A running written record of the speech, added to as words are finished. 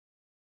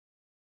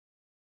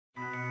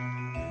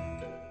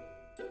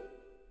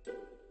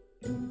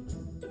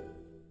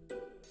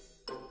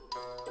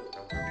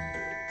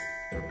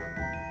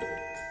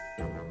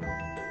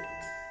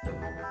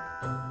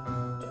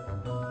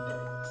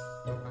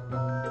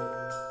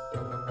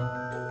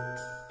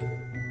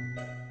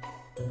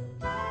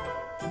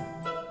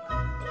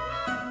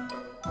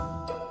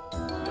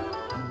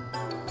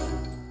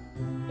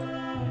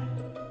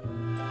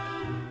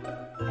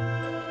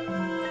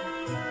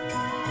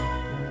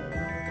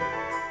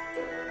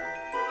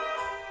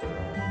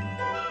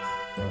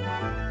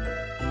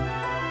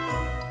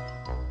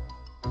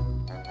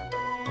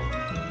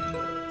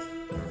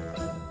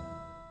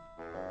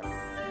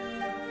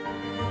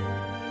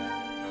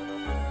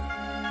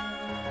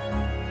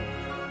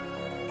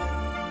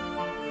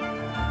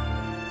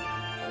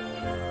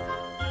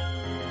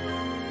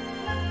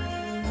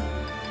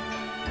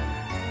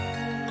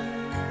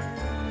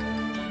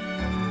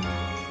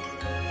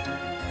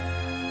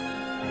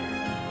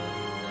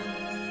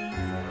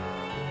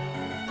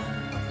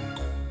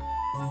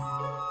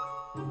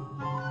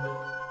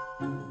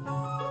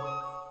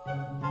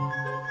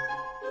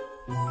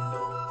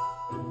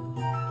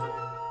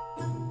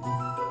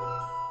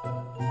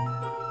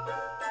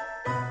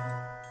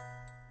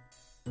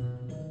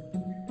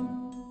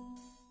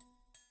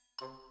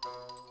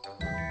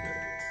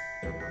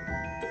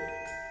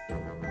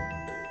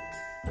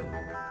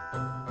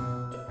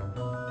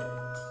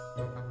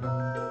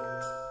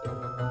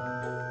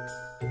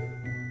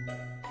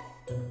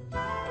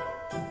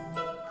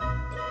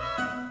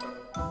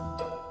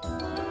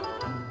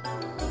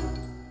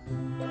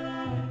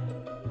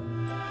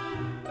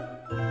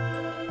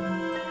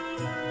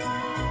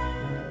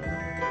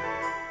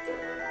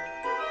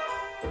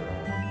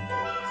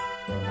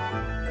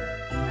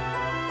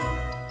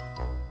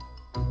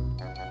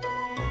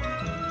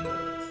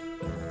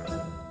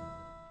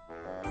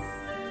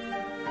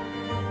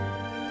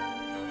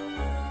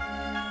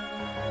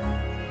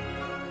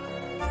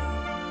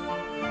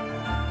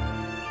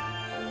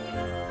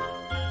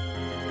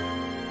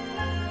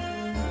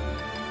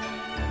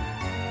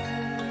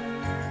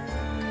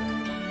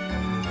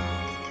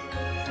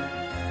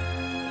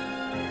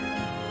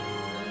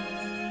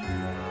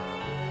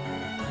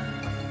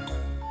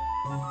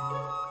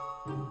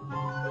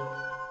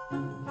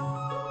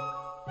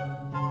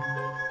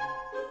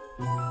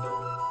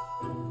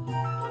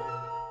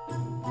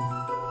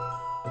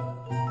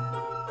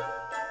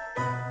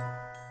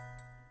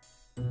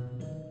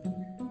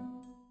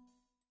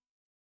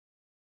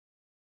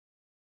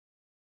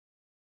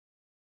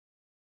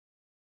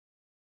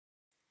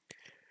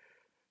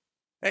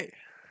Hey,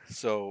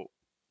 so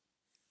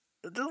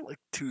like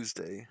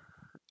Tuesday,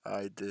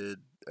 I did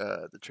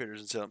the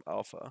Traitors in Salem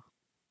Alpha,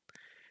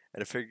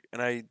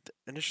 and I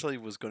initially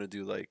was going to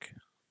do like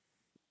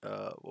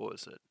what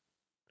was it?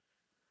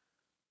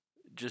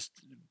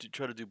 Just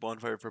try to do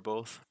bonfire for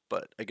both,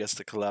 but I guess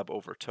the collab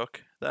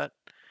overtook that.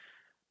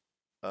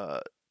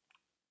 Uh,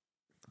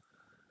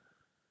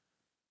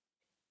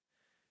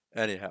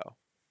 anyhow,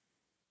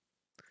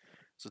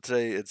 so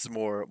today it's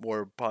more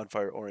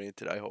bonfire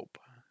oriented. I hope.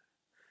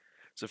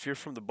 So if you're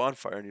from the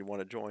bonfire and you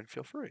want to join,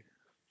 feel free.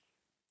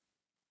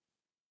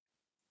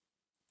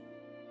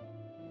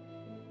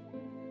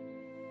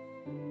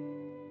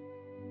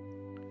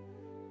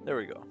 There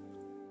we go.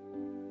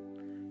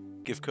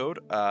 Gift code?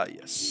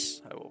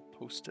 Yes, I will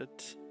post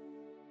it.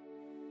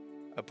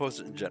 I post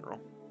it in general.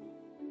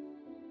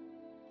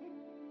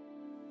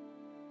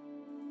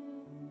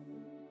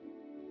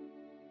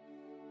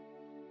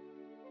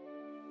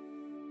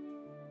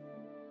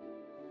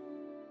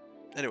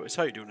 Anyways,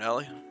 how you doing,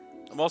 Allie?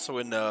 I'm also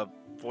in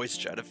voice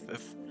chat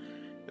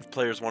if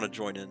players want to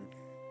join in.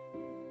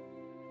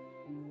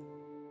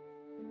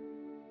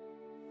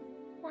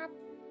 Whap,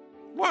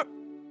 What?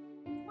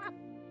 whap.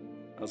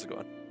 How's it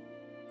going?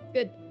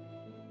 Good.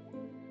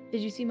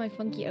 Did you see my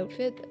funky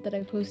outfit that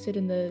I posted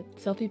in the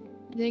selfie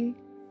thing?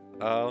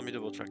 Let me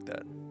double check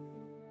that.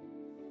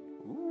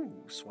 Ooh,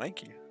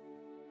 swanky.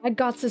 I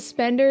got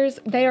suspenders.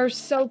 They are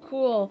so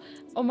cool.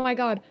 Oh my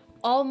god.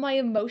 All my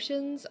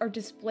emotions are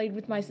displayed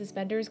with my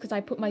suspenders because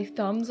I put my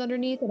thumbs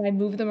underneath and I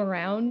move them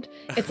around.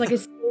 It's like a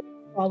serious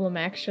problem,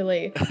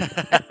 actually.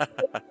 And,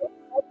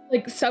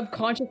 like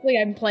subconsciously,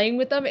 I'm playing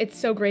with them. It's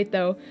so great,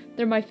 though.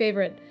 They're my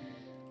favorite.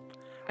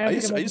 I I don't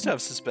think used I'm I ever. used to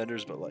have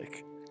suspenders, but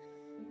like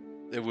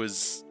it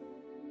was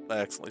I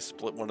accidentally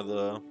split one of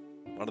them.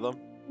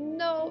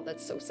 No,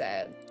 that's so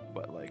sad.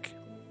 But like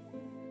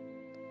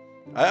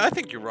I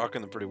think you're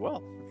rocking them pretty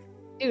well.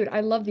 Dude,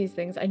 I love these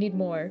things. I need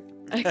more.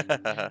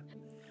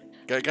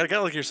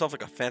 Gotta like yourself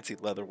like a fancy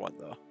leather one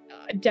though.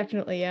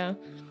 Definitely, yeah.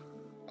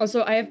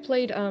 Also, I have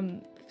played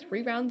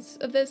 3 rounds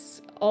of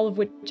this, all of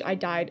which I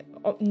died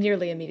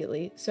nearly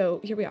immediately.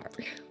 So here we are.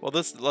 Well,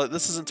 this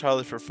is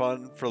entirely for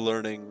fun, for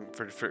learning,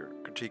 for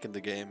critiquing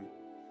the game,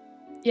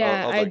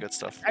 Yeah, all that good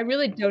stuff. I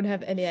really don't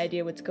have any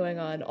idea what's going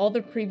on. All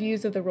the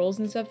previews of the roles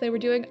and stuff they were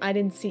doing, I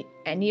didn't see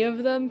any of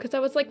them because I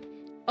was like,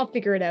 I'll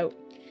figure it out.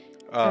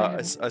 And I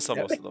haven't I saw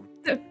figured most of them.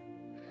 it out.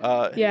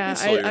 Hey Yeah,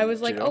 Sawyer, I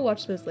was like, Gino. I'll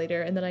watch those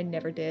later, and then I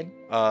never did.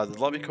 The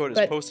lobby code is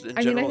But posted in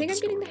I mean, I general in think I'm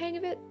getting the Discord. hang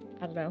of it.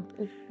 I don't know.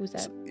 Ooh, who's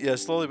that? Yeah,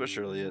 slowly but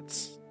surely.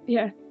 It's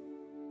Yeah.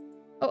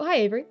 Oh, hi,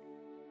 Avery.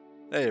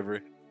 hey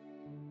Avery.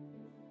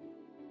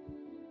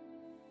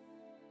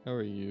 How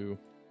are you?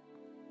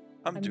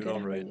 I'm I'm doing good. all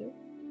How are right. you?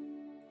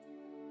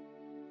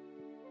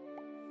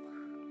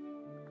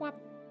 Whap.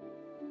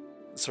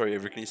 Sorry,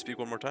 Avery. Can you speak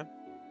one more time?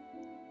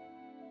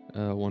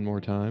 One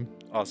more time.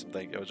 Awesome,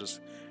 thank you. I was just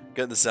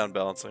getting the sound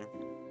balancing.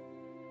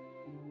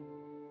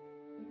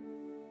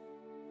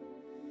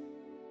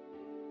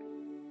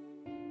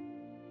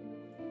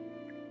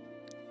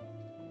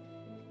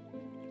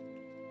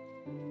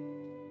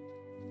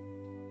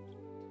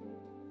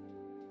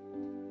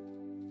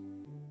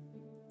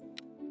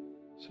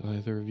 So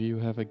either of you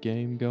have a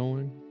game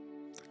going?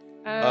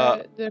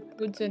 The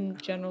code's in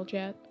general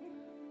chat.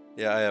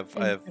 Yeah, I have.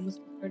 And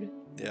Discord.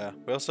 Yeah,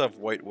 we also have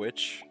White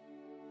Witch.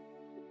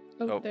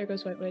 Oh, Oh. there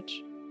goes White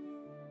Witch.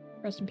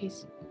 Rest in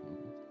peace.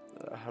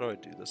 How do I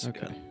do this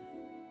Okay. again?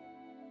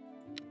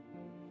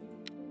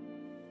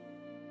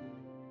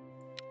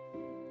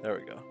 There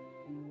we go.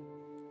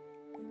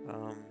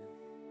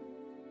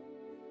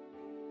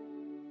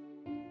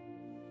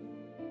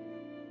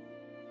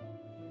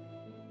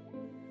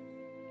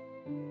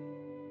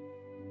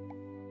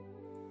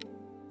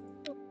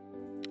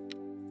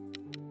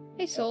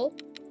 Hey, Soul.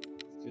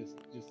 Just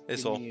Hey, give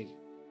Soul. me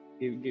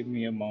give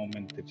me a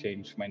moment to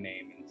change my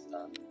name and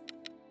stuff.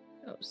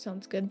 Oh,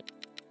 sounds good.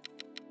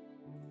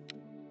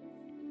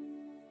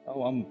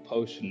 Oh, I'm a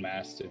potion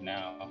master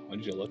now.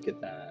 Would you look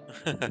at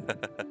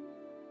that?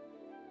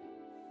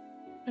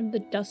 I'm the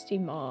Dusty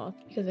Moth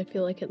because I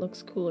feel like it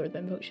looks cooler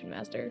than Potion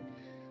Master.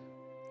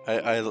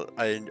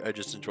 I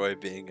just enjoy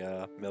being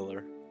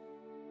Miller.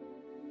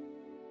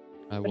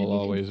 I But will have you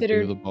always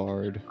considered- be the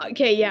bard.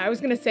 Okay, yeah, I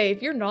was gonna say,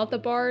 if you're not the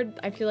Bard,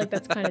 I feel like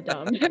that's kind of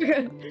dumb.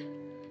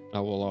 I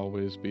will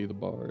always be the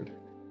bard.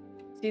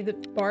 See, the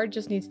Bard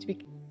just needs to be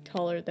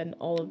taller than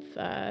all of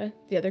the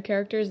other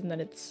characters, and then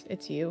it's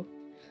you.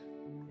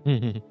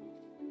 All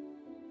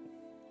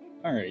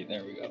right,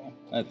 there we go.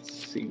 That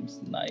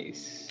seems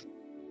nice.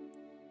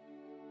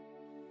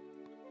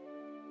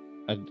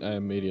 I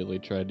immediately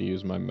tried to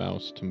use my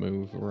mouse to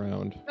move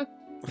around.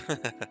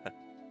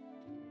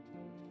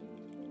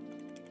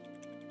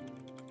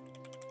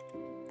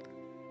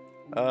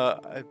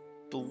 I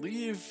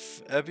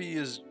believe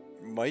Evie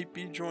might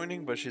be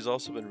joining, but she's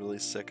also been really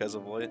sick as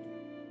of late.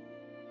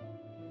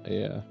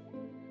 Yeah.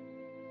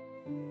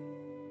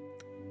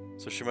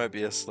 So she might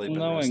be asleep and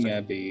Knowing resting.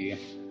 Abby,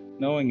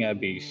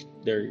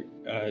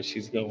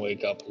 she's gonna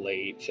wake up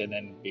late and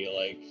then be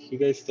like, "You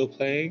guys still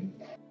playing?"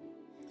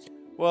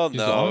 Well, She's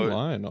no.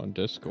 online on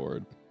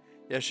Discord.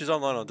 Yeah, she's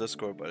online on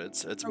Discord, but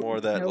it's Oh,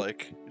 more that nope.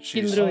 like She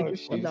she's literally Oh,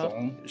 just plugged she's off.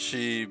 on.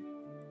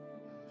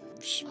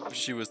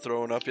 she was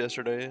throwing up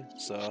yesterday,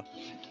 so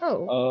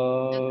Oh.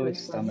 Oh,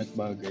 always fun. stomach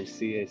bug. I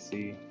see. I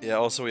see. yeah.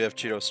 Also, we have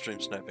Cheeto stream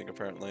sniping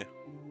apparently.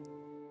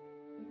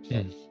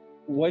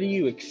 What do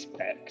you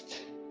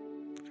expect?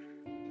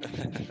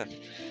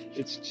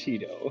 It's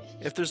Cheeto.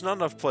 If there's not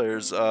enough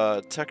players,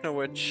 Techno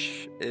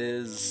Witch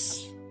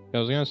is. I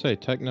was gonna say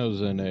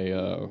Techno's in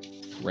a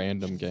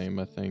random game.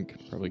 I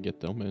think probably get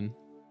them in.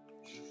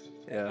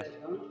 Yeah.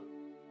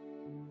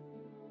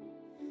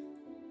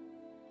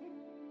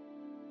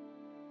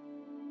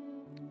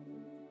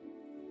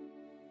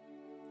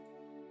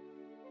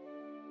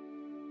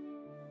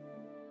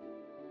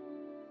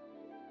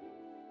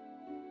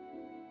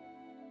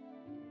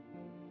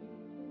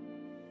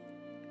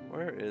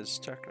 Where is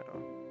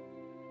Techno?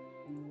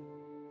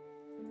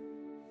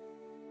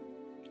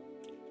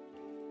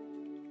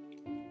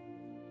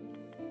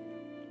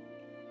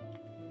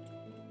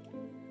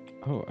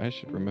 Oh, I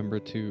should remember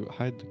to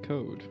hide the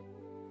code.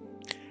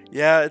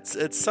 Yeah, it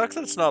sucks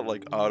that it's not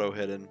like auto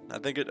hidden. I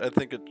think it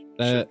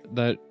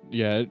should.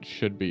 Yeah, it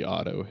should be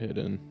auto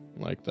hidden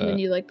like And then that.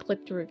 you like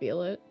click to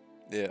reveal it.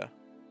 Yeah.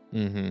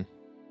 Mm-hmm.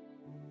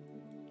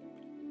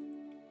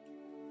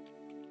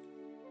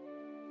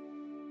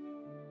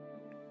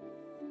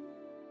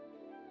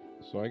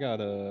 So I got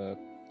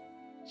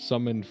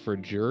summoned for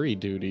jury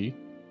duty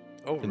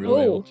Oh in the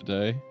really? mail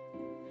today.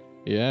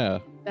 Yeah,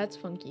 That's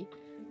funky.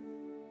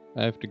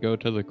 I have to go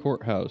to the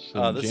courthouse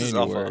in This is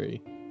alpha.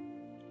 January.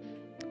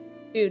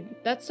 Dude,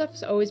 that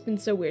stuff's always been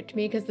so weird to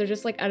me because they're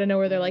just like out of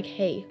nowhere. They're like,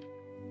 "Hey,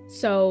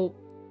 so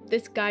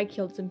this guy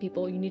killed some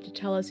people. You need to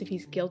tell us if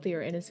he's guilty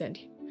or innocent.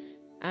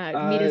 Meet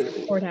us at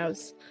the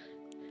courthourhouse."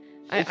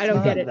 I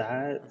don't get it.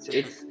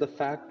 It's the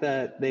fact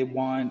that they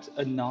want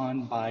a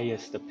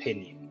non-biased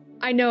opinion.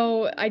 I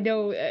know.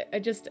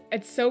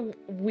 It's so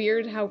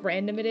weird how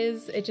random it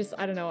is. It just,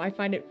 I don't know. I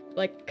find it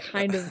like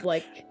kind of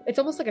like, it's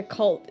almost like a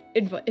cult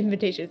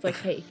invitation. It's like,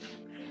 hey,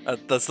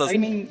 That's I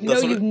mean, you know,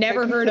 that's what you've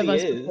never heard of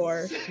us technically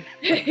before.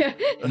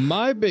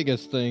 My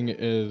biggest thing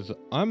is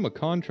I'm a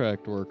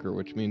contract worker,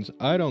 which means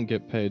I don't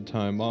get paid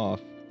time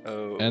off,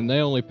 Oh. and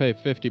they only pay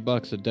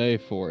 $50 a day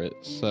for it.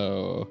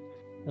 So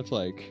that's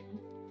like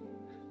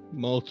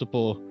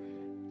multiple.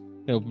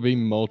 It'll be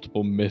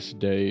multiple missed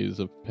days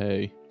of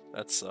pay.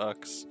 That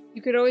sucks.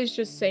 You could always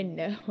just say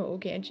no,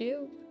 can't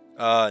you?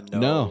 No.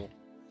 No.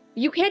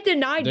 You can't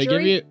deny They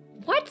jury. give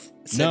you What?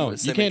 no.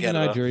 Same You can't in deny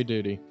Canada. jury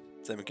duty.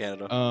 Same in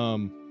Canada.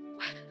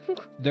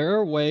 There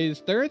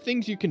are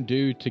things you can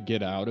do to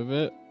get out of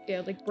it.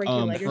 Yeah, like break your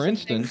leg or For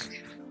something. instance,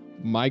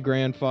 my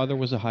grandfather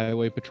was a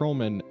highway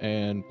patrolman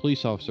and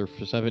police officer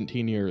for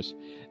 17 years.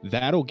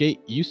 That'll get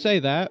you say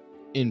that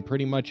in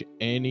pretty much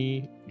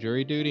any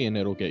jury duty, and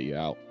it'll get you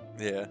out.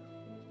 Yeah.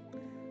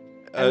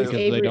 I was Because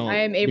they Avery. don't- I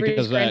am Avery's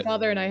because that-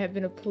 grandfather, and I have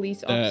been a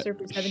police officer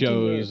for 17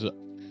 shows years.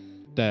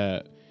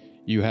 that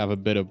you have a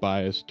bit of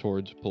bias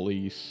towards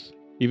police,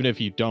 even if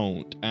you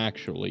don't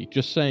actually.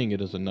 Just saying it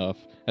is enough.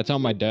 That's how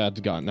my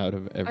dad's gotten out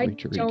of I every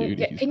jury don't duty.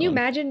 get. he's Can you done.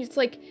 imagine? It's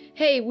like,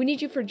 hey, we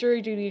need you for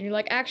jury duty, and you're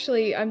like,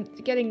 actually, I'm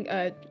getting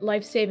a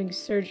life-saving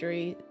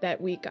surgery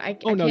that week. I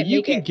Oh no, can't you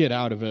make can it. get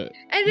out of it.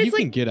 And You it's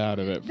can like, get out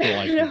of it for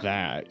like No.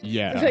 that.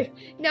 Yeah. it's like,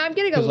 no, I'm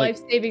getting a 'Cause, like-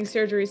 life-saving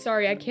surgery.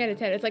 Sorry, I can't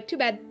attend. It's like, too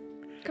bad.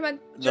 Come on,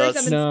 jury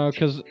it's- summons. No,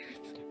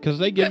 because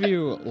they give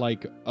you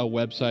like a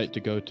website to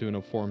go to and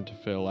a form to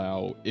fill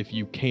out if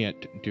you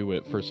can't do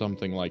it for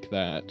something like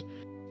that,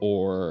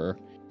 or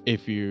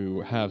if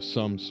you have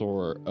some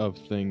sort of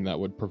thing that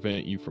would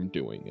prevent you from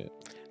doing it.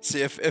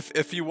 See,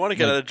 if you want to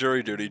get Like- out of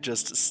jury duty,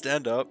 just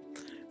stand up,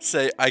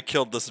 say I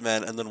killed this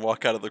man, and then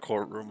walk out of the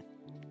courtroom.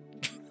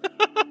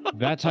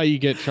 That's how you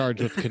get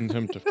charged with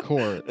contempt of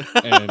court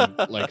and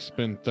like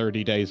spend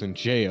 30 days in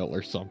jail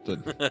or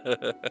something.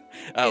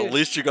 At Dude.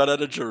 least you got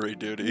out of jury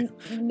duty.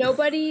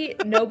 Nobody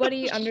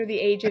under the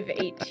age of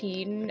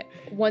 18,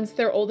 once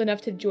they're old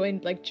enough to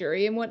join like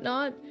jury and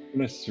whatnot,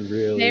 Must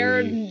really.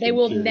 they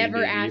will jury never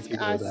duty ask if you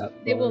go us.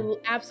 that They far. will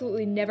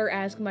absolutely never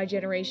ask my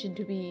generation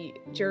to be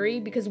jury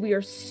because we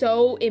are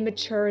so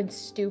immature and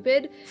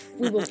stupid.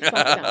 We will fuck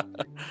them.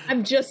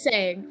 I'm just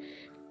saying.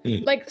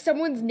 Like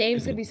someone's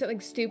name's gonna be something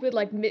stupid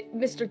like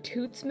Mr.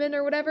 Tootsman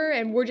or whatever,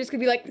 and we're just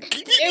gonna be like,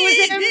 it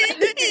was him.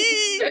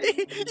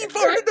 He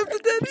farted up the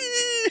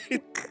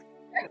daddy.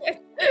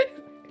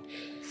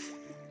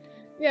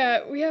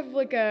 Yeah, we have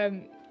like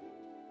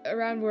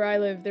around where I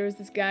live, there was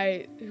this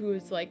guy who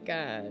was like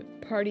a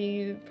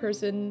party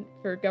person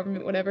for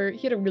government, whatever.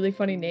 He had a really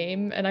funny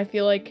name, and I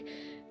feel like,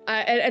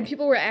 and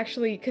people were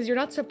actually, because you're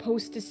not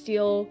supposed to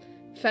steal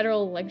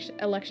federal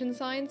election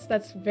signs.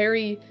 That's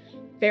very,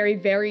 very,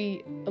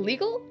 very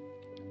illegal,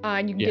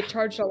 and you can get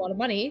charged a lot of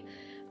money.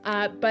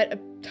 But a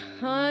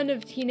ton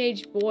of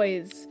teenage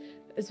boys,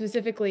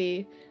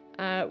 specifically,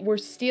 were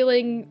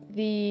stealing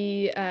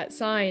the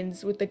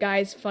signs with the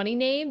guy's funny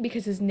name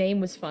because his name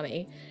was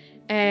funny.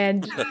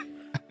 And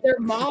their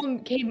mom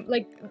came,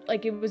 like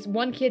it was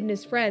one kid and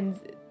his friends,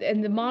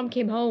 and the mom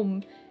came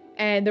home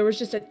and there was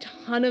just a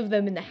ton of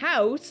them in the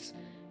house,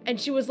 and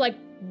she was like,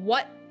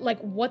 what? Like,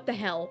 what the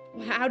hell?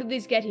 How did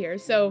these get here?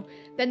 So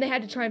then they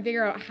had to try and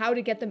figure out how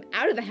to get them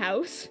out of the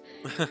house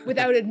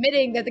without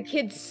admitting that the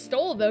kids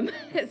stole them.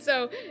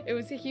 So it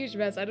was a huge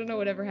mess. I don't know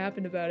whatever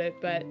happened about it,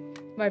 but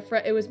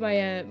it was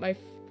my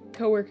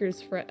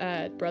coworker's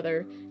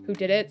brother who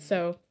did it.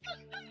 So,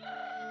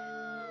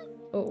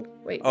 oh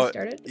wait, we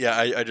started. Yeah,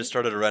 I just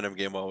started a random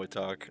game while we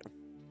talk.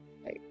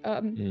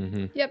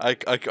 Yep. I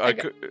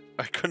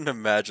couldn't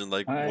imagine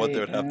like what they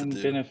would have to do.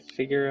 I'm gonna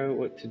figure out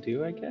what to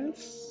do, I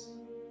guess.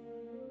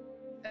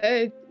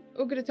 I'm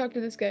gonna talk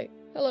to this guy.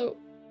 Hello.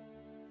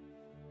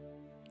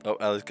 Oh,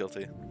 Allie's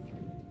guilty.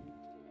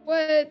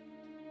 What?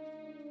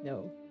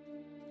 No.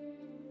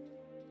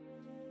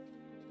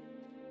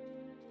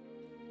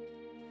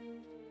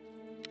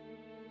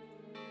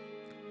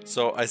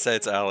 So I say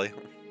it's Allie.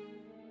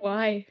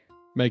 Why?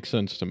 Makes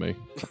sense to me.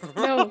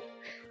 No.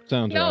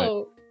 Sounds right.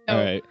 No. All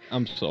right,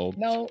 I'm sold.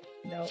 No.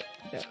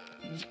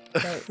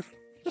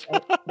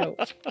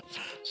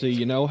 See,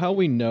 you know how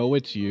we know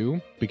it's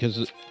you?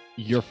 Because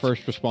your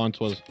first response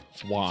was,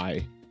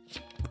 why?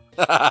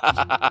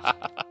 I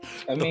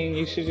mean,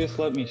 you should just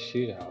let me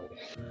shoot out.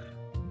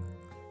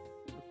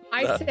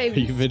 I say Are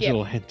you skip.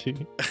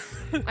 vigilante?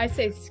 I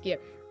say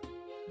skip.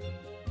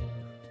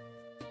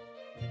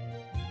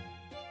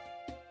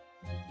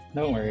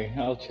 Don't worry,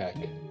 I'll check.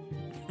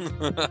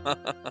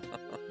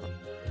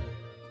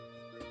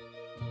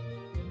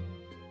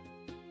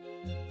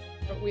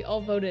 We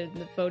all voted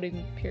and the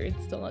voting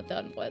period's still not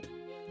done. What?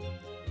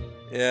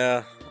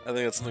 Yeah, I think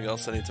that's something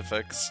else I need to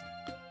fix.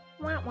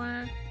 Wah,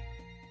 wah.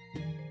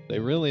 They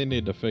really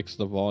need to fix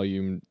the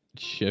volume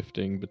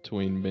shifting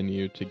between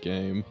menu to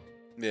game.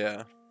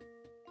 Yeah.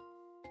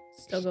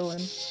 Still going.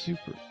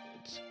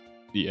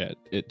 Yeah,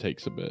 it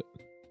takes a bit.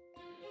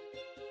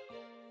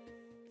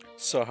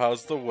 So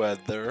how's the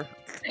weather?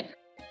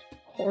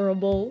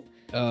 Horrible.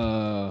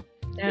 Really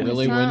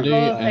It's not- windy,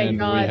 oh, thank and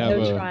God, we have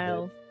no a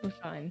trial. We're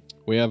fine.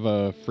 we have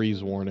a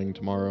freeze warning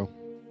tomorrow.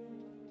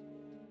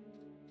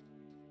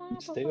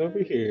 Stay over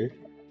here.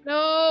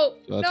 No.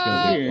 So that's no.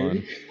 gonna be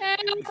Here.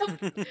 fun.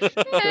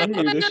 Come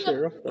here, the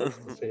sheriff wants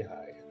to say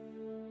hi.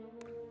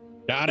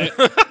 Got it.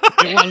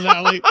 It was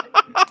Allie.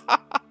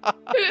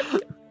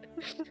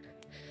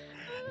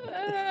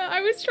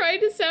 I was trying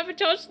to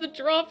sabotage the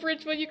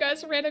drawbridge when you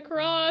guys ran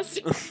across.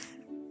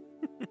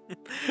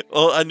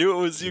 Well, I knew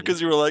it was you because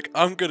you were like,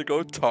 I'm gonna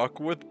go talk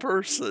with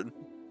person.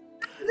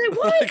 It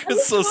was. Like, I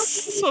it's was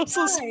so talking to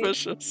the guy.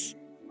 suspicious.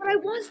 But I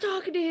was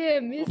talking to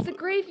him. He's the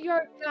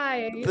graveyard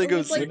guy. I think it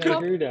was like When I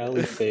heard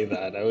Ali say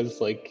that, I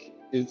was like,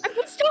 I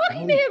was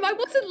talking to him. I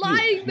wasn't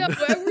lying though.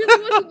 I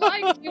really wasn't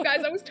lying to you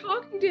guys. I was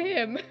talking to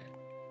him.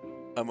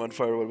 I'm on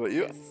fire. What about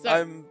you? So-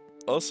 I'm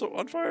also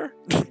on fire.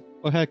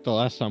 Well, heck, the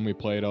last time we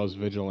played, I was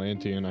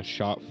vigilante and I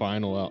shot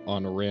final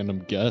on a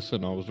random guess,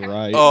 and I was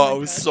right. Oh, my I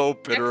was gosh. so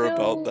bitter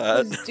about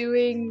that. Was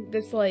doing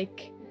this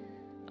like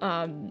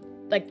 10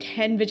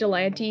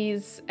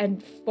 vigilantes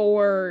and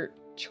 4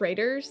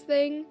 traitors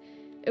thing.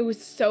 It was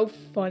so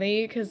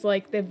funny because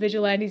like the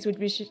vigilantes would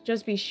be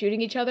just be shooting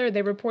each other.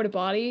 They report a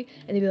body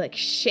and they'd be like,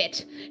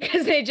 "Shit,"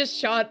 because they just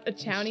shot a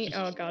townie.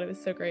 Oh god, it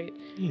was so great.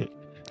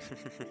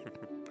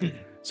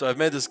 So I've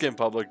made this game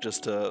public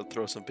just to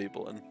throw some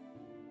people in.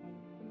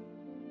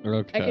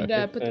 Okay. I could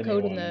If put the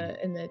code in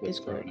anyone the was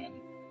Discord. thrown in.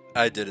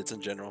 I did. It's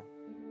in general.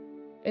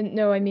 And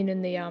no, I mean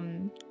in the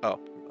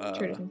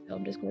Traitors and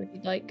Salem Discord if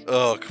you'd like.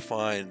 Oh,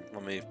 fine.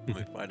 Let me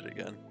find it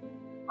again.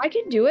 I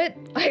can do it.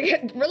 I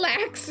can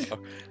relax.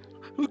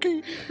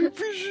 Okay.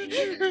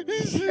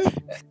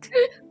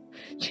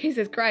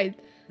 Jesus Christ.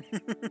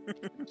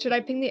 Should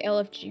I ping the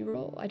LFG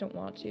roll? I don't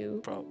want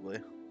to. Probably.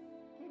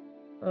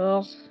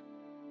 Ugh.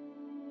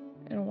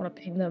 I don't want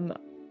to ping them.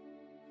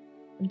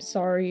 I'm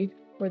sorry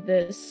for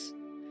this.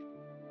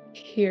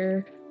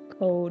 Here,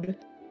 code.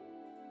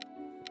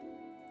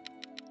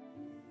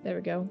 There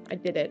we go. I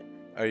did it.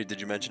 Did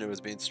you mention it was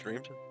being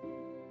streamed?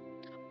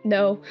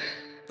 No.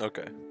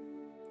 Okay.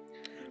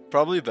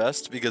 Probably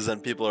best because then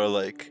people are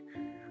like,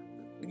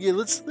 yeah,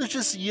 let's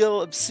just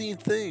yell obscene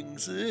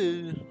things.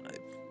 Fucking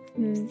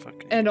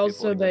And people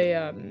also like they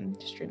that.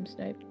 stream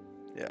snipe.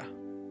 Yeah.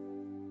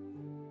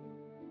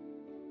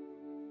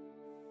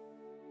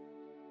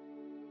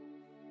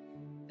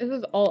 This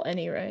is all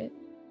any, right?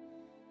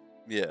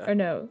 Yeah. Or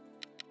no?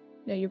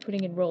 No, you're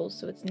putting in rolls,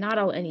 so it's not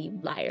all any,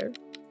 liar.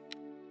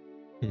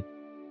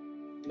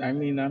 I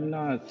mean, I'm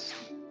not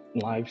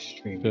live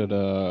streaming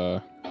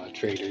Should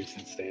Traitors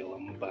in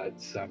Salem, but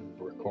I'm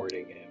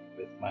recording it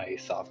with my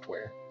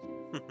software.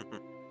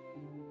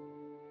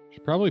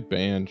 should probably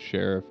ban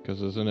sheriff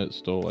because isn't it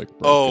still like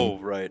broken? Oh,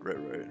 right.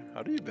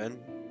 How do you ban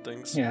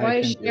things? Yeah, Why I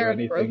is couldn't do Sheriff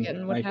anything.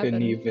 broken? What I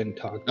couldn't happened? even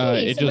talk.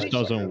 Hey, It somebody- just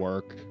doesn't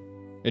work.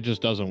 It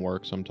just doesn't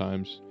work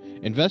sometimes.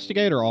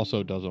 Investigator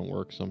also doesn't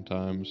work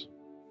sometimes.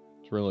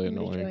 It's really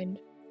Somebody annoying. joined.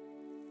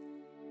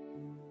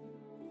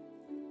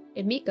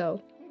 Hey,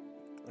 Miko.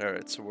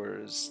 Alright, so where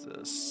is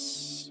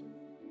this?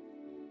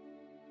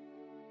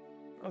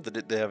 Oh,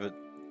 they have it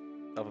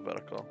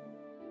alphabetical.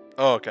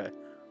 Oh, okay.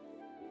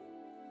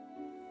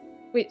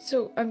 Wait,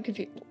 so I'm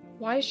confused.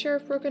 Why is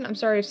Sheriff broken? I'm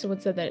sorry if someone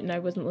said that and I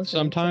wasn't listening.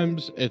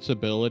 Sometimes its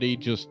ability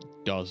just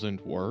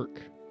doesn't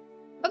work.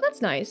 Oh,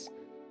 that's nice.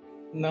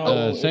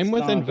 No, Same it's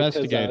with not, because I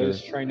Investigator.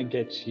 was trying to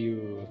get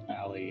you,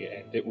 Allie,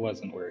 and it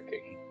wasn't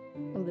working.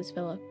 Oh, this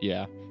fella.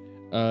 Yeah.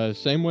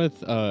 Same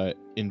with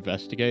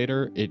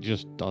Investigator. It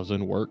just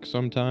doesn't work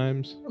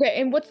sometimes. Okay,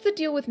 and what's the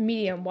deal with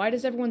medium? Why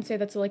does everyone say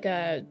that's like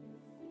a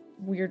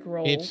weird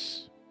role?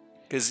 It's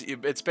Because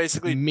it's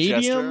basically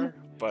Medium? Jester,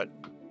 but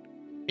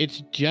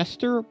It's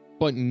Jester,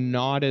 but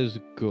not as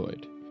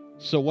good.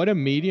 So what a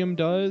medium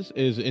does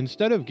is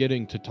instead of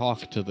getting to talk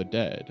to the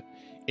dead,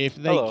 if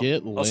they hello.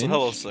 get Also,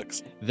 hello, lynched,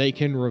 6. they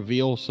can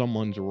reveal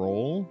someone's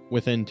role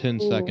within 10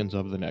 Ooh. seconds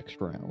of the next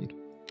round.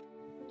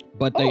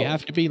 But they Oh.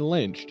 have to be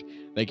lynched.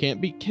 They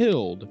can't be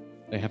killed.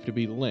 They have to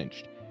be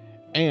lynched.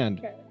 And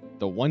Okay.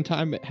 the one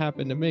time it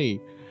happened to me,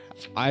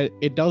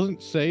 it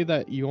doesn't say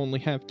that you only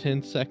have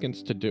 10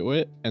 seconds to do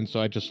it, and so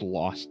I just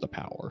lost the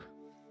power.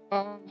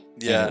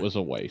 Yeah. And it was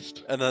a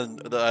waste. And then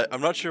I'm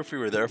not sure if we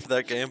were there for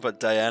that game, but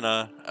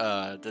Diana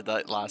did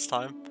that last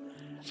time,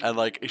 and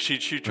like she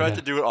tried Yeah.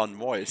 to do it on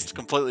Moist,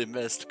 completely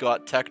missed,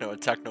 got Techno,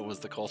 and Techno was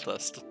the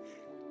cultist.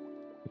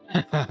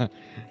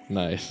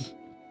 Nice.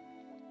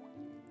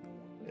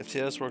 If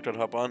TS worked on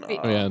Hop on, Wait.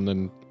 Oh yeah, and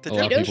then Did a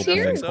lot of Cheetos people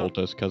here? blame fix up?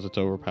 Cultist because it's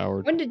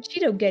overpowered. When did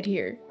Cheeto get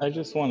here? I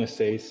just want to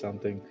say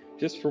something.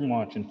 Just from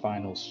watching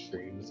final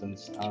streams and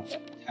stuff,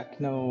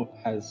 Techno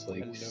has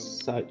like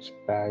such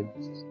bad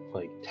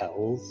like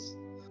tells.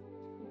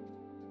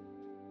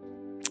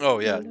 Oh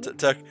yeah, Hello?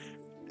 Tech.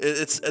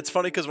 It's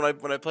funny because when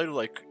I played with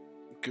like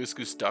Goose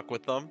Goose Duck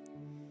with them,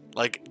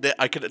 like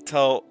I could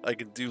tell I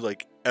could do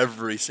like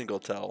every single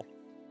tell.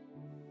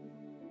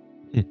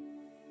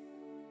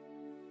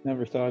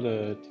 Never thought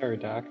a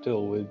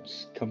pterodactyl would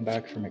come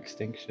back from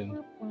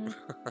extinction.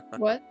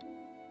 What?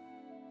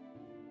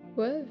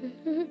 What?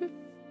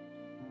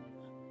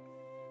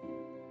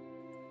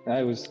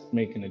 I was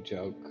making a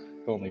joke.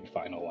 Only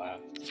final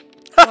laughed.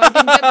 I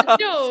didn't get the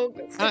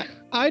joke.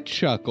 I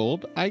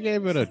chuckled. I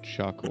gave it a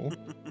chuckle.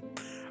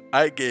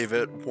 I gave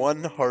it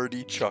one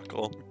hearty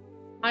chuckle.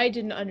 I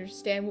didn't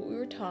understand what we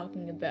were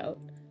talking about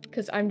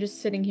because I'm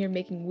just sitting here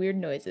making weird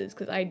noises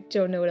because I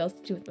don't know what else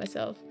to do with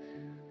myself.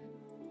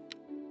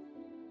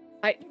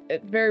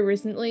 Very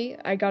recently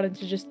I got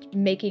into just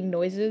making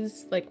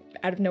noises like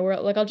out of nowhere.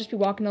 Like I'll just be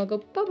walking and I'll go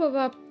bop bop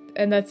bop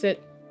and that's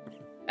it.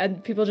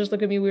 And people just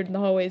look at me weird in the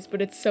hallways,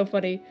 but it's so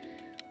funny.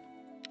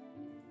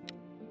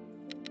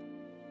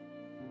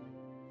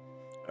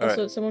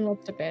 Also, someone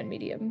wants to ban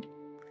medium.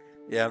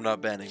 Yeah, I'm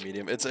not banning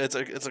medium. It's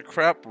a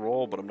crap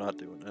roll, but I'm not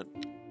doing it.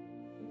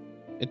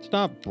 It's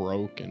not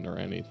broken or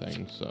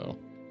anything, so.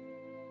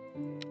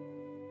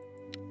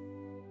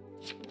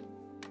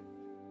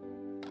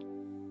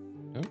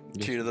 Oh,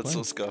 Cheetah, that's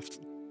so scuffed.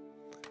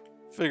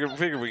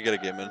 Figure we get a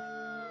game in.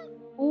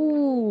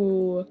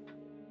 Ooh.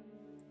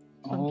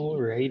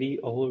 Alrighty.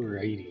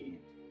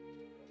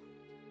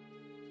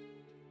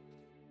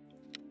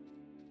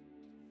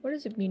 What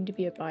does it mean to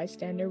be a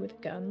bystander with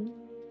a gun?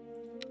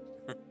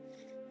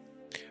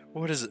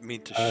 What does it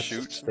mean to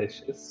shoot?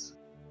 Suspicious.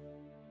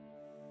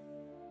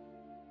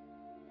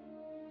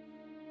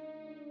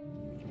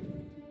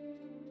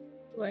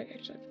 Wait,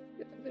 actually,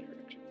 the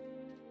direction.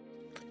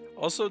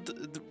 Also,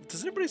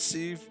 does anybody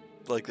see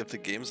like if the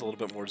game's a little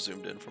bit more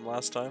zoomed in from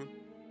last time?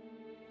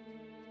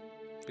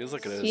 Feels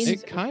like it is.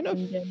 Seems- It kind of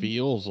zoomed in.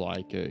 feels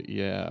like it,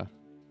 yeah.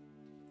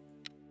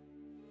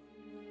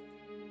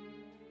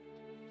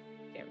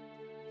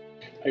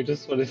 I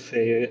just want to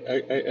say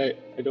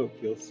I don't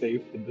feel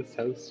safe in this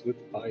house with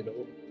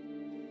Final.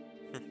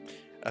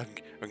 I'm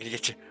gonna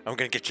get you. I'm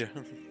gonna get you.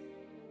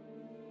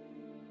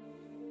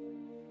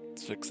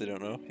 Six, they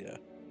don't know. Yeah.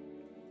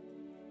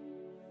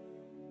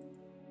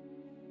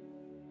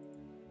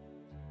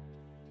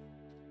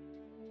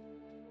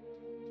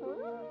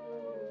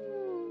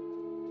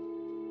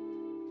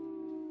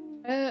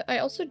 I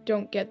also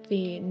don't get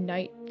the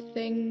night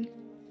thing.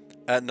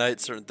 At night,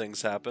 certain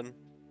things happen.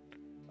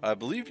 I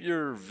believe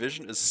your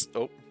vision is.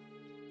 Oh,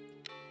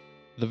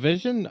 The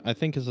vision, I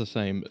think, is the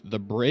same. The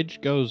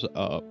bridge goes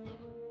up.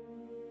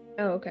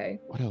 Oh, okay.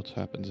 What else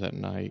happens at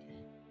night?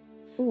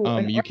 Ooh,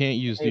 an You can't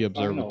use the Hey,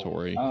 Final,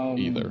 observatory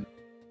either.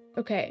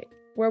 Okay,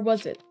 where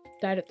was it?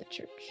 Died at the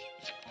church.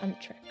 I'm a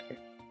tracker.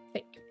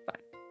 Thank you. Fine.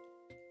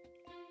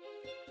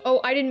 Oh,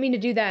 I didn't mean to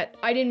do that.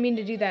 I didn't mean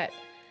to do that.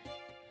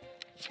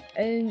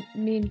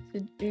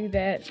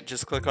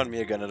 just click on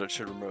me again and it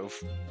should remove.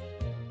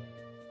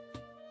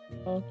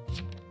 Oh.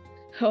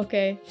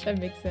 Okay, that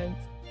makes sense.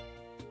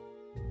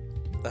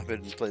 I've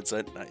been in plain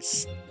sight.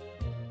 Nice.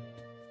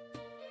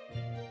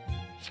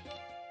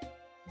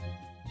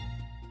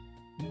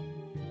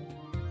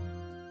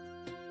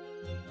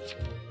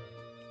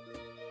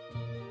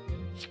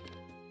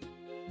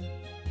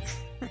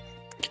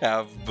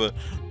 Cav, but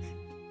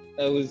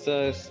I was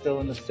still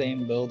in the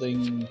same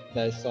building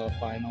that I saw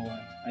Final in.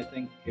 I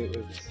think it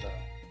was.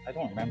 I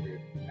don't remember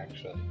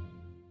actually.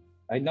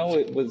 I know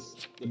it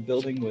was the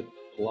building with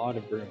a lot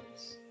of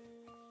rooms.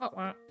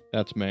 Oh,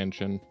 That's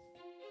mansion.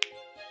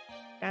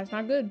 that's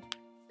not good.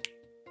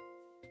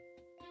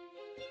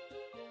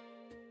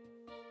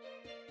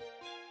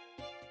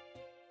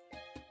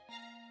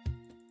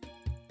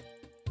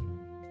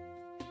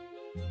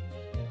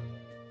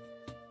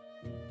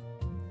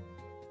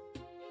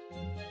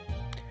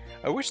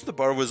 I wish the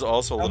bar was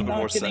also a little I'm bit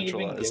more not gonna even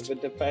centralized. give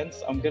a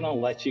defense. I'm gonna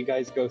let you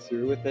guys go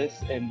through with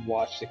this and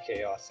watch the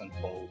chaos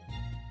unfold.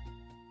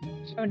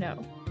 Oh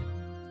no.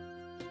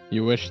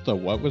 You wish the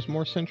what was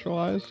more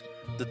centralized?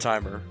 The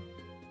timer.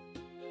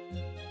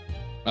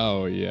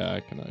 Oh yeah, I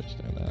can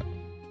understand that.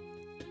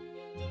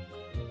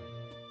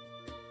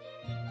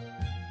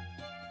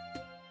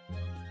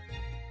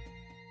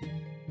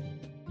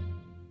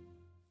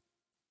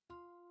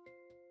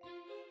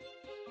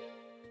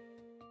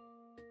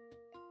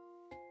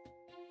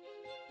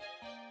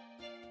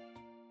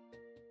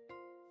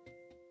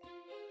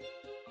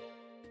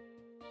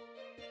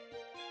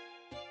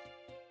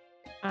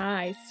 Ah,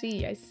 I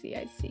see, I see,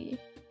 I see.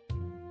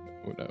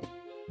 Oh no.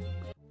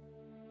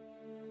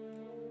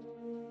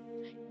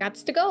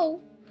 Gots to go.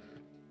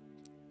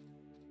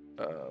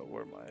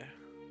 Where am I?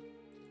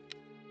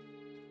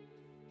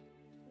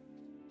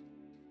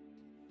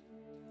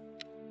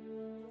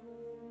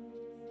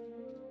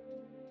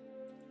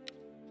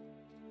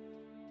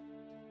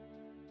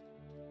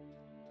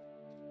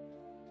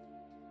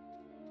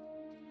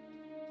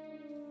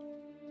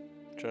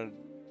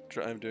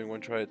 I'm doing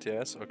one try at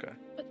TS. Okay.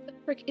 What the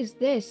frick is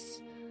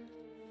this?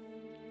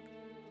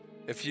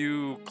 If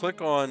you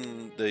click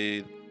on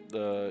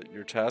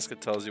your task,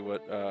 it tells you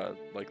what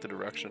like the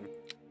direction.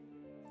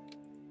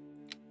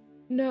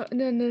 No,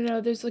 no, no,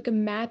 no. There's like a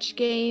match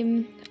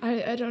game.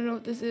 I don't know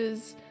what this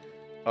is.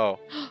 Oh.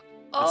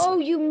 Oh,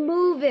 you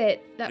move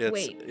it. Yeah,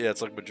 Wait.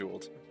 it's like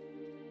Bejeweled.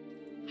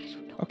 I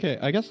don't know. Okay,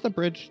 I guess the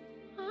bridge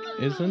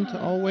isn't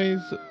always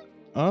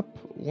up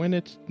when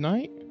it's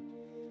night.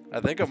 I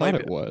think I it might thought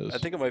be. it was. I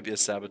think it might be a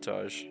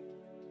sabotage.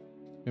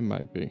 It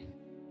might be.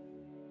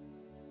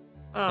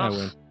 I Ugh.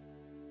 win.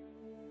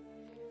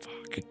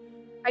 Fuck.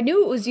 I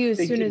knew it was you as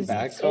soon Thinking as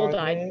back Soul on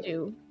died it,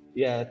 too.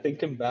 Yeah,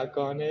 thinking back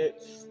on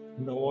it,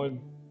 no one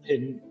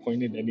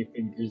pointed any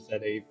fingers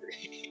at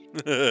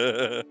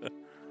Avery.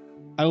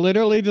 I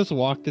literally just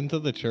walked into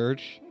the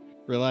church,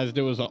 realized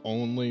it was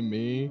only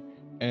me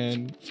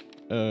and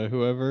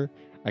whoever.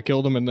 I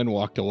killed him and then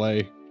walked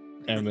away,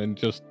 and then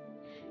just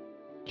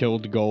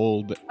killed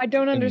gold I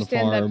don't in the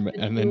understand farm, that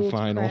and then Bejeweled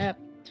final. crap.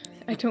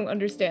 I don't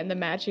understand the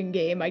matching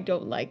game. I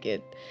don't like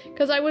it.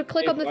 Because I would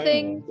click Hey, on the Final,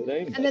 thing, did I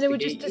and then it would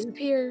just investigate you?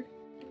 disappear.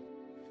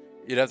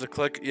 You'd have to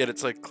click. Yeah,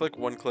 it's like click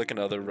one, click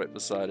another right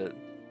beside it.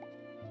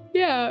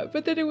 Yeah,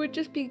 but then it would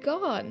just be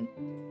gone.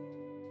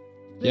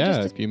 It Yeah,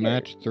 just if you disappear.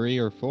 match 3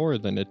 or 4,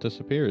 then it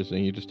disappears,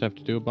 and you just have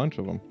to do a bunch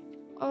of them.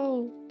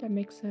 Oh, that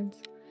makes sense.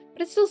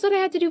 But it still said I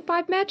had to do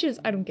 5 matches.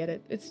 I don't get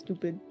it. It's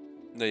stupid.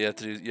 No, you have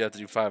to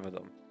do 5 of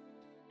them.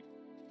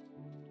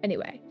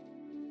 Anyway.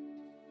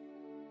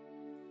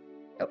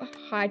 Oh,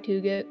 hi,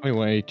 Tuget.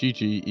 Anyway,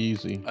 GG,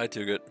 easy. I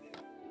took it.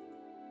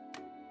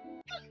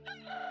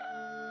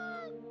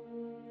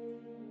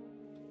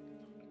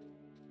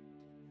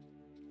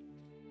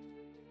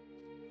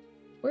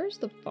 Where's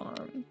the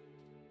farm?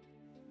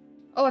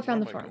 Oh, I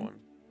found the Where am I farm.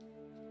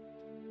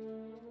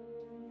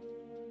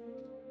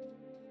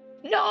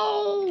 going?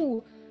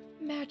 No!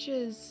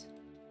 Matches.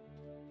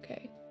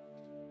 Okay.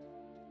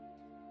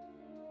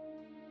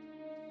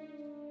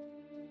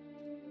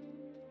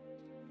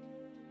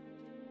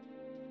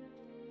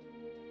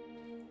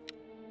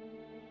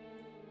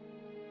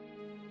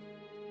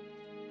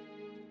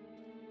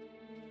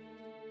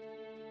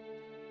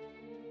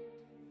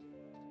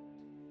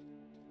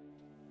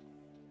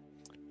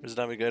 There's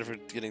not a guide for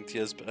getting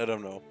TS, but I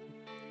don't know.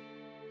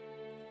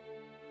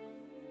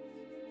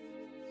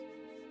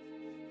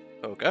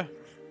 Okay.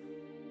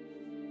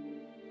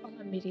 Oh,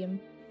 medium.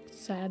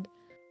 Sad.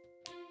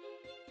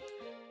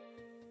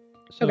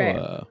 So,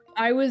 Okay.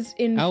 I was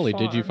in Allie,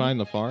 farm. did you find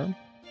the farm?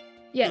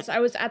 Yes, I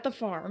was at the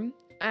farm.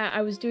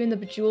 I was doing the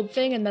Bejeweled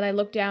thing, and then I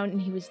looked down,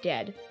 and he was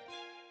dead.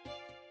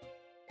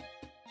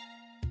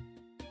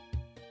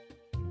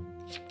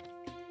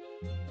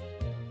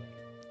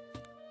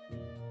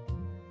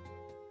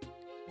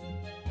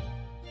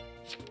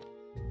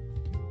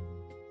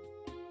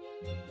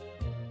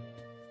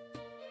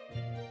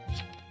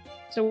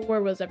 So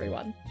where was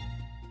everyone?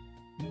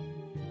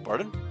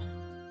 Pardon?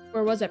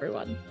 Where was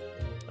everyone?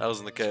 I was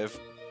in the cave.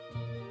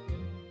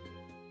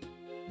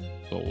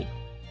 Sold.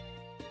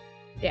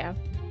 Yeah.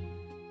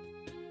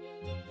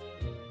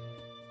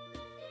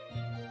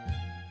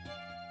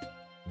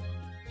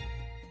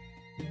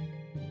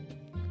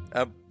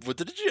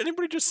 Did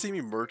anybody just see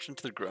me merge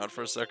into the ground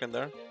for a second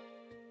there?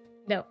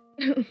 No.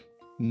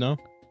 No?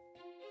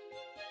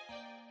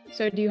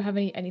 So do you have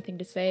anything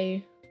to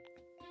say?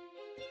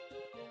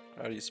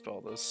 How do you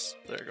spell this?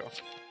 There you go.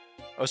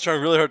 I was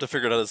trying really hard to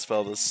figure out how to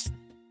spell this.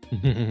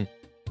 You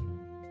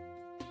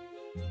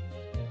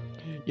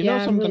Yeah, know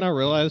I'm something really- I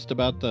realized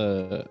about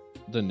the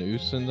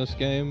noose in this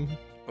game?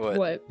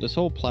 What? This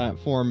whole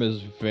platform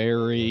is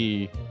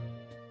very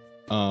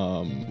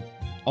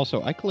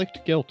also I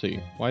clicked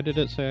guilty. Why did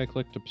it say I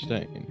clicked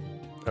abstain?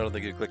 I don't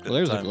think you clicked it Well, at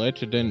there's the a time.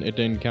 glitch. It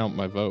didn't count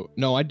my vote.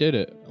 No, I did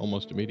it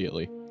almost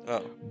immediately.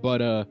 Oh. But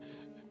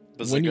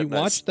Does when it you get nice?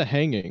 watch the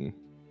hanging,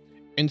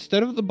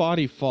 instead of the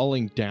body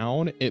falling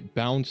down, it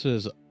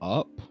bounces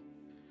up.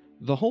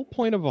 The whole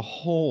point of a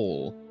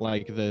hole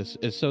like this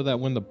is so that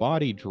when the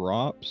body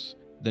drops,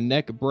 the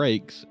neck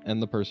breaks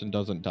and the person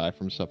doesn't die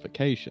from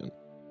suffocation.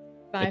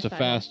 Bye, It's a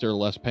final. faster,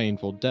 less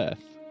painful death.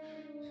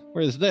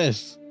 Whereas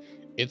this,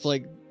 it's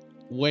like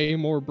way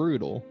more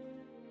brutal.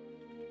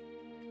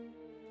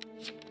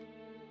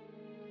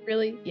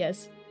 Really?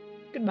 Yes.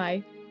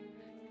 Goodbye.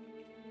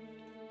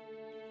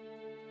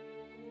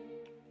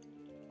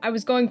 I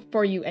was going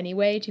for you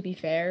anyway, to be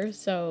fair,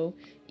 so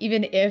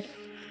even if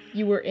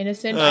you were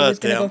innocent, I was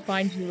gonna go Damn.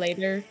 find you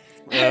later.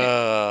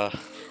 Uh,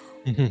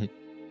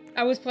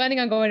 I was planning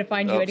on going to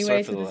find you Oh, sorry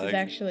anyway, for so the this is lag.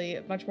 actually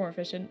much more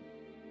efficient.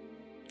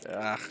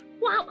 ah.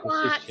 Wah,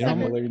 It's just Get on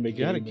my- similar to you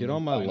gotta game get when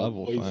on my Final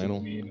level, poisoned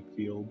Final. me in a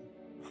field.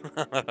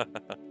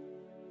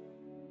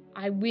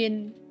 I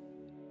win.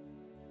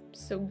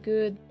 So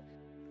good.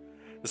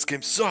 This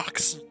game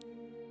sucks.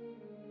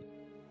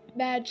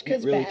 Badge, Can't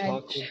cause really badge.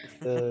 talk with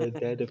the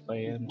dead if I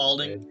am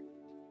Balding.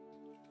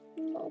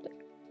 dead. Balding.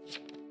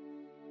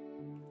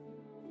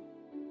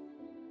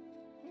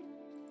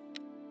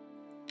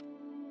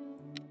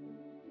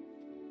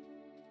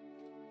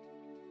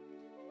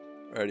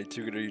 Alrighty,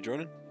 Too Good, are you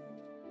joining?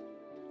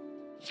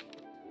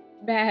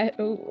 Bad.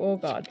 Oh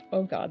god.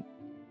 Oh god.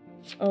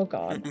 Oh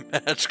god.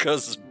 Match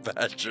causes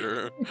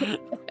Badger.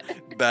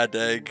 Bad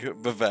egg,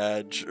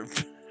 Bavage.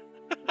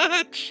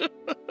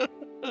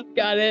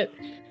 Got it.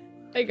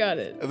 I got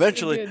it.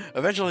 Eventually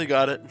Good.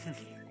 got it.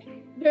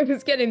 I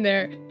was getting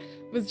there.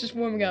 It was just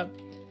warming up.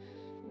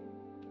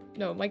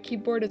 No, my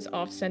keyboard is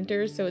off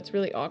center, so it's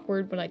really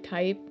awkward when I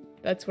type.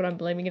 That's what I'm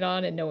blaming it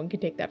on, and no one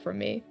can take that from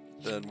me.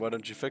 Then why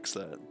don't you fix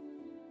that?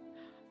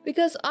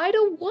 Because I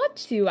don't want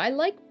to. I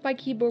like my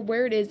keyboard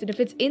where it is, and if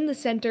it's in the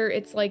center,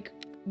 it's like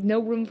no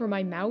room for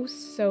my mouse,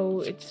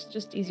 so it's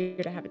just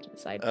easier to have it to the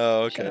side.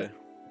 Oh, Shut okay. up.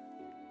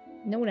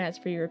 No one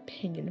asked for your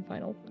opinion,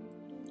 Final.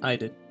 I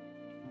did.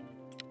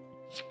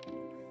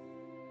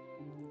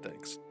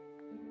 Thanks.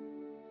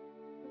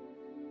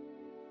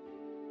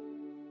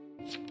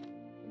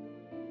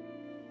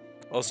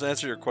 Also, to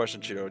answer your question,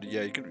 Cheeto,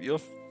 yeah,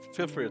 you'll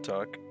feel free to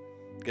talk.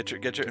 Get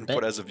your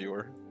input as a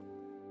viewer.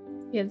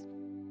 Yes.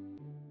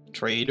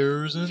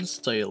 Traitors in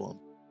Salem.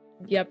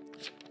 Yep.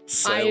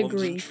 Salem's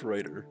agree. a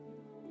traitor.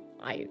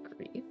 I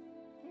agree.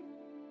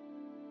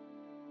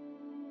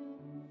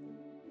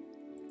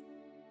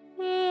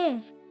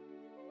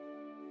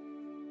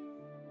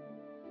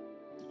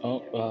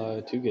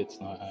 Oh, Two Get's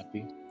not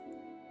happy.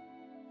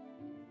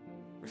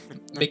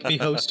 Make me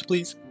host,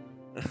 please.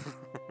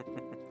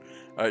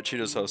 Alright,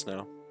 Cheeto's host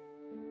now.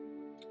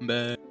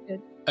 Bad.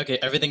 Good. Okay,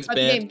 everything's Start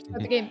the bad. game.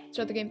 Start the game.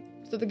 Start the game.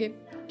 Start the game.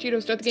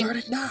 Cheeto, start the game. Start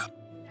it now.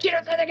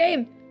 Cheeto, start the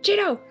game.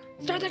 Cheeto,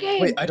 start the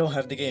game. Wait, I don't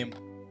have the game.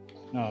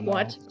 No, no.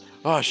 What?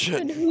 Oh, And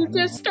shit. who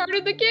just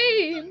started the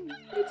game?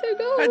 It's a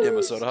ghost. Hi,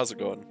 Dimasoda. How's it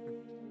going?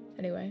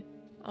 Anyway,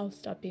 I'll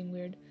stop being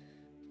weird.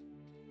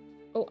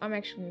 Oh, I'm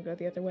actually gonna go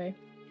the other way.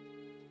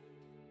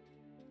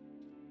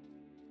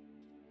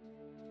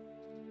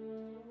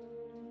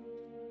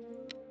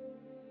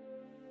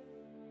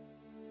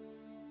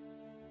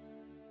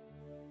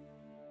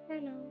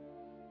 Hello.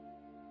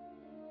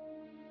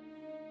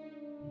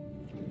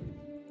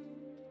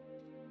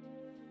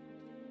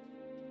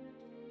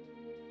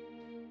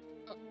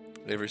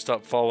 Avery,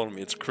 stop following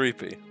me. It's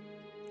creepy.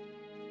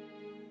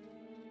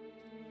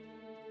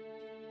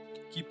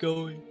 Keep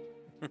going.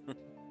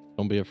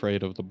 Don't be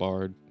afraid of the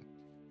bard.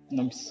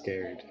 I'm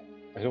scared.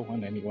 I don't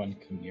want anyone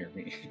to come near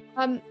me.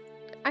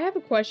 I have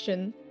a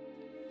question.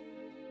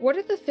 What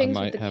are the things with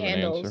might the have an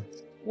candles? answer.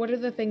 What are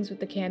the things with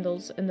the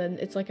candles? And then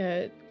it's like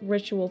a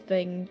ritual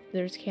thing.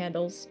 There's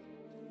candles.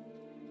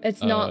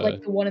 It's not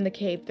like the one in the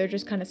cave. They're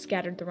just kind of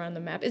scattered around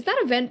the map. Is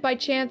that a vent by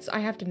chance? I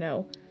have to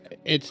know.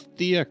 It's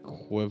the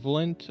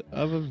equivalent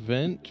of a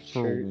vent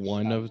for Church,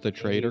 one of the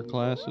traitor cave.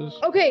 classes.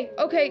 Okay,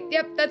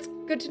 yep, that's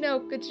good to know.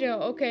 Good to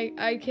know. Okay,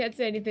 I can't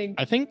say anything.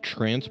 I think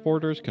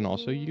transporters can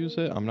also use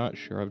it. I'm not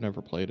sure. I've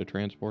never played a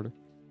transporter.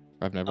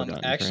 I've never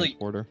gotten actually- a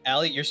transporter.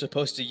 Allie, you're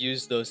supposed to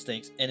use those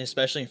things, and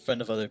especially in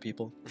front of other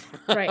people.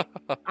 Right.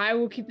 I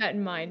will keep that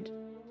in mind.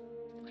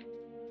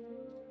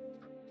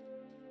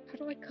 How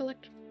do I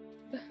collect?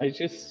 I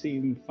just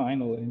seen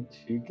Final and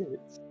Two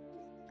Gets.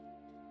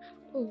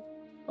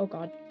 Oh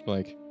god.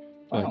 Like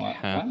Wow,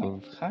 half wow,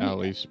 of kinda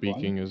Allie's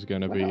speaking is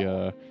gonna be,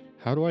 Wow.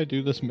 how do I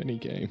do this mini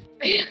game?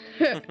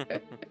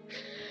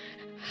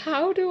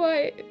 How do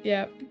I?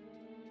 Yeah.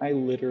 I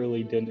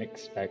literally didn't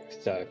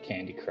expect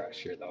Candy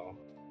Crusher though.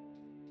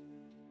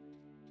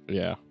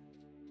 Yeah.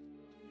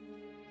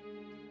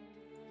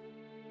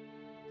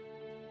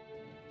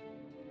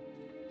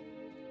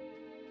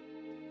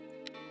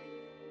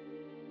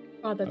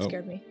 Oh, that Oh.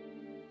 scared me.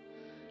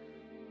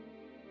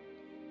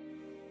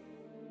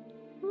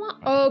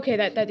 Oh, okay,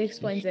 that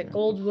explains it.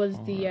 Gold was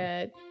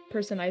the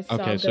person I saw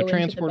Okay, go so into the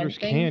transporters vent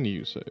thing. can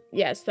use it.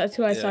 Yes, that's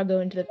who I Yeah. saw go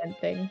into the vent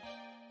thing.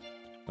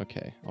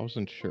 Okay, I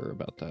wasn't sure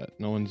about that.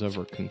 No one's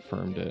ever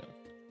confirmed it.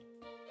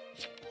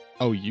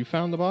 Oh, you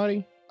found the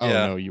body? Oh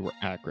Yeah. no, you were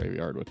at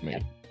graveyard with me.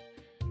 Final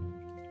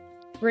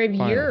found the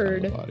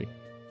Graveyard. body.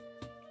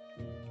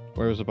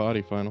 Where was the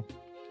body, Final?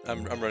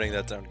 I'm writing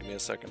that down. Give me a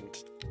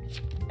second.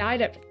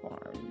 Died at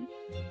farm.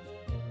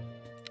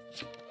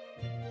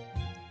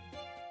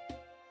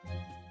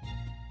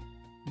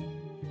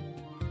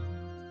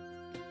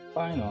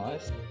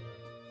 Finalized.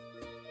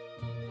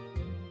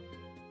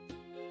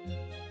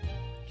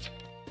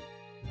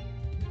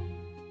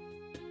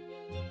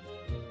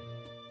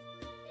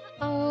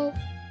 Oh.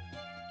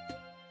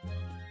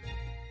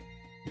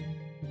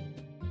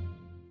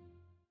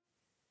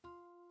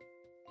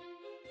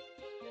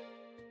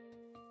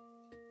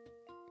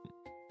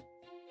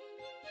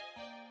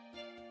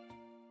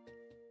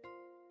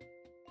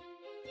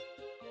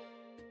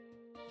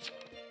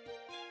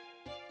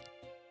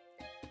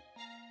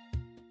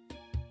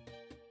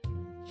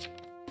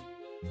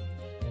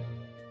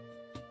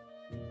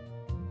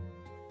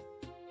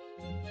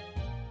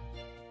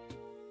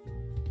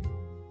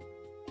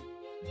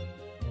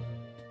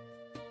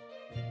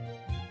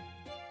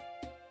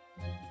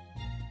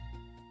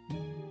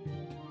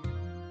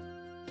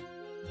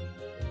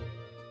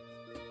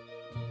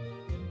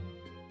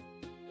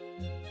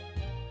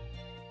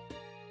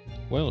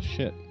 Well,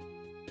 shit.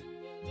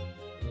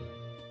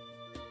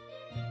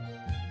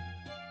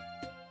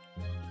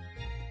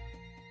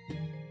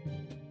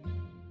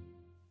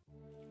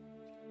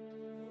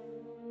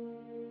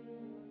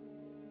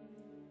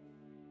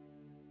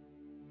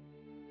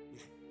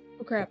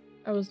 Oh crap.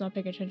 I was not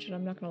paying attention.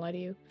 I'm not gonna lie to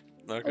you.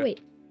 Okay. Oh wait.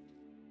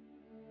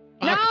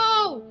 Fuck.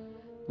 No!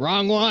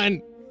 Wrong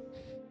one!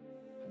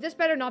 This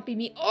better not be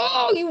me.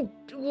 Oh, you!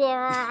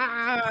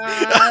 I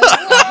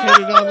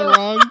hit it on the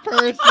wrong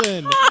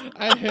person!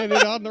 I hit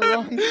it on the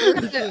wrong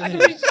person! I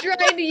was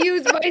trying to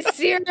use my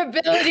seer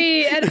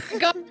ability and I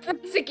got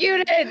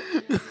persecuted.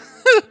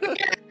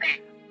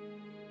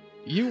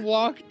 You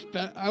walked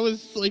back. I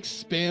was like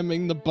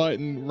spamming the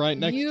button right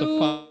next You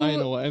to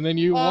final, and then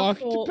you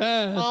awful, walked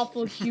past.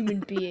 awful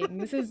human being.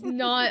 This is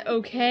not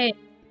okay.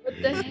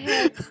 What the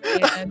heck,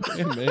 man?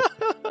 Damn it.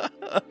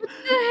 What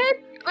the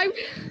heck? I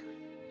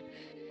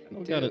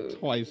Got it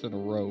twice in a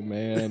row,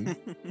 man.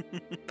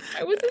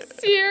 was a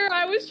seer.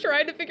 I was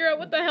trying to figure out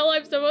what the hell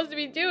I'm supposed to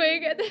be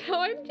doing, and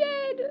now I'm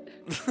dead.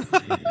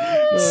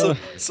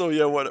 So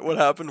yeah, what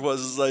happened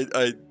was is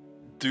I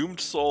doomed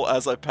Soul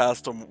as I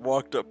passed him,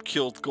 walked up,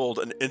 killed Gold,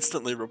 and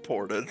instantly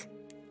reported.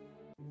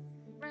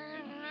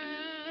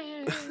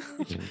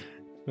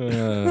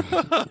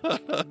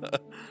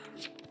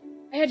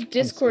 I had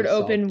Discord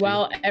open salty.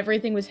 while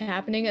everything was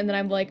happening, and then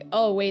I'm like,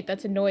 oh wait,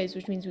 that's a noise,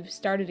 which means we've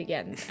started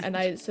again.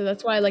 And so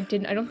that's why I like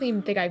didn't. I don't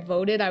even think I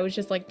voted. I was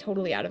just like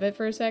totally out of it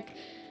for a sec.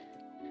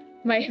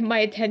 My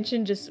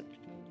attention. What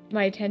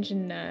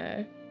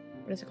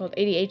is it called?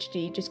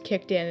 ADHD just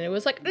kicked in, and it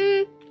was like,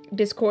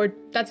 Discord.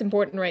 That's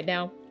important right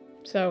now.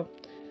 So.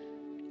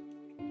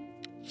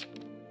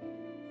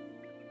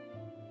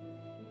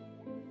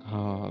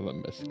 Oh, the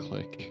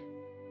misclick.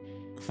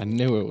 I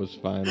knew it was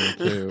final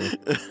too.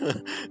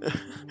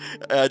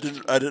 I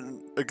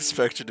didn't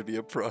expect you to be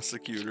a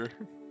prosecutor.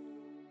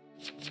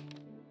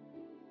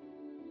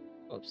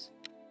 Oops.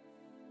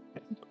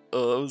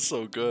 Oh, that was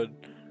so good.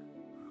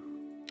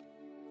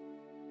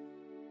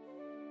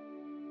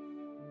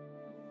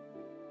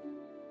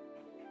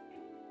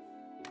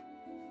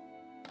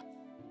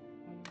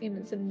 Game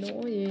is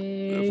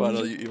annoying.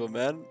 Final, you evil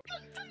man.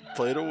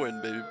 Play to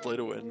win, baby. Play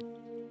to win.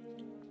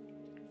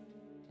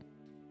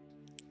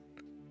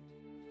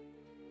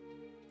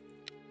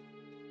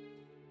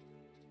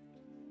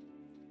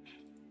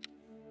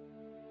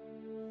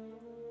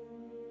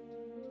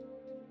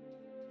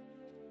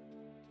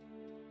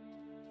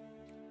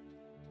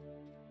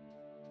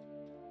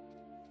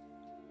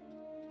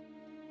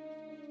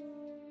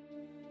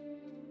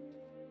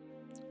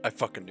 I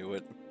fucking knew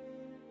it.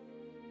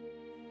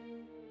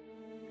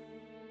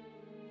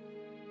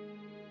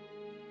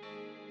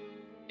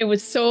 It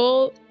was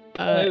Soul.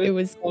 It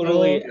was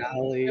totally Soul.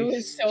 Allie. It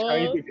was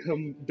Trying Soul. to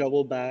come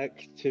double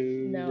back to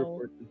No.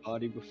 report the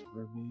body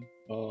before me.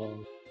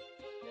 Oh,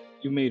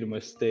 you made a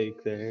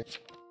mistake there.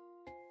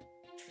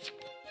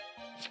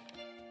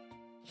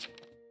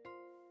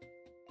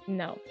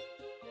 No.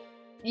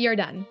 You're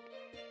done.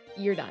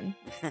 You're done.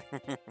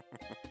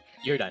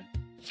 You're done.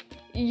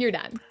 You're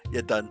done.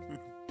 You're done.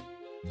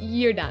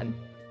 You're done.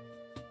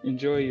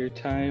 Enjoy your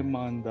time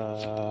on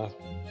the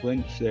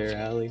lynch there,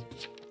 Allie.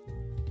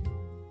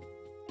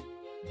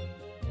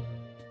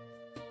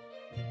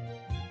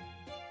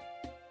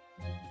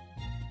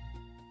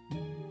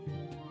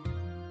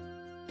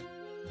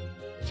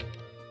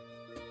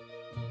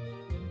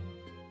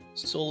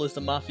 Soul is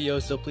the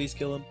mafioso. Please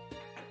kill him.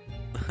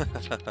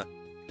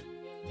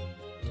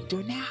 Do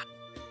it now.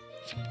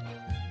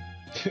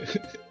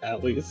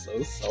 Allie is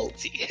so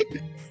salty.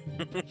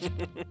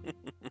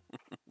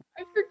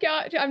 I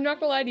forgot. I'm not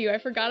gonna lie to you. I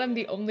forgot I'm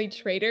the only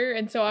traitor,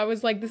 and so I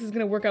was like, "This is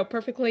gonna work out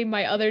perfectly.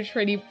 My other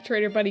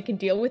traitor buddy can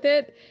deal with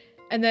it."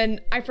 And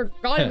then I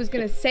forgot it was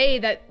gonna say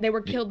that they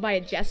were killed by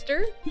a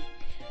jester,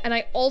 and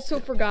I also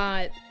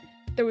forgot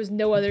there was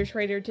no other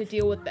traitor to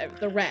deal with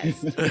the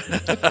rest.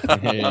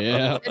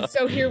 Yeah. And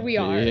so here we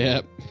are.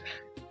 Yep.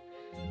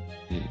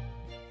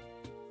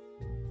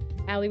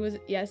 Allie was,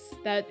 yes,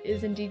 that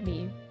is indeed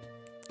me.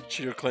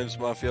 Cheeto claims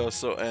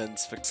mafioso and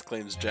Sphinx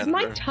claims Is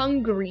my janitor.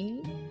 tongue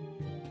green?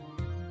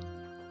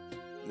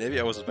 Maybe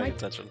I wasn't paying My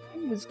attention.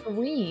 tongue was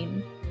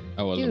green.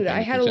 I wasn't Dude, paying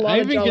I had a attention. lot I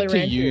of even Jolly get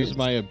to use Ranchers.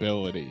 my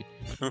ability.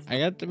 I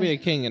got to be a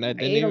king, and I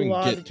didn't ate a even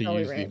lot get of to Jolly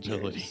use the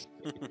ability.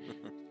 Ranchers.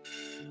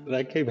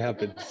 That game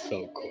happened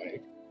so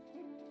quick.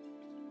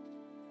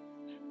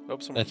 Oh,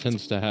 That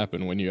tends to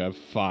happen when you have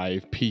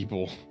 5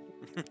 people.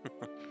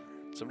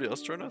 Somebody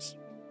else join us?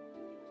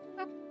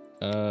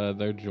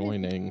 They're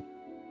joining.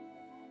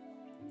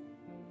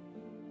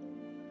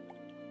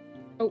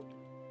 Oh.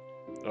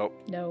 Oh.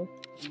 No.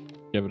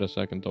 Give it a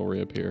second, they'll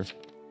reappear.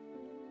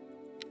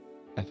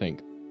 I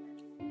think.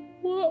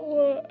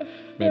 What?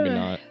 Maybe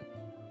not.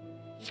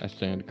 I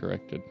stand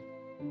corrected.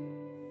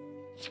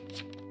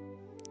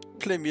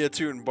 Play me a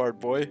tune, Bard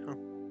boy.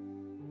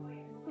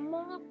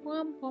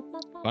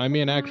 Buy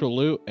me an actual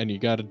loot, and you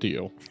got a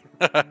deal.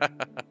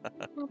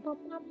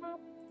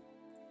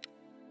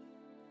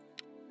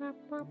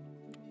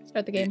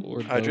 Start the game.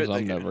 Lord Hydrate knows the I'm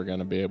game. never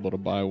gonna be able to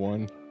buy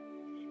one.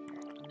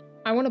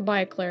 I want to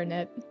buy a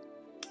clarinet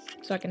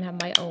so I can have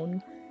my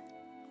own.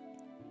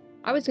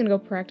 I was gonna go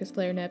practice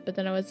clarinet, but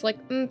then I was like,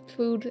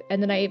 food.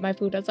 And then I ate my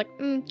food. I was like,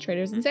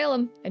 Traitors in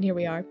Salem. And here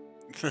we are.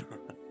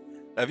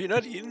 Have you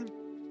not eaten?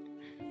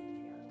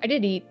 I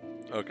did eat.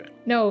 Okay.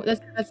 No,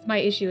 that's my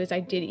issue is I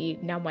did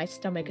eat. Now my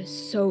stomach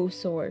is so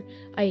sore.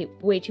 I ate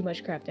way too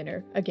much craft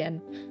dinner.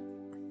 Again.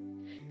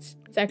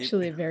 It's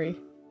actually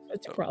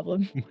it's a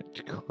problem.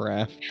 Much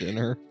craft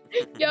dinner.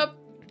 Yep.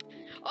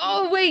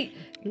 Oh, wait!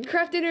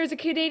 Craft dinner is a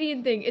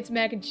Canadian thing. It's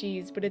mac and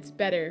cheese, but it's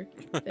better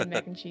than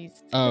mac and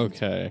cheese.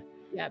 Okay.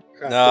 Yeah.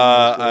 Craft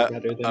Nah, dinner is way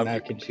better than I'm-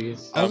 mac and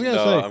cheese. I was gonna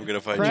no, say, I'm gonna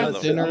fight you on craft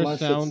that dinner one.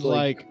 Unless it's, sounds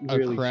like, like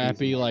really a crappy,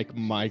 cheesy. like,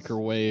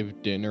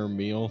 microwave dinner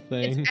meal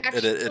thing. It's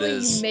actually, It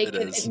is, you make it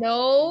it. is.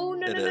 No,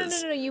 It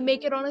is. You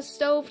make it on a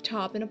stove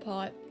top in a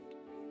pot.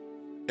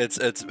 It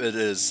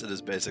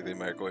is basically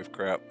microwave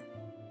crap.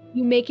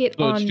 You make it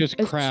So on it's just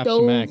a Kraft's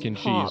stove mac and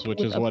top cheese, which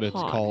with is a what it's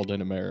pot. called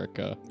in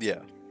America. Yeah.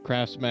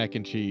 Kraft's mac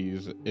and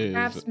cheese is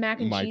Kraft's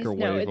mac and cheese?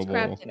 No, it's microwavable.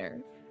 craft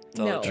dinner.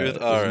 Tell No. the truth.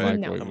 It's All right.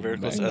 No. I'm very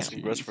close to mac asking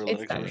and Russ cheese. for a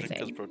It's Linux not the version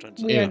because same.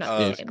 Proton's We are It's- not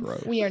the it's same.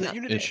 gross. We are The not.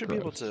 Unity It's should be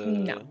able gross. to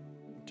No.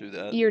 do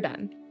that. You're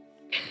done.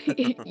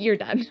 You're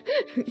done.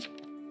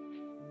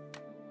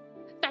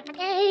 Start the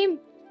game!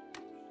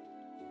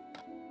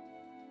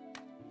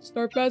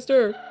 Start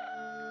faster!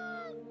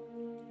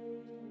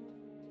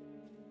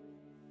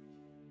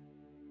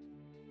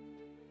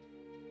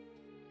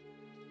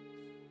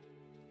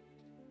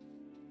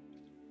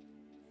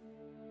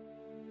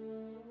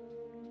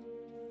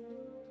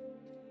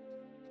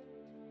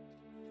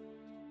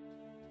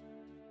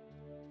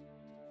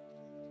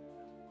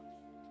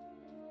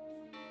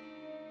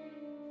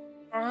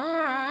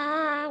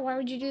 Why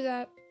would you do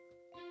that?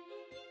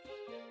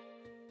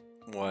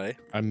 Why?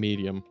 I'm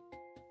medium.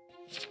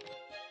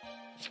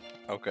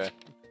 Okay.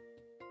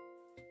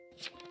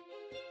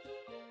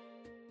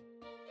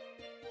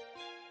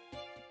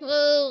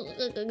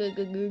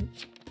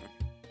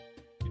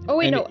 Oh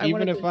wait, And no, I even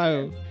wanna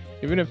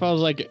if I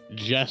was like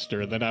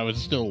Jester, then I would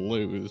still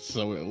lose.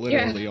 So it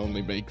literally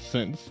only makes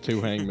sense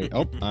to hang me.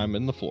 Oh, I'm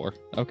in the floor.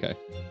 Okay,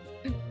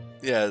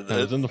 Yeah. I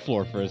was in the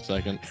floor for a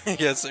second.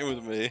 Yeah. Same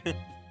with me.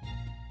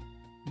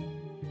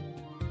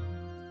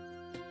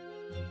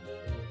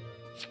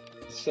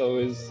 So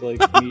is like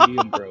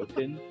medium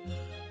broken?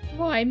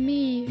 Why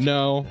me?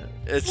 No,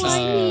 It's Why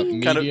just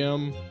me? kind of.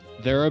 medium.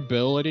 Their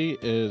ability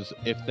is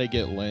if they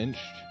get lynched,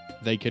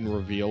 they can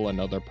reveal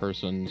another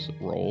person's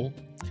role.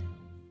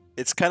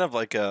 It's kind of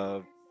like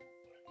a.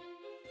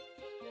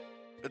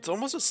 It's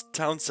almost a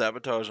town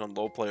sabotage on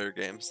low player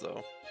games,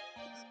 though.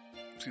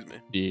 Excuse me.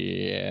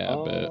 Yeah,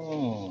 but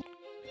Oh.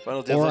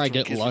 Final Or Death I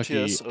get Keys for lucky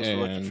TS. I was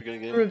lucky and for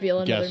getting a game. Reveal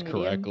another guess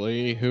medium.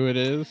 correctly who it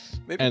is,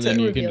 Maybe and then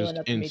you you can reveal just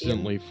another medium.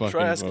 instantly fucking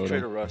Try asking vote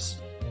Trader him.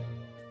 Russ.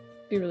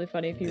 Be really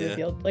funny if you Yeah.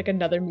 revealed like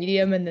another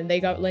medium and then they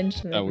got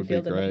lynched and That then would be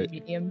revealed another great.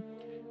 medium.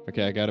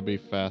 Okay, I gotta be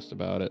fast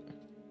about it.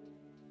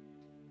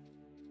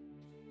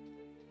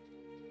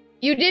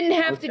 You didn't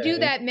have to do Okay.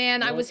 that,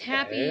 man. I was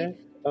happy.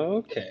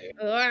 Okay.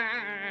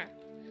 Ah.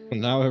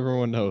 Now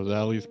everyone knows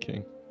Ali's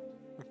king.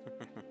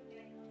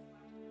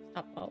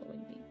 Stop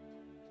following me.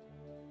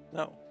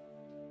 No.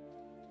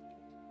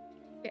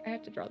 Okay, I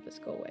have to draw this.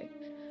 Go away.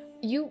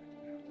 You.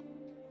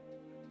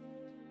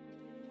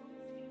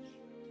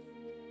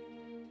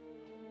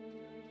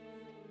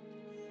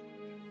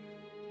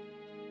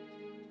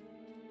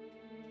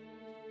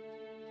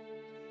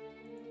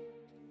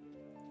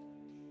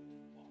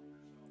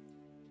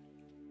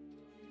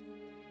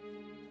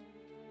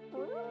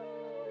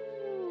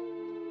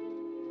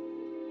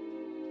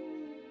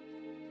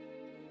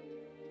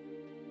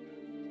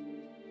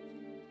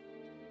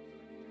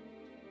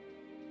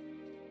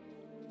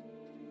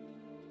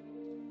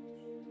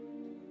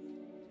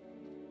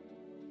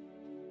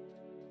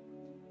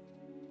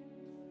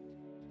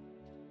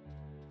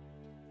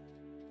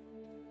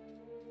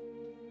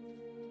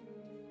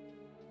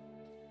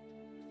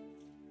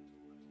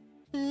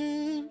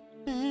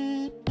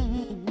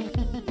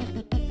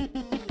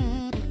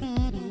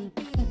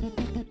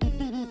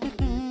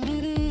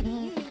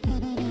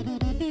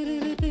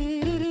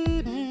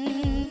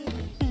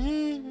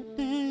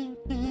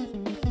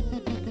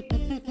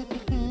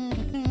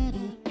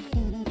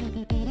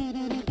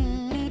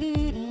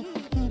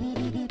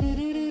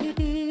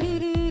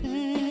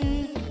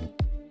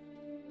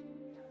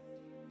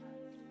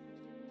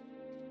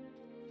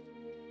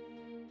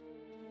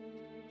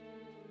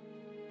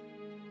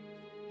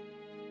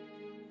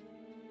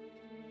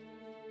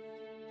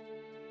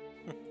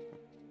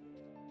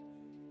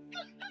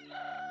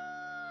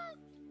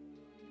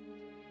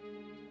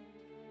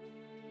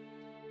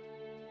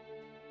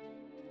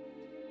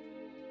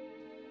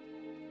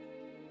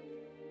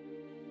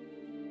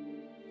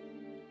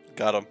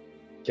 Got him.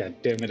 God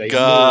damn it! I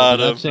Got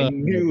knew. him. That's I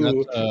knew.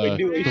 I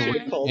knew I should three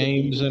have called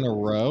games it. in a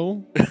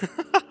row.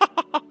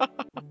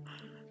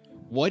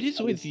 What is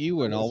I with was-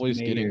 you I and was always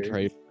getting mayor.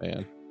 trade,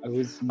 man? I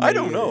was I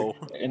don't mayor, know.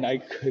 and I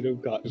could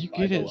have gotten You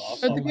get final it off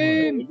so on the my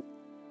game.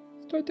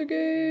 own. Start the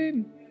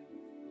game.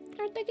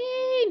 Start the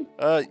game.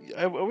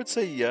 I would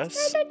say yes.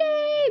 Start the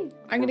game.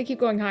 I'm gonna keep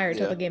going higher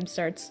until Yeah. the game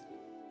starts.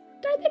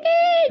 Start the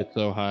game. It's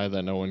so high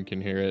that no one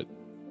can hear it.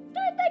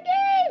 Start the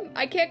game.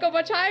 I can't go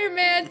much higher,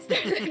 man.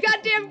 Start the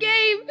goddamn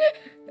game.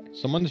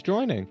 Someone's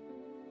joining.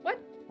 What?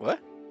 What?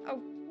 Oh,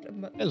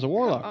 There's a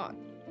warlock. come on.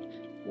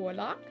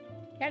 Warlock.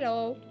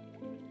 Hello.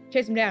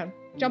 Chase him down.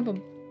 Jump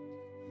him.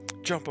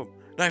 Jump him.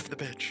 Knife the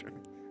bitch.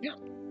 I have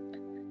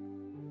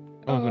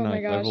Oh a my knife.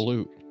 I have a gosh.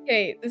 loot.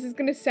 Okay, this is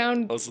gonna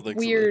sound Also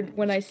thanks to weird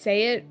when I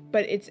say it,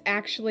 but it's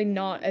actually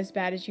not as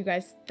bad as you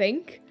guys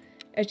think.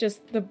 It's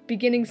just the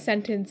beginning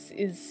sentence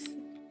is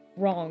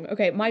wrong.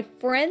 Okay, my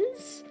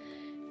friends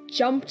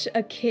jumped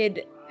a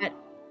kid at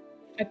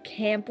a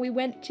camp we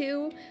went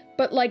to,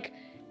 but like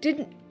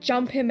didn't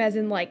jump him as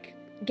in like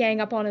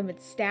gang up on him and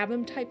stab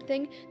him type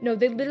thing. No,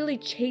 they literally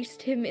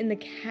chased him in the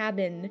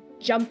cabin,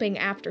 jumping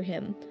after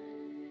him.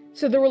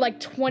 So there were like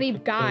 20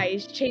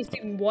 guys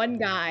chasing one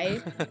guy,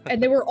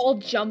 and they were all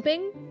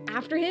jumping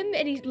after him,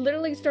 and he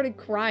literally started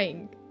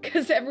crying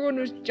because everyone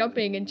was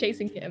jumping and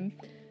chasing him.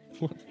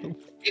 What the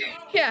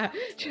Yeah,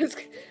 just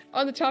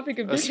on the topic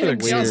of That's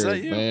getting so jumped. Is that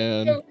weird, you?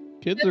 man. So,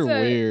 Kids that's are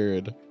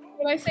weird.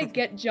 When I say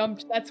get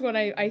jumped, that's what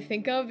I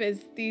think of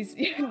is these,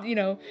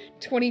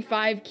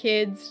 25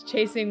 kids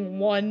chasing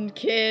one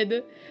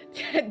kid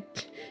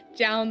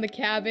down the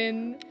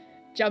cabin,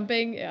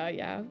 jumping.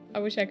 Yeah, I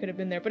wish I could have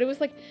been there. But it was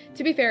like,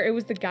 to be fair, it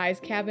was the guy's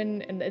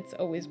cabin, and it's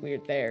always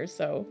weird there,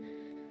 so.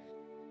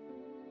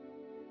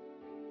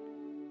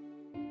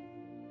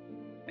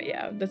 But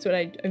yeah, that's what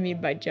I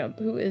mean by jump.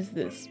 Who is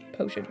this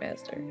potion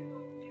master?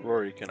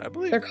 Rory can I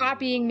believe? They're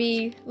copying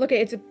me. Look,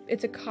 it's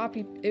a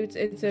copy. It's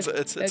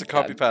It's a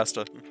copy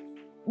pasta.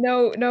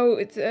 No,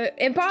 it's a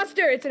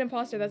imposter. It's an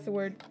imposter. That's the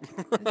word.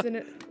 It's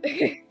an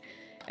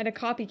and a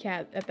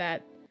copycat at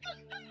that.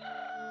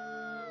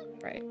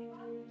 Right.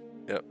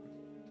 Yep.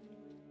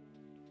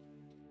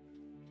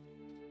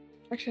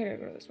 Actually, I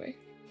gotta go this way.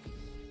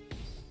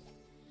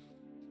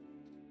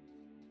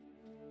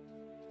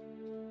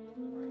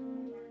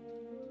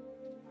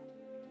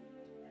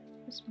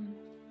 This one.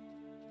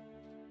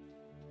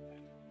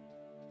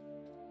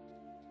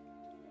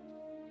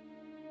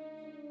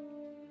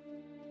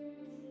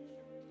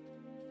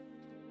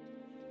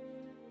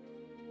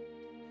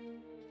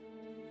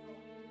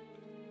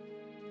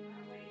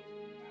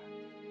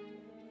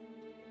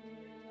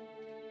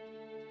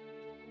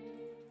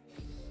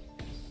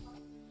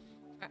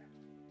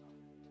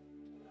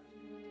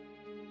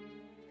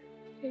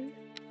 Okay.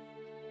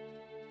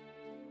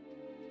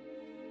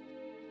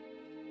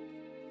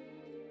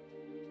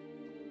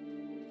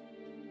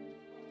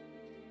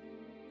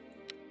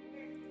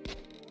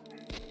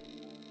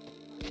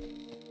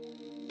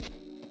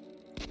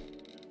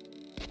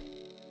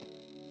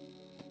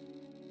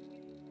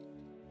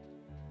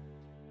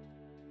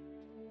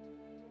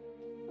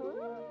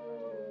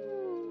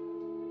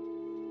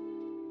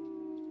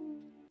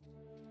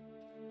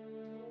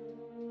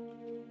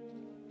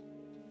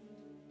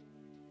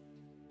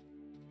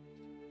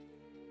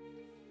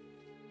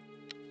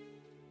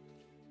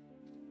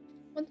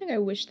 One thing I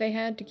wish they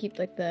had to keep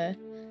like the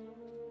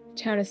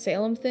town of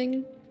Salem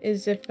thing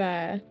is if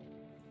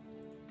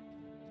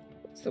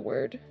what's the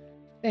word?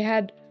 They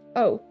had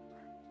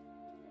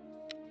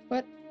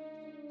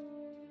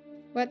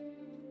what?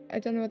 I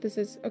don't know what this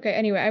is. Okay,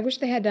 anyway, I wish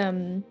they had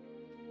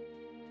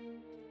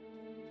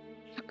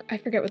I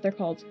forget what they're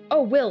called.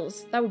 Oh,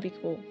 wills. That would be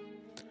cool.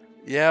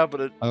 Yeah,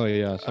 but Oh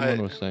yeah,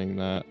 someone was saying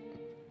that.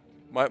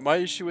 my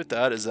issue with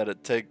that is that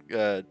it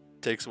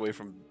takes away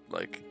from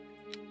like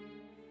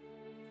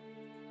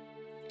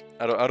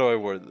how do I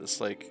word this?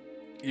 Like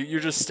you're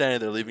just standing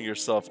there leaving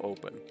yourself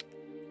open.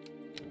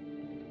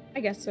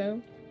 I guess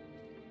so.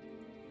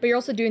 But you're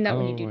also doing that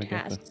when you do I get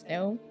that. tasks,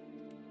 no?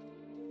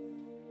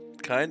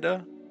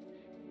 Kinda.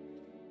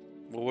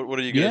 Well, what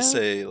are you gonna Yeah,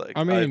 say? Like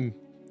I mean,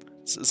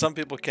 some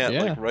people can't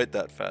yeah. like write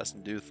that fast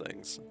and do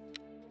things.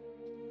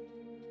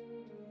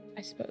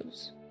 I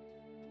suppose.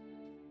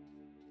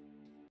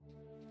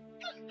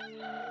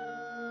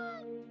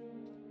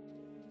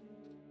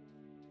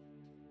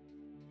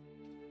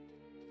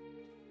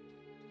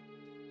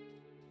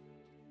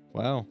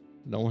 wow,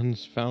 no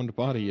one's found a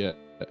body yet.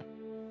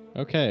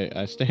 Okay,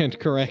 I stand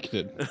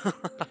corrected.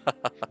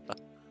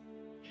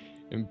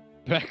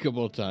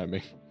 Impeccable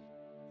timing.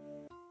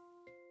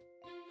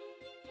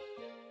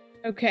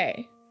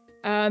 Okay.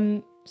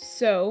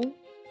 So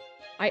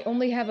I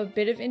only have a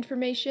bit of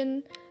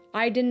information.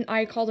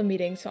 I called a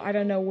meeting, so I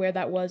don't know where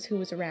that was, who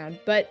was around.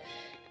 But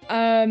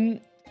I'm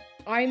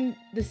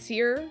the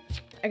seer.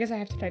 I guess I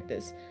have to type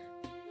this.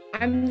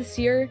 I'm the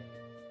seer,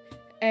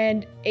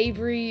 and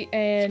Avery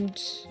and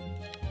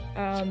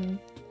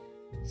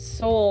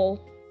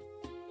Soul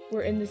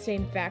were in the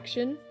same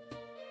faction.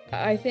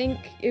 I think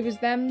it was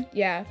them.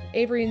 Yeah,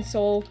 Avery and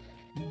Soul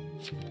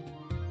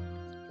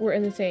We're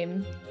in the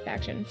same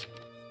faction.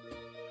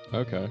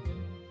 Okay.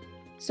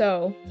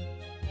 So,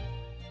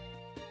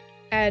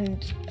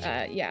 and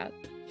yeah.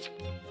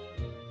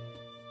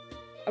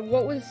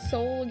 What was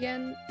Soul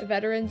again? A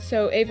veteran.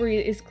 So Avery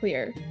is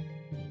clear.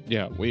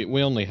 Yeah, we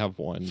only have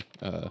one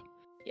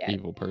Yeah.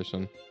 evil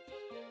person.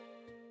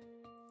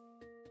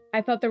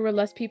 I thought there were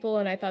less people,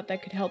 and I thought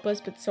that could help us,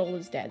 but Soul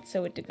is dead,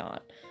 so it did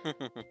not.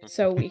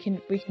 So we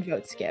can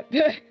vote skip.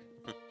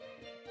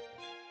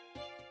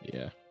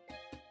 Yeah.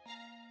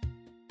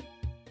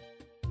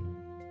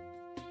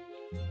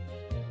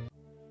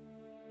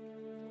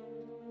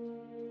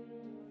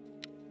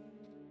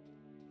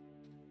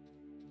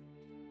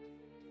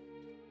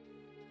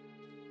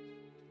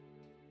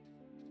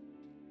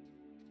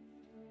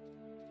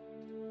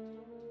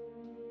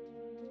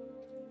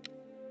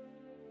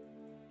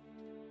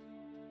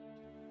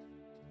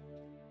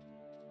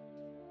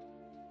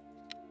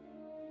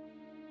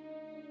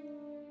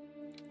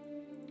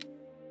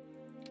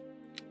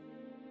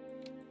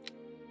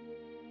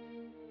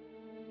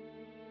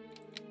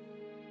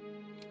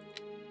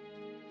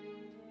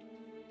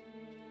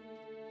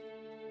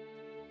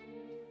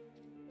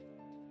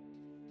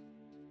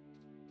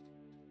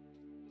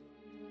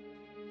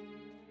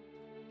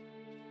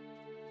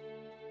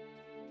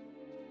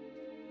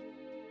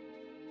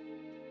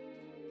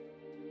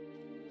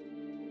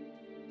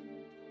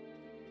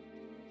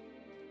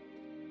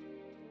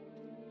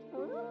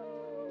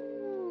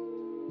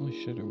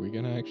 Holy shit, are we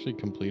gonna actually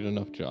complete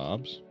enough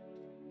jobs?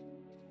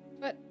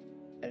 But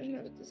I don't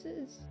know what this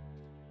is.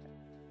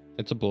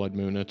 It's a blood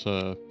moon, it's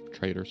a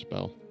traitor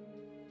spell.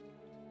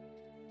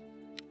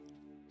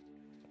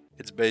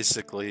 It's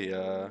basically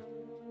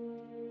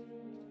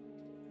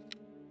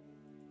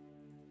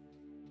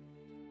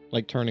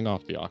Like turning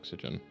off the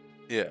oxygen.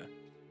 yeah.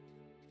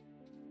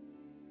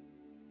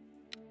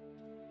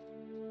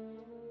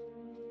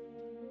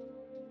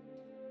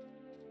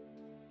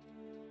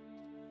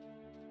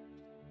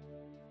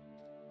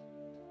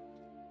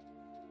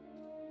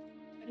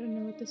 I don't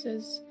know what this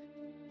is.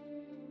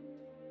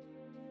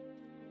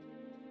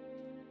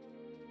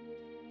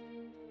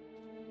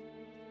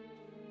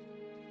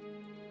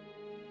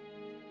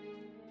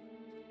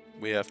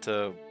 We have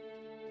to.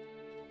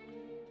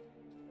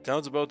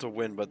 Town's about to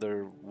win, but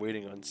they're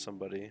waiting on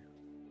somebody.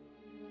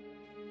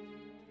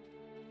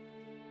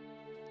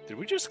 Did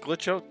we just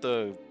glitch out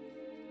the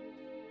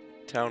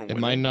town It winning?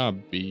 might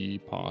not be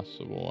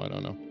possible, I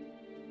don't know.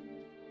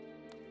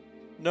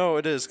 No,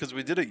 it is, because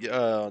we did it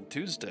on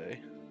Tuesday.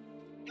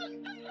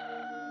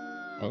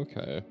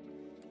 Okay.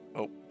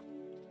 Oh.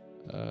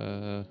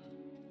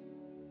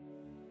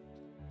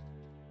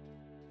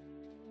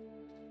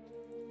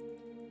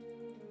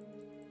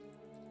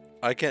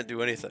 I can't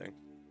do anything.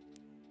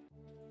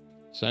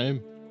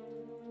 Same.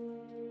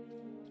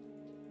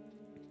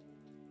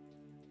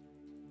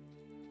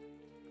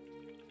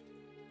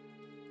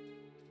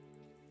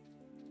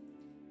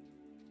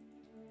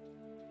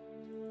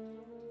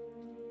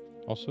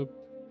 Also,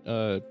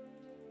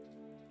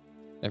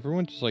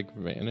 everyone just like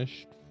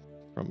vanished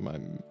from my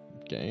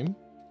game.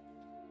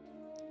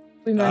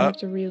 We might have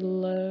to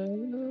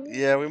reload.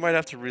 Yeah, we might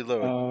have to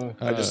reload.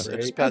 I just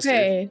great. passed it.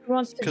 Okay, who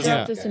wants to 'Cause- drop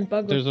Yeah, this in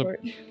bug there's a-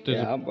 report? There's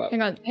Yeah, a, but,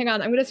 Hang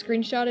on. I'm gonna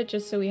screenshot it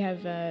just so we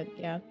have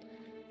yeah.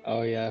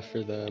 oh yeah,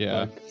 for the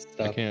Yeah, bug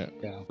stuff. I can't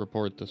Yeah.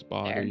 report this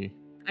body.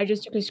 I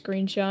just took a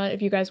screenshot.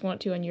 If you guys want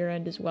to on your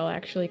end as well,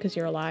 actually, because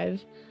you're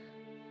alive.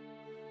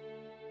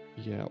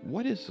 Yeah,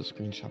 what is the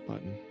screenshot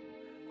button?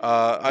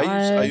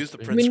 I use the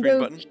print screen window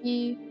button.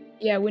 key.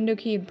 Yeah, window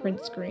key and print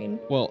screen.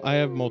 Well, I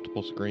have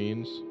multiple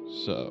screens,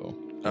 so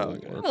it Oh,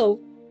 won't okay. work. Oh,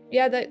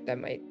 yeah, that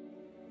might.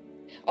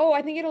 Oh,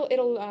 I think it'll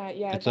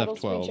yeah, It's that'll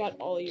F12. screenshot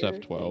all It's your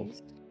F12.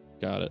 things.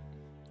 Got it.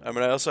 I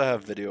mean, I also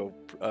have video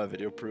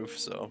proof,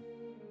 so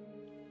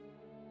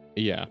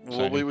Yeah.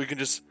 well, Same. we can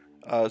just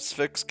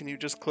Sphinx, can you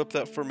just clip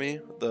that for me?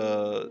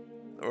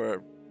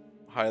 Or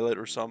highlight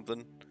or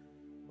something,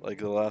 like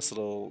the last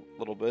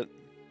little bit.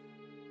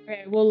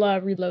 Okay, we'll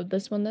reload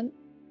this one then.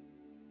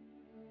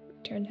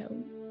 Return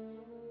home.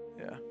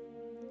 Yeah.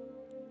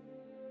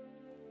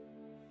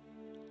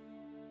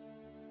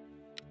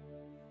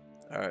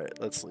 All right,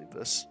 let's leave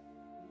this.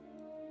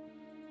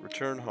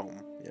 Return home.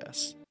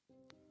 Yes.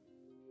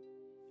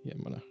 Yeah,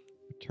 I'm gonna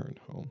return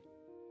home.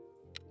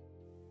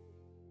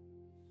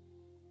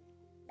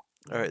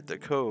 All right, the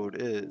code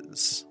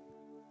is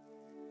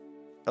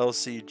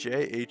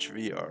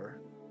LCJHVR.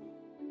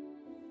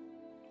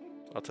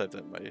 I'll type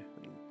that in my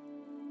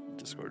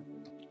Discord.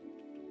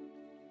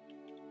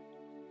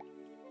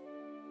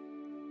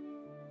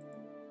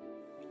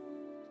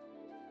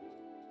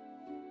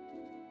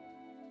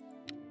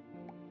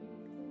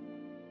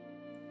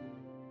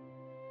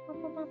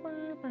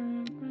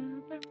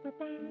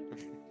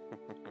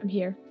 I'm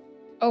here.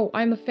 Oh,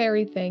 I'm a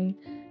fairy thing.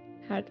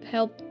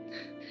 Help.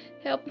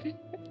 Help.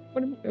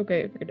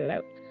 Okay, I figured it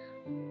out.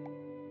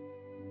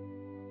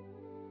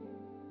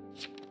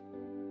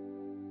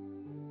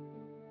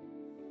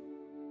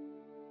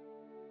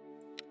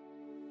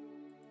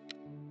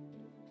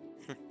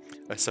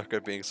 I suck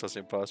at being such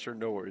an imposter.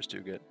 No worries,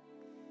 Dugan.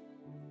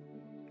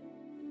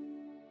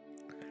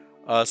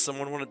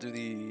 Someone want to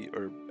do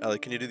or Ellie,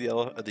 can you do the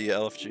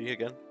LFG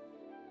again?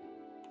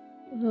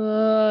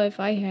 If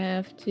I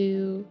have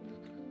to.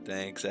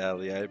 Thanks,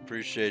 Allie. I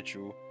appreciate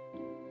you.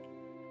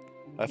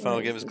 My What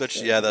final game is is this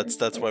glitched. Yeah, server?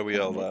 that's why we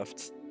all Okay.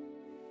 left.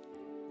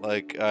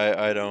 Like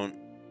I don't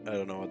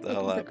know what the Look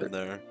hell at the happened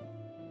there.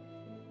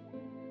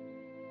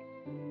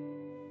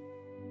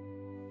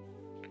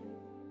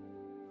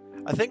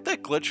 I think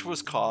that glitch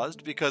was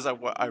caused because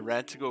I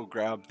ran to go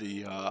grab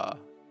the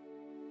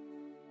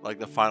like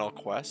the final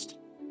quest,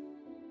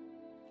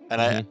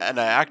 and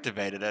I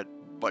activated it,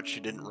 but she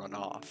didn't run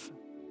off.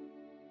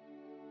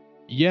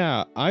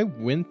 Yeah, I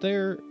went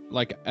there.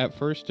 Like at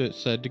first, it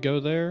said to go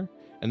there,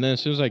 and then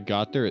as soon as I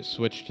got there, it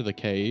switched to the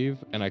cave,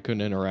 and I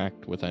couldn't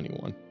interact with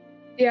anyone.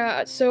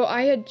 Yeah, so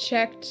I had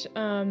checked,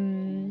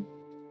 there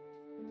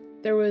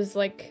was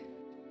like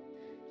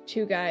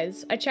 2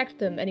 guys. I checked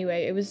them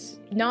anyway. It was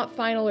not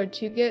Final or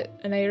Tugit,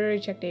 and I already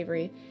checked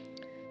Avery.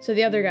 So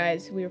the other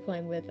guys we were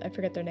playing with, I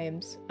forget their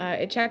names.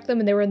 I checked them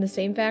and they were in the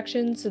same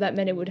faction, so that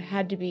meant it would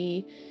had to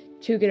be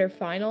Tugit or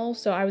Final.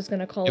 So I was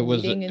gonna call a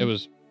meeting and It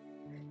was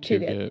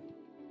Tugit.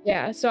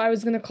 Yeah, so I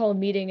was gonna call a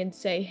meeting and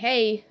say,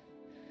 hey,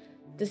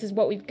 this is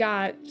what we've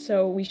got,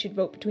 so we should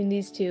vote between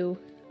these two.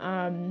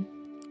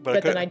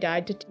 But then I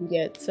died to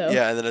Tugit, so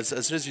yeah, and then as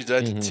soon as you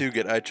died to Mhm.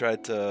 Tugit, I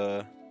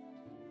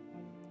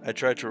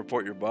tried to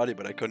report your body,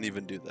 but I couldn't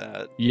even do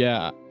that.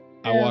 Yeah,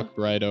 I Yeah. walked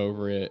right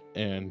over it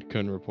and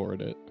couldn't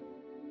report it.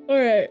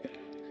 Alright.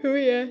 Who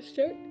we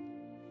start?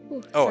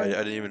 Ooh, Oh, I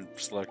sorry. didn't even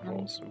select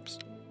roles. Oops.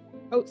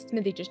 Oh,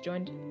 Smithy just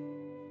joined.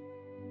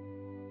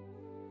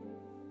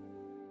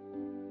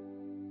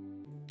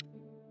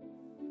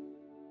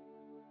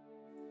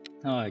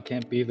 Oh, I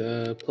can't be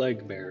the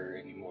plague bearer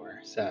anymore.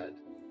 Sad.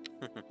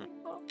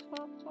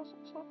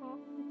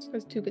 It's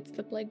because Tugit's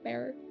the plague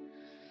bearer.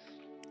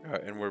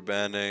 Alright, and we're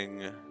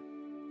banning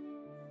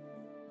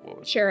what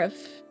was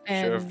Sheriff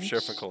and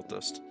Sheriff and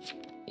Cultist.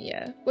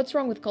 Yeah. What's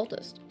wrong with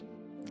Cultist?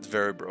 It's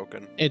very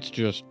broken. It's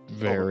just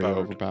very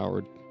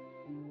overpowered.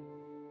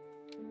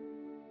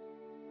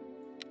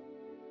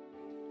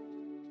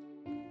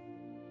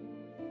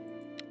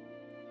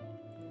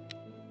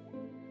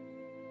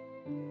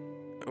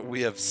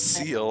 We have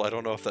Seal. I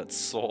don't know if that's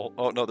Soul.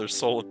 Oh no, there's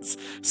Soul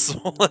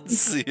and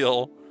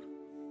Seal.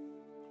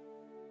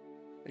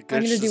 I'm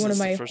gonna do one of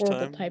my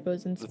horrible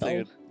typos and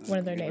spell one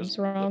of their names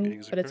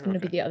wrong, but it's gonna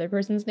be the other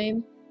person's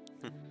name.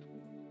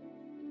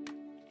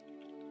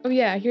 Oh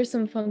yeah, here's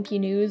some funky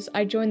news.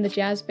 I joined the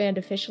jazz band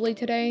officially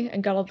today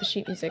and got all the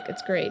sheet music.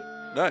 It's great.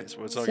 Nice.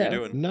 What song are you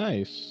doing?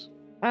 Nice.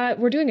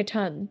 We're doing a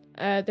ton.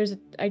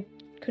 I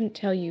couldn't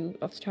tell you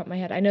off the top of my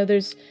head. I know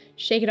there's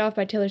 "Shake It Off"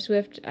 by Taylor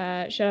Swift.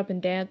 "Shut Up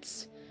and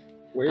Dance."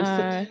 Where's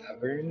the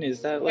tavern?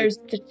 Is that like there's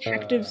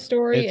Detective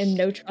Story and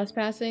No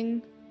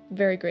Trespassing.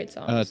 Very great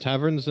songs.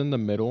 Tavern's in the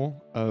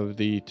middle of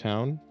the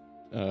town.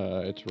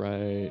 It's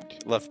right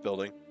left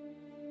building.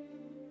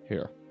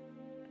 Here.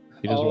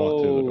 You just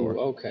walk through the door.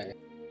 Okay.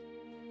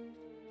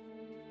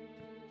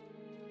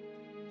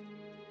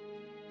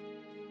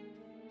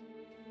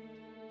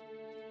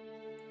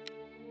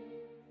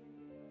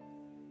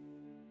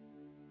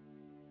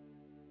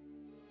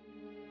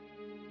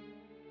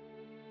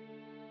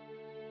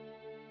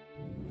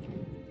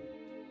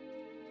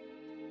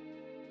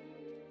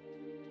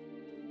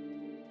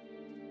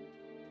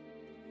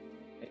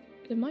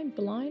 Am I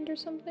blind or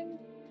something?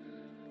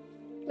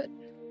 But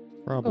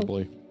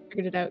Probably.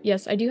 Figured it out.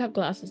 Yes, I do have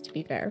glasses, to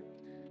be fair.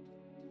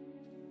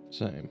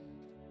 Same.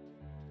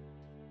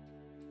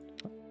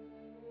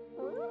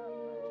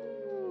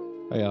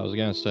 Oh yeah, I was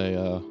gonna say,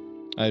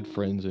 I had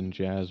friends in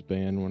jazz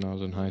band when I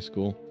was in high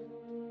school.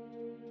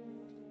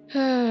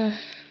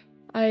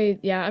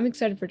 I'm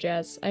excited for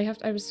jazz. I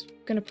was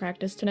gonna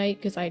practice tonight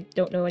because I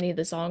don't know any of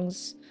the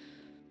songs,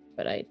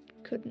 but I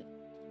couldn't.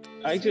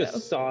 I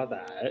just saw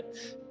that.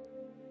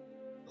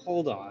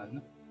 Hold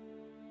on.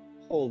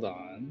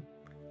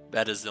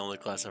 That is the only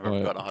class I've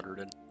ever got 100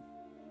 in.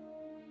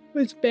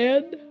 Was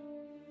band?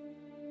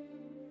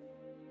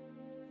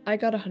 I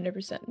got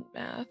 100% in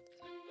math.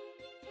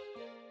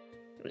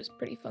 It was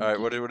pretty fun. Alright,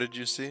 what did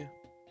you see?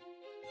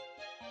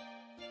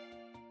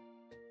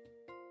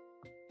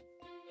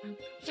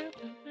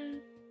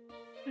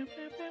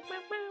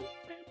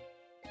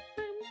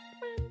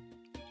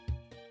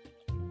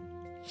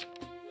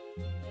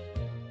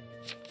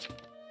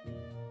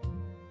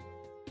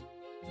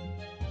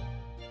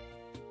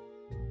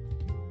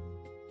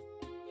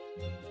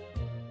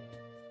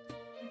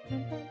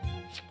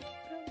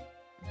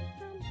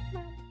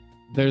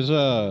 There's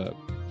a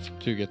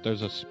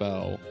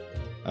spell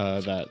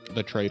that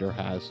the traitor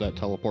has that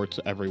teleports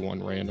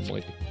everyone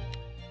randomly.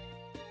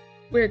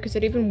 Weird, because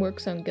it even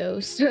works on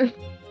Ghost.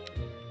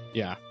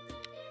 Yeah.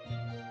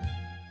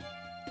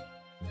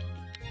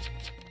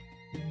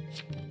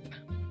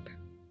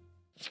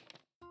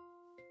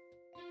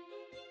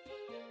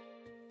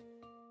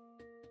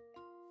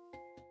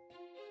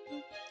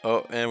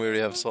 Oh, and we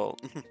already have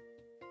Salt.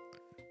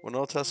 When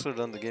all tasks are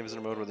done, the game is in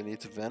a mode where they need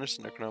to vanish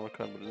in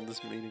Necronomicon, but in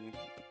this meeting,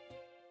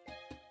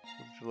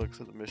 if you look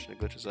at the mission, it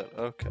glitches out.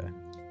 Okay.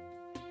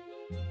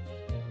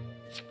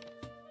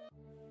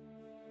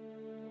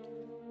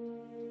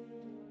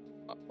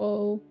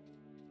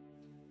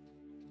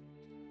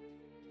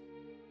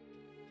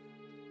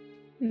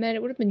 Man,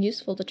 it would have been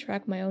useful to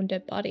track my own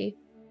dead body.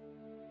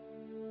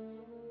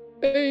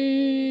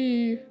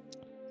 Hey!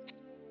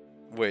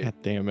 Wait, God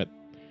damn it.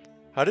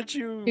 how did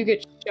You you?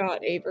 get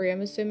shot, Avery,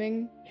 I'm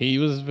assuming. He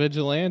was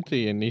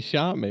vigilante and he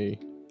shot me.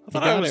 I He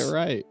thought got it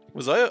right.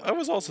 I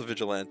was also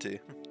vigilante.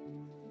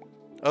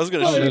 I was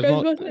gonna Oh, Oh, you shoot, there's guys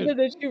one- must have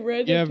the two You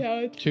random have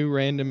towns. 2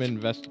 random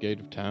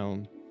investigative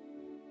town.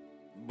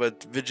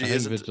 but I Vigi think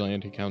isn't.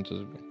 vigilante counts as.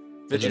 Is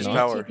it Vigi's not?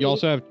 power. You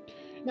also have.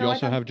 No, You I also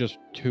thought, have just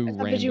 2 I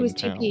thought Vigi was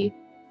random 2P. town.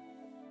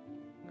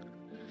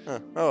 Huh.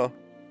 Oh,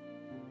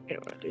 I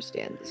don't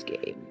understand this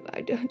game.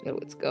 I don't know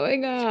what's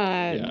going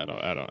on.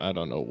 Yeah, I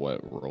don't know what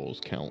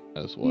roles count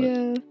as what.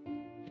 Yeah.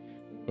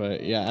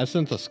 But yeah, I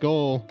sent a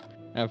skull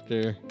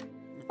after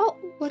Oh,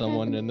 what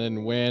someone happened? and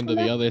then ran to What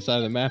the happened? other side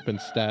of the map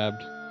and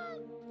stabbed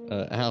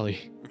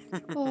Allie.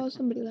 Oh,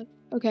 somebody left.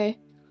 Okay.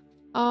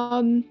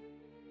 Oh.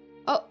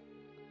 Ah,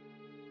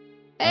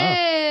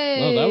 Hey!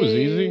 well, that was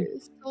easy.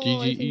 Soul, GG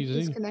I think, easy.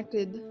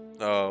 disconnected.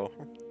 oh.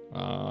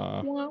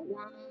 Wah, wah.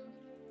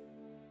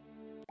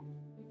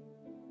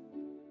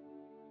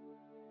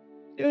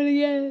 Do it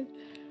again.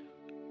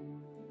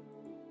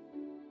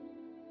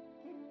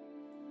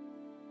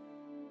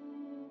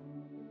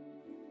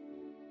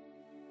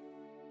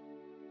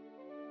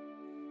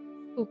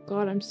 Oh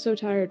god, I'm so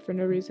tired for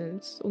no reason.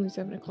 It's only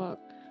 7 o'clock.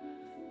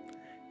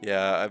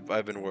 Yeah,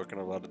 I've been working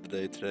a lot of the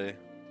day today.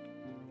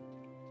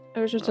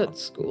 I was just Oh. at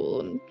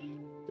school and...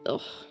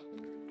 Ugh.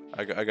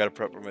 I gotta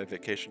prep for my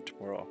vacation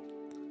tomorrow.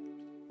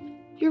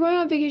 You're going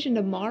on vacation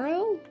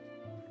tomorrow?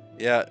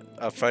 Yeah,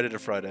 Friday to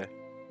Friday.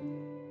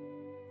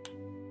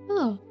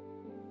 Oh.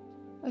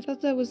 I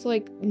thought that was,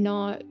 like,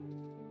 not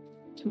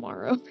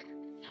tomorrow.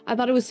 I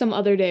thought it was some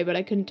other day, but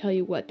I couldn't tell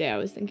you what day I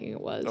was thinking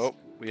it was. Oh,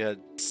 we had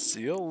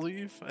seal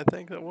leave. I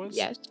think that was.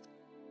 Yes.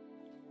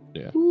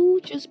 Yeah. Who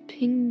just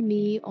pinged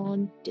me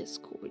on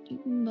Discord, you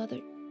mother...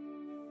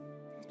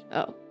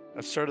 Oh.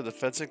 I've started the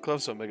fencing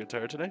club, so I'm mega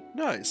tired today.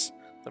 Nice.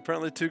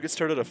 Apparently, 2 get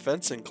started a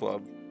fencing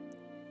club.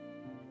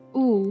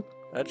 Ooh.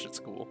 That shit's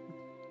cool.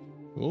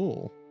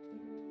 Ooh.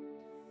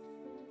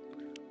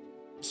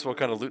 So, what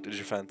kind of loot did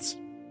you fence?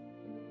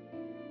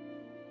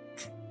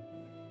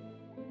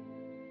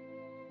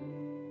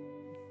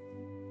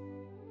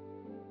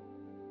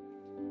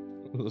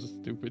 That was a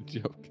stupid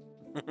joke.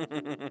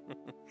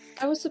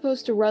 I was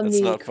supposed to run That's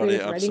the not funny,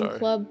 creative I'm writing sorry.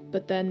 club,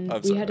 but then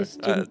I'm we had a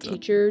sorry, I had student to.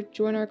 teacher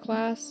join our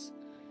class,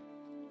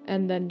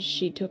 and then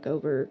she took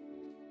over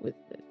with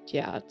it.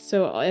 Yeah,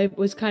 so I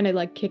was kind of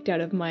like kicked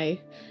out of my...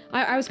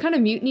 I was kind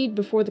of mutinied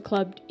before the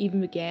club even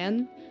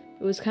began.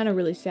 It was kind of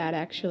really sad,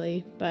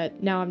 actually,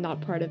 but now I'm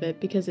not part of it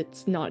because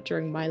it's not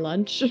during my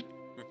lunch. It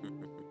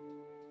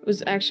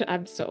was actually...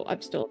 I'm still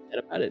upset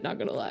about it, not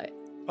gonna lie.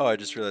 Oh, I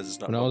just realized it's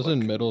not When I was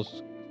public. in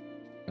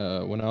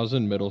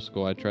middle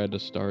school, I tried to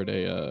start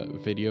a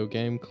video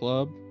game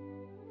club,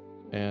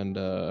 and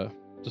the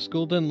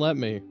school didn't let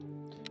me.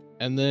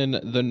 And then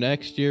the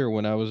next year,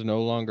 when I was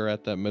no longer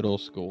at that middle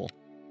school,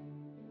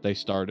 they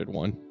started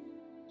one.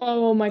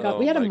 Oh my god,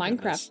 we Oh had a my Minecraft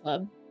goodness.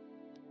 club.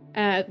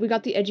 We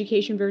got the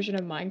education version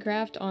of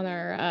Minecraft on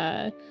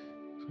our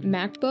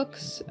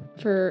MacBooks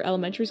for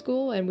elementary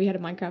school, and we had a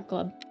Minecraft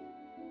club,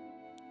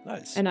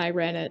 Nice. and I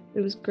ran it. It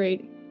was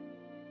great.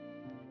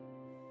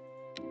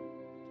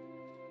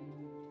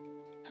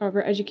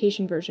 However,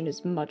 education version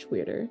is much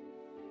weirder.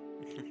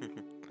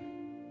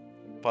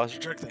 Posture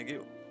check, thank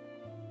you.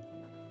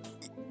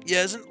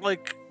 Yeah, isn't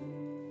like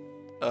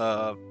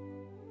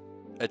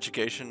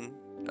education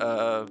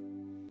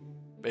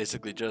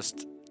basically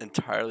just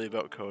entirely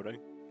about coding?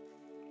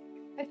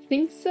 I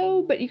think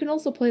so, but you can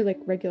also play like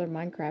regular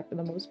Minecraft for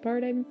the most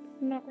part. I'm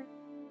not right.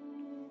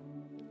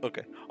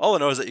 Okay. All I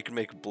know is that you can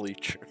make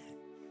bleach.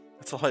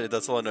 That's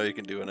all I know you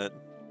can do in it.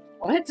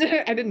 What?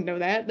 I didn't know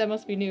that. That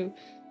must be new.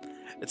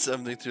 It's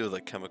something to do with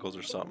like chemicals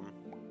or something.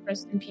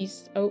 Rest in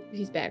peace. Oh,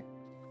 he's back.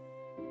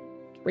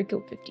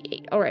 Rico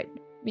 58. All right,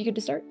 we good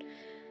to start?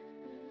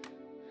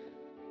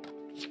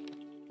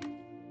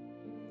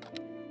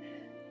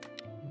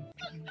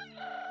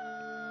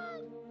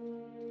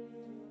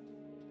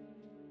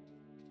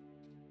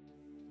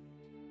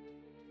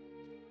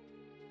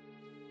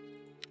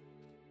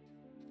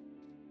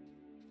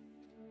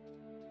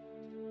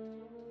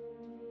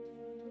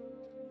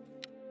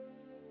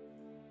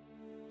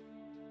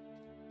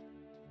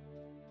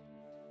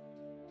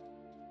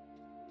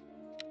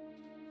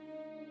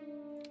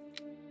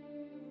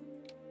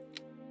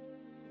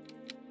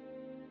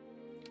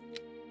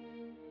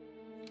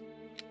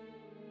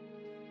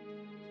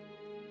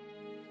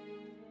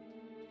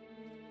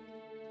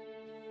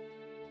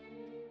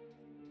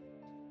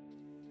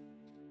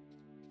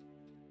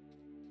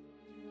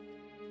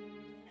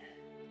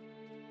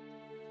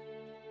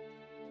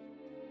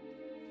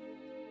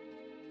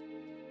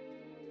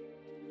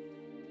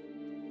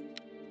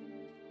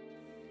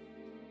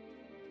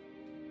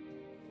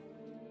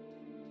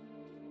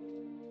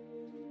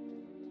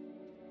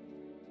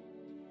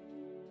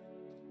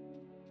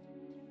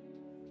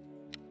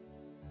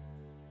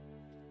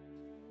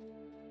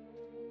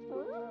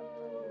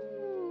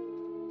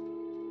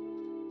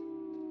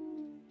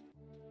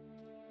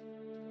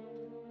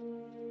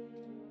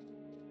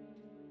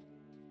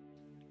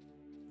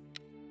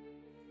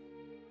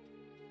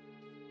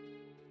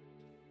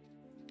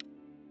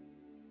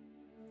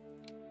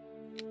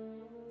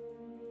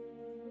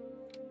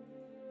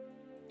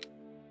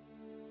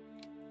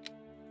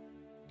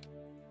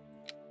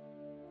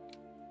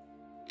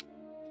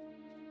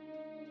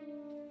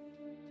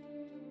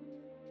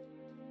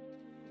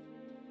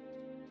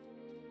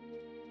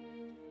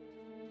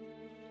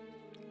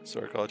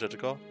 Sorry, college had to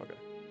call? Okay.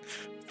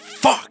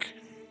 Fuck!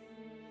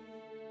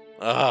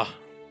 Ah.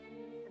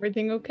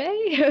 Everything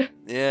okay?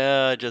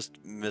 Yeah, I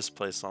just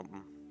misplaced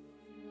something.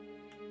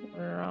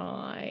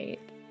 Right.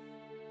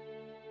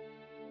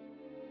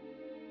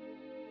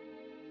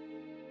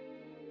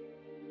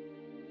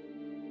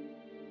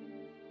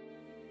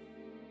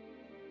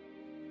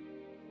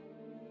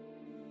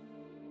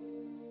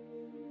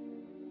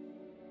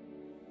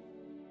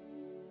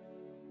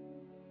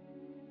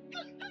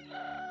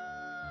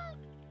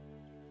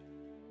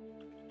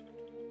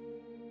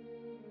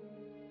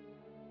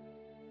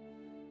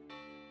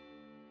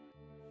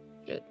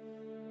 Shit.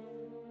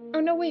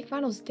 Oh no, wait,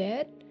 Final's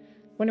dead?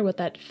 Wonder what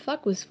that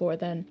fuck was for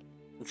then.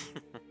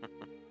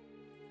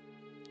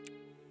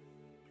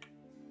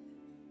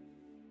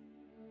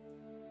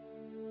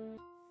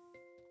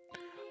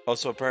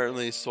 Also,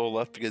 apparently, Soul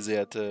left because they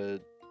had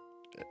to.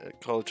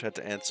 College had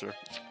to answer.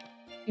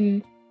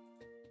 Mm.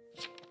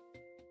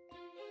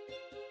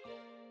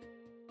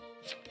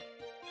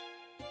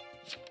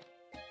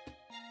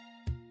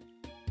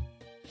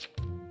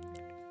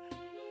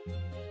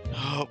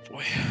 Oh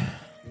boy.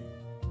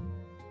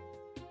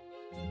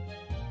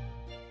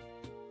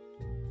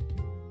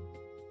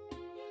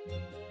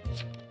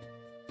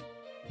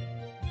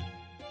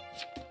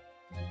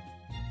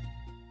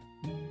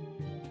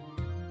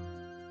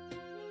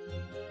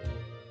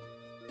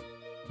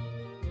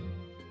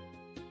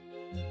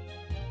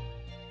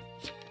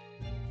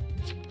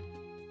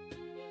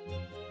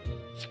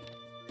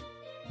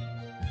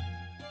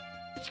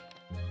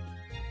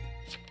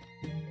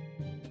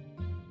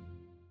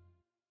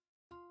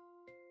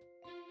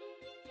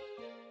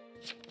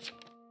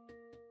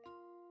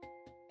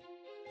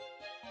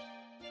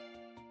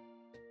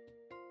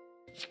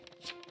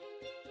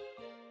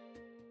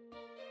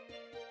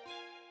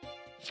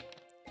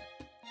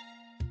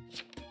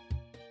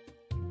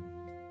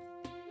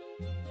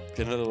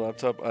 Get another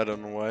laptop. I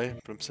don't know why,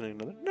 but I'm sending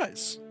another.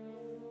 Nice.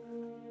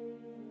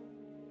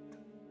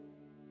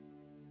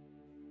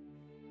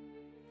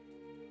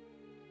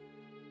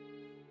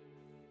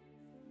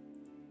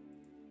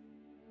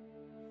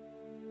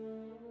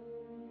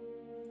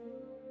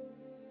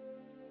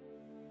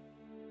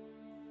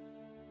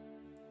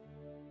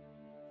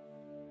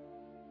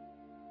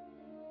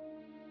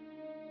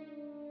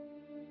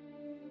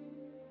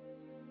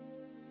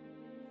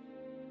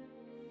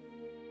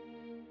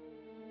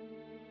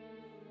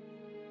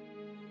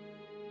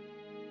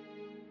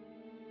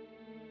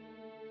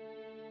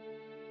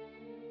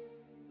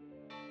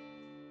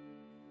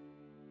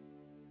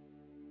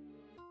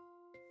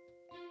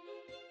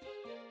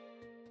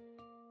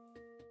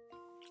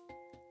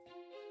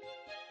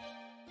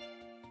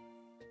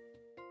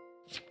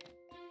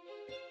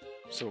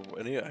 So,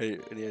 any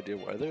idea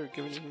why they're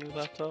giving you a new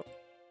laptop?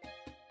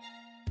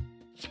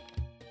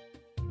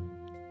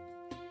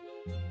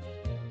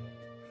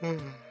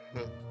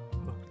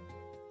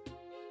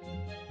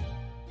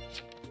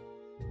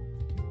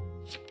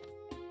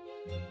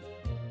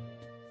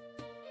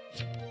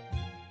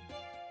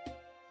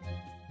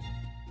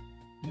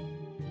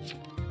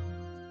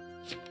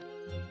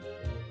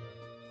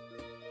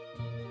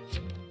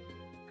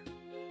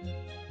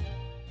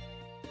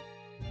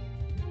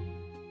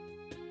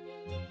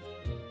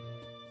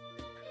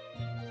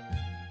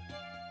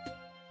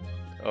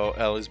 Oh,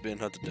 Allie's being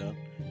hunted down.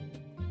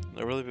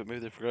 Not really, but maybe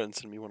they forgot and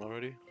sent me one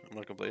already. I'm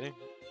not complaining.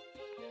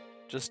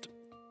 Just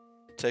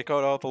take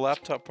out all the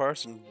laptop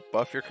parts and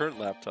buff your current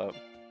laptop.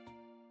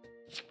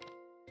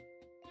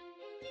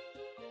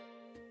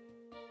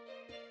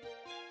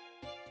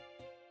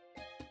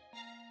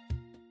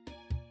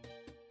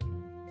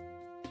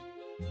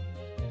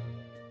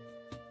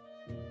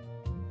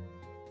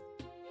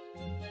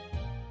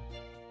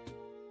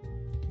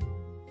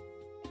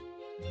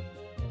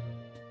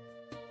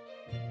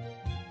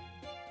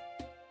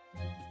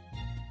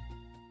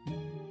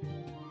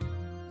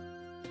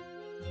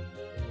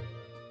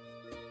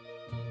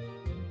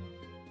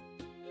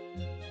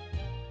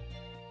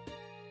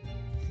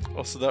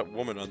 Also, that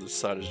woman on this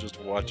side is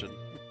just watching.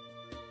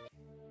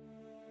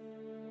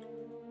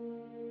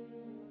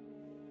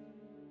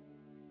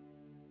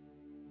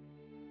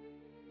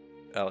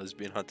 Allie's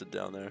being hunted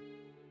down there.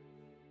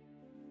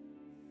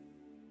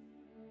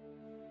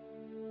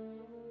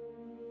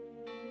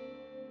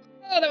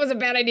 Oh, that was a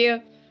bad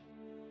idea.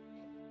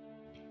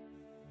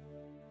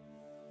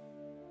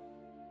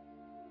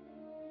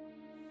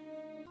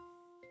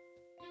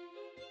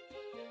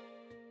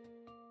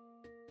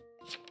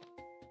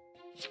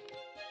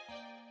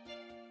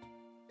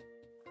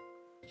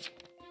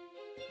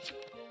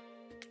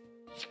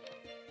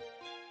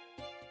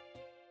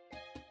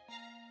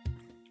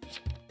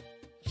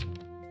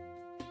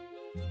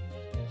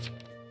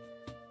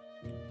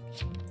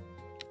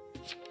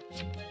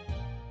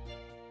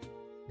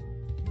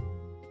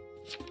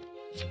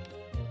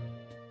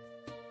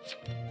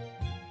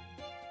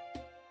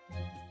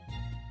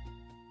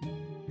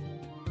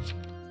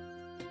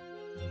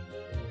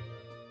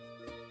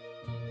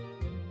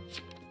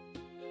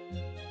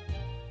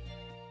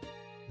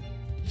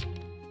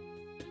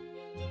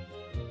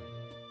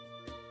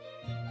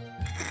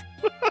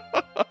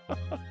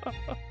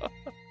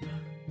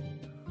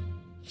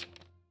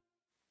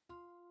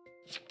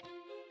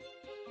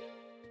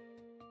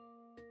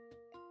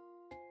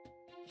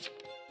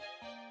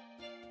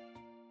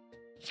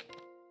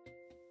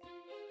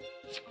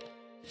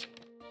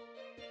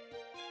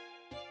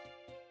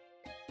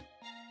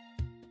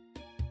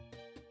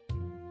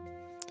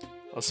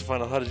 Also,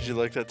 Final, how did you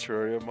like that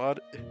Terraria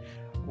mod? It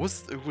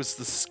was the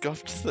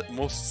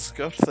most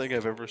scuffed thing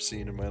I've ever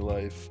seen in my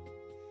life.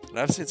 And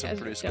I've seen some Guys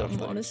pretty are scuffed dumb,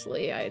 things.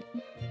 honestly.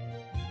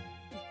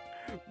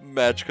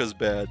 Match 'cause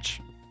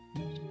badge.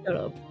 Shut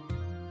up.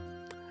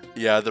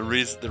 Yeah, the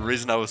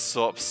reason I was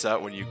so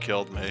upset when you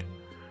killed me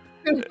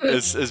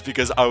is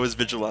because I was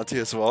vigilante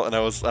as well, and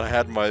I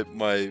had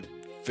my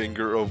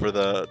finger over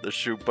the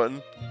shoot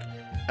button,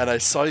 and I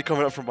saw you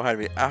coming up from behind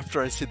me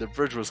after I see the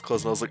bridge was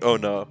closed, and I was like, oh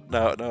no,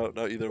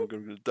 either I'm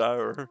gonna die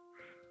or.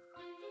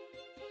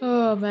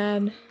 Oh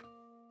man.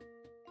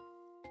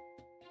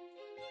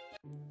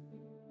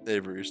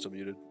 Avery, you're still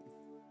muted.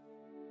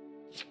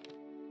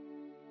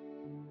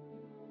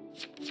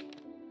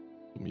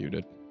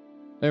 Muted.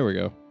 There we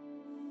go.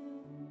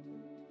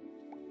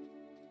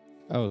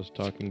 I was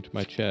talking to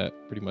my chat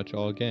pretty much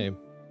all game.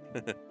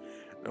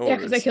 No Yeah,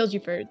 because I worries. killed you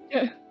first.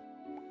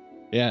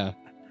 Yeah.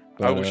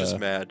 I was just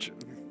mad.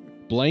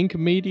 Blank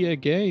Media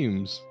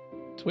Games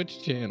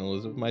Twitch channel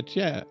is of my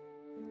chat.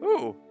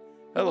 Ooh,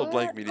 hello, What?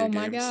 Blank Media Oh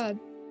my Games. god.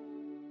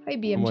 Hi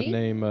Someone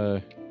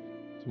BMG.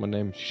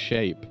 named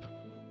Shape.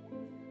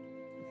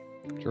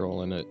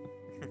 Trolling it.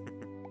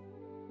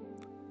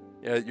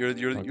 Yeah, you're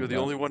the about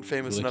only one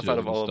famous enough out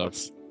of glitches and all of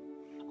stuff.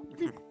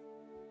 us.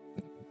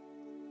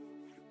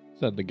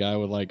 Said the guy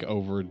with like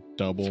over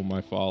double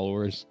my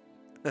followers.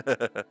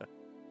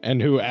 And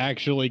who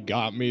actually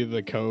got me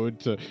the code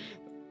to,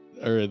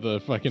 or the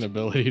fucking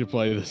ability to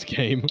play this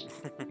game.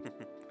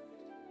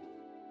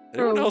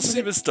 Anyone Bro, else see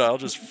look at- Miss Style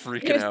just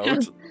freaking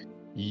out?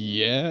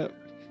 Yeah.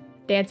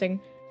 Dancing.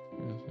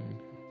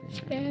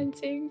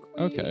 Dancing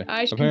queen. Okay.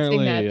 I should Apparently,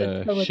 sing that.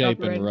 That's totally Shape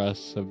copyrighted. and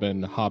Russ have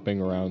been hopping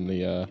around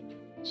the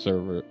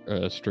server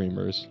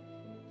streamers.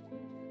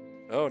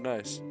 Oh,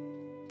 nice.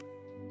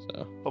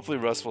 So Hopefully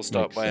Russ will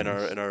stop Makes by in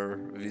sense. our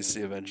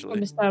VC Oh, eventually.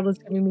 Miss Style was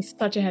giving me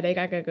such a headache.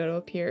 I gotta go to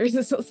a pier.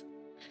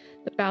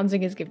 The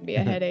bouncing is giving me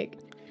a headache.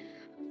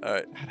 All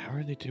right. God, how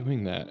are they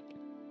doing that?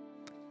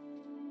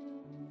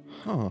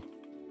 Huh.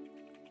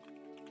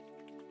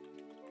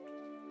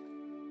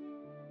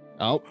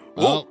 Oh.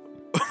 Whoa. Oh.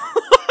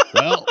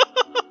 Well.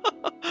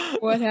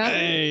 What happened?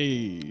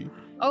 Hey.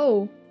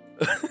 Oh,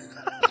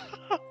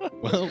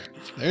 Well,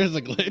 there's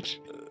a glitch.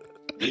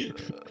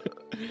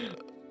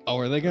 Oh,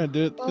 are they gonna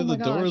do it Oh through my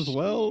the door as gosh.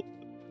 well?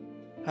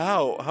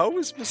 How? How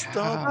is Miss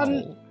Style?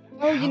 How?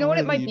 oh, you know what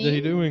it might Are they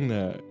be? doing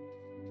that?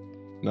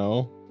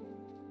 No.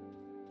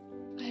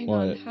 Hang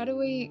on. What? How do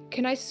we?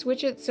 Can I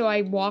switch it so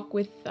I walk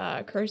with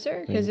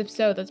cursor? Because if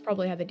so, that's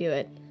probably how they do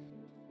it.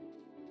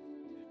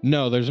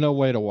 No, there's no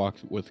way to walk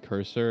with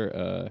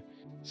cursor.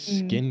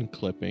 Skin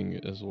clipping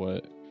is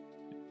what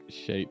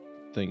Shape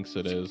thinks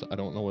it is. I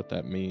don't know what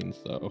that means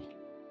though.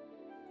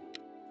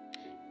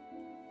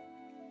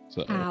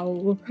 So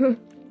Ow.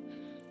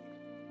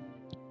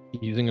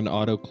 using an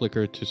auto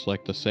clicker to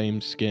select the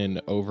same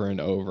skin over and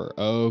over.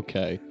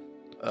 Okay.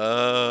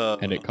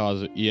 And it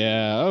causes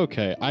yeah,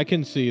 okay. I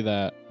can see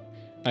that.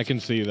 I can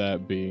see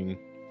that being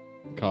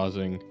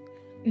causing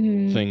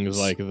things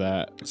like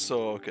that.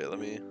 So okay, let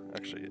me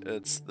actually.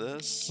 It's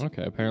this.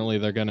 Okay, apparently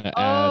they're gonna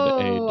add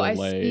Oh, a I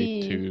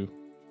delay see. to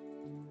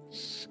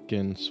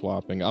skin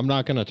swapping. I'm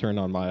not gonna turn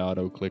on my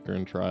auto clicker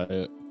and try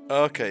it.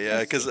 Okay, yeah,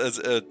 I because see.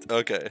 it's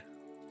okay.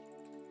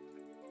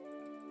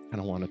 I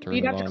don't want to turn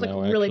You'd it have to on click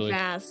now. really Actually,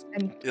 fast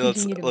and Yeah,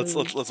 let's continue to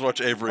move. let's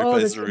watch Avery Oh,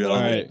 face this the is all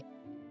reality. right.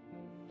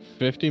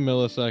 50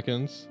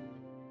 milliseconds.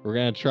 We're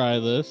gonna try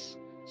this.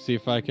 See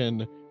if I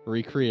can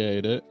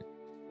recreate it.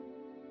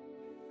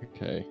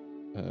 Okay.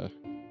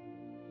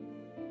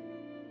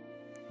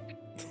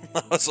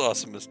 That's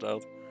awesome, Miss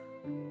Style.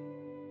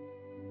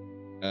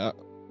 Yeah.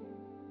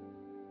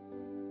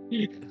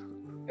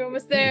 You're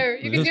almost there.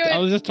 You can do I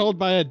it. was just told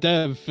by a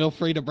dev, feel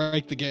free to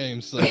break the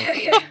game, so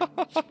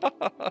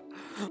The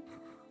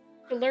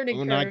learning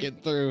we're curve. not getting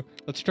through.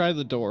 Let's try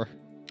the door.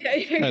 Yeah,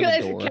 you try the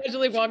guys door.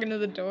 casually walk into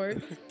the door.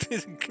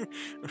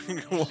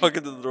 Walk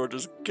into the door,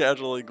 just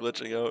casually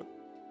glitching out.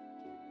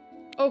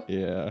 Oh,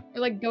 Yeah.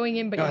 you're like going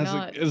in, but Guys, you're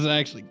not. it's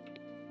actually,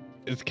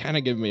 it's kind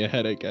of giving me a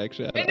headache,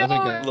 actually. I I know,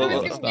 think I it Look, was look, gotta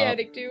giving me a stop.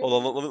 headache too.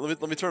 Hold on,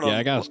 let me turn on. Yeah,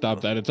 I gotta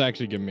stop that. It's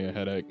actually giving me a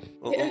headache.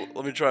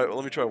 Let me try.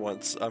 Let me try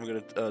once. I'm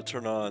gonna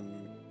turn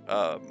on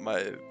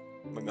my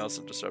mouse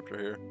interceptor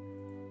here.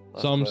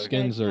 Left Some click.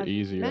 skins are Imagine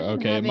easier. having-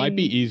 Okay, it might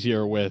be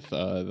easier with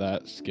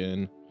that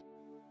skin.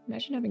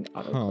 Imagine having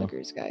auto Huh.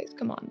 clickers, guys.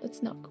 Come on,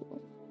 that's not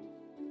cool.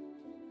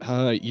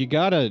 You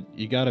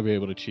gotta be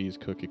able to cheese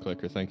cookie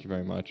clicker. Thank you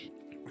very much.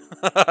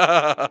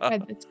 Try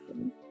this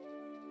one.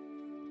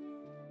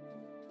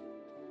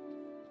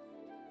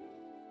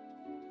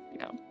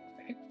 No.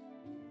 Okay.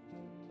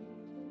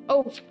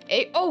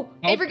 Oh,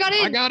 Avery got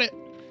in. I got it.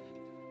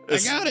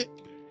 It's- I got it.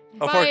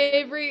 How Bye, far?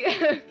 Avery.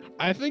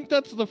 I think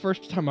that's the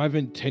first time I've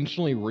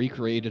intentionally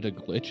recreated a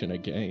glitch in a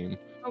game.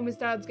 Oh, Miss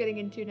Dod's getting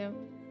in too now.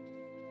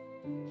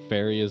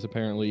 Fairy is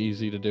apparently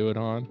easy to do it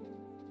on.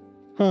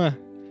 Huh.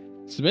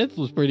 Smith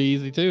was pretty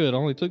easy too. It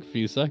only took a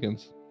few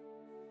seconds.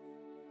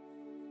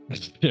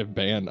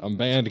 Banned. I'm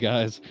banned,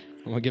 guys.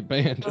 I'm gonna get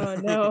banned. Oh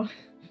no.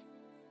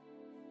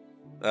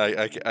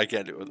 I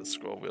can't do it with the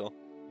scroll wheel.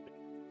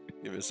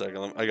 Give me a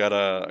second. I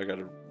gotta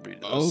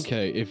read this.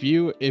 Okay, if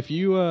you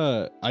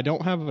I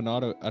don't have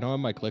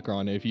my clicker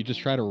on it. If you just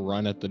try to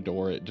run at the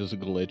door, it just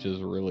glitches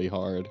really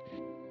hard.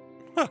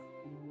 Huh.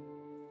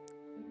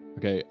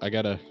 Okay, I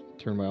gotta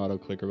turn my auto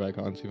clicker back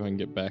on, see if I can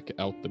get back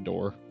out the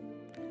door.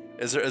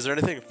 Is there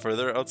anything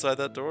further outside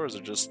that door, or is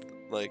it just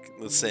like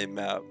the same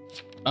map?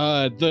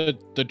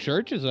 The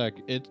church is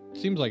it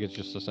seems like it's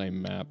just the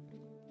same map.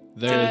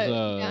 There's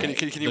yeah. Can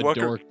you the walk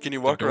door- can you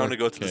walk the around door and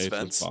go to this case is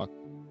fence? locked.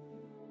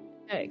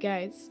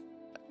 Guys,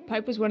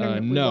 Pipe was wondering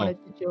if we no. wanted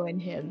to join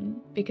him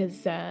because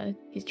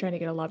he's trying to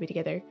get a lobby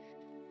together.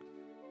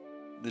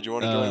 Did you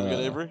want to join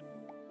again, Avery?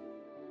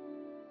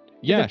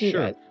 Yeah, up to you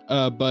sure.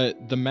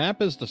 But the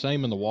map is the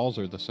same and the walls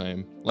are the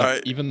same. Like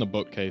Alright. even the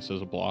bookcase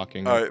is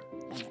blocking. All right,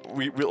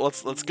 we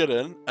let's get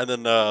in, and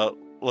then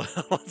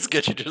let's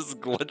get you to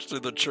just glitch through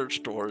the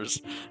church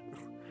doors.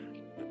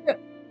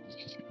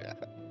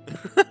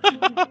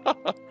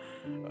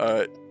 All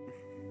right.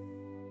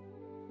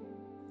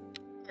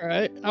 All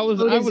right. I was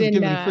Code is in,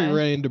 given free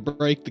reign to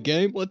break the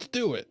game. Let's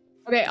do it.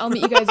 Okay, I'll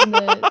meet you guys in the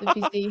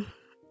PC.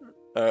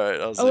 All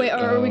right. I'll see Oh wait, you.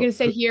 or are we gonna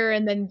stay here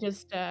and then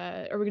just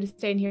are we gonna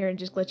stay in here and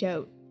just glitch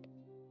out?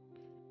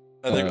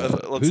 I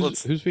think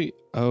let's who's feet?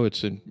 Oh,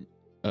 it's in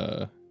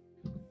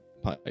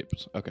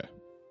pipes. Okay.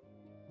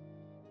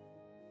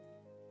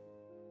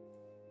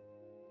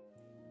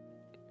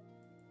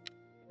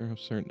 There are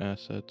certain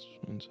assets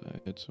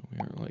inside, so we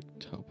are like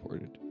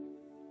teleported.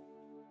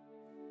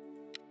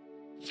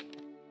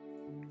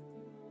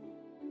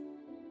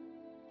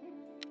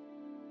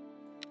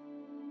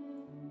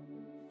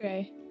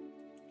 Okay.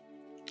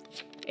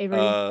 Avery,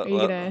 are you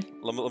gonna?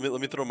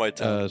 let me throw my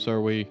 10. So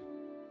are we?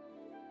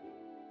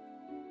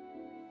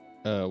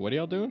 What are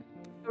y'all doing?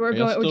 We're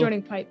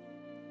joining Pipe.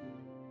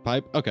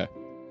 Pipe? Okay.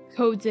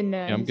 Code's in.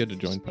 Yeah, I'm his good to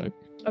join thing. Pipe.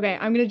 Okay,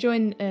 I'm gonna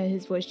join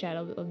his voice chat.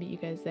 I'll meet you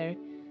guys there.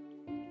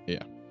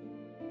 Yeah.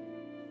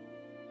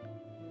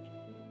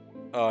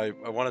 I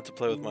wanted to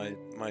play with my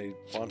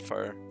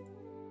bonfire.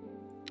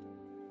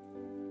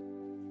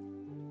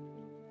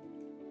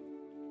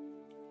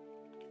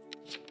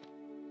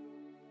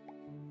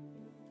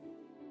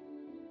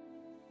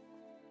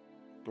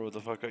 Bro, what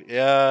the fuck?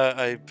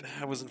 Yeah,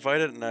 I was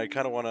invited, and I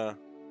kind of wanna.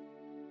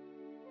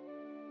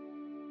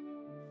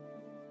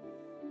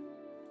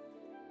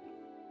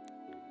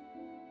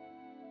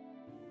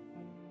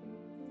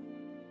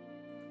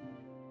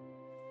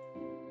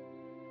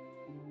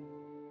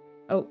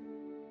 Oh.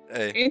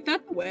 Hey. Ain't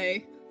that the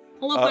way?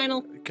 Hello,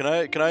 Final. Can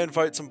I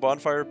invite some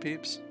bonfire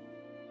peeps?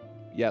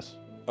 Yes.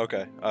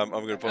 Okay, I'm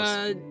gonna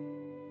post.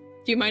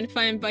 Do you mind if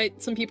I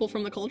invite some people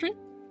from the Cauldron?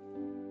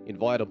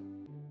 Invite them.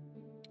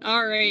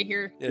 All right,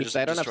 here. Yeah, If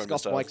they don't have join the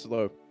scuff mics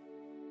though.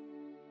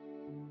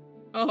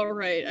 All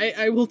right,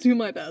 I will do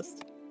my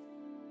best.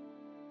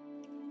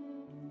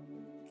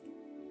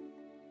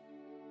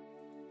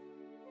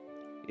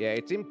 Yeah,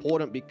 it's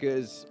important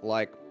because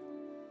like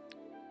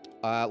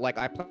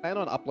I plan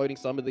on uploading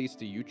some of these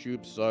to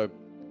YouTube, so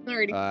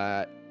Alrighty.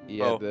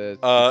 yeah,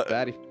 Oh, it's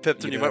bad if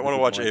Pipton, you don't might have a want to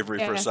good watch mic. Avery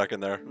for a Yeah. second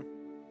there.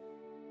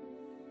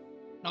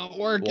 Not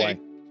working. Why?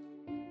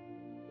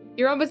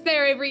 You're almost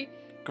there, Avery.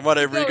 Come on,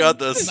 Avery, you Going. got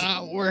this.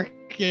 Not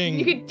working.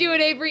 You can do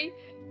it, Avery.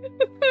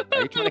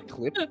 Are you trying to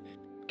clip?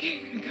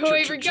 Go,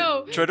 Avery,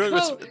 go. Try doing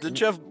Go. with. Did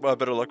you have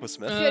better luck with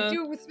Smith? Yeah,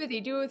 do it with Smithy.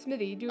 Do it with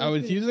Smithy. Do it I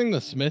with was Smithy. using the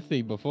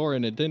smithy before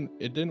and it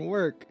didn't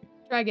work.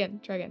 Try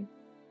again. Try again.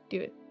 Do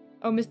it.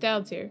 Oh, Miss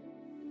Dowd's here.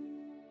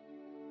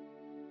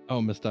 Oh,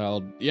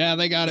 misdialed. Yeah,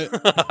 they got it.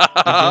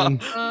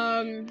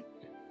 Again.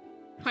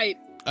 Pipe.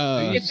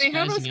 Uh, If they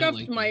have a spazzing out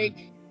scuffed like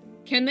mic,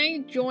 can they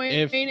join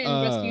If, and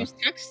just use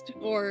text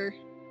or?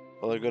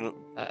 Well, they're gonna.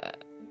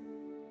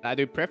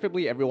 Dude,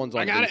 preferably everyone's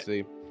on got it.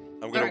 PC.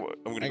 I'm gonna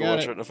Alright. go got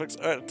watch it. it on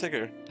Netflix. All right, take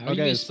care. How are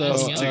you Okay, guys so,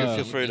 spazzing out Take it, like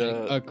feel free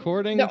that? to.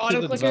 according The to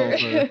auto the clicker.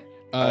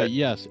 developer,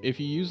 yes, if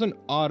you use an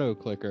auto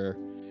clicker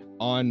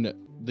on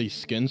the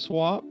skin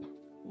swap,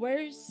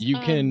 Where's you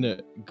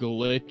can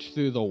glitch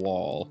through the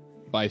wall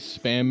by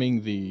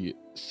spamming the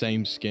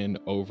same skin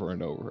over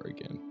and over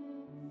again.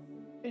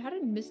 Wait, how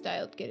did Miss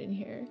Dialed get in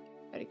here?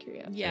 Out of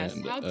curiosity. Yes,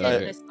 And, how uh,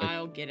 did Miss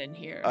Style get in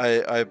here?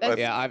 That's-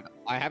 Yeah,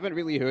 I haven't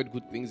really heard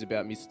good things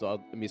about Mr.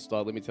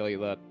 Let me tell you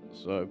that.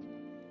 So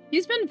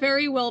He's been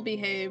very well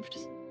behaved.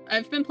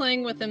 I've been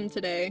playing with him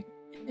today,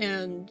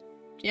 and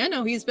yeah,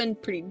 no, he's been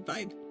pretty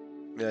vibe.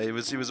 Yeah, he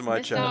was in my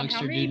Miss chat. Style, Dogs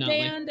how are many do not like-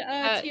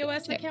 banned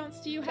TOS Tech- accounts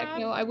do you have?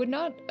 Techno, I would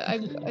not. I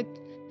I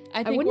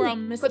I think wouldn't we're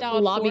on Miss put the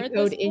Style lobby 4 at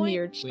code this in point.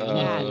 your Wait, chat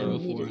no,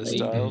 immediately.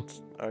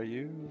 Misstyled. Are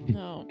you?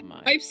 Oh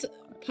my.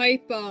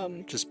 Pipe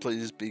Just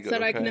please be good.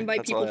 said okay? I can invite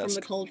That's all people I from the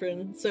ask.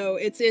 Cauldron, so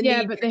it's in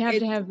Yeah, the. but they have to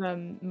it- have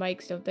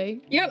mics, don't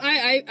they? Yep,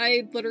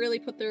 I literally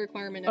put the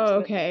requirement next Oh, to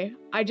it. okay.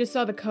 I just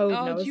saw the code and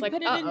I Oh, was did you like,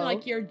 put it in uh-oh.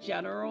 like your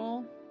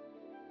general?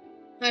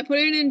 I put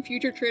it in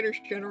Future Traitors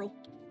General,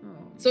 Oh.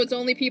 so it's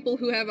only people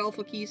who have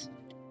alpha keys.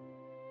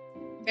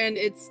 And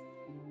it's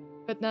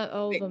But not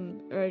all Wait. of them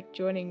are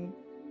joining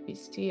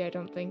PC, I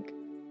don't think.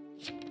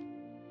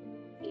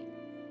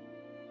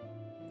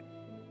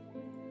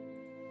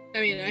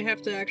 I mean, I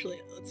have to actually.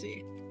 Let's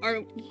see.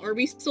 Are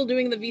we still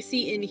doing the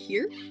VC in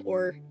here,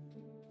 or?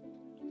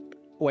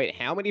 Wait,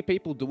 how many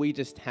people do we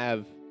just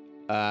have?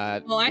 Well,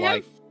 I like...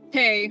 have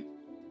Tay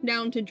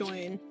down to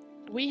join.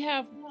 We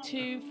have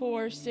 2,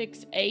 4,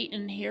 6, 8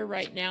 in here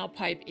right now.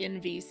 Pipe in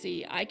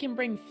VC. I can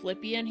bring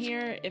Flippy in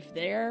here if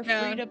they're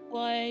free to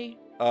play.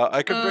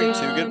 I could bring Um,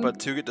 Tuget, but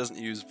Tuget doesn't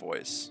use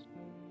voice.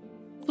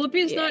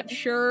 Flippy's not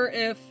sure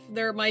if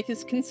their mic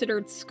is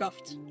considered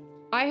scuffed.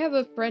 I have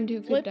a friend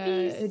who could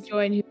Flippy's-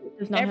 join who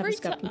does not have a Every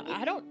scuffed time, mic.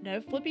 I don't know.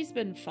 Flippy's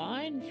been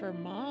fine for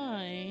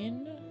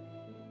mine.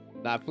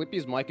 Nah,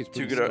 Flippy's mic is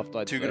pretty Tuget, scuffed,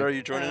 I'd Tuget, say. are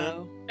you joining in?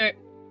 Oh. Alright.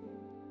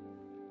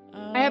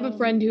 I have a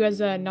friend who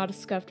has a not a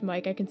scuffed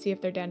mic. I can see if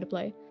they're down to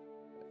play.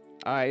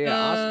 Alright, yeah,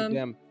 ask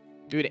them.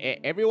 Dude,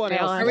 everyone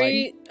else...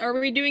 Are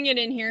we doing it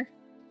in here?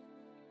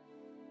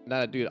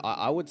 No, dude,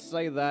 I would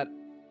say that,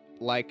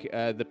 like,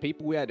 the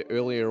people we had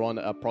earlier on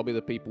are probably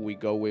the people we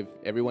go with.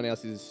 Everyone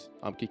else is...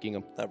 I'm kicking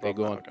them. They're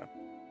going. Okay.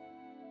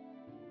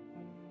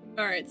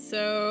 Alright,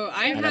 so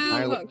I And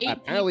have...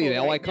 apparently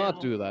now I can't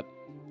do that.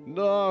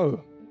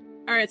 No!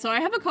 Alright, so I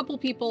have a couple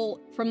people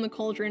from the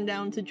Cauldron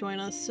down to join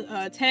us.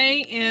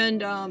 Tay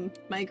and,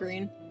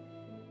 Migraine,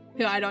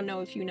 who I don't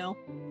know if you know.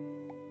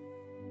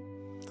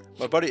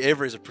 My buddy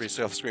Avery's a pretty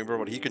self-screamer,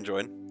 but he can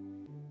join.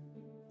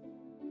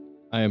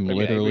 I am Okay,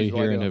 literally Avery's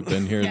here right and now. have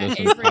been here Yeah, this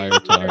Avery's entire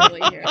time.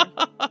 literally here.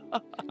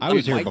 I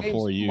was Dude, here my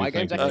before game's- you. My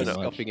Thank game's you actually very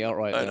much. scuffing out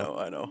right now.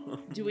 I know.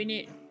 Do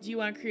you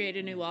want to create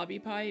a new lobby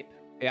pipe?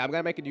 Yeah, I'm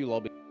gonna make a new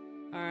lobby.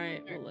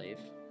 Alright, we'll leave.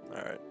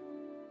 Alright.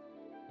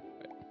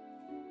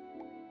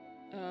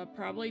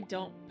 Probably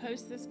don't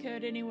post this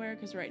code anywhere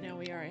because right now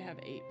we already have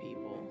 8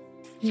 people.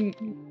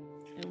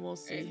 And we'll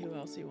see who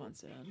else he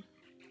wants in.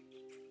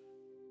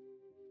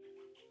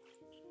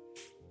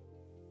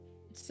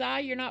 Sai,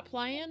 you're not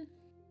playing?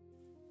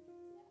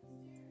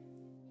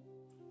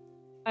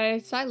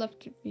 Sai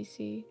left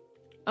VC.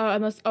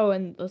 Unless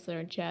they're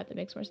in chat, that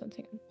makes more sense.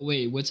 Hang on.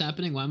 Wait, what's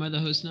happening? Why am I the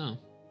host now?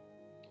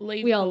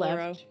 Leave We all Polaro.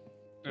 left.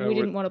 We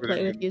didn't want to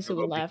play with you, so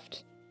we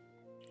left.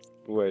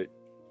 Wait.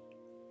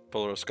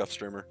 Polaro Scuff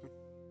Streamer.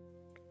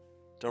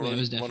 Don't Wait, it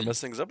was really want to deafening.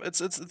 mess things up. It's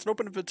an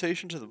open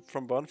invitation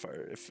from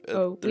Bonfire. If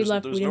Oh, we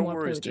left. We there's didn't no want to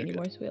play worries with you to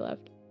anymore, get. so we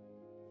left.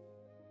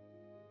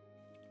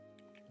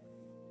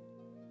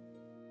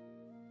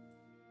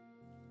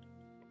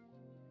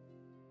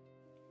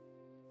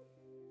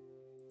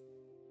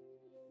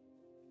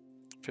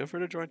 Feel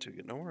free to join too.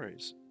 No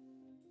worries.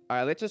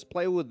 Alright, let's just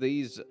play with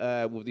these,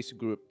 with this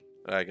group.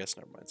 I guess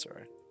never mind.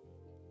 Sorry.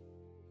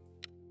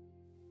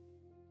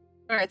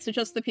 Alright, so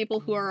just the people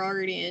who are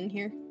already in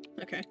here?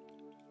 Okay.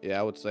 Yeah,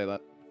 I would say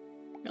that.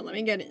 Now let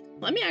me get it.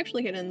 Let me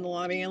actually get in the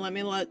lobby and let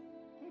me let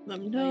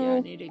them Oh, yeah, I know.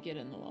 need to get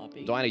in the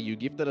lobby. Diana, you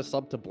gifted a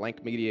sub to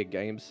Blank Media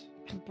Games.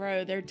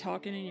 Bro, they're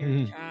talking in your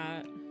Mhm.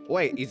 chat.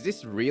 Wait, is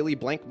this really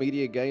Blank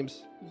Media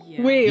Games?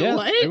 Yeah. Wait, Yes,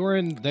 what?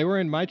 they were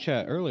in my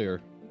chat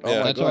earlier. Oh Yeah.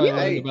 my That's god, why I learned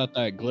hey, about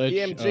that glitch.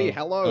 BMG, of,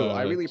 hello,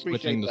 I really switching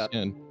appreciate the that.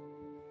 skin.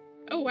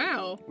 Oh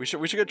wow. We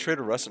should get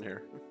Trader Russ in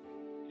here.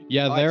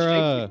 Yeah, Alright, they're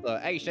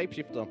Shapeshifter. Hey,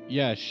 Shapeshifter.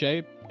 yeah,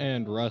 Shape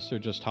and Russ are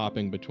just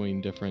hopping between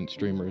different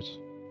streamers.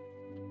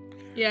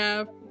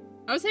 Yeah.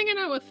 I was hanging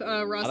out with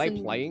Russ Are they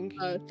and playing?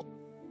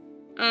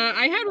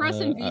 I had Russ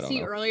in I don't VC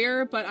know.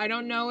 earlier, but I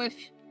don't know if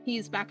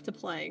he's back to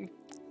playing.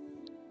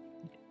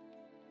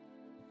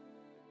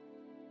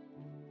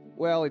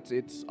 Well,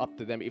 it's up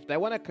to them. If they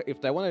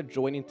wanna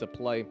join into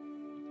play,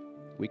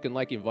 we can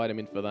like invite them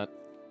in for that.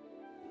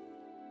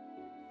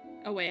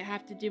 Oh wait, I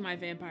have to do my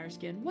vampire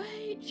skin.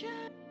 Wait,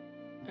 chat.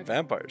 Okay.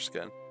 Vampire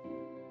skin.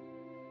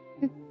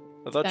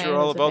 I thought you were Diana's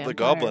all a about the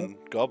vampire.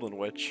 goblin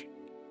witch.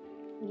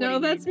 What No, do you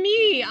that's mean?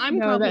 me. I'm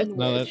No, Goblin that's-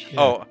 No, Witch. that's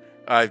yeah. Oh,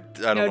 I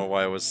don't No. know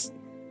why I was.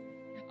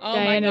 Oh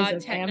Diana's my a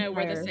god, Techno,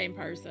 we're the vampire. same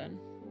person.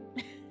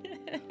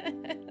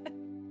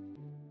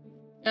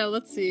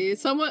 Let's see.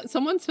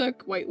 Someone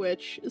took White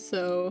Witch,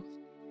 so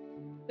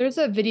There's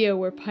a video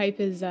where Pipe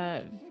is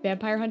a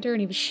vampire hunter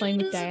and he was playing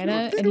with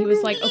Diana and he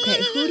was like, okay,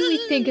 who do we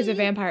think is a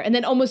vampire? And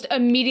then almost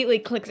immediately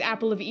clicks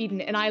Apple of Eden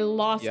and I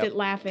lost Yep. it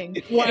laughing.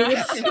 Wow. It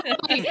was so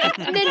funny.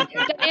 And then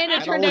Diana And I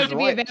turned out was to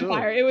be a right, too.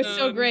 vampire. It was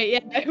so Um, great.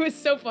 Yeah, it was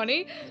so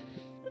funny.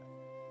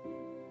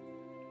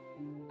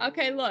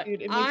 Okay, look,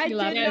 Dude, it makes I me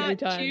laugh did every not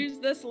time. choose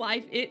this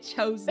life, it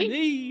chose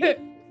me.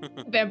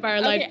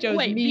 Vampire life chose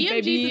wait, me,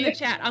 BMG's in the baby.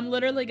 chat. I'm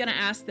literally gonna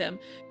ask them,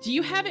 do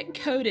you have it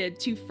coded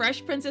to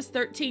Fresh Princess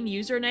 13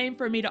 username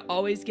for me to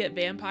always get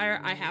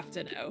vampire? I have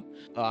to know.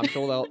 I'm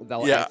sure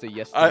they'll Yeah, answer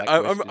yes to that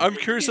question. I'm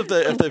curious if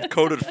they've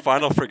coded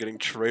Final for getting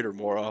Traitor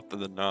more often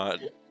than not.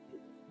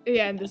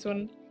 Yeah, and this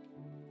one.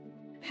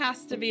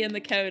 Has to be in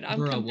the code. I'm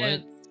Bruh, what?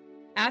 convinced.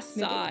 Ask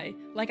Sai.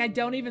 Like I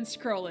don't even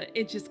scroll it.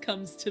 It just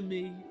comes to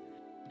me.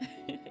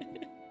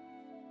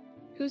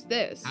 Who's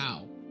this?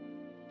 How?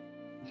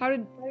 How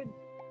did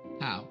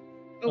How?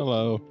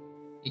 Hello.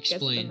 guess it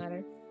doesn't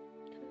Explain.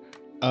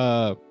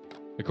 matter.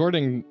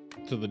 According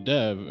to the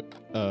dev,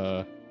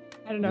 I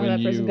don't know how when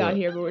that person you, got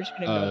here, but we're just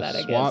gonna ignore that,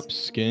 I swap guess.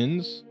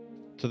 skins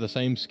to the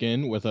same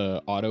skin with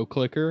a auto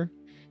clicker,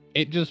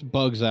 it just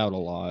bugs out a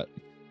lot.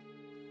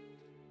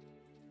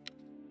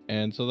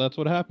 And so that's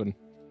what happened.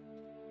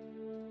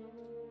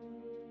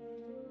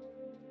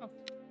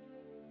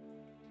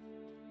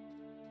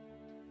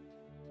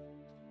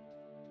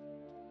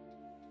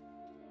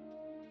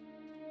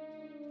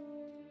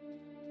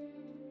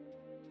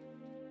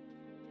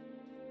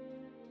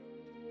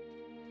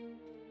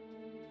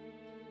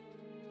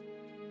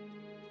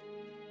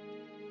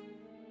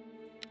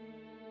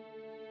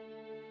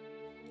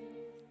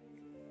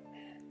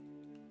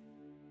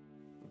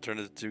 Turned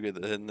it to get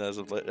the hidden as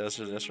of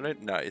yesterday.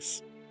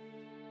 Nice.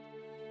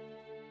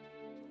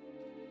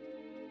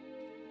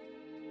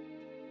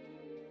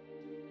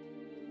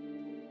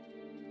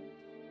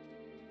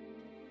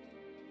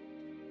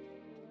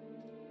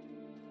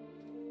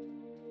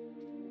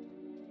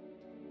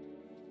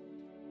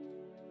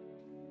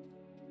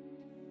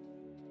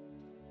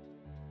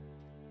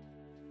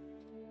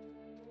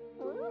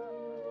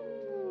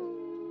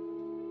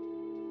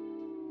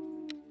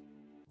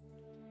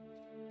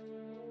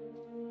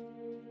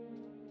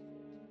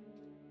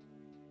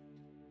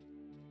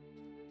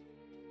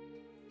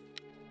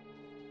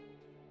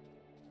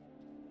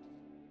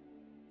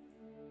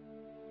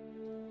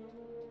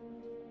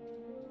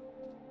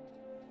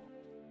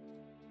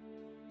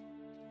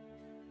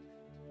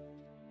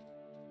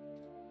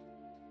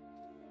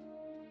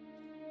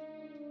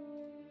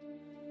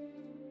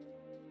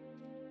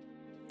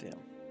 Damn.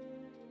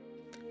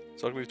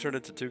 So how come we've turned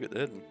it to 2 get the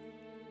hidden?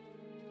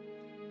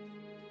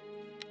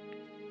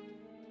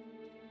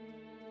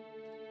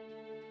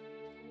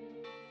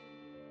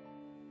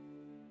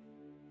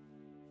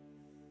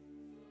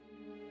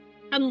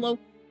 Hello.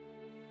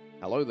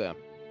 Hello there.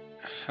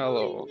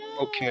 Hello.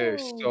 Okay,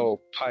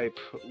 so Pipe,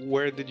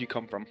 where did you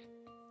come from?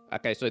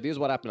 Okay, so this is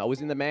what happened. I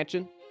was in the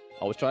mansion.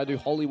 I was trying to do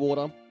holy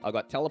water. I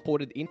got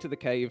teleported into the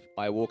cave.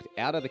 I walked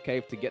out of the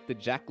cave to get the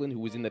Jacqueline who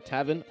was in the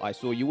tavern. I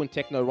saw you and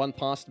Techno run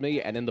past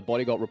me, and then the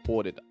body got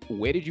reported.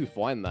 Where did you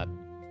find that?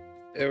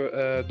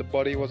 The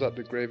body was at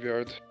the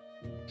graveyard.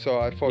 So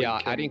I thought. Yeah,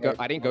 I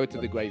didn't go to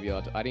the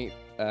graveyard.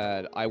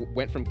 I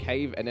went from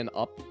cave and then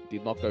up.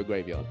 Did not go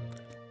graveyard.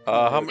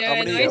 How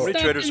many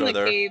traders are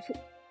there? Cave.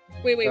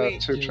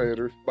 Wait. 2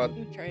 traders, but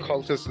Traders.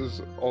 cultist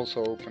is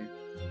also open.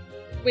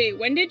 Wait,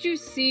 when did you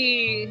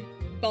see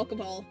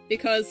Balkabal?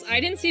 Because I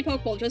didn't see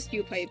Pokeball, just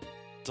you, Pipe.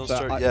 Don't So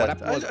start what yet.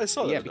 happened was- I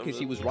saw that. Yeah, because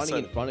he was running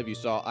in front of you.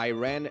 So I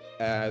ran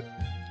out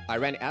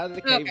of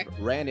the cave, Okay.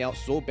 ran out,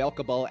 saw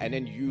Balkabal, and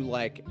then you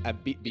like a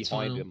bit It's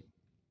behind fine. him.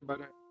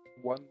 But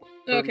one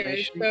Okay,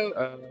 information,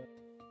 so-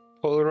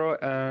 Polaro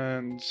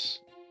and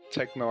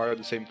Techno are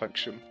the same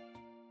faction.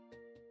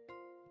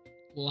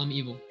 Well, I'm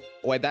evil.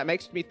 Wait, that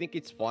makes me think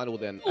it's final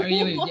then. Oh,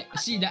 yeah,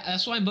 see,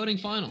 that's why I'm voting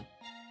final.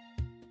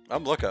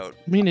 I'm lookout.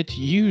 I mean, it's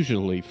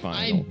usually final.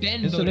 I've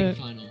been isn't voting it?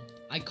 final.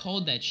 I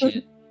called that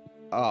shit.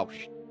 Oh,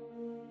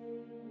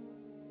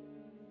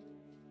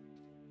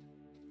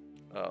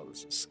 Oh,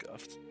 this is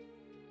scuffed.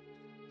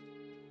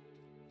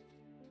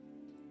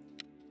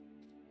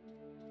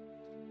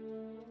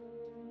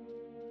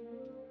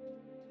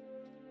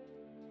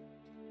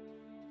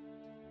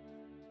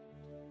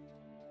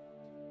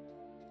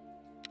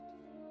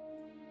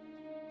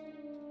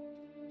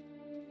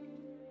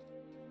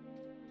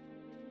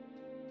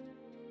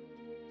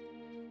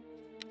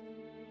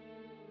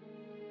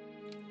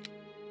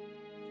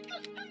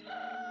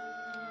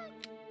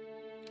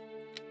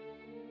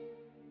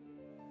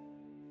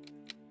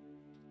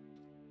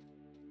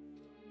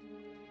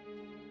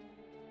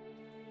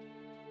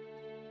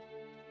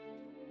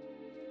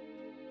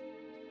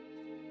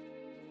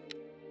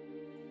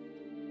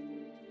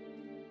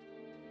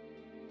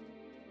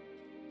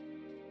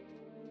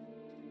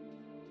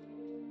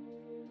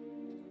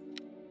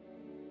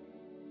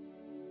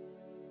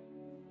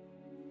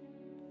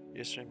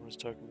 Yesterday I was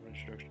talking about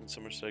introduction.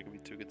 Summer said I could be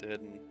 2 get the head,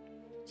 and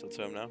so that's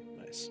who I am now.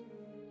 Nice.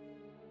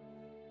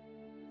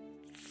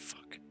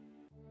 Fuck.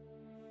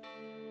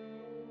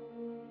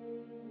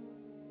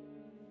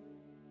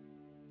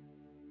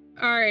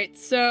 All right,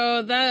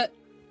 so that.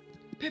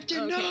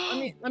 Pipton,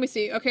 Okay, no! let me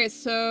see. Okay,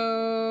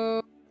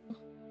 so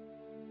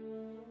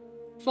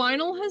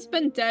Final has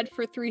been dead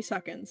for 3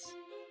 seconds.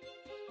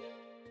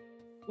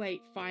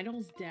 Wait,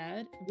 Final's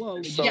dead?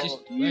 Whoa. So- Right, so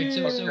here's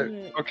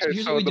Okay, what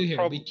so we do the here.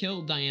 problem. We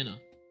kill Diana.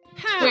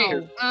 How? Wait,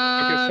 Okay,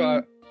 so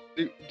um,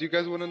 do you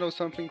guys want to know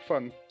something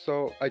fun?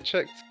 So I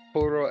checked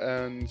Polaro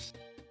and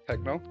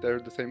Techno, they're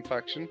the same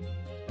faction,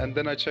 and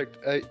then I checked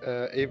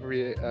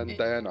Avery and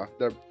Diana,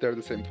 they're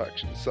the same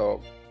faction.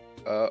 So,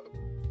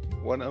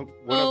 one of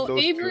those two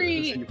is Avery-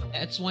 evil.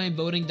 That's why I'm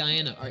voting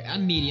Diana. Alright,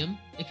 I'm medium.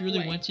 If you really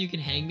Wait. want to, you can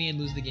hang me and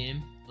lose the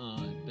game.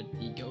 But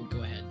you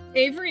go ahead.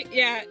 Avery,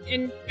 yeah,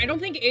 and I don't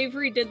think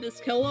Avery did this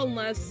kill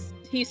unless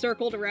he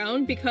circled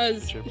around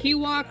because Sure. he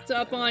walked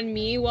up on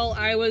me while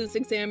I was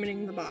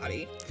examining the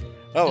body.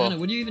 Oh Diana, well.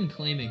 what are you even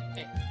claiming?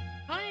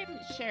 I'm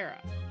Sheriff.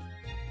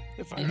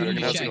 If And who I did can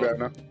you have check? some-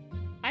 Diana.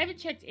 I haven't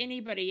checked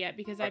anybody yet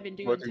because I've been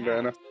doing Voting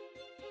Diana. tasks.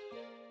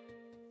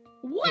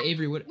 What? Hey,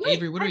 Avery, what Wait,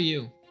 Avery, what are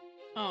you?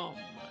 Oh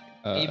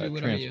my. Avery,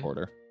 what are you?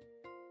 Transporter.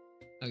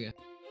 Okay.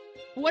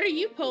 What are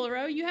you,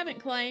 Polaro? You haven't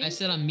claimed. I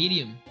said I'm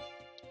medium.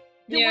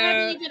 Then why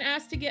haven't you been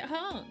asked to get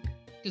hung?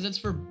 Because that's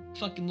for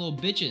fucking little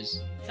bitches.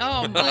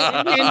 Oh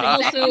my! And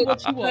also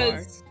what you are.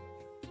 because,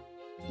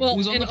 well,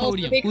 Who's on and the also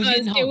podium? because Who's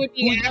getting it hung? would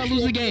be Who's gonna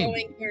lose the actual game?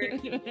 trolling here.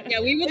 Yeah,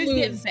 we would Who's lose.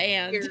 getting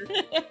banned here.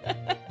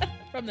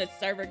 from the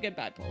server?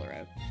 Goodbye,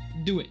 Polaro.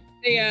 Do it.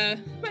 Yeah.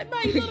 But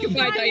my little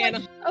Goodbye, guy,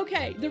 Diana.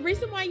 okay, the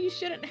reason why you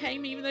shouldn't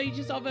hang me, even though you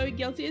just all voted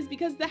guilty, is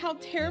because how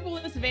terrible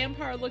this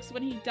vampire looks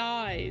when he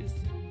dies.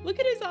 Look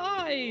at his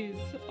eyes.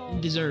 Oh,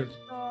 Deserved.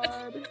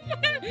 God.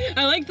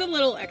 I like the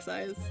little X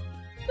eyes.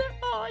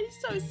 Oh, he's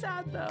so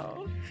sad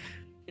though.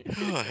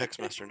 Oh,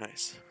 Hexmaster,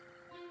 nice.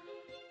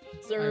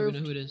 I don't even know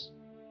who it is.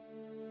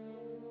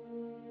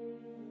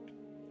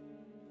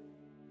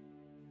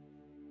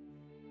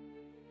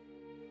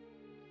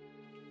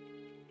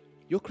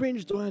 You're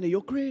cringe, Diana.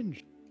 You're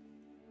cringe.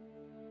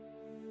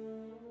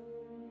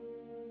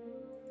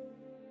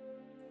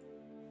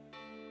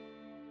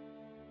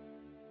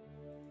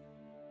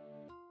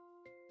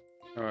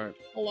 Alright.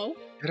 Hello?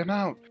 Get him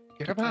out!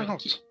 Get him Alright,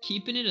 out!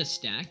 keeping it a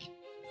stack.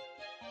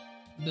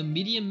 The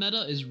medium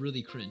meta is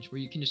really cringe, where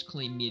you can just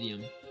claim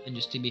medium and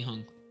just to be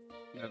hung.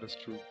 Yeah, that's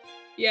true.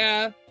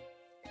 Yeah.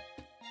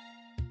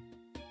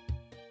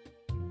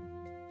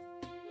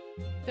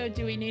 So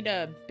do we need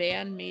a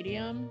ban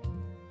medium?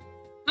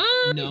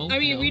 No, I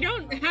mean, no. we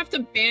don't have to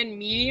ban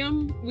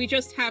medium. We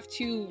just have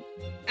to,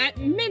 at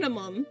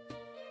minimum,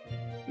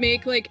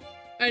 make like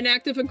an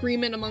active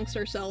agreement amongst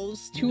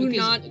ourselves to Because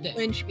not that-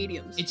 lynch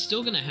mediums. It's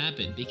still gonna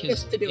happen because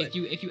Just to do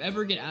if you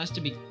ever get asked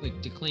to be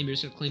like to claim, you're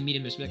just gonna claim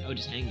medium, just be like, oh,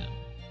 just hang them.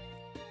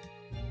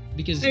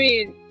 Because I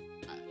mean,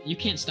 you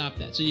can't stop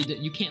that. So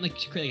you can't like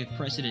create like a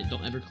precedent.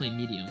 Don't ever claim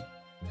medium.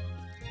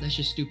 That's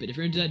just stupid. If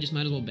you're gonna do that, just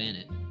might as well ban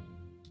it.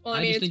 well,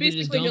 I mean, just it's think that it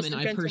is basically dumb, just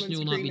and a I personally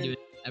will not be gentleman's doing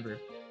it ever.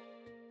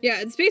 Yeah,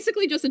 it's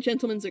basically just a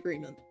gentleman's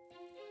agreement.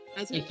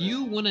 That's If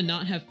you want to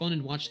not have fun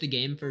and watch the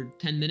game for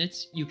 10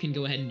 minutes, you can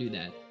go ahead and do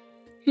that.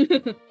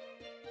 it.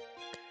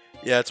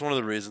 Yeah, it's one of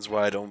the reasons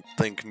why I don't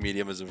think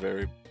medium is a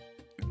very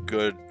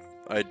good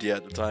idea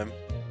at the time.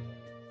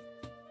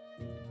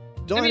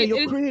 Diana, mean,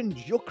 you're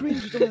cringe. You're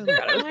cringe, Diana.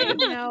 I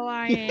know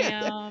I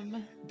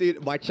am.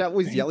 Dude, my chat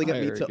was yelling at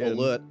me Vampire to again.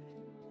 alert.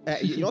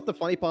 You know what the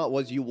funny part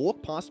was? You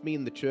walked past me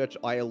in the church.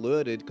 I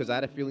alerted because I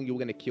had a feeling you were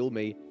going to kill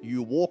me.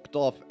 You walked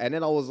off, and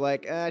then I was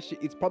like, shit,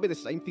 it's probably the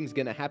same thing's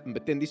going to happen.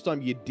 But then this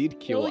time you did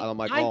kill, and I'm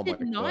like, I oh my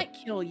did not god.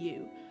 kill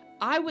you.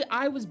 I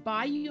was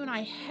by you and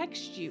I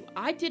hexed you.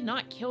 I did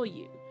not kill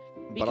you.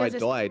 But I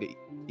Because died.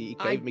 He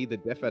gave me the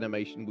death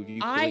animation with you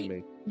killing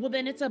me. well,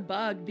 then it's a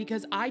bug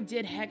because I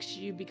did hex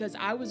you because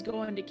I was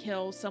going to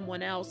kill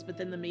someone else, but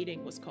then the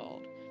meeting was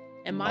called.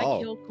 And my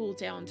kill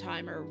cooldown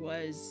timer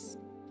was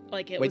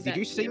like it Wait, was did at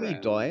you see me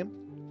 0. die?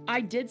 I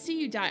did see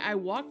you die. I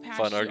walked past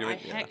Fun you,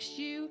 argument, I yeah. hexed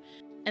you,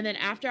 and then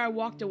after I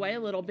walked away a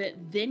little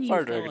bit, then you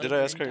Fire fell Dragon, did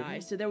over I ask and how you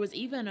died. So there was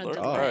even a Alright,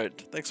 delay.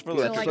 alright, thanks for Yeah,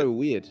 the that's like- so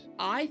weird.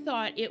 I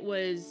thought it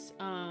was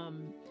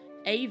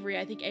Avery.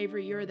 I think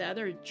Avery, you're the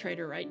other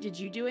traitor, right? Did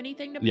you do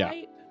anything to Yeah.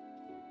 Pipe?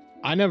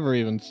 I never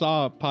even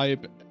saw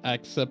Pipe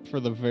except for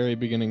the very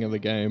beginning of the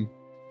game.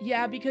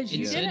 Yeah, because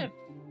you It said- didn't.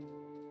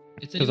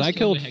 It said he Because was I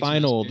killed by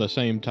Final Hexmaster. the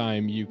same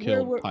time you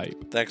killed we're-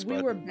 Pipe. Thanks, We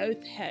bud. were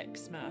both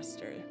Hex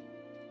Master.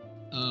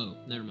 Oh,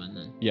 never mind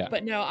then. Yeah.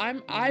 But no,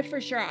 I for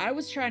sure, I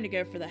was trying to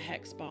go for the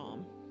Hex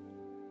Bomb.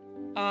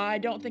 I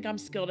don't think I'm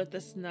skilled at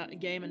this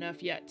game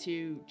enough yet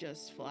to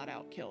just flat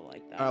out kill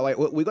like that. Alright,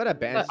 wait, we got to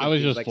ban I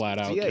was some things, just flat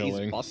out Zia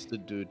killing. is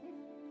busted, dude.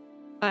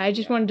 I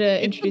just wanted to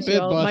It's a introduce bit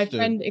you all. My busted.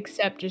 friend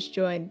Accept just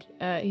joined.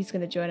 He's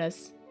gonna join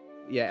us.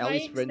 Yeah,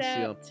 Ellie's Hi, friend's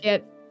here.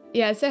 Accept.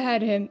 Yeah, say hi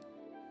to him.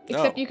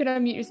 Except Oh. you can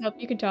unmute yourself.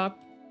 You can talk.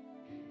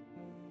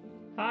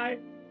 Hi,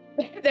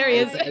 There he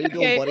is. How you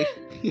Okay. doing, buddy?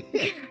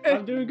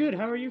 I'm doing good.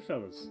 How are you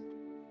fellas?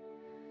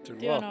 Doing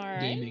Doing well.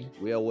 alright. Gaming.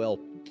 We are well.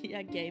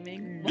 Yeah,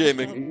 gaming.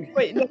 Gaming.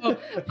 Wait, no.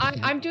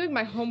 I'm doing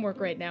my homework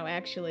right now,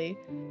 actually.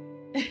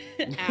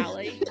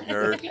 Allie.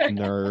 Nerd.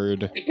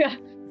 Nerd.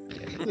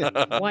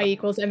 Y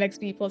equals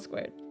mxp plus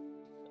squared.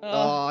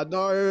 Oh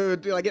no,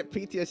 dude, I get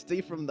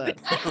PTSD from that.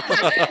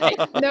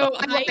 No,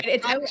 I lied.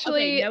 It's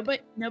actually okay,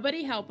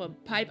 nobody help him.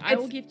 Pipe, I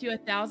will It's- gift you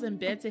 1,000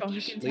 bits if you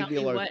gosh. can Leave tell me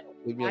me alone. what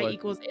Leave me y alone.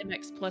 equals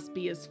mx plus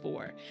b is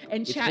for.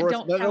 And It's chat, for a,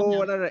 don't no, tell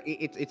no, him. no, no.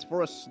 It's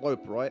for a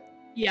slope, right?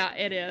 Yeah,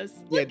 it is.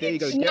 Yeah, there you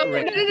go. No, Get no,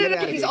 wrecked. no, no, Get no,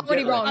 out of he's here,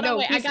 already get wrong. wrecked. Hold on, no,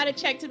 wait, I he's- gotta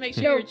check to make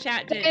sure No, your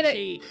chat didn't Diana-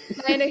 cheat.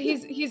 Diana,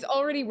 he's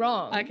already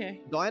wrong.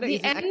 Okay. Diana The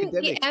is an m,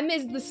 academic. the m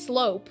is the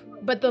slope,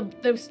 but the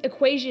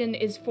equation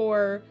is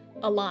for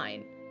a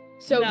line.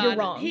 So No, you're no,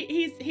 wrong.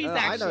 He's I know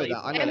actually.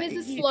 that, I know M that. is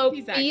the He's- slope,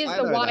 he's B is I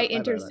the know that, I know y that.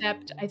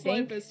 intercept, I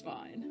think. Slope is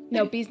fine.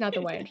 No, B's not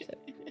the y intercept.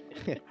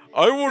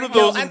 I wanted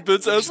No, those I'm in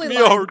bits. Ask actually me a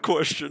lying. hard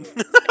question.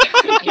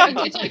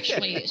 It's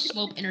actually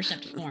slope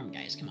intercept form,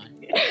 guys. Come on.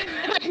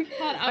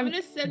 Hold on, I'm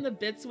gonna send the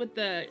bits with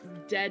the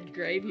dead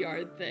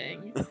graveyard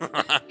thing.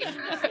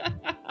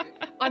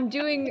 I'm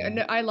doing.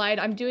 No, I lied.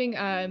 I'm doing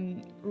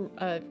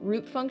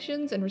root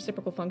functions and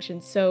reciprocal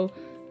functions. So,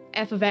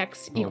 f of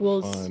x Oh,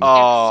 equals fun. x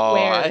Oh,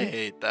 squared. I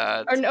hate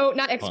that. Or no,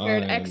 not x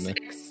squared. X Fun.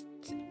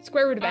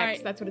 square root of x.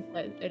 Alright. That's what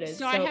it is.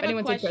 So I have a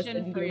anyone's question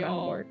interested in for doing my y'all.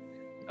 homework.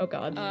 Oh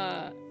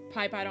god.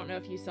 Pipe, I don't know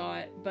if you saw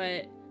it,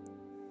 but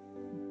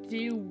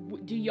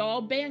do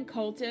y'all ban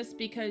cultists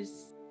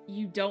because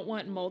you don't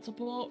want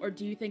multiple, or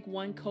do you think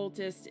one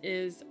cultist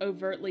is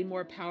overtly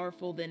more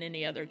powerful than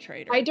any other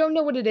traitor? I don't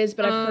know what it is,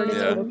 but I've heard it's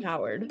Yeah.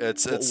 overpowered.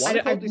 It's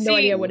I have no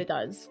idea what it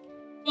does.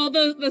 Well,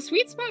 the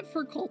sweet spot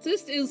for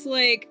cultist is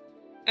like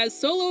as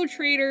solo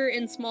trader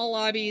in small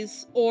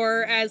lobbies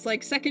or as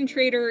like second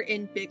trader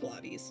in big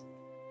lobbies.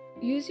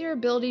 Use your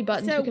ability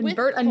button So to with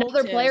convert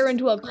another player cultists,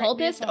 into a correct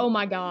me if cultist. I'm- Oh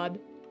my god,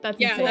 that's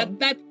Yeah, insane.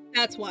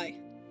 that's why.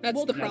 That's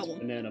Well, the that's problem.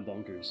 Banana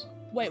bunkers.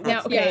 Wait, Now,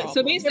 what's okay, the Yeah, so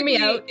problem? Hear me basically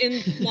out.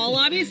 in small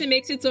lobbies it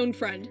makes its own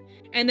friend.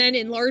 And then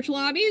in large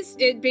lobbies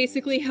it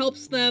basically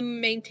helps them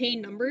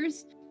maintain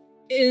numbers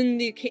in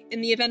the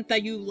event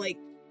that you like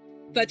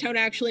the town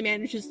actually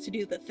manages to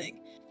do the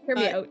thing. Hear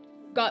me out.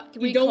 Got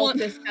 3 don't want-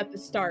 cultists at the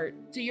start.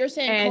 So you're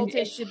saying and cultists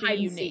it's should hide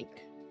be and seek. unique?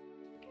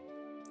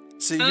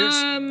 See,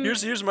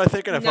 here's my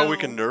thinking of how we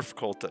can nerf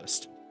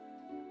cultist.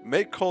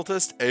 Make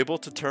cultist able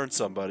to turn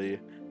somebody,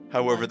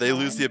 however they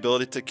lose the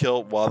ability to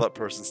kill while that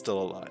person's still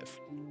alive.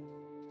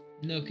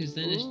 No, because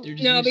then they're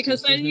just No, useless.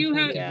 because then There's no you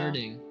point have-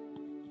 converting.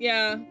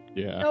 Yeah.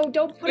 Yeah. No,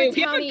 don't put Wait, a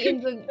we haven't townie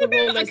in the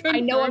rule list. I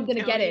know I'm confirmed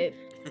gonna get townie. it.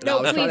 No,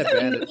 I was trying please. to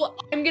ban it.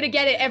 I'm gonna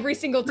get it every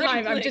single Right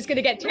time. I'm click, just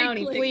gonna get right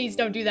townie. click. Please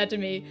don't do that to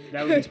me.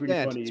 That would be pretty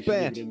Banned, funny. You it's should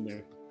leave banned. it in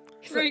there.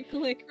 Right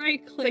click,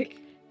 right It's click. like,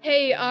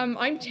 hey, I'm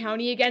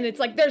townie again. It's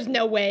like, there's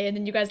no way. And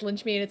then you guys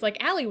lynch me, and it's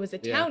like, Allie was a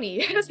Yeah. townie.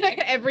 It's like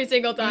every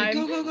single time.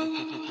 Go, go, go, go,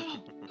 go, go,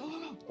 go, go,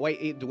 go.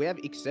 Wait, do we have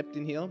accept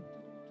in here?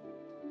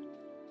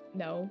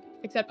 No,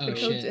 except the Oh, codes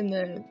shit. in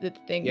the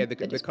thing. Yeah, the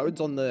Discord.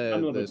 code's on the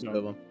Unlimited,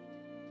 server.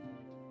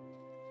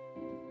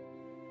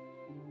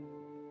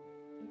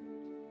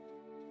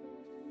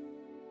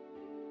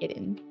 Get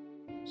in.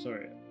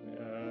 Sorry.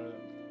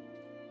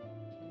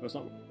 It's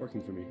not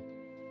working for me.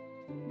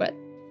 But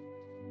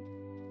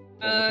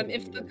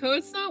If the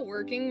code's not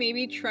working,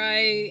 maybe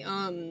try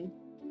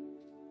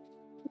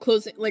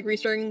closing, like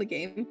restarting the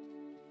game.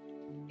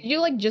 did you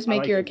like just I make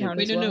like your it. account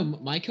Wait, as no, well? no,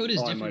 my code is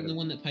Oh, I different might from the have.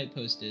 one that Pipe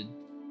posted.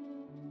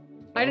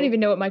 I don't even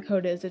know what my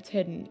code is. It's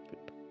hidden.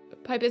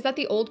 Pipe, is that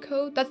the old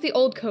code? That's the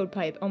old code,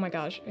 Pipe. Oh my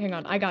gosh. Hang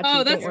on. I got Oh,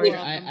 you. that's Don't worry. the-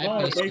 I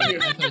Oh, posted thank it. you.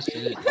 I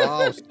posted it.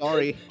 Oh,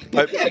 sorry.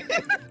 Pipe,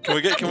 can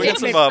we get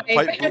some Pipe.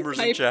 pipe boomers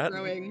in Pipe chat?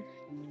 throwing.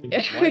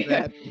 My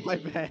bad. My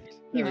bad.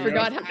 You There we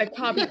forgot go. how to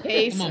copy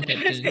paste. Come on,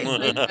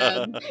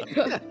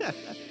 Pipkin.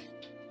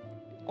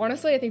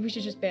 Honestly, I think we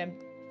should just ban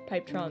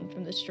Pipetron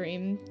from the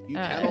stream. You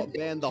cannot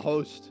ban the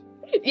host.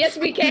 Yes,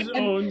 we His can.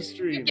 own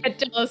stream.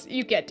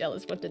 You can't tell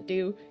us what to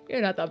do.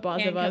 You're not the boss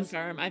Can of us.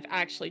 confirm. I've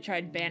actually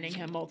tried banning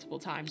him multiple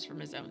times from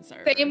his own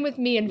server. Same with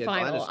me and Yeah,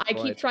 Final. Dinah's I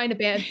keep tried. trying to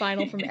ban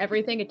Final from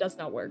everything. It does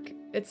not work.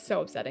 It's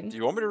so upsetting. Do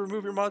you want me to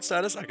remove your mod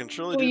status? I can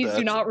surely Please do that.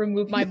 do not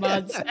remove my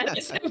mods.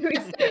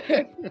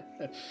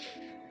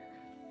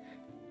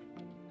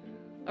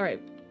 All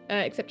right.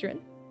 Accept you're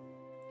in.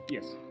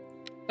 Yes.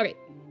 Okay.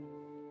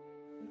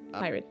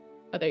 Pirate.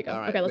 Oh, there you go. All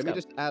right, okay, let's let go.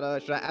 me just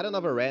add. Should I add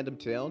another random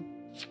town?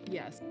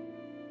 Yes.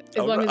 As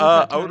long as it's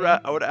not Tony.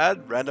 I would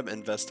add random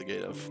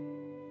investigative.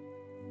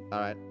 All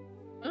right.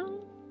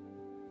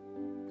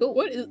 Cool.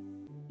 What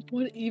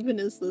even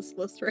is this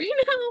list right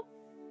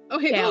now?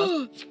 Okay.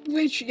 Chaos.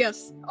 Which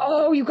yes.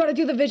 Oh, you gotta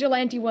do the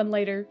vigilante one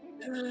later.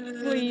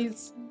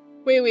 Please.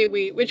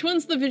 Wait. Which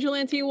one's the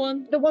vigilante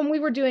one? The one we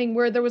were doing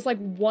where there was like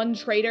one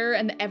traitor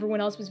and everyone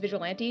else was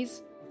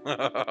vigilantes.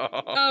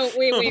 Oh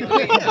wait.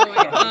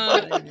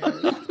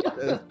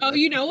 Oh,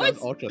 you know what?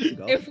 Sounds ultra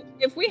skull.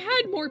 If we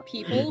had more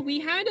people, we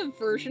had a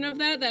version of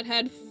that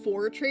had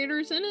 4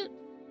 traders in it,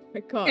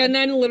 My God. and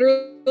then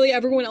literally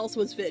everyone else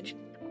was Vig.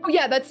 Oh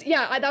yeah,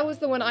 that was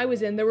the one I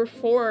was in. There were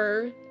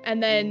 4,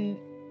 and then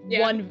Yeah.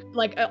 one,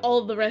 like all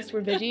of the rest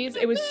were viggies.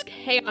 It was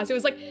chaos. It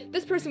was like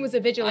this person was a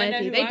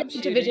vigilante. who They I'm got to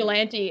shooting.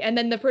 vigilante, and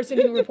then the person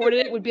who reported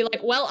it would be like,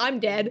 "Well, I'm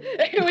dead."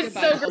 It was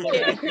so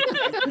great.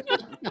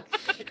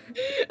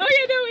 Oh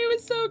yeah, no, it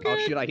was so good. Oh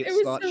shit! I hit It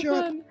was start. so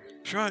Shut. fun.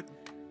 Shut.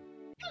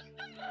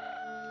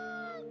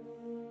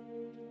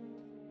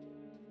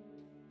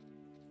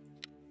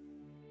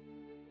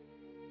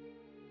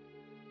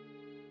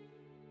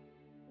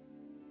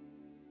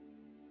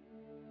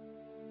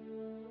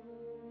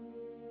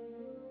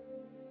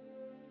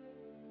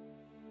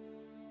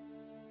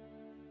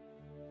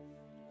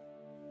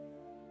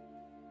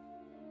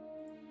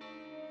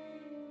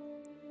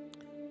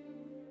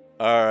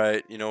 All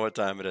right, you know what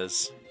time it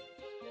is.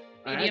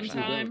 Medium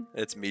time.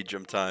 It's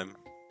medium time.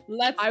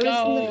 Let's I was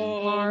in the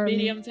go. farm.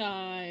 Medium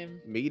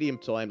time. Medium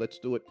time. Let's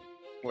do it.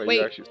 Wait,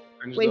 you actually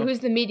changed Wait, though? who's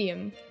the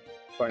medium?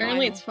 Fine.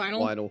 Apparently it's final.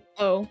 Final.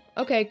 Oh,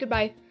 okay.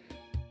 Goodbye.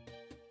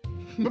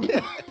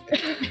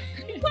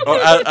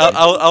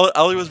 Oh,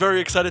 Ali was very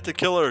excited to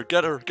kill her.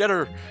 Get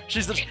her.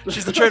 She's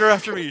the traitor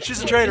after me.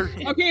 She's the traitor.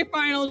 Okay,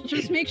 final.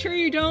 Just make sure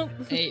you don't.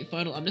 Hey,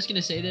 Final, I'm just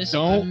gonna say this.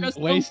 Don't Just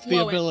don't waste the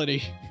blow it.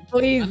 ability.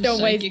 Please I'm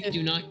don't waste psychic, it.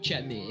 do not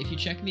check me. If you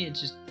check me, it's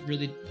just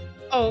really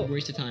Oh, a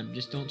waste of time.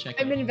 Just don't check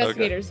I'm me. an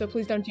investigator, so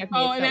please don't check me.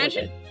 Oh, It's not worth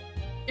it.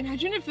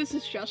 imagine if this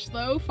is just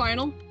though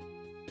final.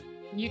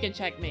 You can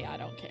check me. I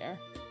don't care.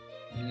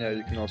 Yeah,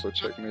 you can also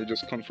check me. It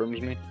just confirms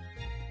me.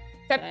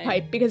 Except Same.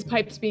 Pipe, because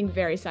Pipe's being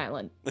very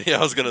silent. Yeah,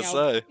 I was gonna Yeah,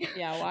 say.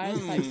 Yeah, why is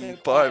Pipe so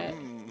Pipe. quiet?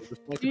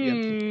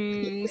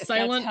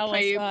 Silent Tell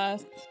pipe.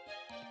 us,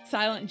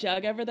 Silent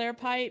Jug over there,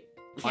 Pipe.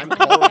 I'm Can't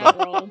remember that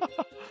coroner. role.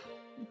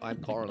 I'm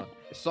coroner.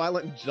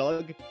 Silent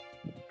Jug.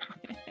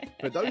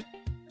 For those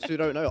who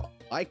don't know,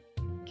 I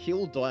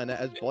killed Diana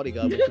as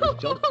bodyguard when she was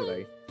Jug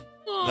today.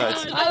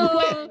 Nice.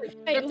 Oh,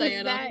 wait, Rip was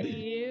Diana. that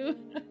you?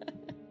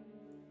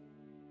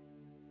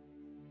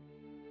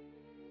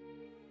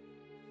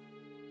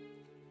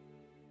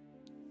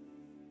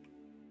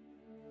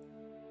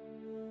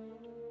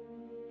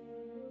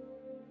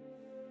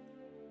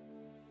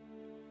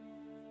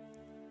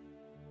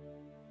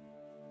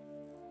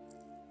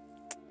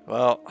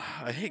 Well,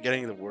 I hate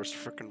getting the worst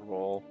freaking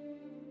roll.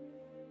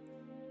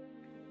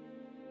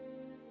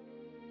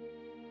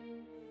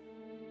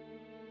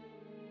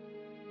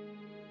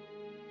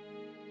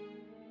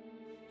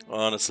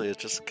 Honestly,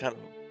 it's just kind of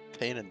a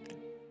pain in the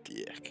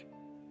dick.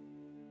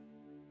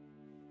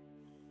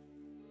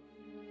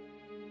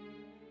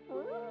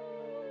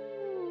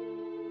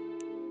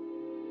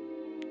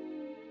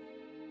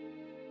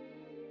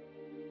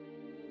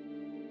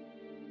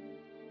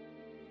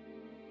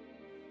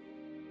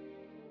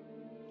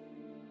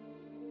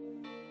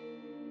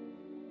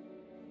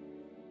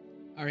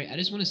 All right, I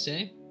just want to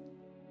say,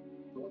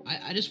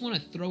 I just want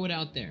to throw it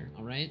out there.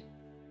 All right.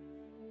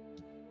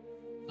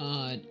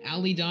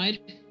 Ali died,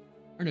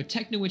 or no,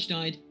 Techno Witch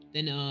died.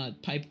 Then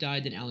Pipe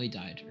died. Then Ali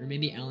died, or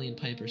maybe Ali and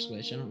Pipe are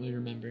switched. I don't really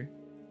remember.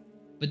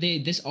 But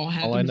this all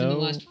happened All I within the know,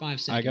 last 5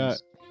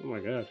 seconds. Oh my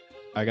god.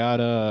 I got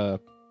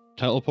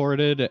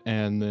teleported,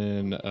 and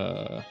then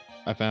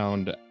I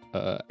found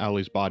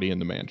Ali's body in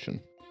the mansion.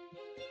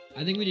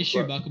 I think we just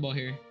shoot What? Buckaball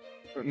here.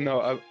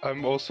 No,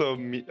 I'm also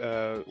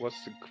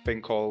what's the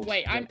thing called?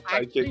 Wait, I'm I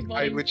actually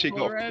I voting literally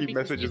Flora got 3 because you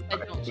messages said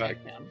back don't to back.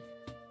 check them.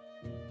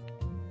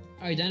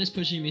 All right, Diana's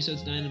pushing me, so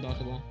it's Diana and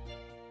Buckaball.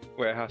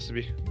 Wait, it has to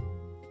be.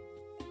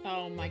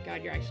 Oh my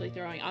god, you're actually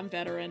throwing. I'm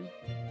veteran.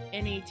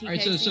 Any TK? All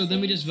right, so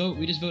then we just vote.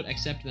 We just vote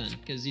accept then,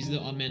 because he's the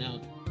odd man out.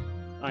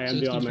 I So am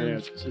it's the odd man confirmed.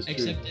 out. This is true.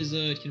 Accept is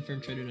a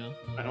confirmed traitor now.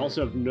 I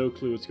also have no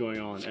clue what's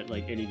going on at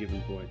like any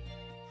given point.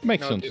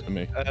 Makes No, sense to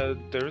me.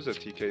 There is a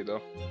TK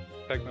though.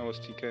 Techno was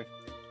TK.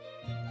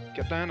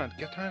 Get Diana,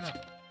 get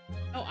Diana.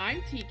 Oh,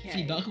 I'm TK.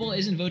 See, Buckaball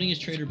isn't voting his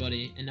traitor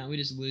buddy, and now we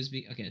just lose.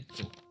 Okay,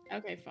 cool.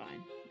 Okay,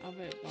 fine. I'll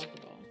vote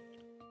Buckaball.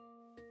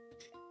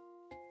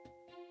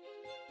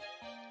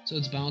 So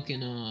it's Balk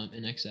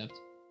and accept.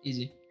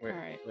 Easy. Wait,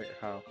 Alright. wait,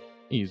 how?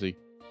 Easy.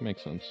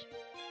 Makes sense.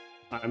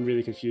 I'm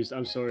really confused.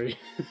 I'm sorry.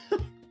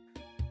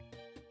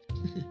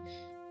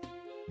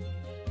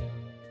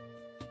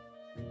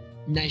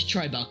 Nice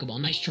try,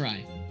 Buckaball. Nice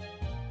try.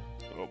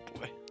 Oh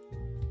boy.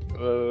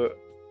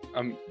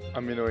 I'm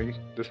annoying.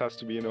 This has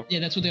to be, you know. Yeah,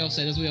 that's what they all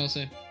say. That's what they all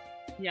say.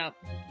 Yep.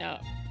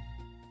 Yep.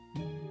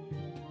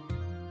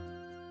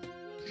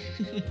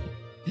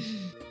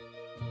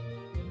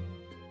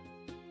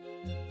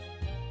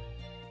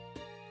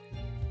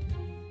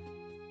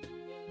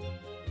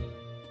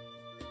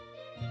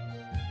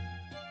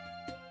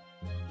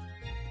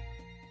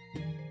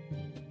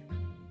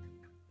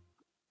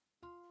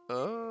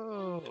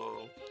 Oh.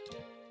 All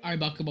right,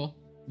 Buckaball.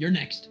 You're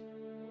next.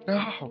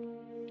 No,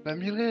 let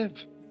me live.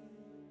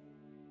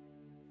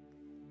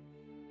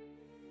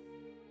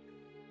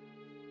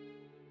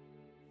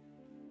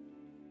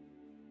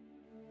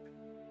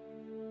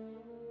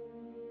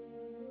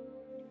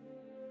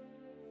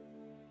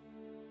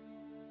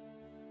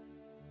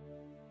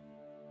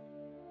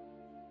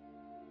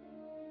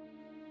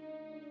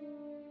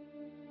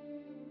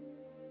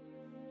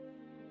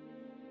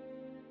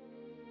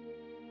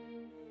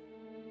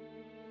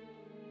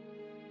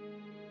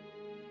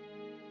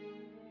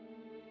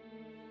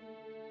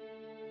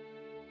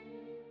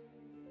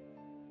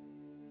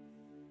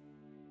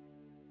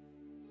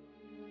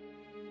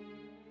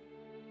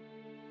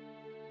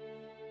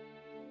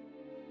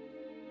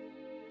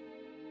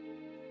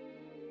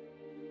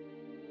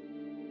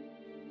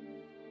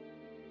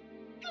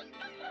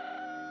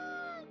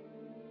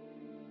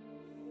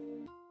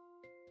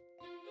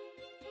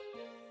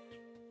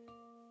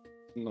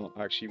 Not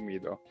actually me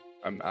though.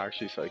 I'm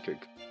actually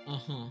psychic. Uh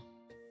huh.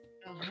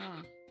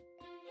 Uh-huh.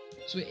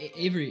 So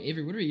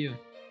Avery, what are you?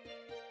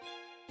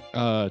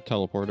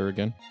 Teleporter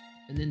again.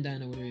 And then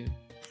Diana, what are you?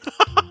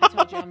 I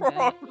told you I'm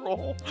Wrong vet.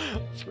 roll.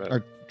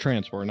 Or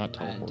transport, not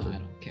I teleporter.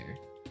 don't care.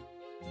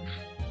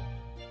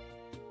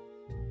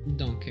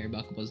 Don't care.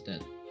 Buckaball's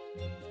dead.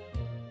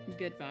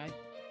 Goodbye.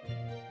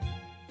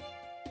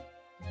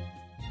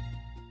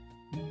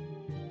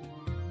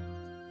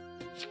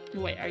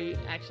 Wait, are you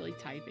actually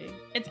typing?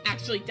 It's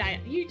actually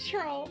Diana. You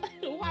troll.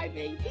 Why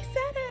me? He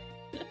said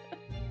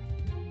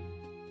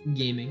it.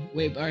 Gaming.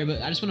 Wait, all right,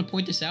 but I just want to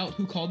point this out.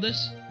 Who called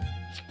this?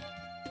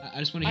 I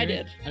just want to I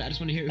hear. did. I just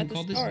want to hear who At the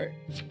called start,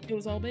 it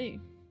was all me.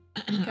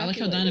 this. I like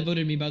how Diana calculated.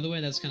 voted me. By the way,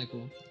 that's kind of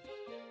cool.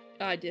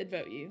 I did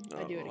vote you.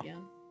 I do it Oh.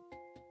 again.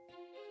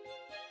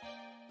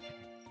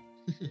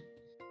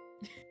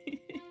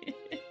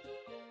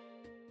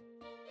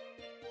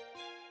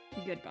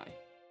 Goodbye.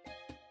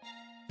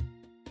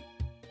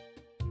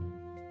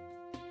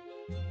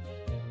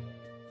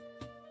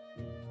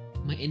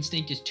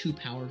 instinct is too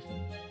powerful.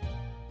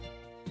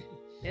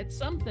 It's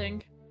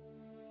something.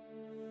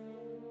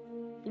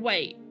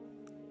 Wait.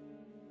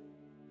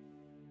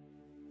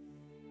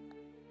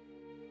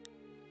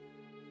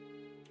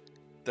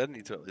 They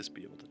need to at least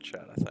be able to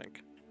chat, I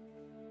think.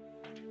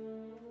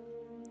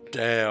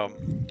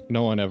 Damn.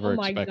 No one ever Oh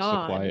my expects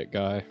God. a quiet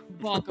guy.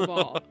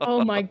 Balkaball.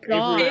 Oh my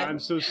god. Avery, I'm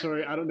so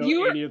sorry. I don't know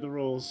You were- any of the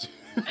rules.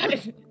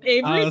 Avery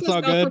that's just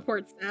all good.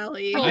 self-reports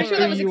Sally. Oh, I I'm sure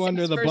that threw was you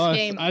under Accept's the first bus.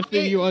 game. I threw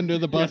you under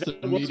the bus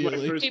that was my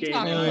immediately. first Keep game.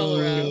 talking,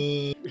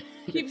 Polaro.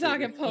 Keep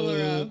talking,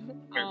 Polaro.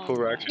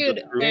 Polaro actually Dude,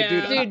 just proved- Yeah,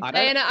 dude. Dude, I don't-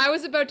 Diana, I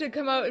was about to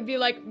come out and be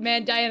like,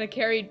 man, Diana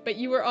carried, but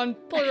you were on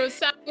Polaro's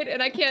side,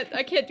 and I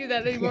can't do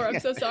that anymore. I'm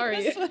so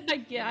sorry. That's what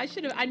I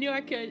should have. I knew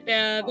I could.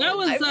 Yeah, that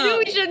was I knew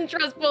we shouldn't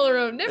trust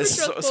Polaro. Never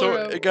trust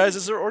Polaro. Guys,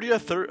 is there already a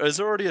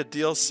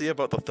DLC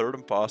about the third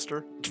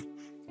imposter?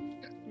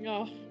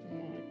 Oh.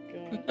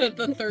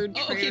 the third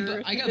Oh, okay, traitor.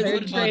 but I got Third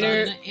voted by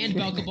traitor. Diana, and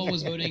Balkaball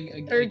was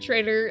voting. Third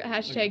traitor,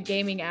 hashtag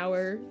gaming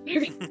hour.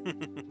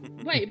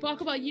 Wait,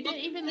 Balkaball, you didn't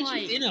even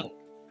like.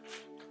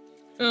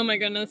 Oh my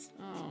goodness.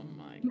 Oh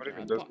my Not even,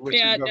 god. there's literally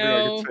Yeah, nothing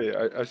no. I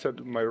could say. I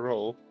said my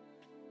role,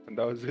 and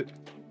that was it.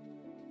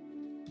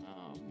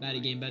 Oh,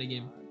 Bad game.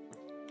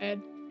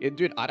 Ed. Yeah,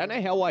 dude, I don't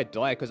know how I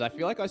died because I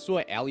feel like I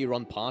saw Ali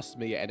run past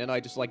me and then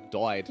I just like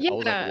died. I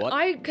was like,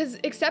 what? because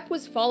Accept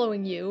was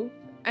following you,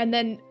 and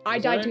then I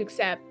Was died I? to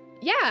Accept.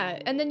 Yeah,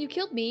 and then you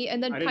killed me,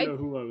 and then I didn't Pipe. know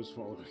who I was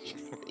following. I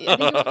think you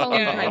were following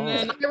Yeah, behind and me.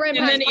 then- I ran and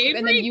past then Pipe, and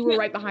then Avery you were ki-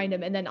 right behind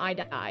him, and then I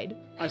died.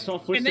 I saw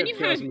footsteps. And then you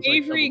have fast and was like,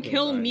 Avery double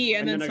kill kill. me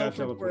and then I got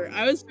self-report. teleported.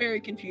 I was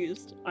very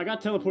confused. I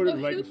got teleported Oh,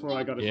 right who before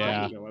I got a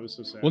Yeah. kill. I was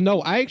so sad. Well,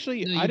 no, I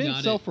actually No, you I didn't got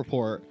it.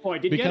 self-report Oh, I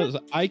did because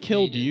get it? I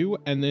killed did. you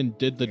and then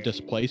did the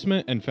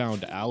displacement and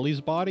found Ali's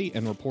body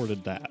and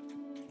reported that.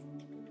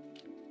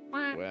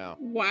 Wow.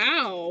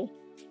 Wow.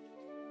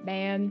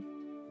 Man,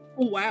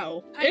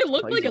 Wow. It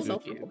looked like Crazy, a dude.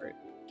 self-report.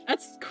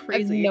 That's I have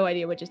crazy. no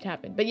idea what just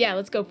happened. But yeah,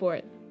 let's go for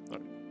it.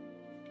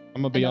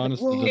 I'm gonna be Another-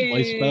 honest, the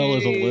display spell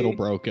is a little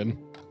broken.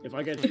 If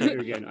I get triggered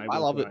again, I I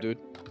will love cry. it, dude.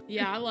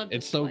 Yeah, I love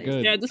It's this so place.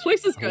 good. Yeah, this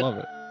place is I good. love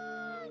it.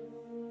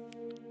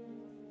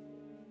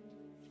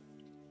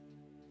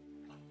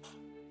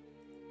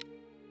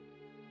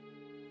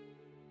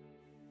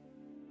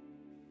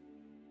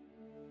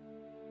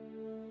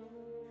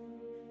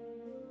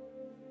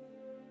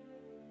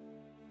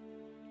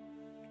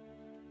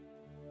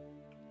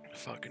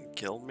 Fucking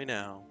kill me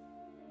now.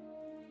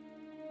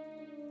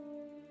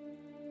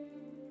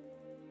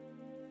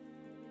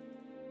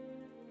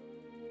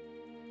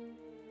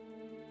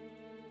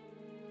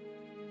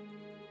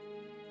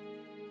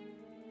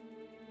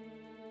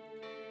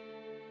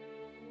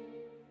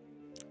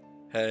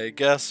 Hey,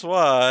 guess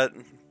what?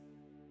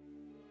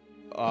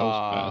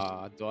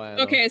 Ah,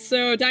 Diana. Okay,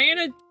 so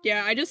Diana,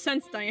 yeah, I just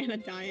sensed Diana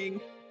dying.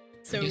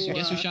 So,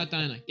 Guess who shot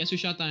Diana? Guess who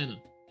shot Diana?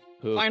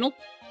 Who? final?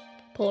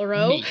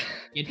 Polaro. Me.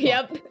 Get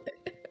fucked.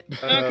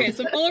 Yep. Okay,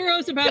 so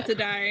Polaro's about to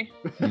die.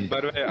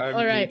 By the way, I'm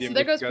All right, so medium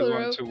there if goes you guys Polaro.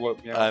 want to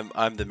vote me out.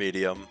 I'm the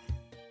medium.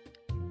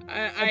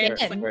 I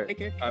Again. am Wait,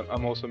 psychic.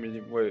 I'm also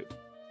medium. Wait.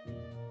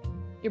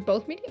 You're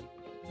both medium?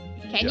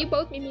 Can Yeah. you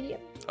both be medium?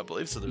 I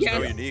believe so. There's no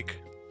Yes. unique.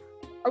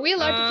 Are we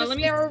allowed to let just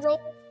me say our role?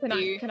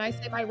 see. Can I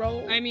say my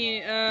role? I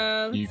mean,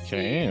 You let's see.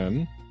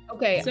 can.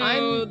 Okay, So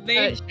I'm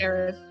they-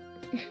 sheriff.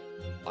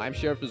 I'm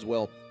sheriff as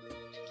well.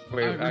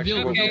 Wait, Alright, actually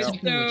reveal vote me okay, out.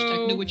 Techno Witch. so-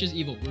 Techno Witch is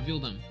evil. Reveal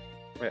them.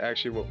 Wait,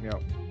 actually vote me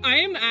out. I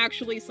am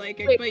actually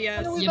psychic, Wait, but yes.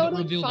 when are we Yeah, but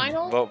voting? reveal them.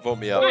 Final? Vote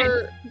me out.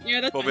 Or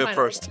Yeah, that's Vote me fine. up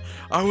first.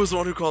 I was the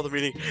one who called the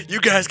meeting.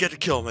 You guys get to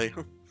kill me.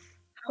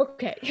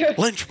 okay,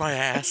 Lynch my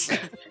ass.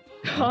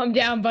 calm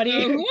down, buddy.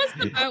 So who wants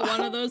to bet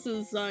one of those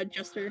is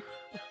Jester?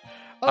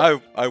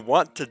 I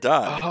want to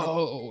die.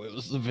 Oh, it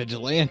was the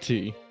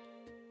vigilante.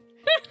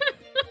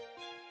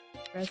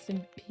 Rest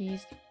in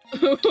peace.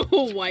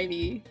 Why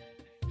me?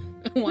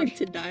 I want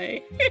to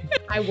die.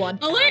 I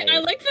want. I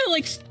like the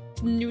like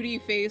snooty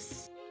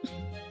face.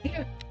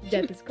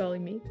 Death is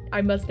calling me.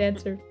 I must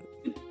answer.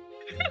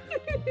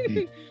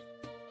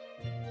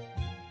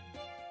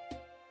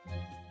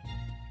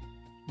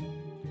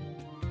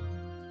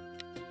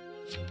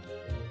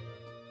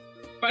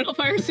 Final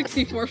Fire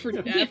 64 for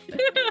death.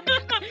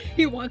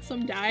 He wants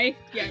some die.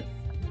 Yes.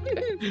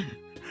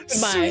 Goodbye.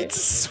 Sweet,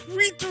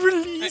 sweet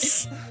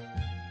release.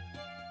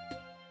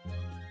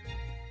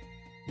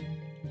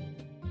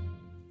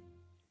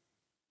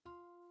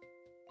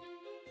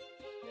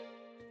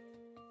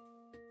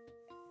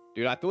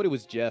 Dude, I thought it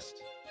was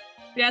jest.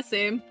 Yeah,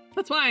 same.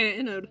 That's why I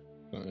innoed.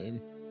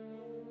 Same.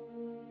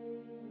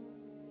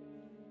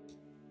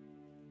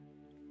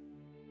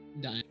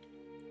 Die.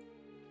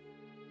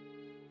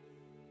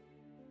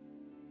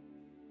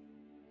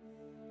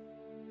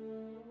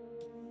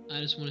 I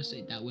just want to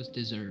say that was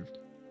deserved.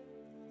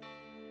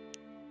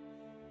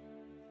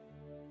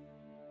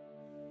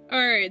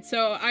 Alright,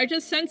 so I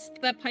just sensed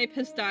that Pipe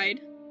has died.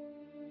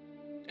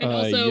 And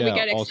also yeah, we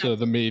get also accept.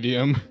 the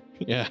medium.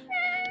 Yeah.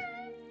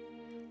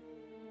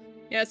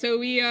 Yeah, so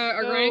we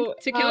are going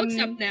to kill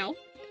Accept now.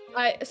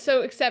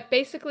 So except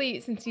basically,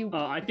 since you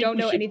I think don't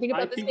we know should- anything I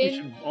about this think we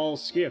game, should all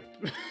skip.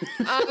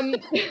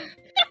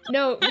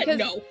 No, because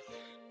No.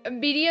 a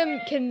medium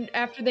can,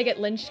 after they get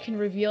lynched, can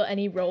reveal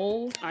any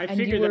role. I and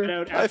you figured were... that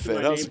out Hi, after Finn,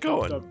 my how's name it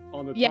popped going? up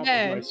on the top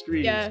Yeah, of my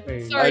screen. yeah.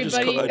 saying- Sorry, I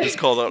buddy. just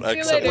called out See you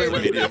Except later.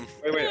 as medium.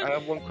 Wait, I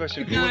have one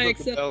question. Who Yeah, was at the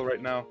except- bell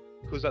right now?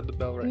 Who's at the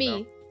bell right now?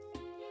 Me.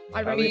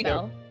 I rang Ali, the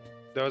bell.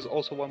 There was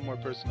also one more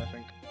person, I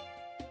think.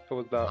 Who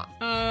was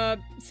that?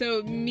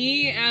 So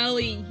me,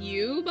 Allie,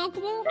 you,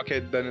 Balkable? Okay,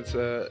 then it's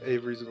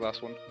Avery's the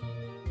last one.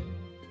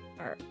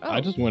 I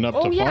just went up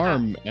Oh, to yeah.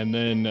 farm, and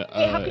then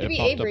how could it it be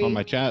popped up Avery? on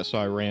my chat, so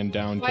I ran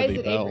down Why to is the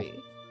it bell. Avery?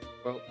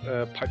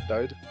 Well, Pipe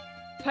died.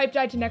 Pipe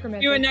died to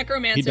Necromancer. You a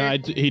Necromancer.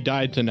 He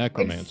died to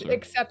Necromancer.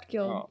 Except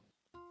killed. Oh.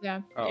 Yeah.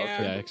 Oh, Yeah.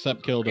 okay. Yeah,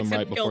 except killed him Except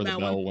right before killed the that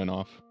bell one. went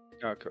off.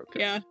 Okay, okay.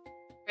 Yeah.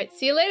 Right,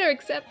 see you later,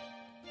 except...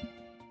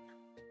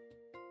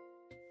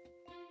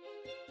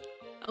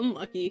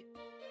 Unlucky.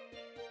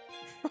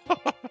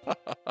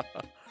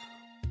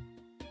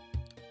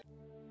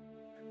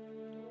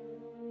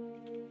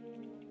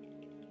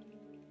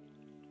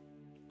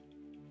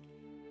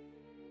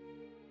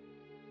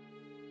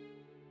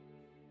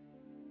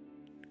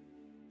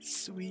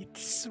 Sweet,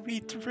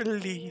 sweet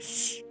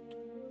release.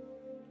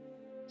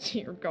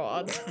 Dear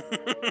God.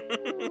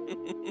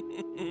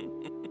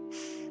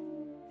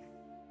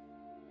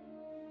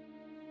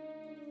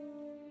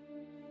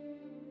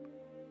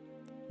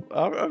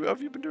 How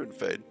have you been doing,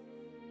 Fade?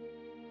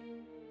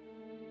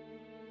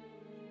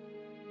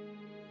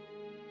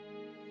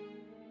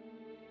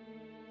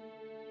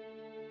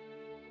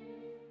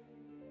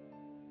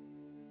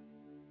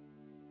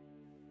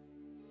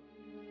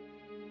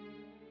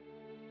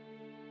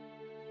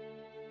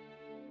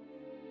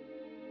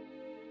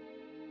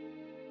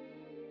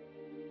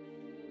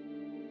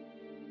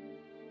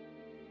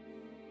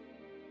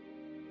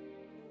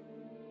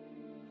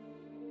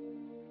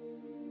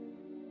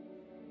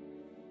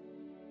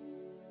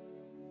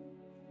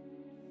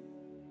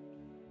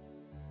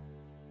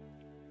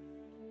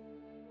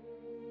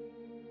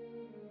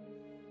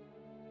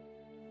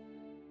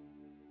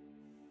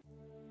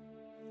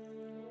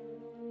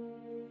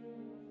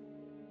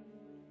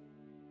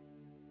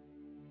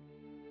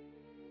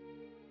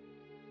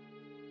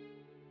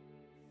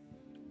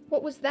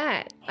 What was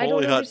that? I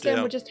Holy don't hot understand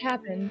damn. what just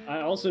happened.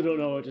 I also don't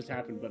know what just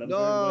happened, but I'm No.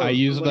 very well. I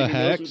used the Somebody who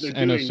knows what hex, they're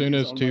and as doing soon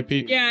is as on two my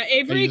people, team. Yeah,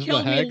 Avery used the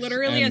killed me hex,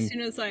 literally as and-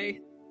 soon as I...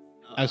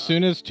 as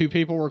soon as two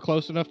people were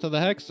close enough to the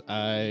hex,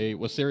 I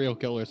was serial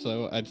killer,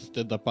 so I just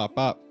did the pop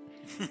pop.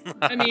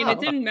 I mean, it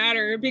didn't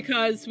matter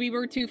because we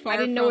were too far I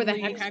didn't know where from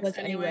the hex was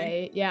anyway.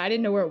 anyway. Yeah, I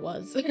didn't know where it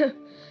was.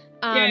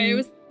 Yeah, it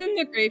was in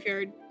the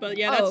graveyard, but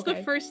yeah, that's the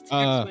okay. first hex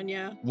one,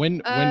 yeah.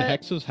 When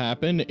hexes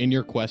happen in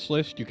your quest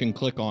list, you can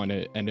click on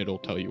it and it'll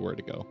tell you where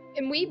to go.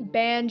 Can we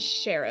ban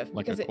Sheriff?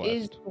 Like a because it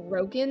is quest.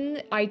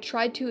 broken. I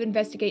tried to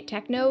investigate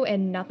Techno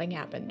and nothing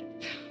happened.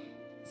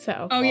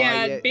 So. Oh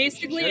yeah, yeah,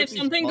 basically Sheriff if is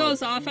something fun.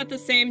 goes off at the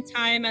same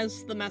time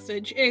as the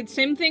message,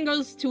 same thing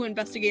goes to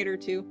Investigator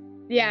too.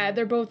 Yeah,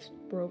 they're both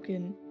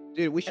broken.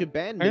 Dude, we should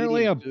ban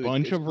Apparently, medium, a dude.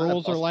 bunch It's of kinda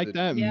rules are like busted.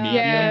 that. Yeah. Medium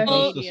Yeah.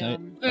 does the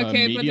same. Okay, but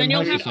medium then you'll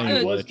has have the same to-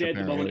 I was glitch, dead the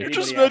moment apparently.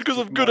 Just anybody mad 'cause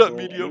asked I'm me good to at roll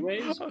medium.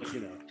 anyways, but, you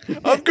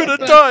know. I'm gonna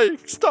But- die!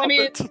 Stop I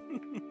mean- it!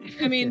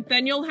 I mean,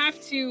 then you'll have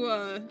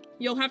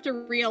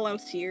to re-allow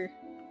Seer.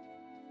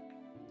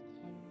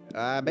 What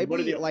are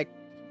Maybe the- like,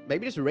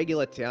 maybe just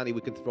regular townie.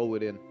 We could throw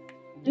it in.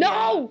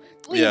 No!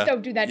 Please Yeah.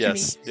 don't do that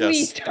Yes, to me.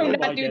 Please yes. do Oh not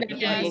my do God. that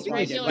Yeah, to it's me.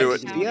 regular Do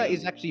it. townie. Sia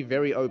is actually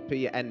very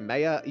OP, and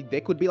Maya,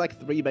 there could be like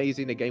 3 Mays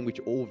in a game which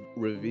all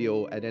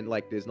reveal, and then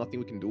like there's nothing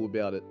we can do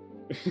about it.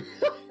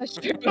 That's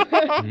true.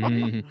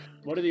 Mhm.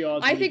 What are the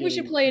odds? I of me think we should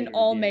getting play an traitor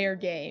all again? mayor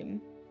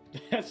game.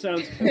 That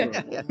sounds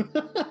horrible.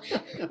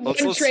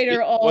 One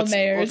traitor, all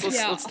mayors. Let's,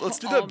 Yeah, let's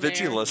do all that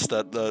Vigi mayor. list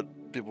that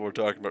people were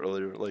talking about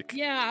earlier. Like,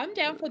 Yeah, I'm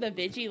down for the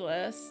Vigi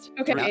list.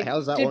 Okay. How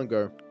does that did- one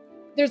go?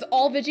 There's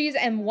all Vigis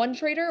and 1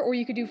 traitor, or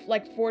you could do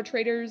like 4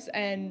 traitors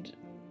and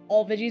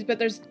all Vigis, but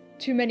there's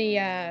too many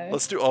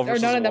let's do all or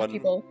versus not enough one.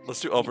 people.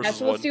 Let's do all Yeah, versus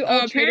so let's one. do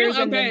all traitors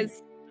Apparently, and then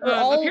guys, or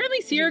all apparently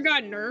Seer Vigis.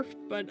 got nerfed,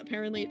 but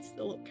apparently it's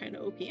still kind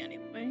of OP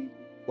anyway.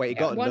 Wait, it Yeah,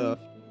 got one- nerfed.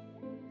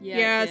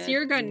 Yeah, it did.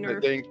 Seer got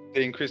nerfed.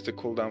 They increased the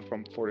cooldown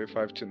from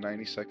 45 to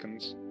 90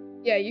 seconds.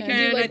 Yeah, you can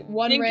And do like I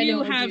one think random.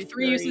 you or do have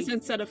 3 uses 3.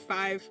 instead of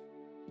 5.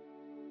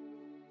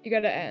 You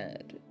gotta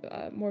add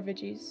more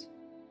Vigis.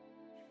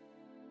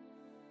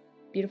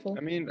 Beautiful.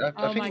 I mean, I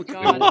Oh think my we could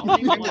God, do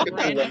only one one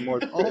random. more.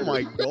 Oh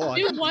my god.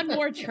 Do one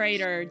more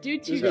traitor. Do 2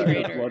 This is gonna be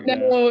a traitors. bloodbath.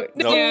 No,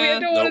 Nope. Yeah. I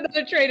don't want Nope.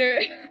 another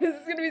traitor. This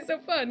is gonna be so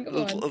fun. Come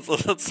on.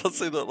 Let's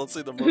say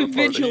the murder party.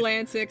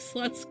 Vigilantics,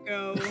 let's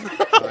go.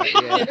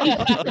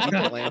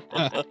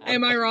 Yeah.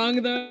 Am I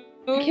wrong though?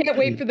 I can't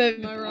wait for the.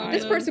 Am I wrong?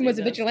 This though? person was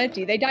a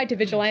vigilante. They died to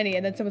vigilante,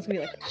 and then someone's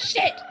gonna be like,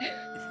 "Shit!"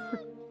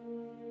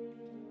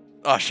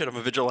 Oh shit, I'm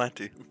a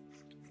vigilante.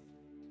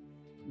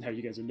 Now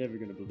you guys are never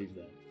gonna believe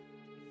that.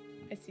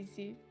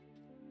 SCC.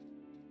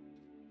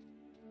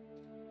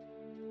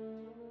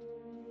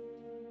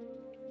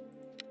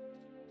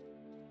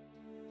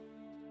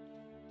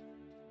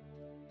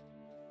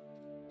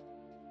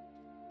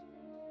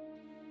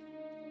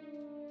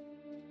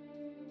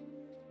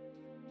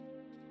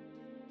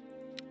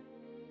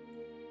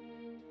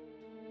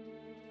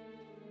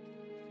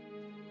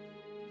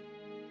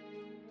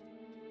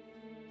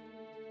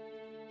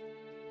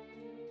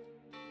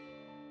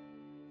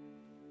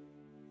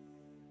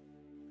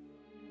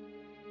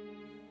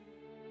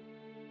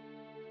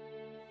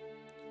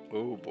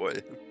 Oh boy.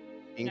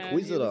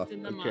 Inquisitor.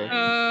 in the Okay.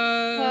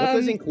 mine. What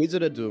does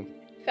Inquisitor do?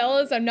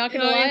 Fellas, I'm not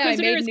gonna lie, I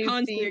Inquisitor made is an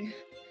oopsie. consig.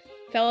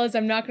 Fellas,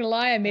 I'm not gonna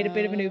lie, I made a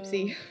bit of an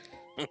oopsie.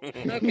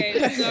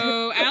 Okay,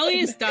 so Allie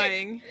is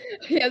dying.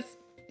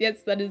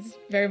 Yes, that is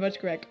very much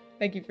correct.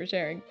 Thank you for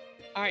sharing.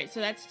 All right, so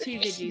that's 2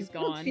 Vigis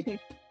gone.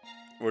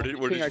 Where did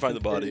Thing you I find the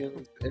can body?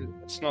 tell you,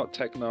 It's not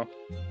Techno.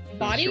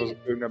 Body? She was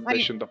doing a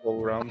mission the whole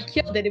I round.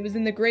 killed it. It was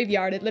in the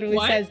graveyard. It literally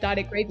What? says died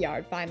at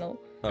graveyard. Final.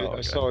 Oh, I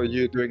okay. saw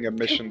you doing a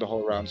mission the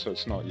whole round, so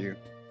it's not you.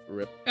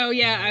 Rip. Oh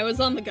yeah, I was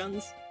on the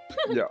guns.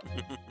 Yeah.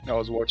 I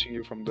was watching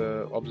you from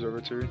the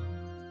observatory.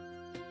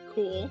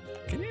 Cool.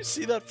 Can you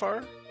see that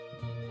far?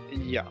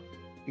 Yeah.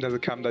 There's a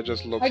cam that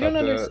just looks I at don't the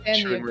understand the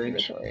shooting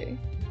range. observatory.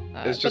 It's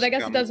But just I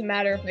guess it cam. doesn't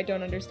matter if I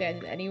don't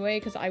understand it anyway,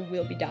 because I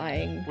will be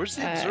dying. Where's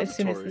the as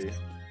soon as observatory?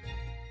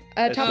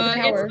 this... top of the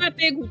tower. It's that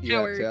big Yeah,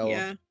 tower. tower.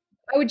 Yeah.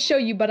 I would show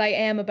you, but I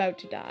am about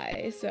to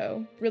die,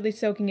 so really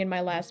soaking in my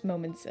last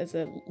moments as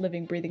a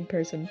living, breathing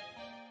person.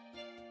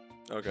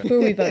 Okay. Who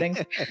are we voting?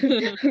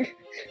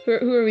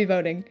 who are we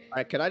voting?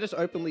 Alright, can I just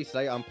openly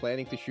say I'm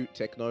planning to shoot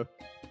Techno?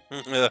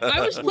 I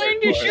was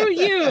planning to shoot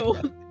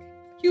you,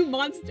 you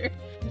monster.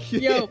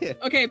 Yo,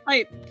 okay,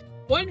 pipe.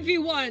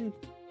 1v1.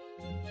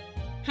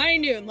 High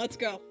noon. Let's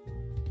go.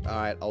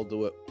 Alright, I'll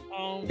do it.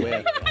 Oh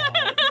Where?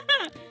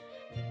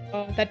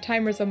 Oh, that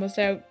timer's almost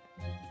out.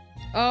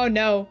 Oh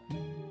no.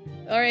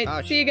 Alright,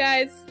 Ah, see you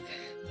guys.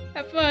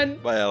 Have fun.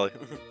 Bye, Allie.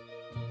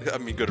 I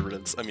mean, good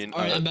riddance. I mean,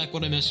 Alright, I'm back.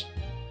 What'd I miss?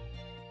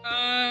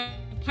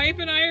 Pipe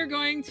and I are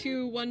going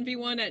to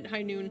 1v1 at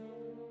high noon.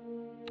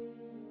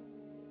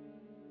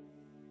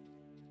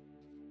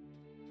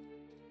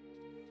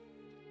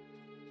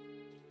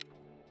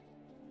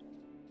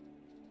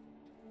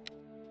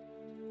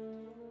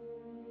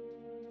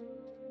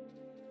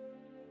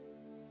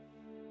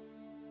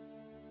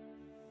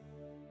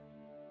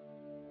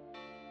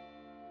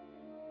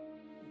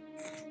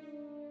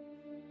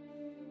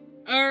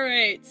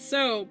 Alright,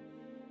 so,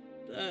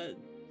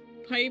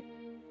 Pipe,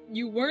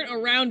 you weren't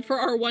around for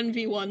our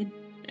 1v1,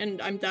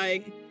 and I'm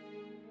dying.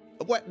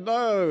 What?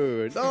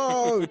 No!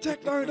 No!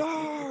 Techno,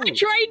 no! I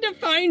tried to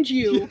find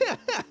you!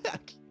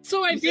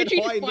 So I You beat said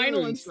you high to final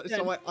noon, instead.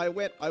 So I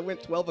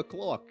went 12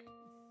 o'clock.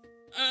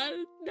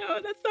 No,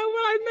 that's not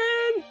what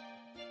I meant!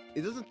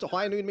 It doesn't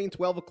high noon mean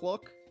 12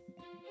 o'clock?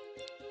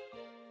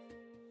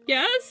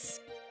 Yes?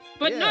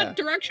 But Yeah. not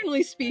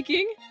directionally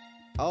speaking.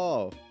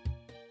 Oh.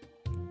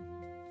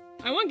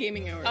 I want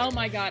gaming hours. Oh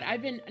my god,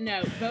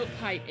 no, vote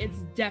Pipe. It's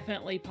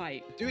definitely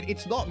Pipe. Dude,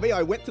 it's not me.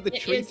 I went to the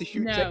It tree is- to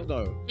shoot no.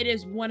 Techno. It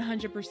is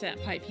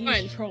 100% Pipe. He's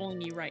Fine. trolling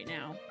you right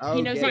now. Oh,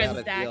 he knows get out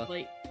of here.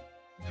 exactly.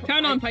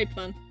 Count on Pipe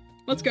then.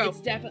 Let's go.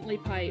 It's definitely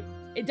Pipe.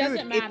 It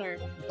doesn't Dude, matter.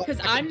 Because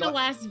I'm the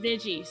last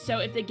Vigi, so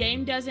if the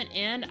game doesn't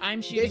end, I'm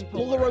Yes, shooting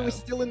Pularo is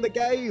still in the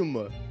game.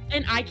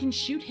 And I can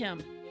shoot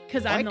him.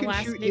 Because I'm I the can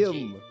last shoot Vigi.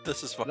 him.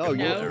 This is fucking No,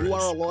 hilarious. you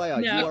are a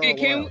liar. No. You are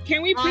Okay, a liar.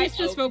 can we please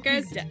just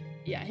focus?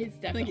 Yeah, he's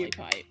definitely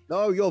Pipe.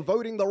 No, you're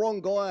voting the wrong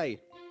guy.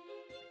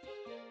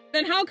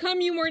 Then how come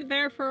you weren't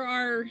there for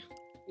our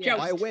Yeah.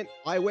 joust?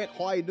 I went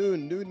high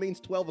noon. Noon means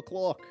 12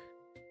 o'clock.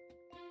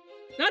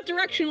 Not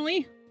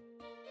directionally.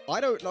 I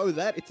don't know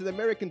that. It's an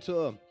American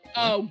term.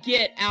 Oh,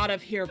 get out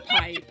of here,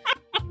 Pipe.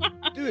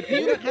 Dude,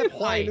 you don't have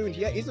high noon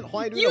here. Isn't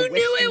high noon a You Western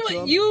knew it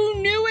term? was. You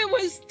knew it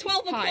was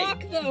 12 Pipe,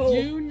 o'clock though.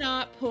 do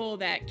not pull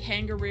that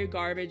kangaroo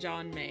garbage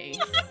on me.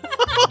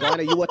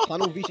 Dinah, you are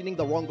tunnel visioning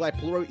the wrong guy.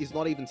 Pularo is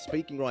not even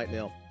speaking right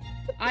now.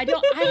 I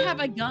have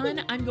a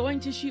gun. I'm going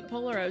to shoot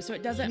Polaro, so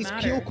it doesn't His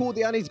matter. kill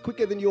cooldown is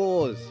quicker than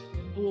yours.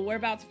 Well, we're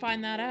about to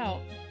find that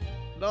out.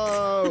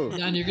 No.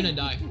 Dan, you're gonna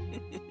die.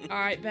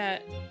 Alright,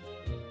 bet.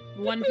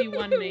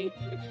 1v1 me.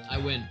 I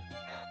win.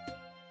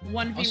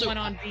 1v1 Also,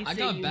 on VC. I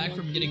got you back won.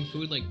 from getting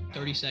food like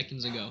 30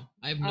 seconds ago.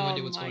 I have no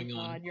idea what's going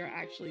God, on. you're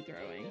actually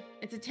throwing.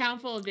 It's a town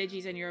full of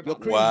Vigis and you're You're about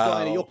cringe, Wow.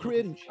 Dinah. You're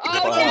cringe.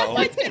 Oh, Wow. yes,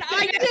 I did.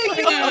 I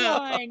knew you were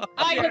lying.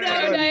 I know,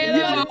 Diana.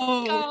 Yo.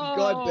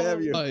 God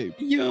damn you. Pipe.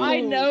 Yo. I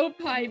know,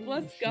 Pipe.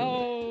 Let's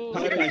go.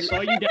 Pipe, I saw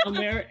you down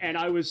there, and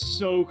I was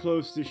so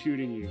close to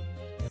shooting you.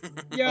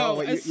 Yo, Oh,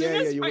 wait, as yeah, soon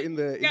yeah, as you were Pipe- in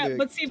the. Yeah, in the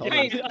but see, tunnel.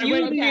 Pipe, I you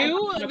went back,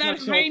 knew I thought that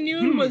myself, high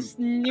noon was That's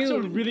a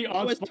noon. really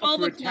odd was spot 12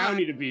 for a o'clock.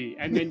 townie to be,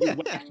 and then you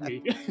whacked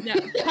me. No,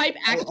 Pipe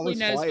actually was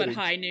knows what fighting.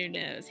 high noon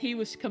is. He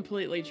was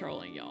completely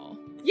trolling y'all.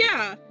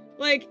 Yeah,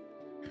 like,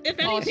 if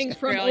anything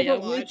from Australia,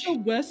 Overwatch. It's a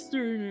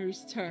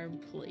Westerner's term,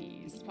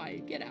 please.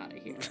 Pipe, get out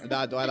of here.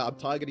 Nah, Dinah, I'm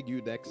targeting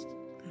you next.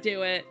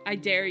 Do it. I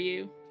dare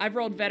you. I've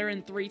rolled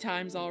veteran 3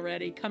 times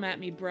already. Come at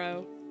me,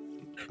 bro.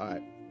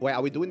 Alright. Wait,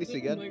 are we doing this Oh my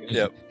again? God.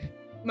 Yep.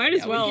 Might as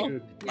Yeah, we well.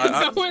 should.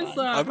 That one's,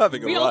 I'm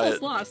having a we riot.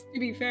 almost lost, to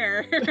be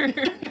fair.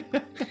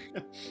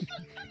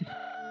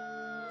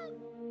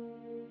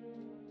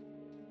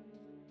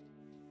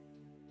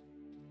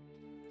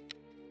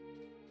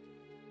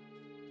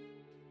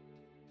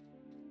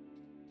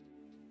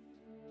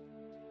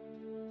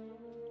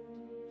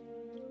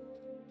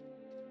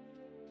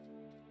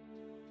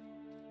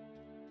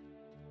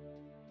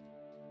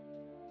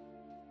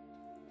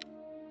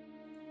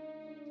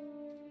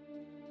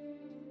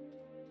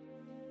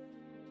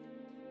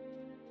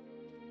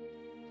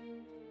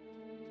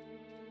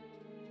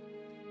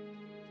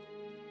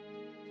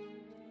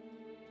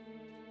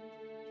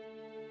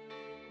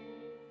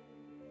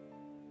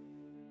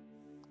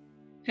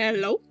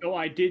 Hello? No,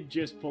 I did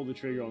just pull the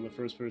trigger on the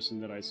first person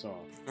that I saw.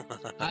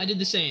 I did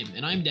the same,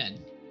 and I'm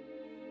dead.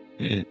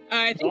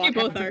 I think you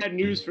both are. Bad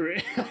news for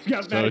it. I've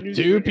got So bad news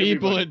 2 for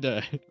people everybody.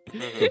 are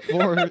dead.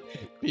 4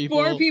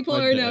 people. 4 people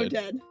are now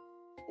dead.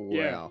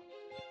 Wow.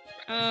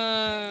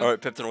 All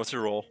right, Pipton, what's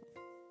your role?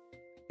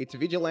 It's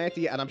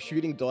vigilante, and I'm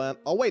shooting Diana.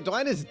 Oh wait,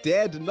 Diana's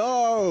dead.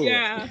 No.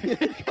 Yeah.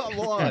 Come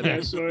on.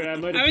 Yeah, sorry, I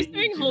might have I was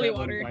beaten you doing to holy that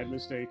one water. by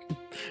mistake.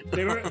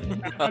 They were.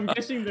 I'm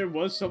guessing there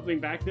was something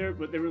back there,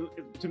 but they were.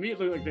 To me, it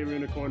looked like they were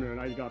in a corner,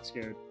 and I got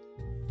scared.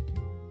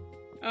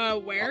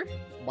 Where?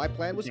 My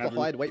plan was to Tavern.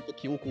 hide, wait for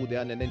kill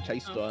cooldown, and then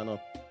chase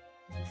Diana.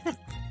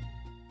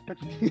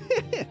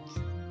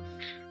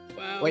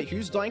 Wow. Wait,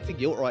 who's dying to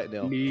guilt right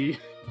now? Me.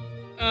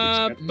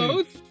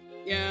 Both.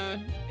 Yeah,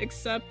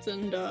 except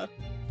and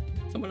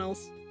someone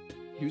else.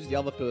 Who's the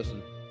other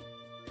person?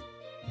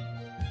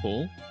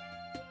 Cool.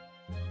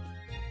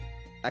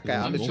 Okay,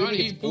 I'm I'm trying assuming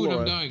to it's eat food. I'm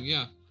Poro. dying.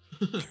 Yeah.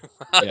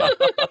 Yeah.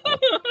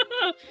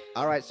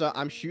 Alright, so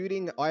I'm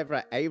shooting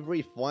either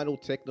Avery, Final,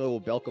 Techno,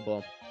 or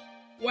Belkabomb.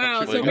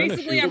 Wow. We're So We're gonna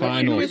basically, shoot everyone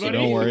finals, was so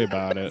don't worry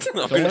about it. I'm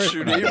Don't gonna worry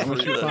shoot about it. I'm Avery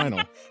gonna shoot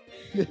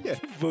then. final.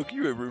 Fuck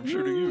you, Avery. I'm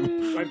shooting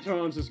you. My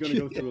tolerance is gonna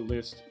go through a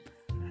list.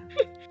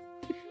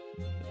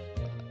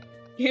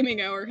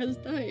 Gaming Hour has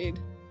died.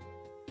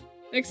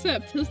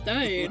 Except has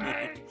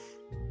died.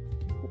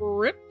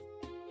 Rip.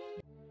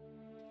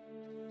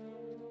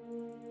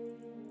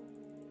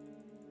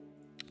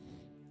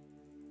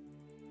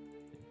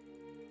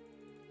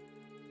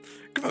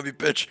 Come on, me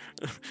bitch.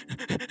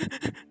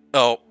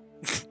 Oh.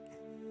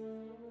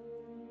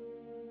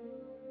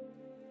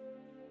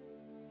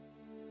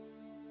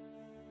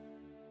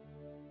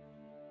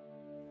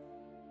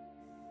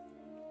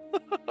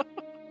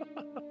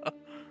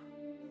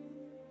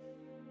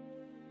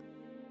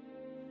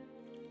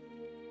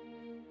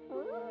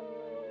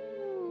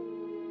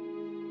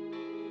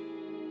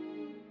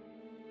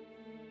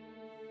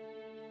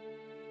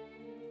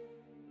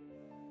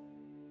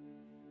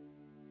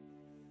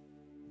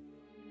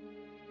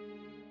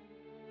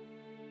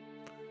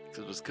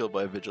 Except was killed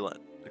by a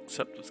vigilante.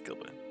 Except was killed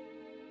by.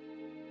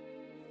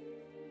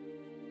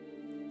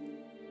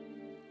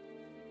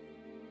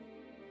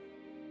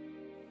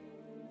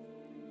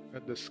 A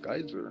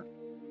disguiser.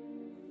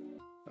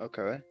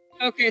 Okay.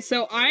 Okay,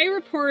 so I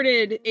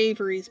reported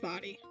Avery's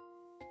body.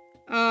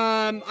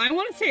 I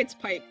want to say it's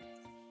Pipe.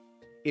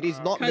 It is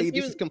not 'Cause me. he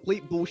This was- is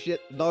complete bullshit.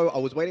 No, I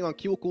was waiting on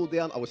kill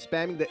cooldown. I was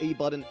spamming the E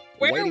button,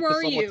 Where waiting for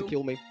were someone you? to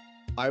kill me.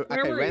 I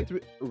Where were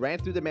you? ran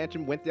through the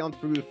mansion, went down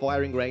through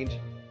firing range,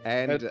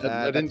 and I that's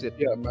didn't. it.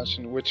 Yeah,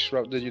 mansion. Which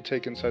route did you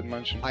take inside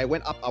mansion? I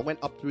went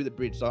up through the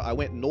bridge. So I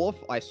went north,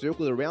 I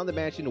circled around the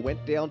mansion,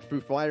 went down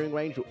through firing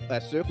range,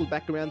 circled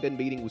back around, then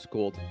meeting was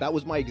called. That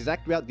was my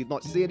exact route. Did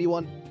not see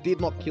anyone,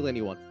 did not kill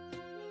anyone.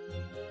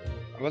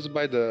 I was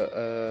by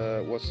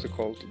the what's it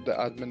called? The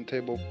admin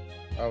table.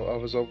 I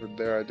was over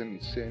there. I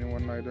didn't see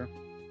anyone either.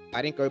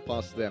 I didn't go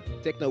past there.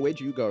 Techno, where'd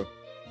you go?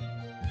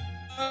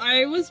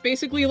 I was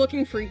basically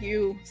looking for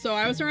you. So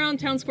I was around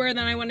town square,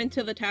 then I went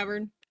into the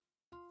tavern.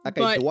 Okay,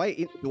 But- do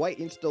I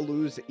insta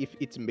lose if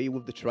it's me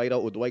with the traitor,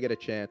 or do I get a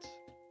chance?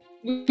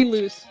 We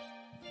lose.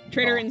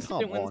 Traitor Oh,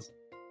 instant come on. wins.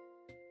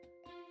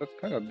 That's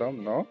kind of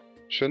dumb, no?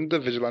 Shouldn't the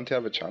vigilante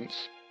have a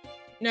chance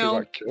to No.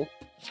 like kill?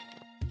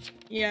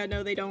 Yeah,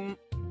 no, they don't.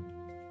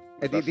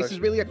 That's This is actually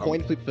really a dumb.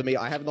 coin flip for me.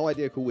 I have no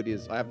idea who it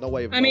is. I have no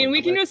way of I mean, knowing.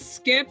 we can Unless- just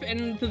skip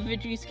and the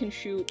Viggies can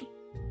shoot.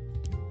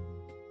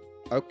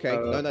 Okay,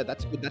 no,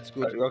 that's good. That's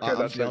good. Okay, I'm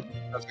that's down.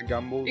 a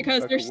gamble.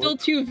 Because that there's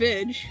could still work. 2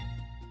 Vig.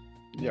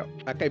 Yeah.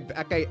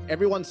 Okay.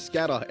 Everyone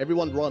scatter.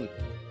 Everyone run.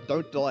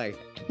 Don't die.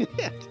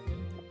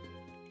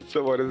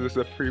 So what is this?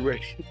 A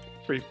freeway,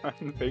 free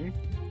man thing?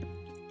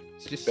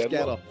 It's just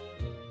Deadlock. scatter.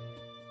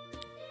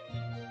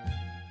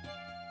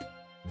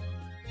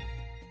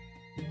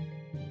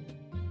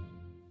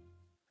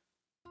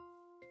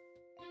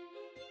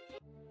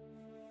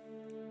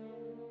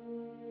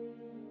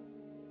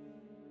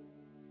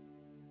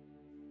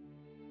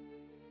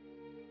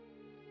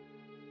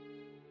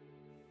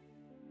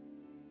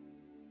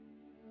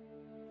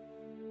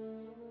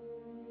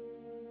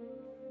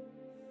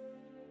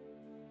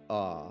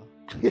 Ah.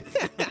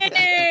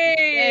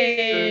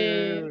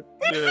 Hey!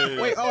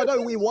 Wait, oh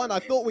no, we won. I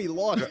thought we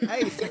lost.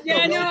 Hey, Techno,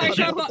 Yeah, no, well I done.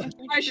 shot Dude,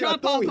 I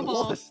shot thought we Balkaball.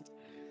 lost.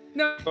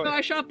 No,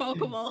 I shot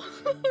Balkaball.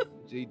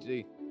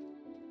 GG.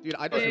 Dude,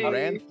 I just Hey.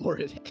 ran for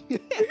it.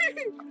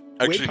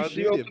 Actually, How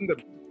do you open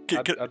the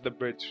at the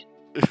bridge?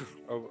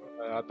 Oh,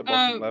 at the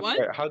bottom left. what?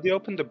 Wait, how do you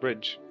open the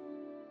bridge?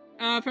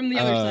 From the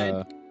other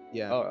side.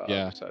 Yeah. Oh,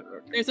 Yeah. other side,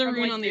 okay. There's a From,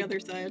 rune like, on the other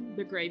side.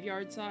 The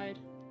graveyard side.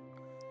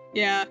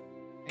 Yeah.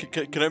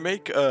 can I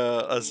make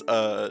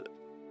a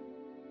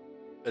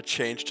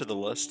change to the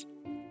list?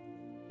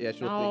 Yeah,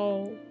 sure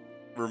No.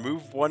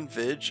 Remove 1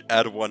 Vig,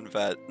 add 1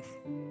 Vet.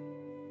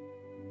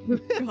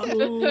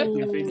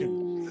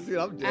 thing. Dude,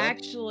 I'm dead.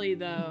 Actually,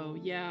 though,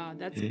 yeah,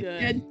 that's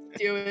Yeah, good.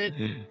 do it.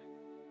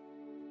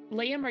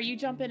 Liam, are you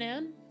jumping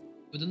in?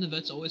 But then the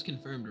vet's always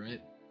confirmed,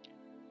 right?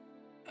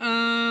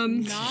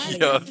 Not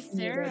Yeah.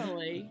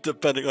 necessarily.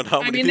 Depending on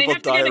how I many mean, they people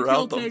have to get die a kill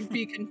around them. to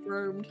be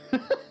confirmed.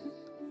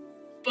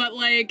 But,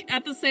 like,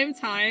 at the same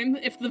time,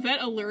 if the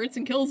vet alerts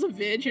and kills a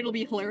Vig, it'll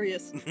be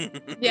hilarious.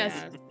 Yes.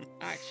 Yeah,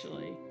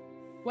 actually.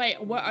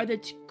 Wait, what are the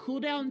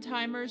cooldown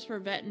timers for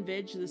Vet and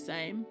Vig the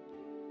same?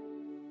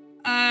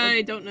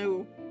 I don't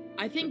know.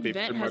 I think It'd be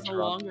Vet pretty has much a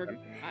around longer. time.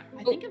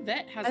 I think a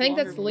Vet has. I think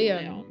longer that's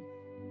Liam. cooldown.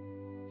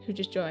 Who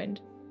just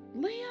joined?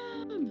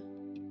 Liam.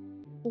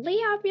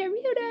 Liam, you're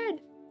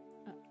muted.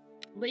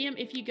 Liam,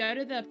 if you go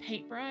to the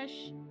paintbrush,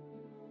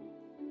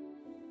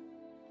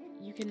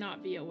 you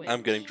cannot be a witch.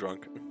 I'm getting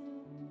drunk.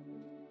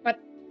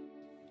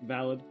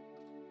 Valid.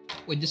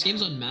 Wait, this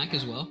game's on Mac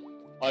as well?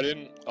 I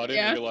didn't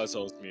Yeah. realize I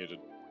was muted.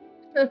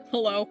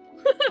 Hello.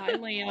 Hi,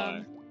 Liam.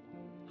 Hi.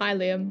 Hi,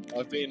 Liam.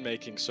 I've been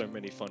making so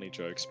many funny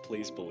jokes.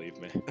 Please believe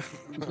me.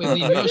 Wait,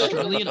 you're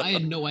Australian? I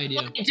had no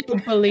idea. I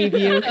don't believe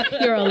you.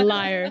 You're a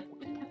liar.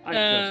 I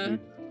trust you.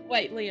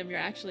 Wait, Liam, you're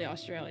actually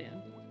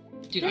Australian.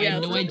 Dude, I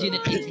had no idea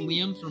that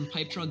Liam from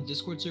Pipetron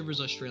Discord server is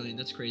Australian.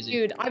 That's crazy.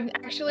 Dude, I'm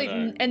actually, I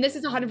know. and this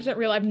is 100%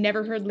 real, I've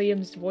never heard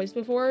Liam's voice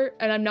before,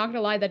 and I'm not gonna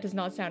lie, that does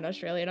not sound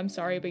Australian. I'm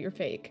sorry, but you're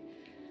fake.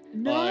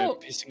 No. I'm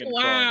pissing and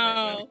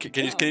crying right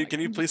now. Can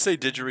you please say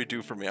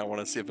didgeridoo for me? I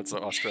want to see if it's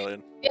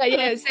Australian.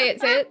 Yeah, say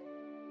it.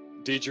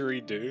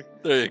 Didgeridoo.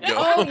 There you go.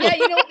 Oh, yeah,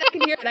 you know what?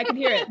 I can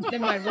hear it. Never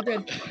mind, we're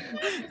good.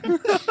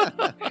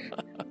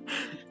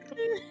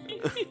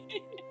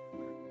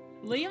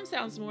 Liam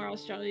sounds more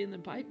Australian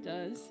than Pipe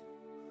does.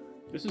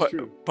 This is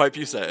true. Pipe,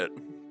 you say it.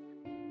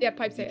 Yeah,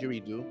 Pipe say it.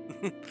 Didgeridoo.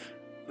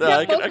 Yeah, Yeah,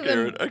 I can both of hear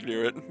them. it. I can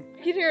hear it.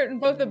 I can hear it in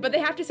both of them, but they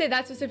have to say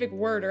that specific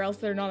word or else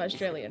they're not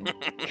Australian.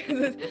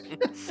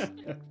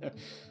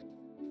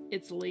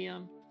 It's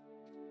Liam.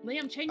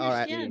 Liam, change All your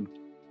right, skin.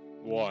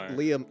 Why?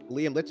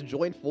 Liam, let's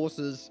join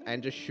forces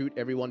and just shoot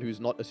everyone who's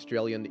not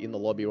Australian in the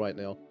lobby right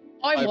now.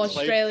 I'm I played-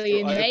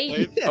 Australian, I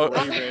mate. played Oh,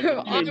 three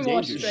I'm random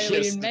games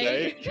Australian,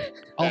 mate. yesterday,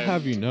 I'll and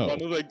have you know,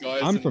 one of the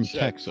guys I'm in from chat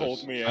Texas.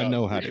 called me I out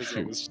know how to because I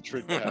shoot. was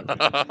trigger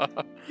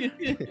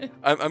happy.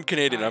 I'm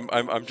Canadian.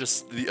 I'm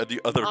just the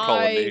other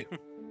colony.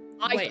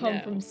 I Wait, come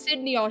no. from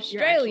Sydney, You're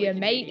Australia, actually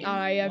mate. Canadian.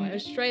 I am What?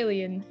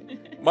 Australian.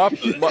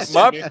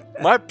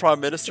 My prime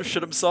minister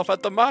shit himself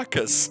at the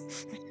Marcus.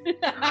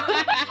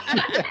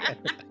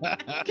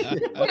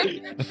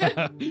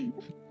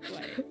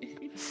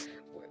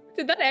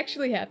 Did that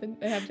actually happen?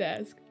 I have to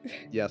ask.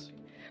 Yes.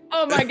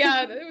 Oh my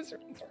god, it's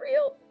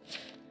real.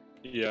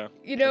 Yeah.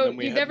 You know, And then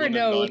we you had never one in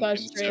know with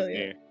 1970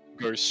 Australia.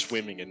 Go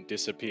swimming and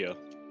disappear.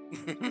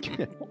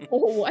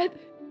 Oh, what?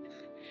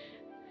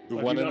 The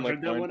Have one you in not like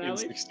heard that one, Ali?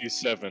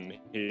 1967,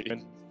 he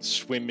went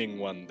swimming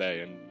one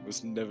day and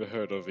was never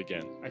heard of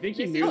again. I think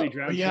he Yes, nearly oh.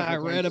 drowned. Yeah, I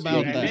several read times, about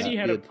too, and then that. he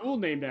had a Yeah. pool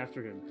named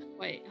after him.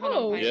 Wait, hold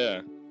Oh. on, Pipe.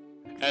 Yeah.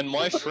 And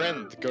my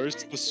friend goes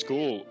to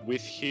school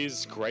with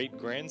his great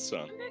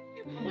grandson.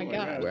 Oh my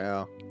god.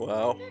 Wow.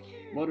 Wow.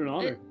 What an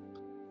honor.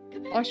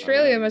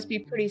 Australia must be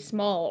pretty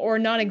small or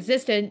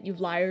non-existent, you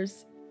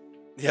liars.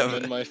 Yeah, And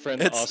but then my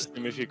friend it's- asked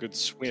him if he could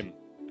swim.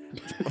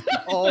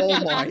 Oh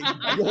my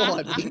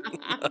god.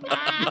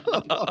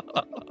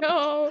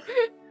 No.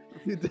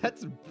 Dude,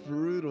 that's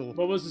brutal.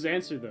 What was his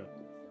answer though?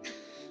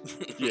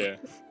 Yeah.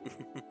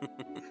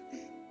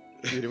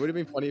 Dude, it would have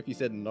been funny if he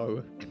said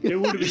no. It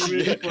would have been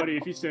really Yeah. funny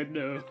if he said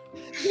no.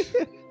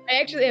 I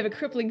actually have a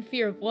crippling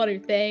fear of water,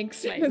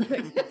 thanks. I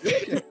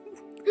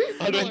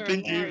don't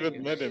think you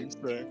even met him,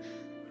 so.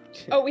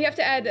 Oh, we have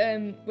to add,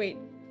 wait.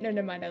 No,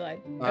 never mind, I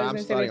lied. I was I'm gonna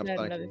say we starting, have to I'm add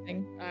starting. another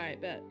thing.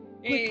 Alright, bet.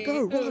 Quick,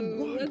 go,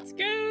 run. Let's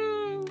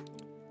go.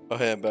 Oh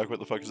hey, I'm back. What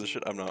the fuck is this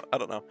shit? I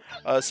don't know.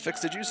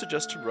 Sphinx, did you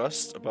suggest to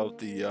Rust about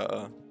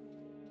the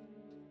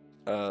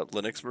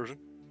Linux version?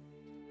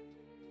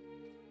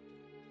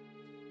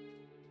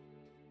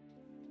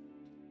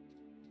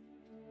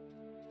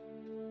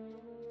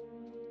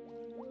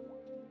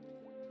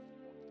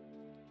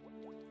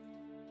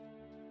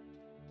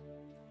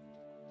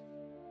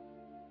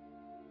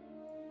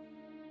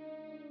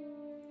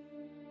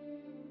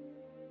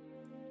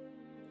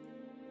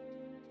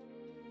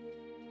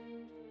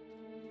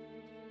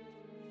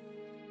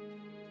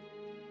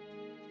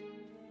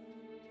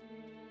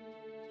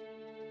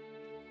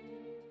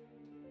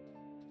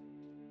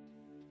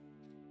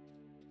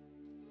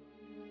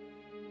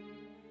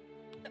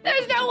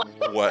 There's no one.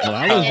 What? Well,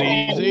 that was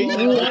easy.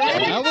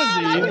 That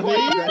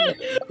was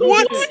easy.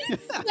 What?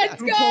 Let's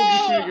Who go!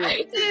 pulled the trigger?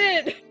 I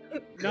did it!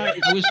 Nice.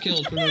 I was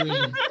killed for no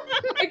reason.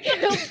 I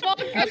killed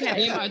Falka.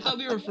 Hey, I thought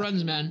we were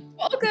friends, man.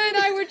 Falka and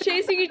I were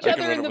chasing each I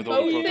can other run in it the with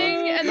all the boat photos.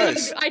 thing, and then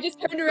Nice. I just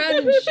turned around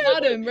and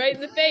shot him right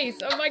in the face.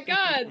 Oh my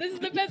god, this is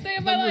the best day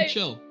of my We were life.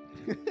 chill.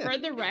 For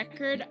the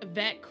record,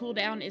 vet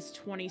cooldown is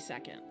 20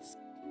 seconds.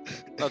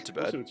 Not too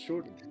Also, bad. it's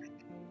shorter.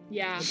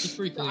 Yeah. That's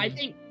pretty So cool.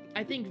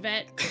 I think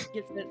vet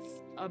gets its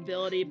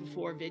ability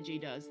before Vigi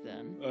does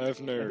then. I have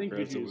no I think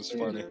regrets, it Vigi was is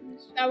funny.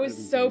 That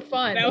was so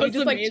fun. That we was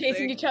just like amazing.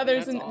 chasing each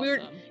other's, That's and we were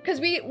awesome. because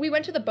we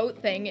went to the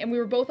boat thing and we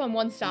were both on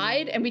one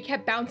side and we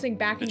kept bouncing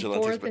back and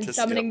Vigilantes forth and participate.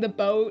 summoning the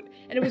boat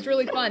and it was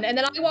really fun. And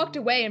then I walked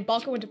away and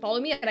Balka went to follow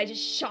me and I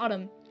just shot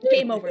him.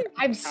 Game over.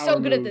 I'm so Power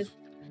good at move. this.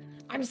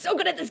 I'm so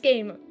good at this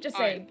game. Just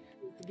saying.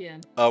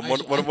 Again.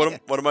 One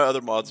of my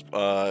other mods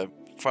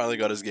finally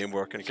got his game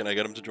working. Can I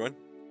get him to join?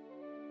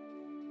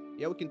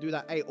 Yeah, we can do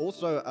that. Hey,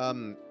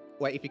 also,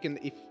 wait,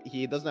 if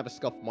he doesn't have a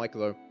scuffed mic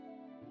though.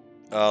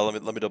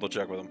 Let me double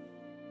check with him.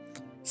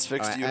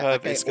 Sphinx, do you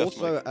have a scuffed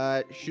mic?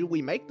 Also, should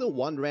we make the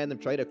one random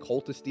traitor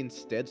cultist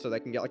instead so they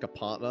can get like a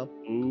partner?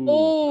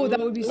 Oh, that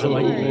would be so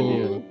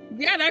Ooh.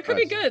 Yeah, that could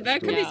be good. That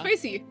could be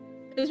spicy.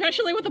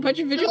 Especially with a bunch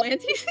of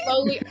vigilantes.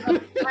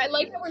 I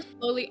like how we're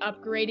slowly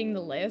upgrading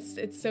the list.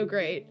 It's so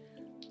great.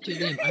 Dude,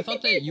 Liam, I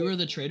thought that you were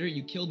the traitor,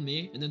 you killed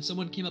me, and then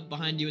someone came up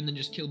behind you and then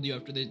just killed you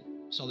after they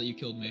saw that you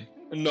killed me.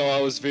 No,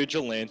 I was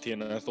vigilante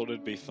and I thought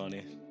it'd be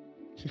funny.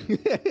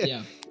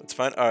 Yeah. It's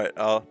fine. Alright,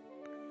 I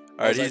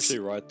was he's actually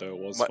right though, it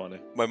was funny.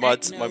 My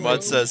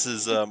mod says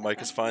his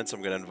mic is fine, so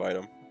I'm gonna invite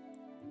him.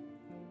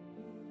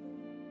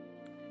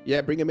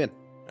 Yeah, bring him in.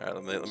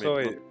 Alright, So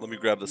let me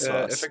grab the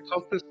sauce.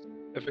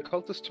 If a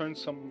cultist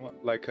turns someone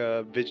like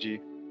a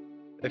Vigi,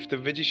 if the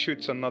Vigi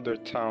shoots another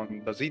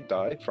town, does he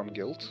die from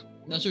guilt?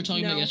 That's what we were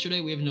talking about yesterday,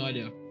 we have no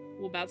idea.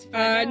 Well, about to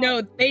find out.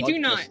 No, they do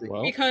not.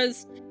 Well.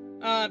 Because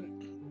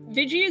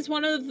Vigi is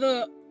one of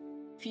the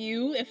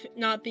few, if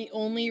not the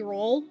only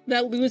role,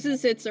 that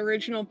loses its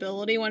original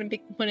ability when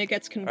it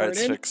gets converted.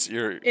 Alright, Sphinx,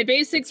 it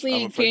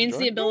basically gains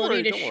the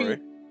ability to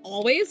shoot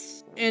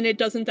always, and it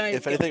doesn't die.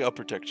 If anything, I'll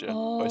protect you.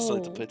 Oh. I still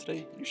need to play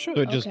today. You should.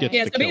 So it just gets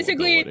yeah, the so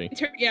basically,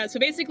 ability. so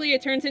basically,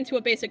 it turns into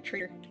a basic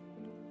traitor.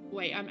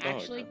 Wait, I'm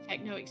actually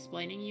techno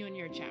explaining you in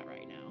your chat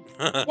right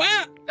now.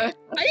 Wow!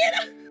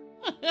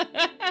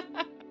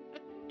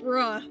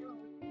 Bruh.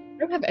 I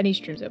don't have any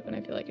streams open.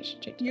 I feel like I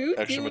should check.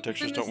 Actually, my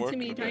textures don't work. To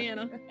me, Okay.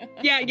 Diana.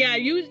 Yeah,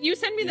 you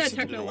send me that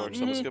techno one.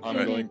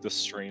 I'm going to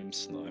stream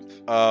snipe.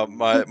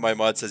 My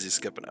mod says he's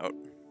skipping out.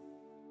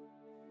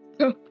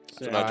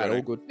 So not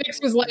all good.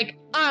 Sphinx was like,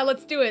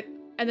 let's do it.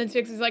 And then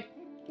Sphinx is like,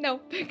 no.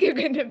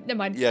 Never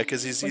mind. Yeah,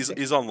 because he's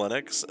on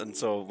Linux, and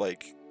so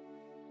like,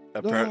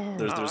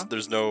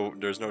 there's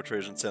no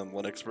Trajan Salem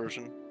Linux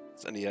version,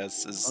 and he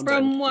has his.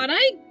 From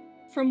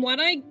what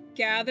I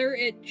gather,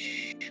 it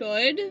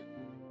should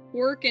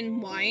work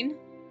in Wine.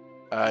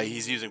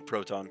 He's using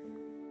Proton.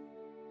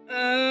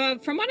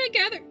 From what I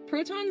gather,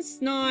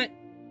 Proton's not,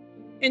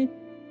 and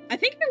I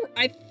think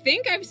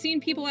I've seen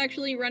people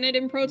actually run it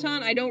in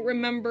Proton. I don't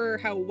remember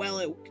how well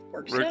it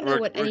works. I don't know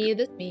what any of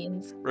this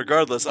means.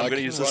 Regardless, I'm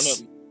gonna use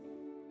this.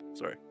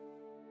 Sorry.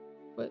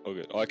 What? Oh,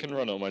 good. I can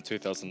run it on my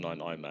 2009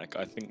 iMac.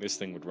 I think this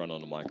thing would run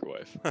on a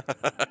microwave.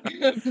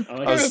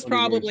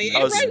 Probably.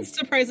 It runs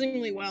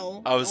surprisingly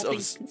well. All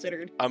things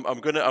considered. I'm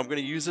gonna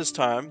use this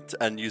time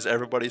and use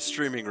everybody's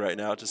streaming right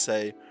now to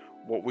say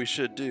what we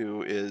should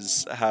do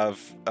is have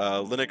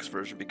a Linux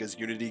version because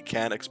Unity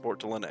can export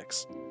to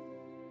Linux.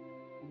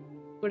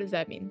 What does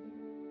that mean?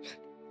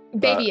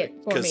 Baby it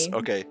for me.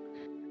 Okay,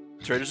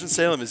 Traitors in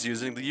Salem is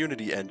using the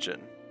Unity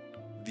engine.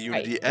 The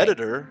Unity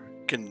editor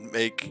can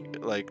make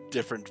like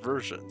different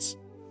versions,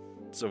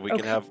 so we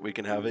can have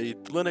a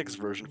Linux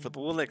version for the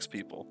Linux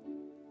people.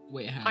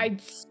 Wait, how? I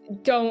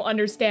don't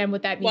understand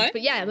what that means,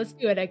 but yeah, let's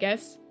do it. I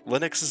guess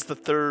Linux is the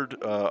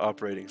third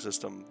operating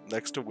system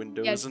next to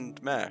Windows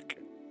and Mac.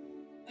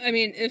 I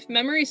mean, if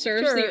memory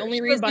serves, the only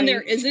reason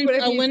there isn't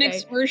a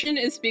Linux version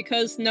is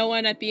because no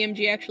one at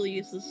BMG actually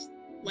uses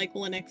like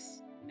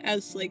Linux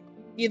as like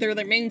either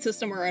their main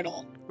system or at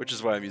all. Which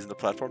is why I'm using the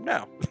platform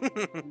now.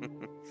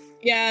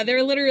 Yeah,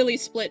 they're literally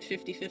split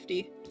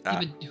 50-50. Yeah,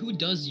 but who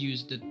does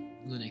use the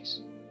Linux?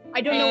 I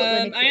don't know what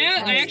Linux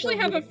is. I actually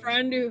have a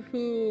friend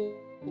who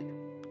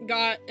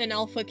got an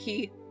alpha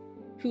key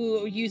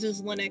who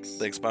uses Linux.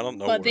 Thanks, Spinal.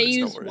 But they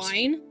use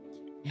Wine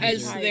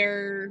as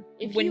their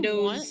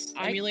Windows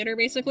emulator,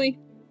 basically.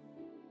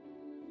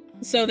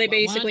 So they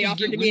basically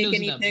offered to be a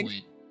guinea pig.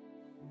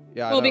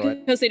 Yeah, well,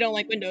 because they don't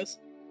like Windows.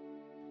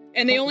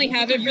 And they only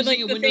have it for like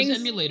a the Windows things.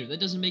 emulator. That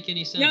doesn't make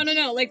any sense.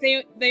 No. Like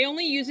they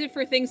only use it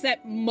for things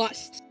that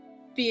must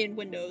be in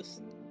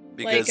Windows.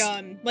 Because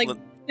like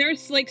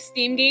there's like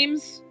Steam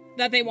games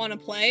that they want to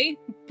play,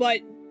 but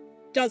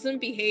doesn't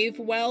behave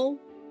well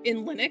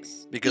in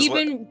Linux. Because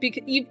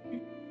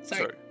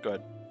sorry, go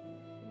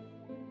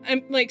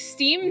ahead. Like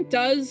Steam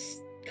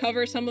does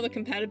cover some of the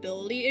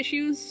compatibility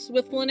issues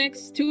with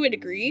Linux to a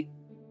degree,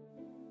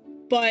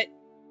 but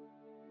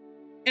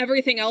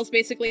everything else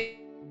basically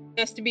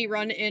has to be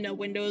run in a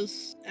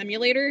Windows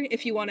emulator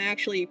if you want to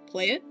actually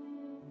play it.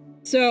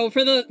 So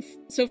for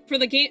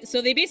the game,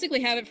 so they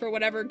basically have it for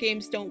whatever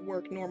games don't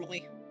work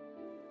normally.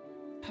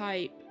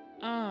 Pipe.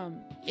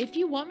 If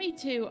you want me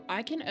to,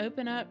 I can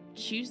open up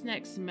choose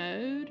next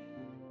mode.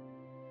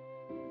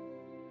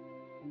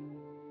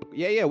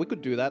 Yeah, we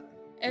could do that.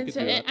 And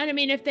so, and I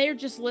mean, if they're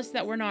just lists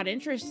that we're not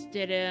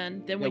interested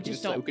in, then we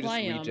just don't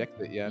play them.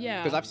 Reject it,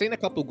 yeah. Because I've seen a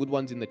couple good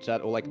ones in the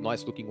chat, or like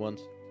nice looking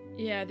ones.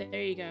 Yeah,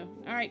 there you go.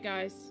 All right,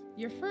 guys,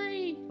 you're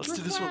free. Let's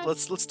do this one.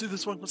 Let's do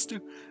this one. Let's do.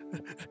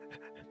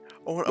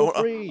 I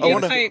want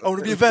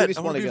to be a vet.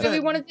 I want to be a vet. So we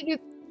wanted to do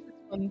this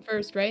one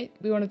first, right?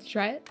 We wanted to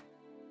try it.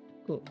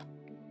 Cool.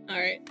 All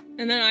right,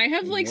 and then I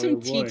have like some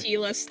TT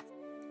lists,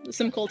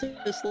 some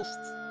cultist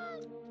lists.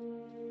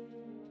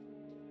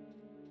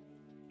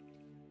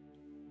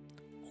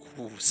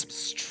 Ooh, some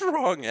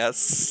strong ass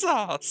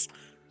sauce.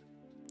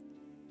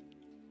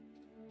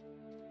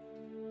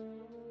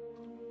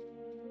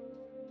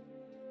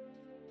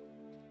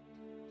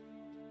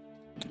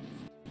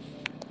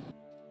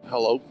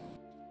 Hello.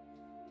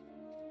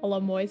 Hello,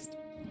 Moist.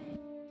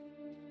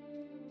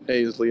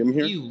 Hey, is Liam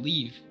here? You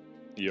leave.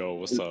 Yo,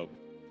 what's up?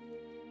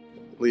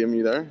 Liam,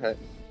 you there? Hey.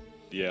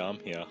 Yeah, I'm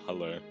here.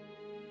 Hello.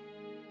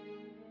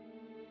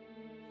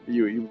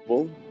 You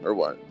evil or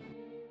what?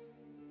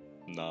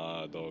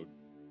 Nah, dog.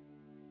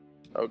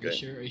 Okay.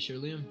 Are you sure,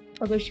 Liam?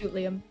 I'll go shoot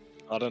Liam.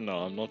 I don't know.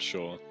 I'm not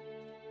sure.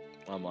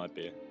 I might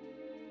be.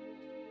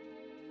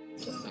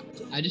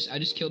 I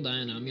just killed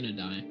Diana. I'm gonna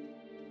die.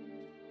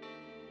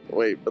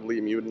 Wait, but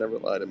Liam, you would never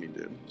lie to me,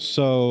 dude.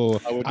 So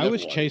I I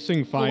was never lie.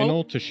 chasing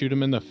Final to shoot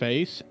him in the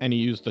face, and he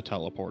used the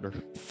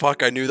teleporter.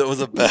 Fuck, I knew that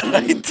was a bad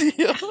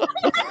idea.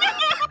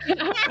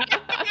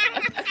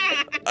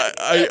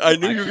 I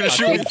knew you were gonna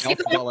shoot me.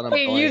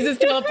 He uses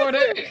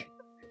teleporter.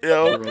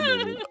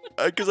 Yeah,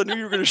 because I knew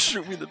you were gonna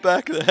shoot me in the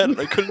back of the head, and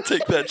I couldn't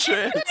take that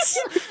chance.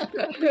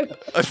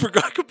 I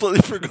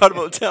completely forgot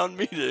about town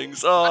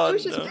meetings. Oh I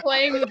was just no.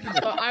 playing with the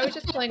boat. I was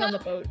just playing on the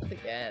boats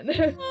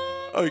again.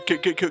 Oh,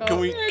 can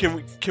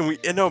we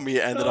inno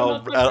me, and then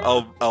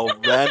I'll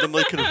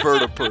randomly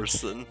convert a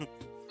person.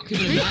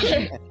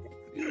 Okay,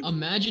 but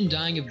imagine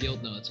dying of guilt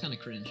though. It's kind of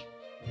cringe.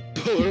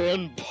 Pillar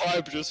and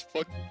Pipe just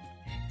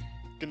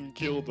fucking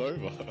killed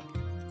over.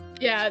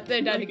 Yeah, they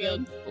died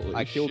again.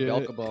 I killed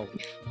Belkabal.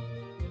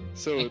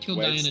 So I killed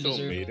we're Diana still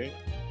Deserve. meeting?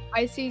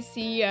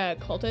 ICC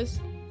cultist.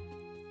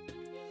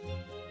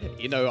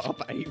 You know,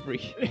 up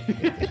Avery.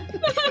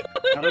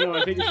 I don't know.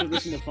 I think you should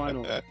listen to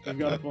Final. I've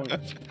got a point.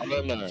 I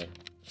don't know.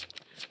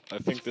 I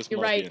think this You're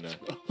might right. be in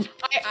it.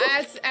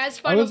 As I was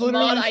Final's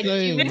literally mod, I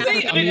saying, do.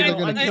 I'm either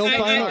gonna kill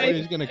Final or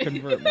he's gonna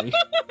convert me.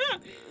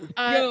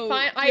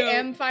 I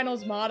am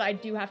Final's mod. I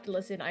do have to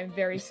listen. I'm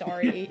very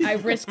sorry. I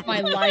risk my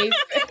life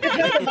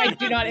if I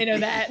do not enter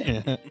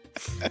that.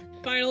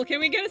 Final, can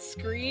we get a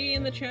scree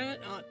in the chat?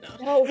 Oh,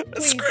 no. Oh,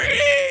 please.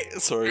 Scree!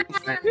 Sorry.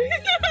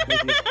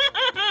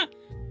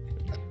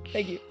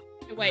 Thank you.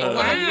 Wait,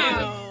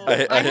 Wow. I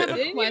have a Didn't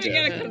even question.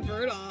 get a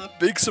convert off.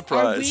 Big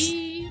surprise.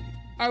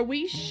 Are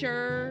we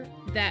sure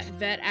that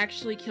Vet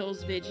actually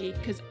kills Vigi?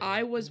 Because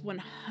I was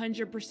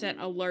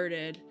 100%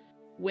 alerted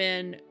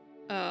when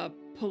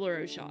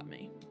Polaro shot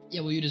me.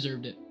 Yeah, well, you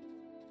deserved it.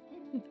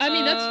 I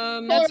mean, that's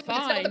Polaro, that's that's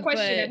fine. not the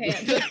question at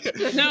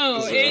hand.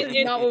 No,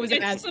 it, not what was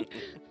asked.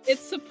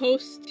 it's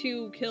supposed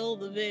to kill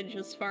the Vig,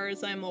 as far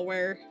as I'm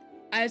aware.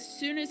 As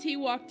soon as he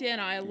walked in,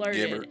 I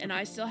alerted, Gamer. and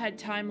I still had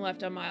time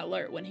left on my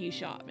alert when he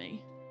shot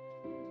me.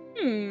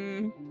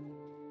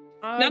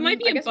 That might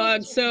be a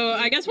bug, so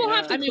I guess we'll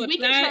have to I mean, clip we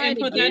can that try and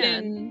it put that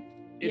again. in.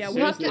 It Yeah, says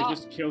we'll have that it to-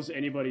 just kills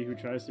anybody who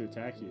tries to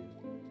attack you.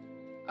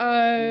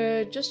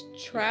 Just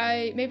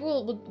try. Maybe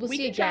we'll We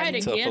see can try again.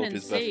 it again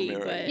and see,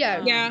 but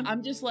Yeah.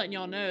 I'm just letting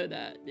y'all know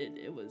that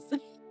it was.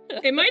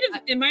 It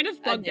might have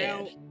I bugged did.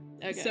 out.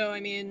 Okay. So I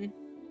mean,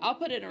 I'll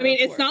put it in a I mean,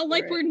 it's report not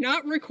like for we're it.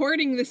 not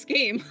recording this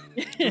game.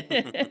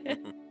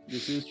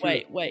 This is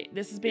true. Wait,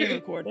 this is being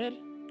recorded?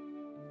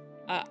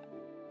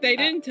 They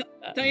didn't.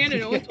 Diana,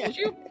 no one told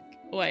you.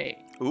 Wait.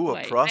 Ooh, a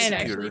wait, prosecutor.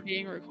 It's actually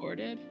being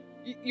recorded?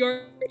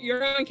 You're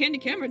on Candy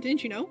Camera,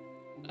 didn't you know?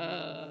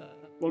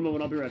 One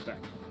moment, I'll be right back.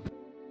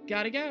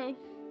 Gotta go.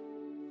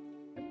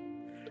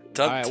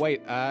 Alright,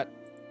 wait.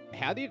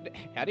 How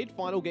did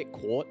Final get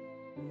caught?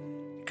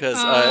 Because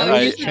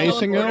I was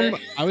chasing him.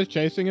 I was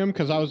chasing him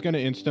because I was gonna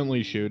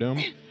instantly shoot him,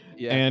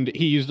 Yeah. and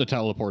he used the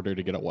teleporter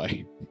to get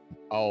away.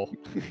 Oh.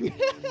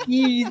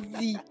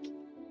 Easy.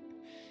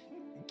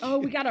 Oh,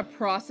 we got a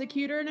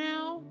prosecutor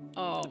now?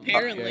 Oh,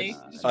 apparently.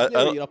 I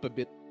up a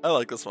bit. I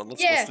like this one.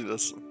 Let's Yeah. do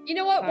this. You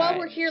know what? While Alright.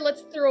 we're here,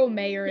 let's throw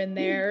Mayor in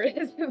there.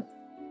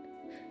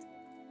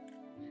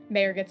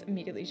 Mayor gets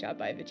immediately shot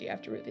by Vigi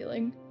after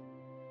revealing.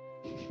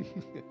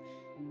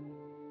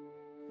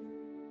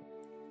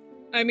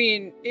 I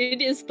mean,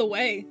 it is the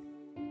way.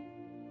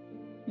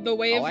 The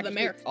way of I'll the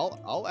mayor.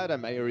 I'll add a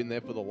mayor in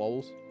there for the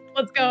lols.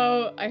 Let's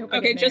go. I hope. I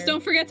Okay, get just Mayor.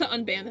 don't forget to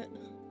unban it.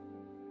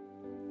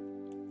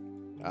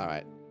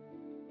 Alright.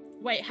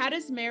 Wait, how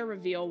does mayor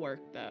reveal work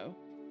though?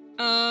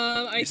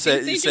 I You think say-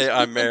 they you say, just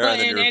 "I'm click the mayor," and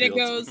then button you're and it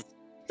revealed. goes,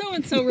 so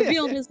and so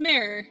revealed his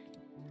mayor.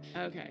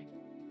 Okay.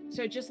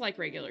 So just like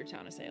regular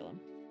town of Salem.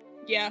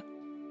 Yeah.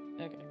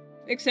 Okay.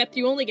 Except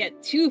you only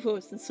get 2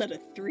 votes instead of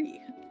 3.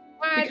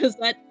 What? Because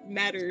that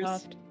matters.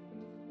 Stuffed.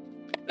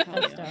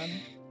 That's dumb.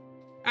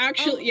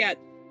 Actually, yeah.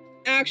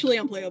 Actually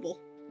unplayable.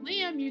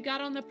 Liam, you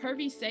got on the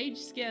pervy sage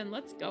skin.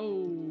 Let's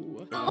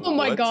go. Oh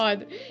my What?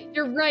 god.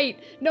 You're right.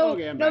 No,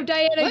 Okay, I'm no, back.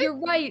 Diana, What? you're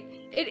right.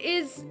 It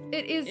is.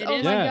 It Oh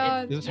is- my Yeah,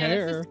 god. his Yeah, that's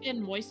hair. the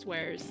skin Moist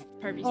wears.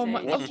 Pervy Oh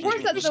my. sage. Of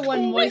course, that's the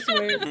one Moist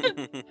wears.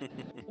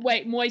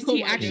 Wait, Moist, Oh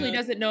he my actually God.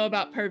 doesn't know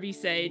about pervy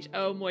sage.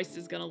 Oh, Moist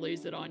is gonna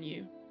lose it on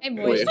you. Hey,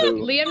 Moist. Wait,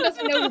 who? Liam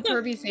doesn't know who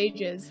Pervy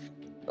Sage is.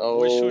 Oh,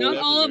 Not never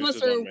all of lose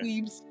us it are on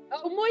me. weebs.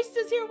 Oh, Moist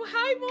is here.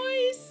 Hi,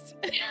 Moist.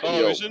 Oh,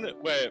 Yo. isn't it?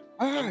 Wait,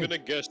 I'm Alright. gonna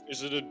guess.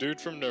 Is it a dude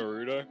from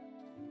Naruto?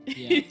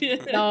 Yeah.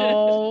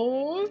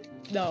 No.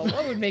 No.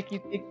 What would make you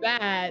think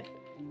that?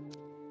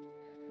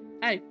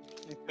 Hey.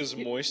 Because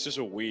Moist is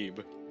a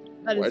weeb.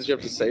 Why'd you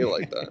have to say it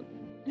like that?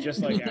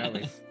 Just like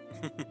Allie.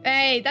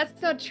 Hey, that's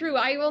not true.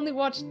 I only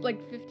watched like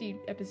 50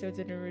 episodes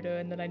of Naruto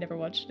and then I never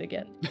watched it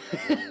again.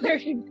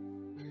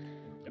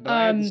 But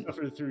I had to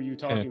suffer through you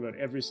talking about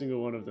every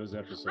single one of those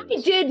episodes.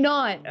 I did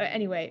not.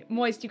 Anyway,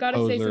 Moist, you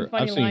gotta say some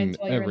funny I've lines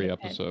seen while you're every in the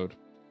pen. episode.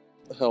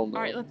 Hell no.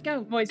 All right, let's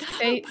go. Moist, Go,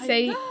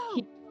 say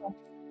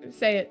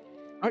it.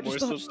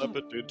 Most of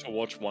the dude to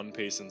watch One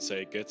Piece and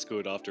say it gets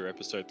good after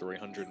episode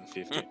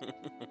 350.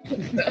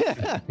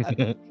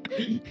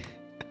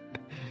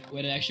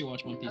 Wait, I actually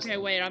watch One Piece. Okay,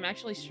 wait, I'm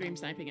actually stream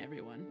sniping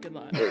everyone. Good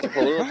luck. Wait,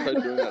 Polo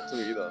tried doing that to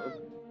me though.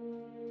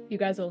 You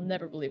guys will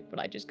never believe what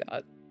I just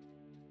got.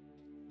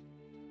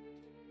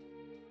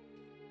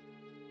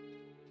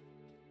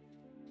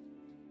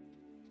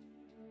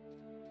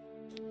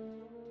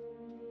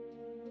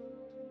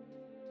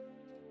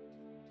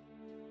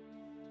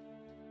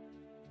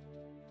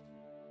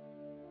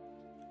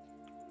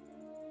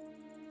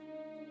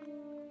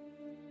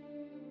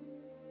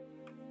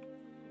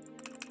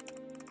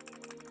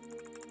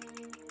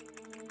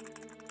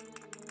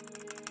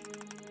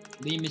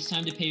 Liam, it's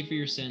time to pay for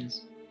your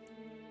sins.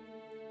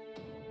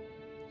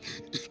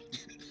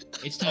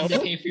 It's time to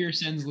pay for your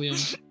sins,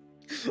 Liam.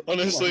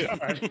 Honestly, Oh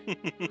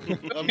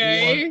I'm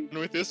Okay. fine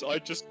with this. I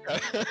just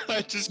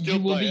You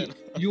killed will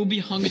Diana. be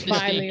hung at the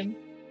Goodbye, stake.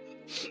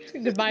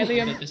 Liam. Goodbye,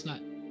 Liam. That's not.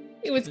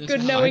 It was That's good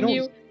not- knowing I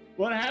you.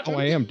 What happened? Oh,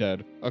 I am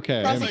dead. Okay, I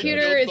am dead.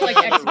 Prosecutor is like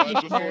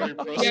executioner.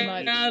 Pretty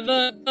much. Yeah,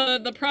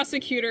 the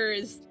prosecutor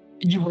is.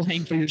 You will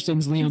hang for your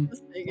sins, Liam.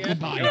 Yeah.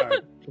 Goodbye.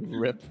 God,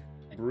 Rip.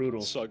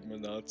 brutal. Sug my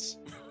nuts.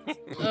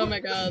 Oh my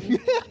god.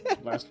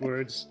 Last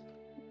words.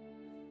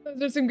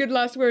 Those are some good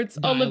last words.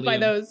 I'll Bye, live by Liam.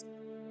 those.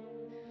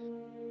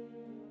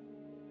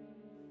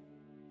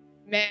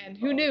 Man,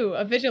 who knew?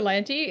 A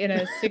vigilante in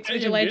a 6 And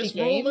in vigilante this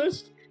roll game?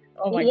 list?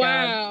 Oh my god.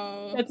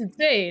 Wow. That's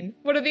insane.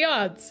 What are the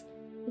odds?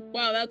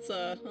 Wow, that's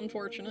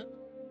unfortunate.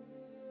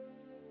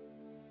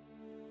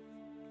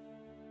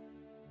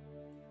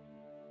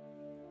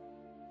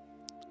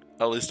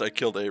 At least I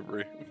killed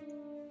Avery.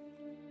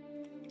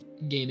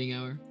 Gaming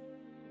hour.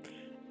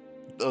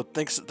 Oh,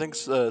 thanks,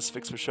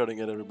 Sphinx for shouting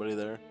at everybody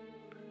there.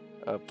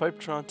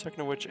 Pipetron,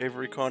 Technowitch,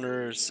 Avery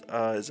Connors.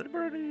 Is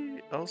anybody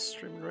else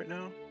streaming right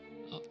now?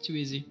 Oh, too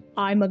easy.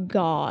 I'm a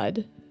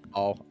god.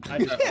 Oh.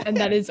 And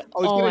that is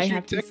all I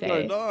have to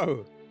say.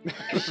 No.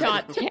 I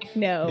shot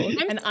Techno,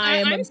 and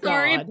I'm a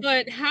sorry, god.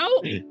 but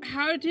how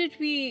did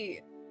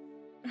we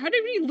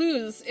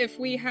lose if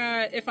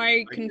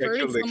I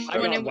converted killed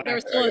someone and there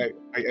was still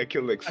I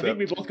killed Accept. I think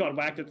we both got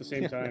whacked at the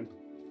same time.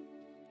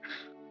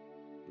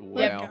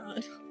 Wow.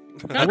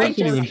 I wasn't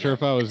even sure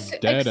if I was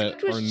dead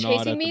Except or was not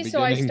chasing at me, the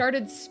so I beginning.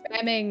 started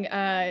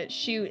spamming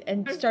shoot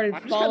and started I'm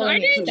just following.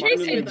 kinda I didn't chase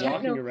you, Except- though.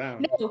 walking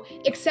around. No,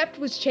 Except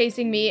was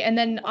chasing me, and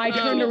then I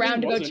turned Oh.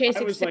 around to go Wasn't. chase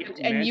I was, Except, like,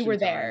 and you were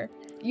mansion there.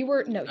 You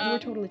were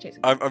totally chasing.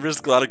 I'm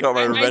just glad I got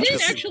my I revenge. didn't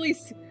 'cause- actually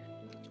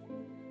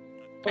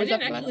I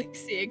didn't actually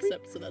see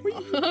Except, so that's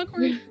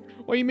awkward.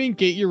 What do you mean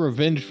get your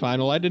revenge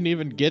final? I didn't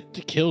even get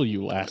to kill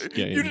you last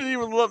game. You didn't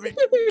even let me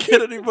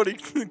get anybody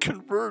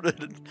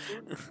converted.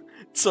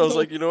 So I was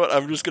like, you know what?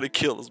 I'm just gonna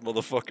kill this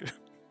motherfucker.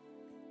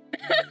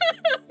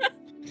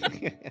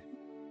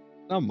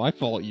 Not my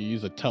fault you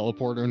use a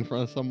teleporter in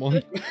front of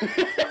someone.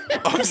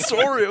 I'm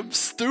sorry, I'm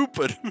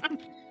stupid.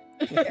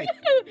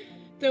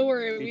 Don't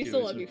worry, we You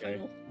still do, love you, it's okay.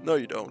 Final. No,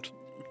 you don't.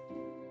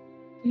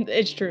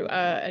 It's true.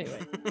 Anyway,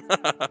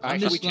 I'm Actually, we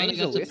just glad I changed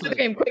got the to list. start the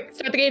game quick.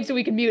 Start the game so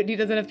we can mute, and he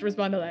doesn't have to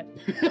respond to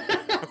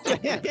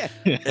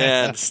that.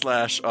 And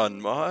slash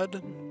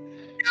unmod.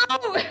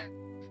 No!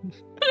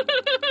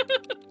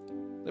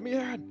 Let me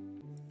in.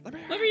 Let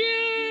me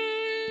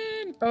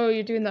in! Oh,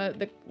 you're doing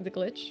the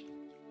glitch.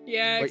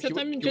 Yeah, Wait, except should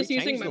we- I'm should we just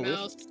using change my the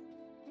mouse. list?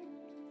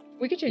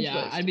 We could change the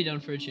Yeah, list. I'd be down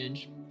for a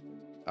change.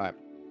 Alright.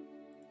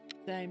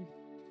 Same.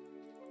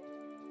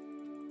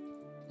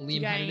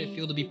 Liam, how did it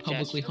feel to be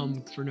publicly Suggestions?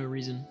 hummed for no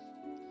reason?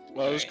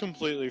 Well, it was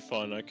completely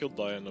fun. I killed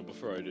Diana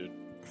before I did.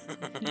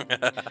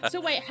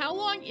 So wait, how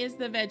long is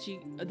the veggie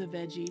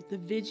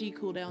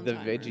cooldown The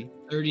timer? veggie.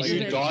 30 You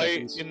seconds.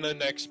 die in the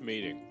next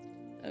meeting.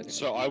 Okay.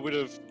 So I would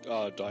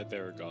have died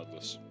there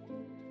regardless.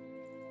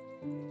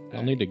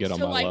 I'll need to get on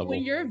So my like level.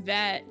 when you're a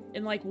vet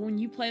and like when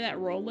you play that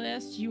roll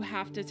list, you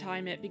have to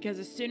time it because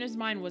as soon as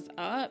mine was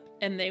up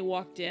and they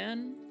walked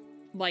in,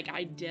 like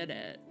I did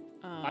it.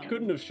 I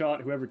couldn't have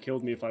shot whoever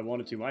killed me if I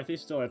wanted to. I think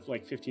still have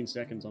like 15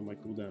 seconds on my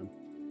cooldown.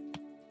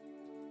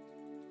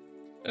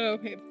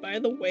 Okay, by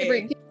the way.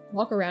 Wait, can you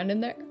walk around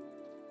in there?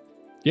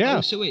 Yeah,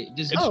 Oh, so wait,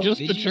 does it's just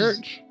the Vigi's-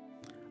 church.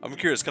 I'm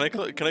curious. Can I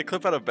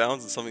clip out of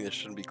bounds and something that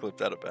shouldn't be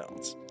clipped out of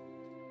bounds?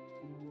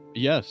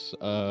 Yes,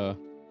 that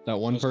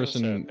one was gonna say,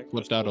 I person think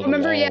flipped that's out of what- the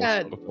Remember, walls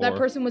yeah, before. that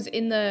person was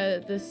in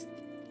the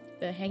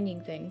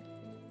hanging thing.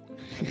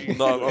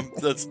 No,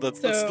 that's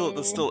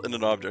So- still in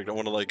an object. I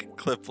want to like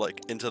clip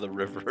like into the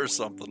river or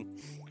something.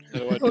 How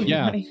do I Oh, do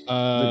Yeah, funny.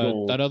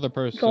 goal. that other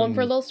person, Going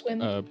for a little swim.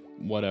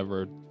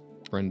 whatever,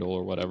 Brindle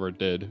or whatever,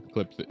 did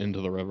clip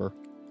into the river.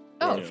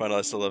 Oh. Fine,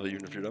 I still love it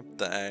even if you're done.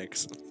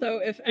 Thanks. So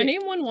if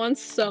anyone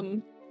wants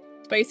some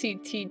spicy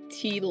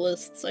tea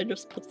lists. I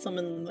just put some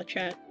in the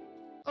chat.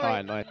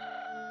 Hi, nice.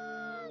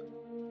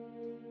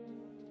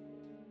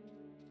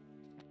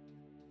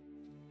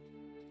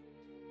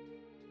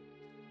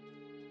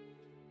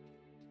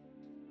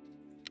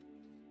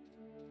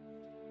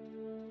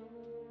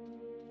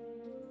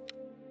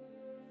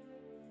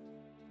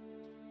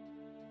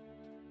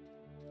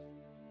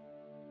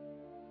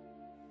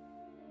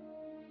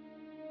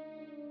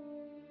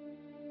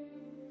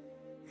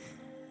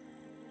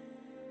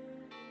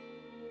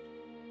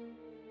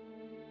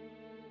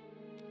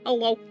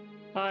 Hello.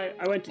 Hi,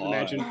 I went to the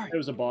mansion. There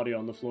was a body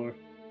on the floor.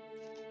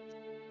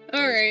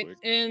 Alright,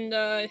 and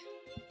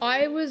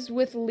I was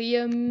with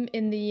Liam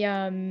in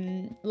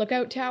the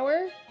lookout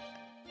tower.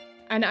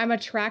 And I'm a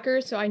tracker,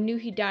 so I knew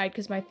he died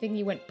because my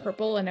thingy went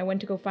purple and I went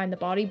to go find the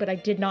body, but I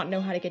did not know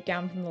how to get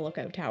down from the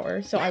lookout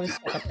tower, so I was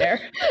stuck up there.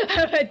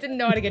 I didn't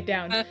know how to get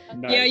down.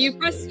 Yeah, you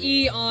press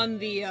E on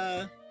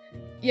the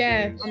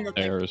Yeah. on the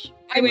There's.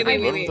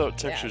 Wait. Without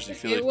textures, you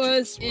feel It like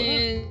was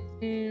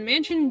in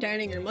mansion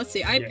dining room. Let's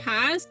see. I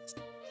passed.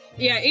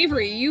 Yeah,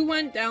 Avery, you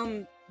went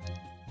down.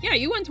 Yeah,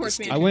 you went towards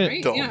mansion,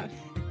 right? Yeah.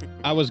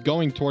 I was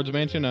going towards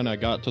mansion and I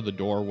got to the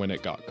door when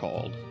it got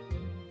called.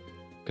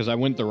 Because I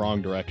went the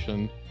wrong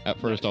direction. At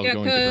first I was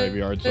going to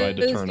graveyard, so I had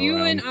to turn you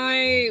around. and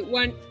I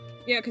went.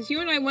 Yeah, because you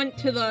and I went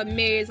to the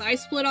maze. I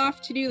split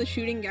off to do the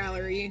shooting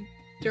gallery,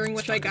 during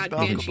which I got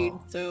bansheed.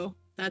 So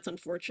that's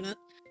unfortunate.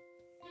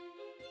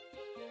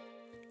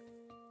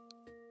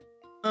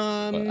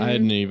 But I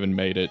hadn't even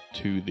made it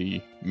to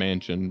the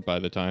mansion by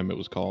the time it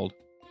was called.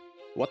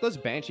 What does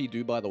Banshee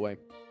do, by the way?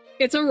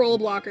 It's a roll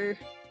blocker,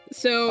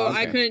 so Okay.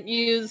 I couldn't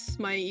use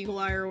my eagle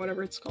eye or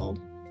whatever it's called.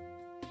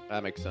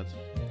 That makes sense.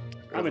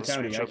 I'm a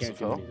townie, I can't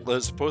do anything.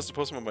 Let's post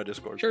them on my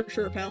Discord. Sure,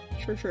 pal.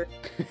 Sure.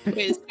 Wait,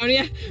 is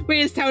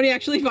Townie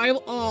actually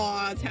viable?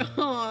 Aw,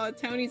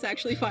 Townie's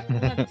actually viable.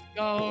 Let's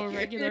go,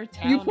 regular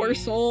Townie. You poor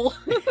soul.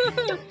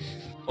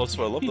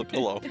 Also, I love the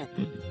pillow.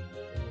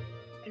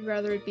 I'd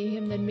rather it be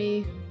him than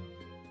me.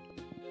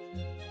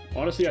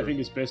 Honestly, I think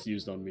it's best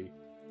used on me.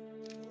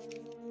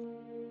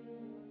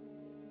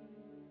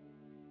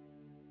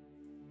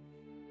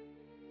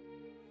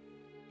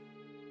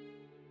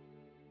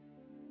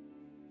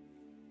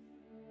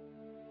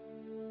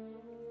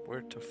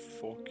 Where the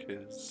fuck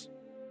is...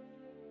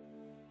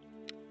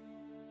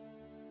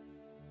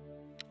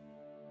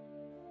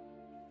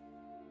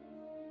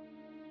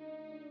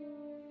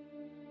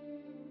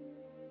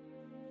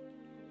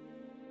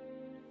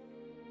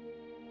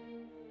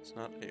 It's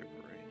not Avery.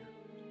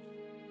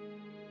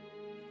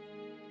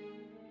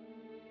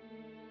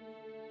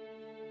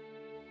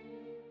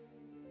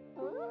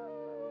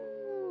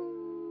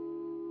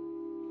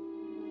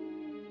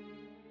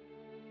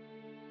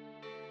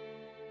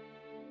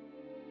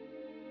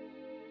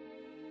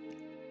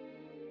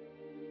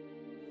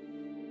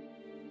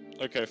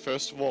 Okay,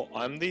 first of all,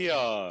 I'm the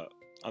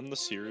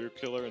serial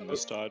killer, and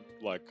this died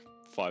like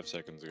 5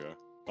 seconds ago.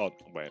 Oh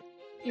wait,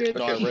 You're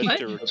no, I read What?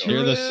 serial killer.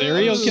 You're the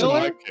serial I'm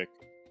killer? sidekick.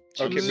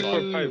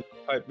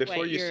 Okay, before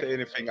Wait, you you're- say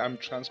anything, I'm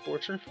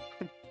transporter.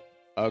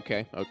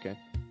 Okay. Okay.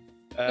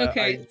 I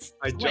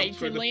jumped Wait,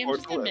 through did the Liam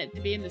just portal. admit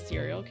to being the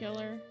serial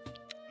killer?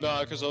 No,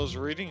 because I was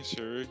reading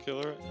serial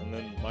killer, and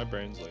then my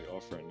brain's like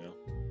off right now.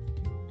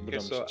 But Okay,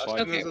 I'm so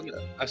sidekick.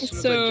 as soon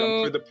as I So-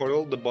 jumped through the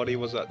portal, the body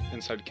was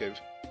inside cave.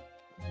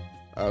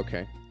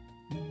 Okay.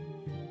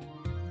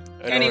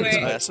 Anyway,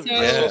 massive. so-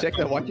 Yeah. Check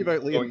that. Why'd you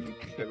vote Liam? Going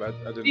cave, I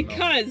didn't know.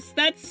 Because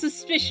that's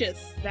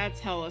suspicious. That's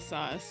hella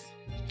sus.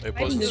 I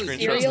posted the screenshots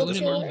serial of this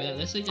killer? one.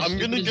 That's like the I'm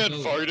gonna stupidest get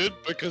vote. voted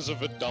because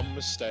of a dumb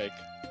mistake.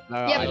 No,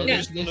 Yeah, I but don't. yeah.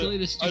 That's literally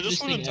the I stupidest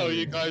just want thing to tell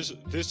you ever. guys,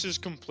 this is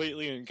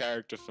completely in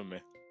character for me.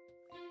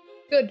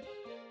 Good.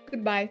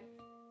 Goodbye.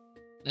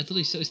 That's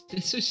literally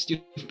so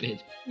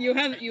stupid. You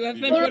have been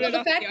Well, voted the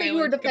off fact the that you were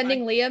island.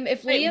 defending Liam,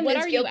 if Wait, Liam what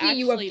is are you guilty,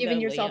 you have actually, given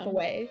though, yourself Liam?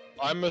 away.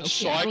 I'm a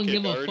Okay, I don't psychic.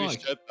 give a I already fuck.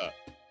 said that.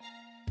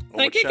 What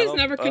Psychic is channel?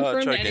 never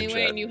confirmed Check in anyway,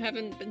 chat. and you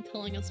haven't been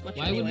telling us much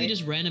Why anyway. would we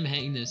just random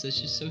hang this? That's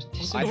just so.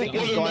 I think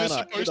What it's am I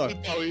Diana. supposed to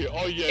tell you?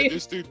 Oh yeah,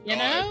 this dude You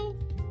died. know?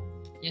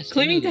 Yes,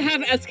 Claiming I to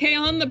know have SK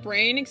on the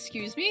brain,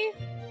 excuse me?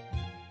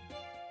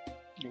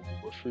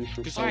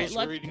 Because All I right, was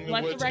let- reading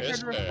let the the words record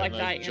SK, reflect and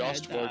I that you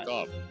just know woke that.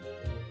 up.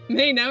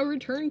 May now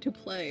return to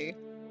play.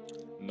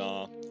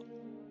 Nah.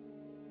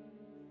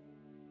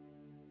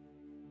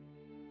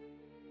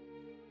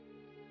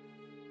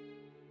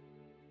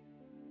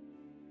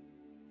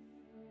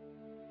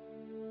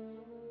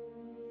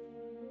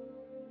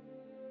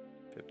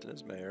 Pipton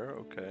is mayor,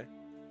 okay.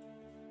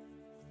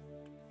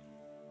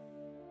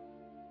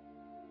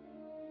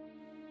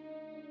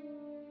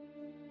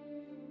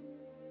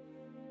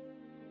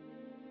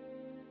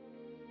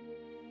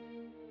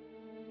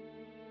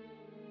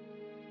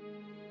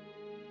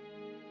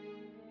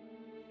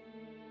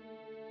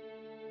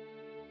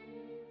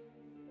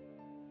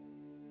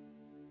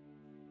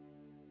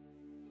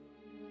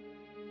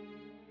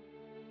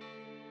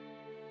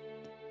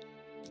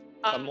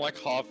 I'm like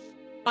half.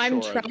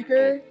 I'm sure I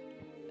tracker,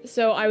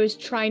 so I was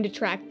trying to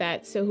track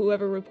that. So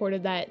whoever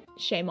reported that,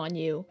 shame on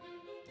you.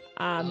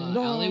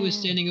 Ali was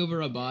standing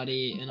over a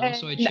body, and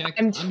also I And checked.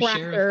 I'm Sheriff.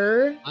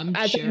 Tracker, I'm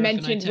as I Sheriff, and I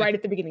mentioned checked. right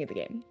at the beginning of the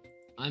game.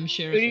 I'm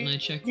Sheriff, and I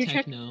checked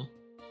Techno.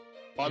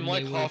 I'm and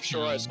like they were half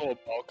sure I town. saw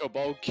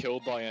Balkabal kill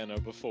Diana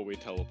before we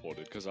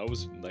teleported, because I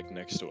was like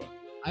next to her.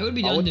 I would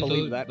be I down would to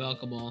believe vote that.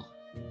 Balkabal.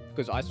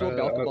 Because I saw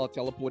Balkabal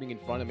teleporting in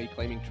front of me,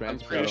 claiming I'm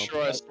transport. pretty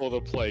sure I saw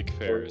the Plague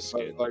Fair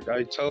skin. Like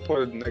I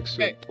teleported next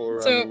to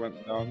Pulro and we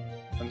went down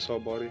and saw a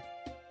body.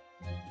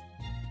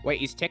 Wait,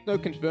 is Techno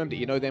confirmed that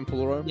you know them,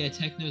 Pulro? Yeah,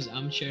 Techno's.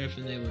 I'm Sheriff,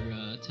 and they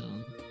were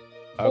town.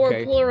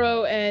 Okay. Or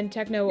Pluro and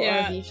Techno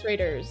Yeah. are the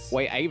traitors.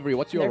 Wait, Avery,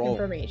 what's your They're role?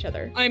 confirming each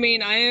other. I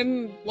mean, I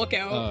am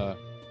lookout.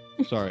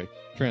 Sorry,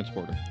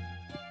 transporter.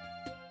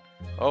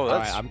 Oh,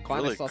 that's Alright, I'm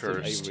kind really of sus of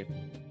cursed. Avery.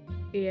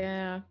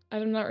 Yeah,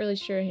 I'm not really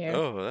sure here.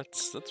 Oh,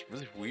 that's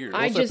really weird.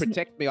 I Also, just-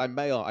 protect me. I'm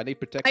Mayor. I need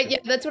protection. Yeah,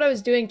 that's what I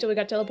was doing till we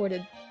got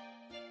teleported.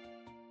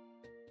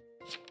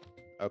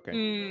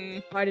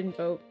 Okay. I didn't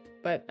vote,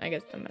 but I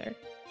guess it doesn't matter.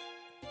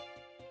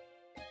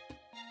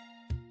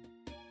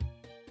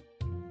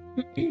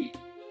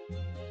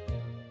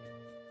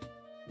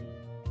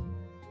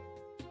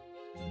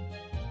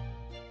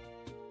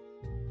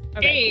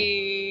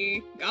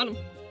 Hey, got him.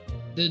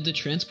 The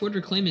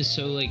transporter claim is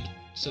so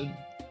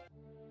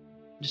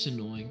just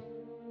annoying.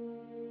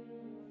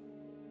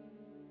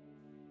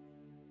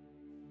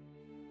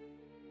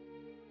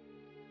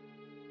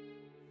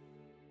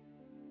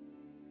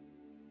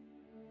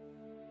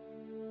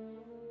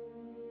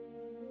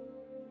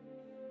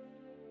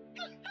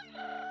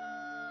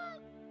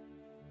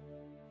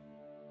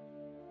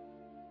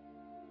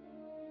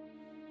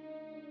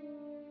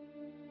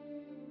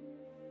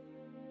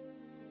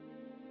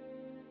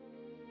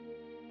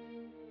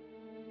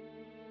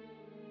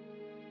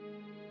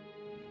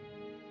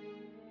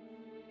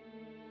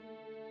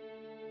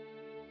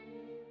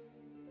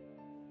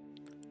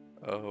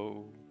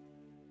 Oh.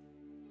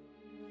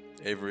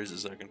 Avery's a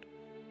second.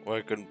 Why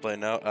I couldn't play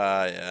now?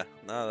 Yeah.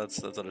 No,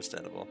 that's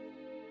understandable.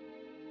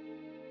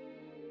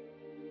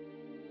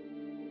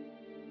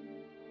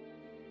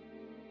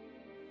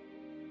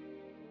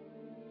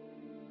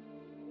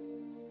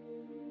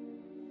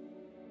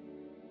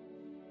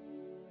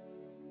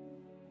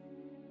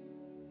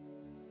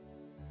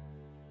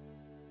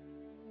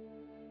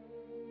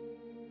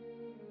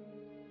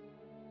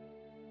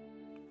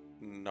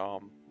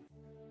 Nom.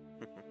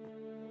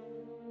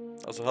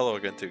 Also, hello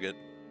again, Too Good.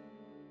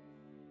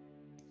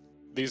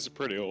 These are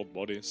pretty old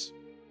bodies.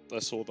 I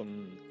saw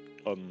them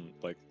on,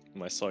 like,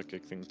 my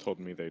psychic thing told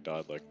me they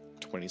died like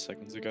 20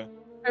 seconds ago.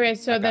 Okay,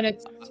 so then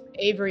it's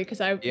Avery,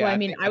 because I was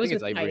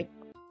with Pipe.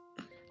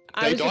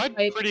 They died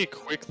pretty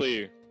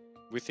quickly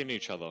within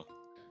each other.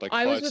 Like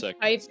I 5 was with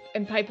seconds. Pipe,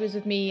 and Pipe was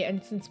with me,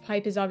 and since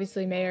Pipe is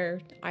obviously mayor,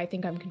 I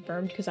think I'm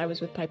confirmed because I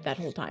was with Pipe that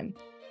whole time.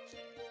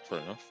 Fair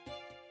enough.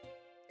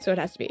 So it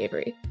has to be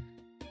Avery.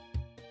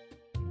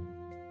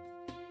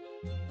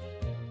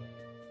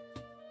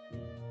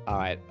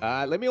 Alright,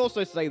 let me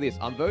also say this.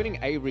 I'm voting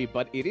Avery,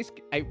 but it is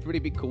a pretty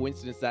big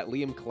coincidence that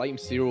Liam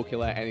claims serial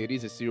killer, and it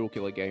is a serial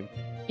killer game.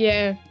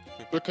 Yeah.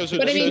 Because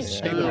But it I mean- says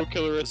serial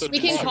killer at the We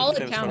can top. call it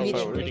It's town not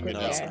meeting reading really it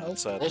quickly, out. I hope.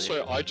 Sadly.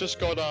 Also, I just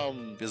got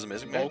Feels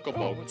amazing, man.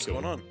 Balkabal What's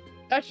killed. going on?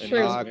 That's And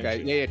true. he's Okay,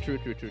 mentioned. yeah, true.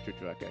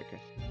 Okay.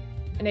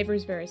 And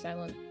Avery's very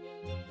silent.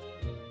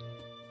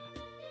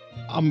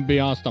 I'm gonna be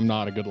honest, I'm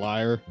not a good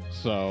liar,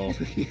 so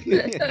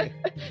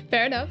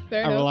Fair enough.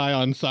 Fair I enough. rely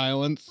on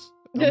silence.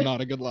 I'm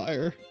not a good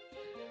liar.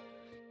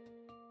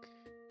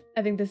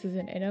 I think this is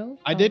an Inno.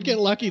 I did get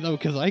lucky though,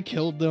 because I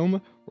killed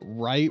them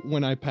right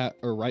when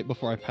right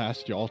before I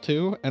passed y'all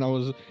two,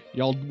 and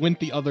y'all went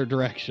the other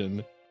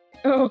direction.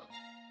 Oh,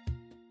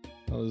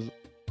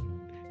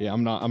 Yeah,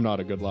 I'm not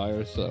a good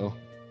liar, so.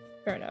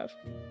 fair enough.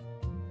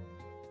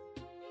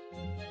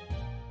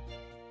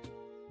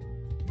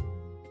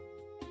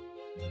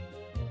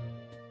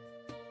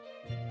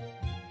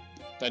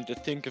 And to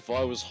think if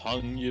I was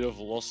hung, you'd have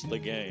lost the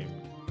game.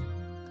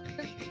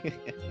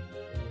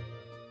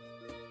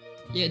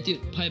 Yeah,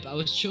 dude, Pipe, I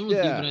was chilling with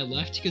you, but I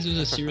left because it was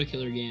a serial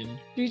killer game.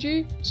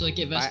 GG? So, like,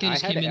 if I Vesca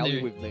just had came in Ellie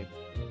there... with me.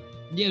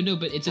 Yeah, no,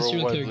 but it's a Bro,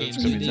 serial what, killer game. it's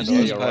So gonna be they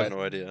 $10? just- I have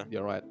no idea.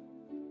 You're right.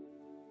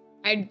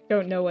 I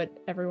don't know what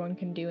everyone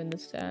can do in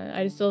this.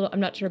 I'm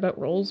not sure about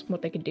roles,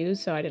 what they can do,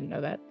 so I didn't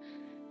know that.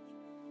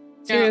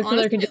 Serial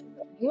killer can just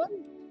kill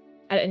anyone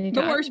at any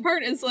The time. worst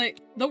part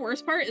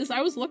is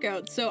I was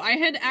lookout, so I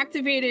had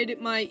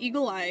activated my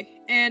eagle eye,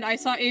 and I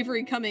saw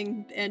Avery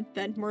coming and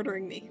then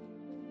murdering me.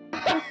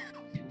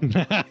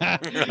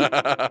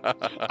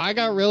 I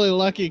got really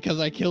lucky because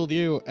I killed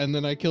you, and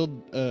then I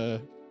killed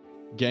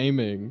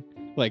gaming,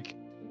 like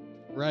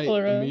right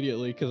Alright.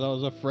 immediately, because I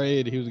was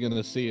afraid he was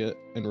gonna see it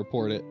and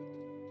report it.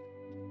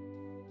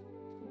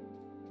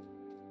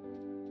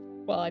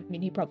 Well, I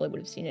mean, he probably would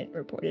have seen it and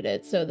reported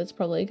it, so that's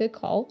probably a good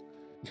call.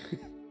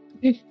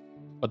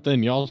 But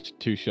then y'all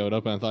two showed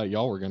up, and I thought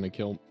y'all were gonna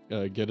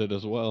get it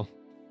as well.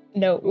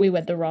 No, we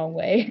went the wrong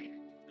way.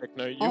 Heck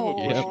no, you Aw. were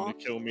pushing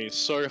to kill me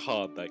so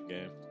hard that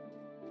game.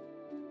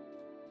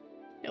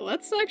 Yeah,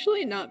 let's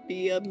actually not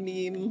be a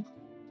meme.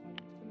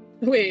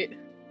 Wait.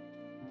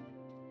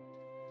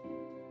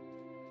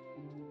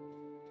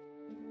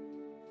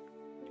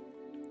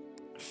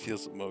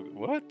 steals Moga.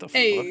 What the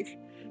Hey. fuck?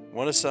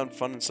 Want to sound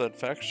fun inside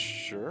facts?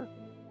 Sure.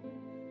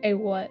 A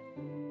what?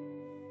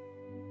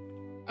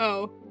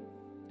 Oh.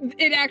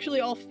 It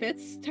actually all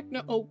fits.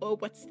 Oh,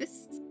 what's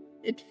this?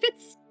 It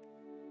fits.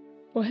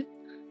 What?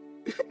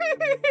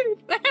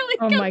 The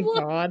Oh my helium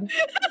god.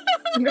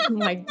 Oh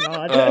my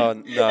god. Oh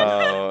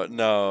no,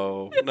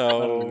 no,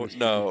 no,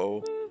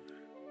 no,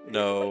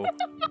 no.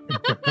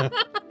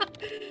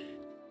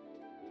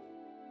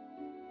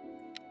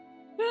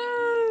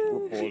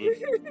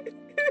 Reported.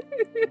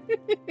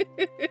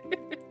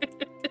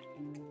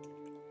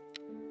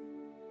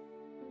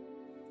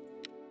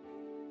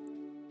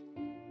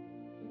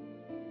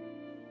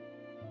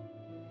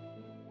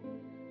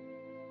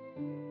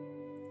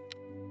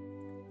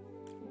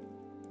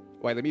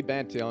 Wait, let me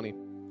ban Tiani.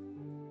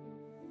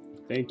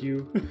 Thank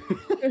you.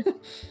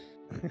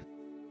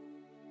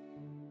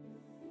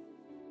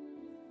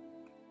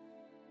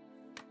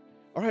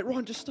 All right,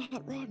 Ron, just start,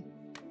 Ron.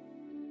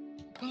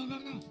 Go, go,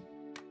 go.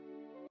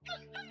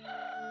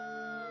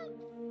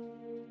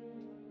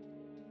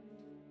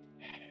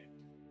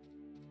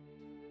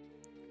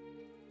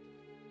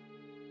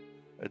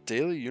 A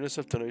daily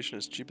UNICEF donation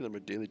is cheaper than my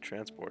daily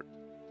transport.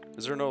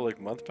 Is there no like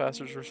month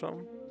passers or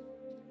something?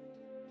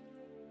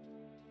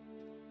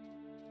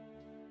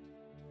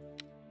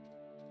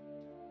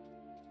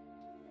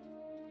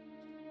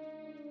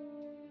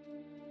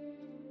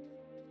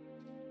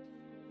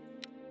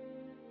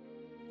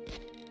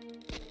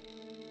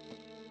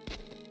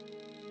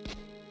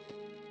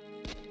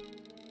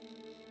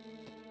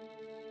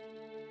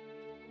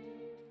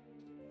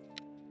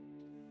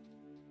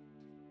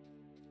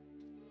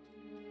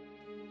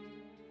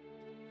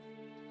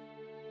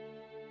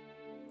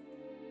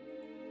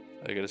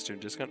 I get a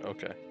student discount?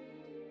 Okay.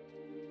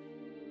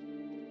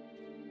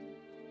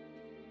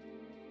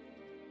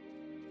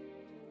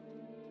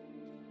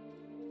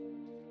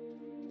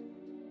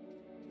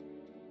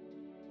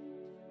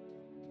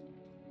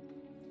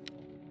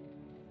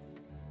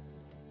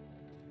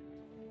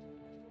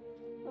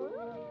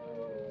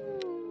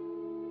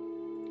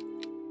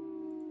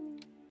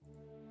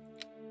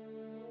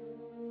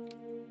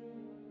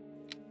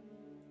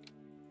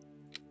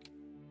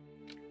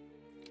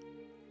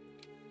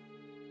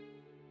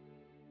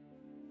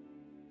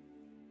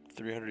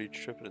 $300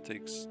 each trip and it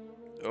takes...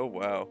 Oh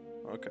wow,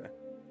 okay.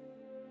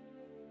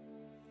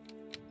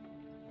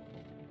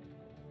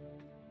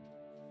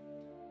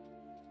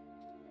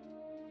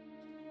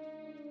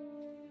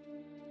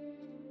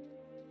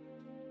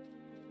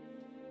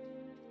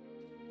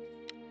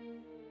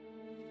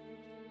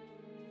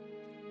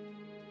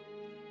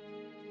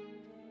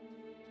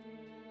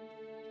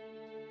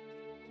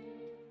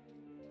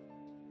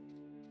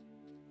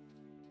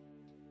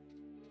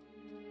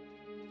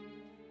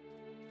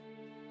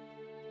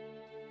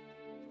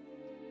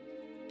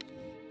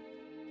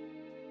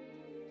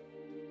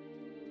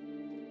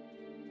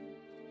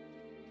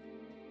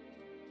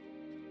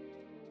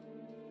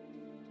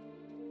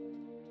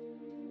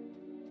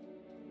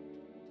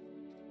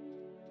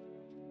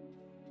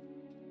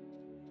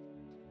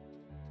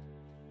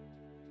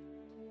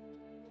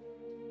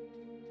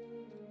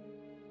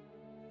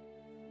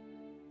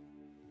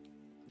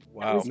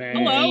 Wow. Man.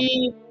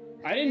 Hello?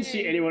 I didn't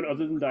see anyone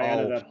other than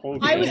Diana that whole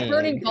game. I was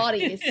burning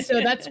bodies,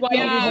 so that's why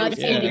Yeah. I did not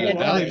see me Yeah, get Allie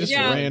bodies. just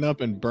Yeah. ran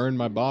up and burned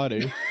my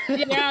body.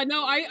 Yeah,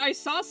 no, I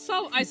saw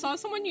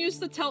someone use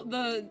the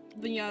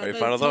Alright,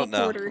 final thought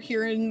now. teleporter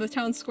here in the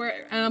town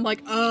square, and I'm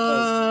like,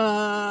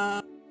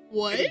 what?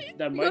 That You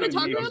might wanna have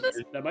talk been me. about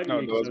this? That might be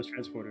No, me that because was- I was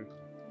transporter.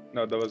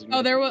 No, that was me.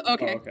 Oh, there was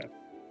okay. Oh, okay.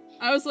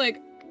 I was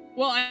like,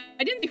 well, I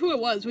didn't see who it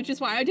was, which is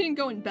why I didn't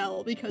go and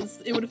bell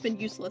because it would have been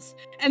useless.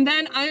 And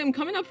then I am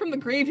coming up from the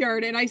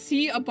graveyard and I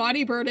see a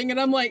body burning, and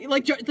I'm like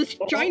this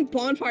giant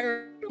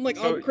bonfire. I'm like,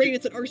 oh So great,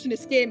 it's an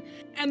arsonist game.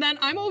 And then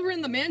I'm over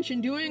in the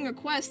mansion doing a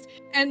quest,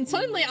 and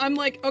suddenly I'm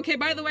like, okay,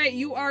 by the way,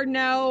 you are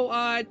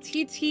now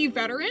TT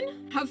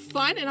veteran. Have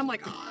fun. And I'm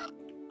like,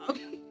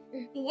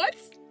 what?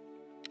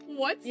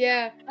 What?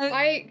 Yeah,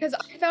 because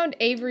I found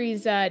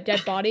Avery's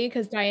dead body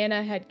because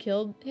Diana had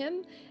killed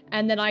him,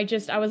 and then I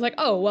was like,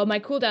 oh well, my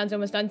cooldown's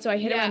almost done, so I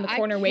hid around the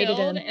corner, waited, killed,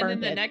 and and then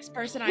burned the it. next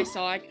person I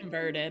saw, I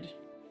converted.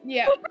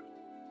 Yeah,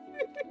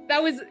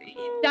 that was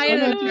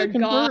Diana and her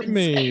Convert gods.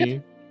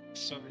 me.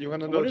 So you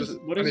wanna What know is- the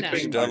what is funny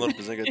that? thing? Download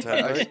Bazinga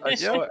Attack, right? I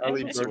saw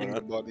Ellie Let's see burning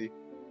what the body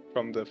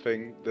from the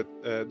thing, that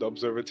the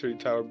observatory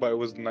tower, but it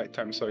was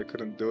nighttime, so I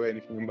couldn't do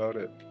anything about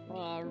it.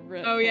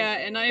 Oh yeah,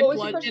 and I What was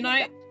your blood question?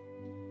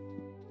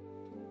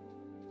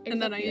 and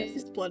then I Exactly.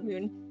 used Blood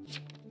Moon.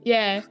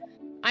 Yeah,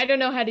 I don't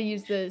know how to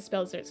use the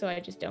spells, so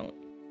I just don't.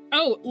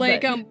 Oh,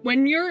 like But-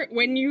 when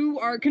you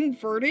are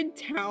converted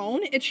town,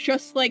 it's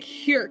just like,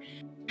 here,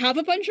 have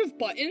a bunch of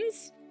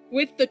buttons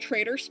with the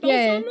traitor spells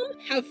Yeah. on them.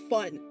 Have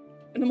fun.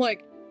 And I'm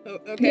like, oh,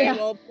 okay, Yeah.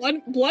 well,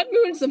 Blood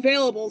Moon's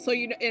available, so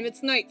and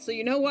it's night, so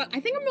you know what? I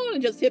think I'm gonna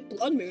just hit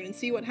Blood Moon and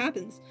see what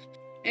happens.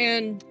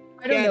 And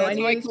I don't yeah, know that's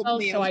any how I of the killed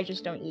spells, so Liam. I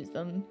just don't use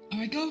them.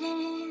 Alright, go, go,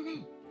 go, go,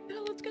 go.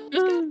 Oh, let's go,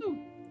 let's go.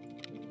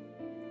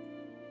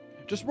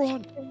 Just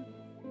run.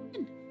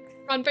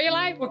 Run for your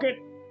life. Okay.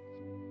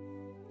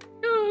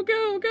 Go,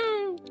 go,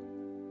 go!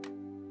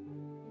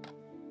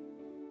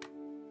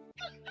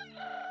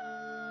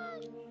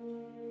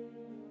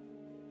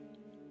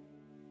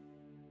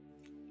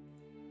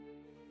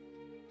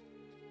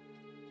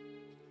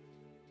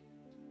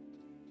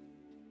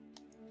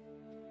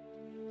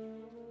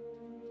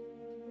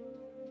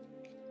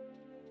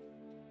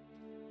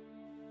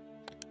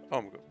 Oh,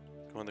 I'm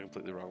going the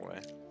completely wrong way.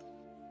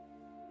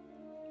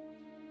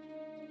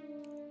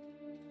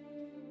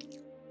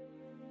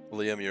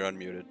 Liam, you're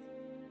unmuted.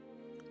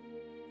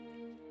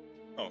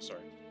 Oh, sorry.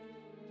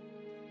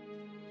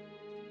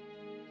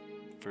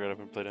 Forgot I've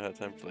been playing ahead of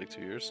time for like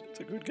 2 years. It's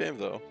a good game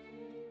though.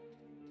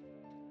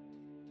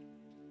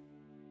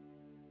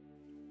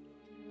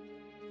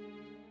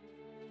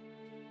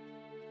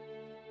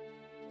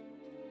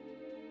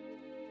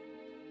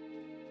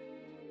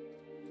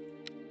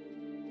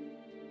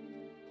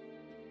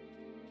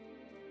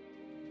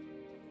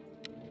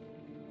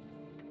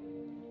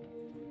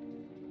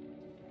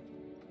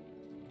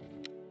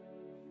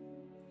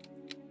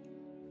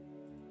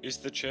 Is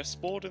the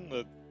chessboard in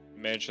the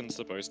mansion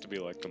supposed to be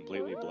like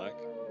completely black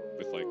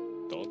with like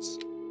dots?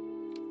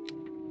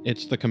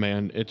 It's the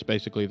command. It's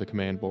basically the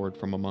command board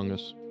from Among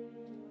Us.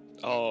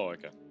 Oh,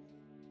 okay.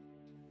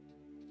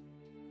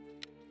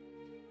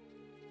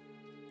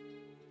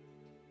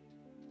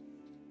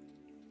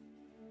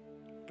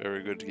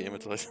 Very good game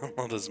until I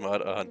download this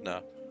mod.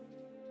 No.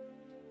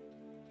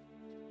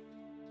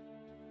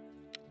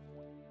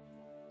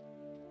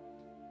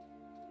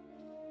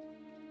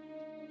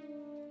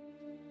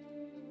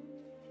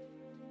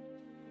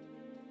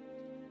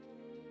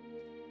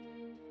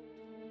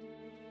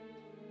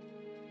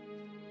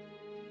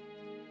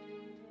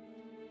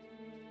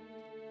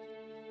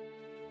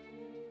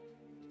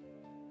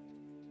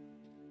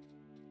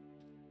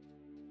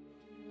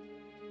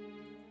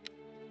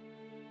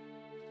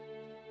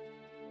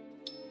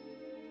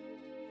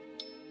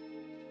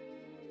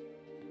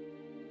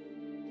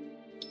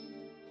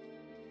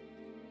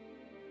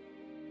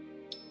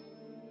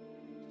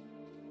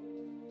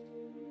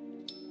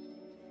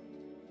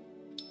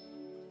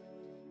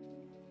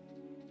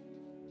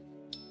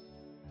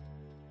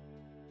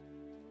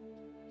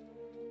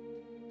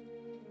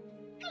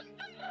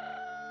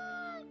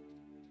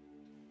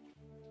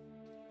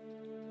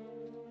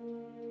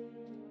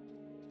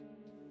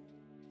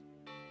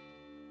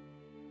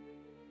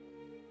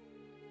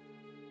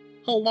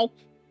 Hello.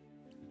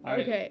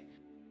 Okay.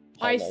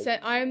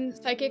 I'm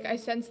psychic. I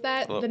sense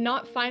that Hello. the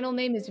not final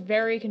name is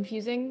very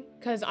confusing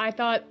because I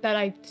thought that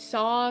I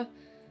saw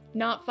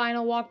not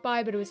final walk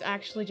by, but it was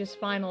actually just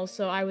final.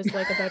 So I was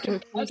like about to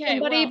accuse Okay,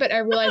 somebody, well- but I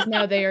realized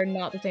now they are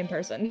not the same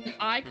person.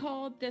 I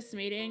called this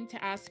meeting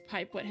to ask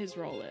Pipe what his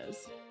role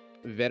is.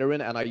 Veteran,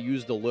 and I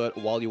used alert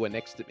while you were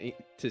next to me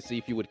to see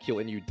if you would kill,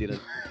 and you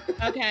didn't.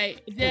 Okay,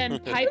 then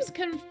Pipe's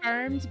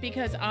confirmed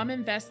because I'm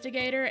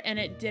investigator and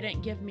it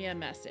didn't give me a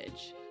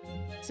message.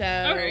 So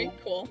Alright,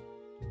 cool.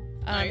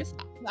 Nice.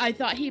 I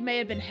thought he may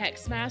have been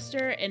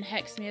Hexmaster and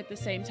hexed me at the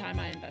same time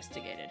I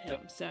investigated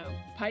him. So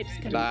Pipe's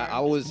confirmed. Nah, I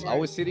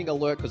was sitting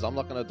alert because I'm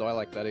not gonna die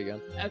like that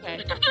again.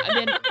 Okay.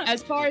 And then,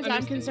 as far as I'm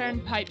Understandable.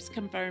 concerned, Pipe's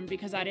confirmed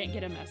because I didn't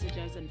get a message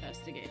as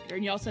investigator.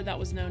 And y'all said that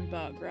was known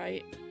bug,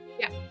 right?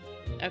 Yeah.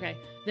 Okay.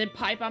 Then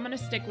Pipe, I'm gonna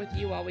stick with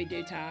you while we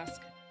do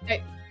task.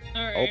 Hey,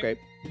 Alright. Okay.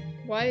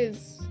 why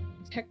is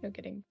Techno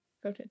getting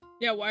voted?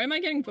 Yeah, why am I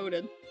getting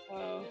voted?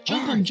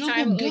 Jump him, jump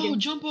him, Silently go, getting-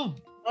 jump him.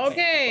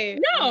 Okay.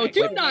 No, Wait,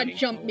 do wait, not wait.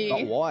 jump me.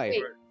 But why?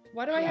 Wait,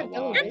 why do I have Why?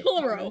 I'm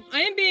Pulro.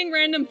 I am being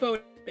random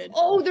voted.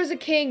 Oh, there's a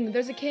king.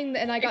 There's a king,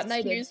 and I got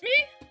knighted. Excuse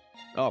me?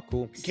 Oh,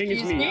 cool. King is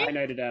Excuse me. me? I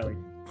knighted Allie.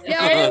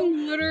 Yeah, I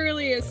am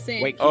literally a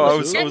saint. Wait, Oh,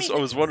 King is I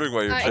was wondering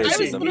why you're I I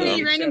placing was them literally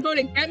down. random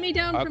voting. Get me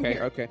down from Okay,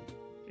 here. okay.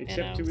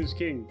 Except know. who is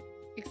king.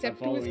 Except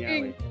I'm who was following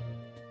king. Allie.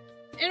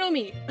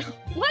 Enemy.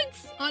 What?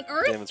 On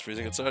Earth? Damn, it's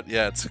freezing outside.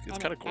 Yeah, it's I'm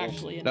kind of cool.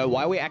 actually in No,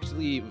 why are we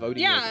actually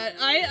voting? Yeah,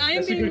 I am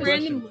That's a being good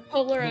random. question.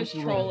 Polar is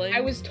trolling.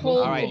 I was told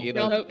Alright, to you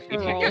know, jump if for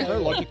you- roll. there's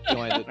no logic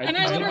behind it. And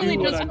I do literally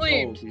what just I'm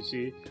claimed. told, you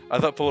see? I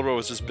thought Polaroid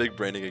was just big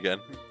braining again.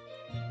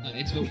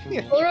 It's vote for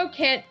roll. Loro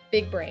can't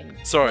big brain.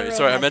 Sorry, Loro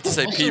sorry. I has- meant to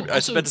say Also- P. I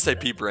also- meant to say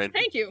P brain.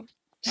 Thank you.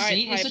 Alright,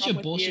 Saint is Pipe, such I'm a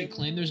with bullshit you.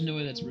 claim. There's no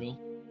way that's real.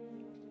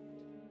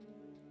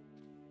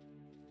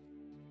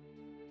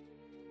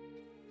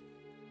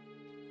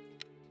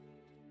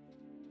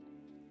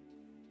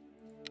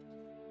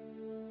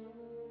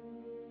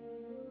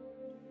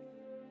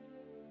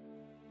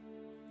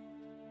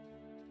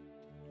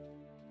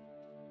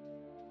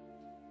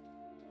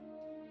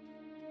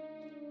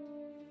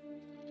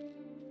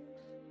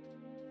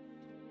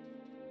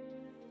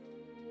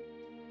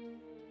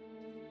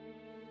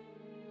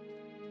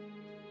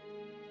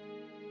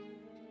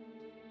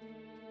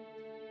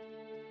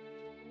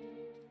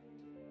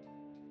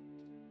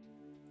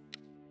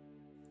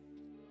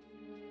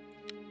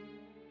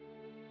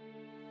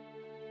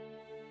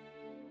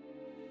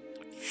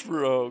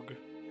 Frog.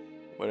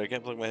 Wait, I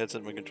can't plug my headset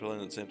and my controller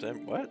in at the same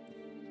time? What?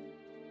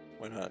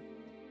 Why not?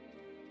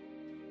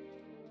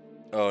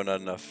 Oh,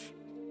 not enough.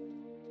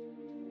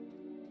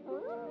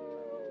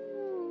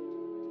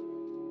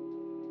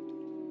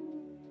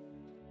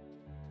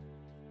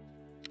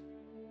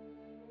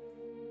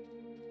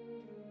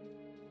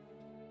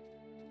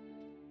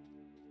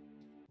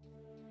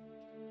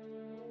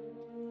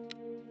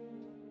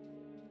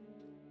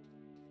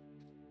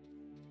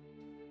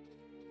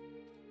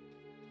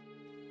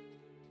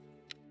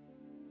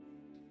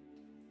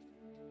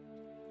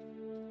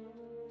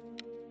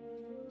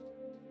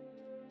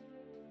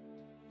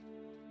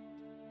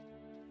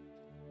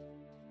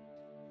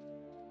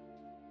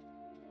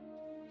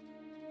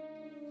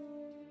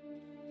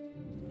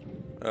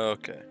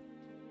 Okay.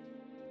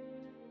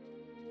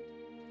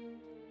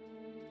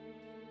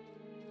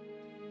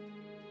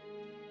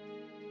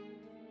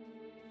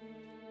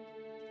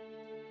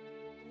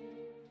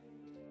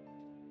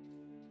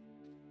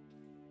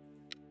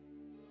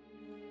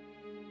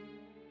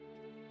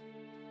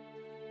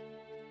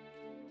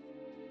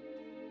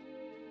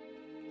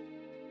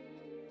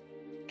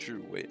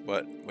 True. Wait,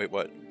 what? Wait,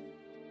 what?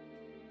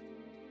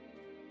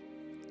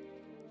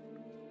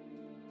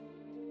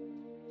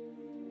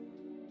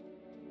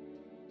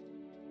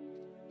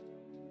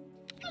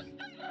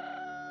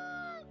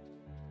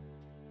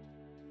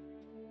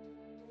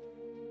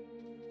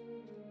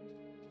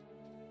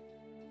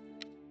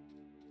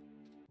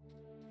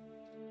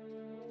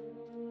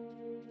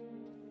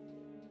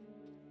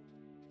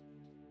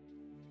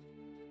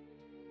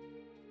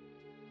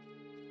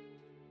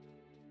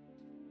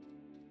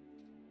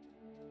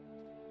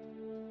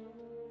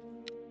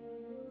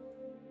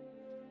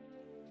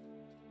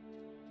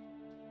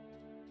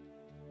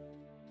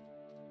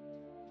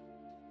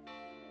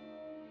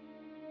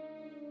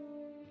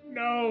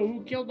 No,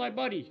 who killed my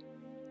buddy?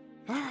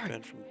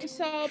 Ben from I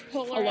saw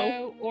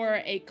Pulero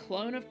or a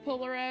clone of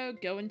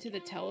Pulero go into the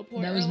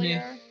teleport That was me.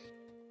 earlier,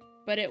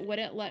 but it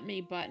wouldn't let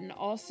me button.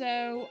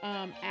 Also,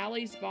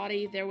 Allie's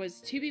body, there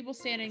was 2 people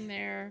standing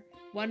there.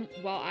 One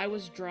while I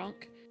was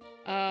drunk.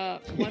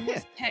 One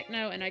was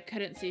Techno, and I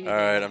couldn't see who the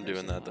Alright, other I'm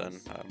doing person that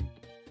was. then.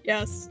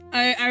 Yes,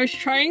 I was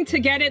trying to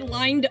get it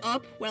lined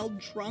up while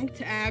drunk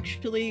to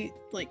actually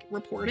like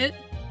report it.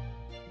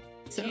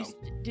 So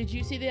Did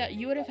you see that?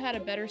 You would have had a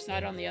better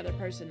sight on the other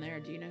person there.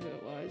 Do you know who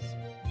it was?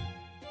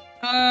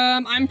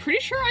 I'm pretty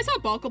sure I saw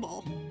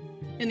Balkaball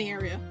in the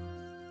area.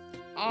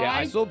 Yeah,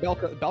 I saw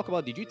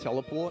Balkabal. Did you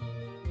teleport?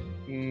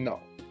 No.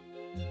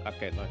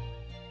 Okay, no.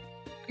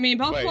 I mean,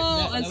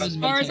 Balkaball, as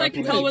far as I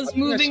can tell, was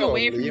moving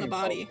away from the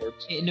body.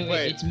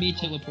 It's me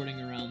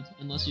teleporting around,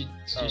 unless you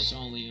just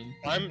saw Liam.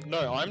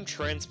 I'm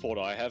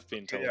transporter. I have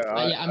been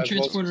teleported. Yeah, I'm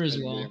transporter as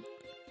well.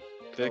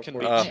 There can be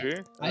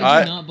two.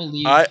 I do not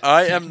believe.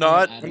 I am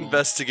not at all.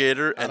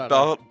 investigator, and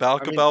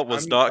Balkabal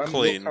was not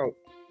clean.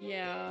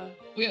 Yeah.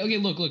 Okay,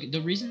 look.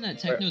 The reason that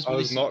Techno's I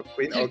was not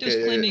clean.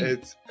 Okay, claiming,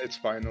 it's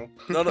final.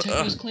 No, no.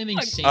 Techno's claiming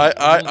safe.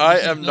 I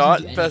am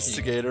not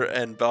investigator,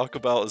 and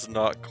Balkabal is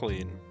not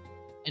clean.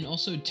 And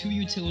also, 2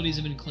 utilities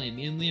have been claimed.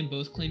 Me and Liam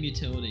both claim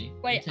utility.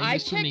 Wait, and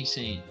Techno's claiming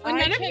sane.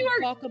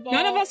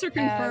 None of us are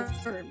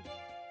confirmed.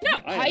 No,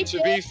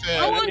 To be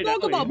fair, I want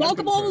Balkaball.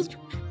 Balkaball was.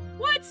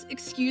 What?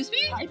 Excuse me?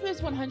 Pipe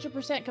is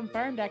 100%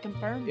 confirmed. I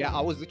confirmed. Yeah,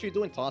 I was literally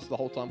doing tasks the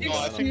whole time.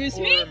 Excuse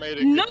me?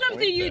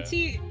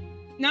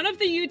 None of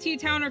the UT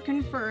town are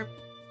confirmed.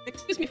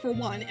 Excuse me for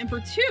 1, and for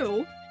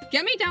 2,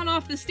 get me down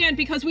off the stand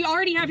because we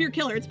already have your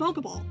killer. It's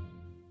Balkaball.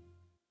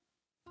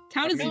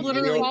 Town is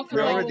literally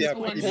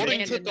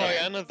According to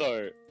Diana,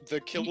 though, the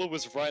killer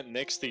was right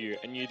next to you,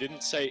 and you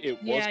didn't say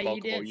it was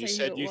Balkaball. You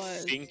said you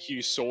think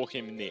you saw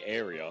him in the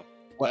area.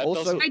 Well, that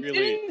also, doesn't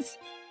really.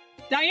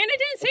 Diana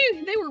didn't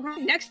say they were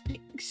right next to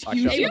me.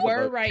 Excuse you? They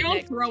were right Town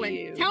next throwing.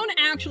 to you. Town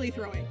actually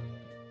throwing.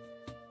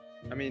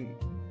 I mean,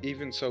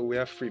 even so, we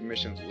have 3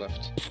 missions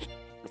left.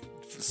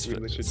 We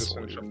literally just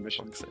finished our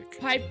mission.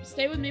 Pipe,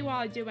 stay with me while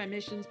I do my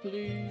missions,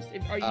 please.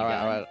 Are you done?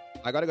 Alright.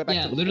 I gotta go back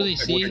Yeah, to the literally,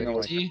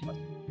 fort. see?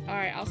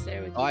 Alright, I'll stay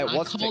with you. Alright, I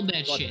what's called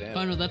that shit. goddamn.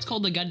 Oh no, that's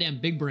called the goddamn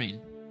big brain.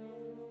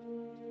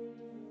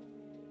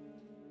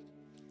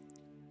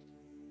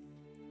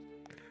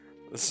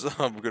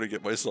 I'm gonna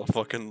get myself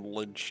fucking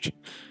lynched.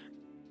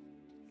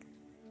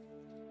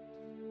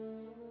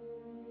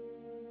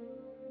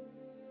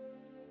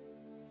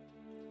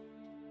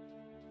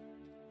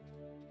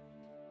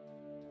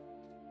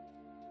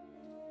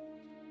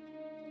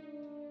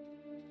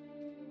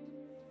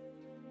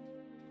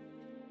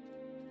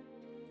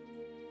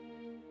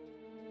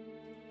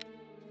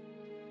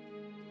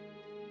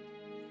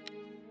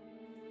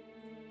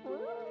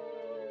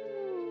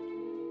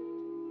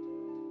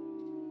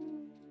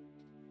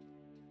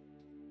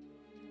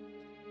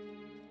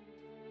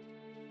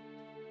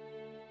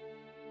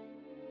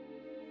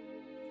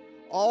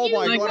 Oh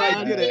my god,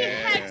 I did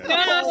it!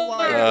 Oh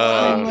my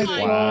god! Oh my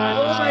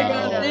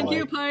god! Thank Oh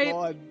you, my Pipe.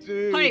 god,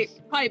 dude.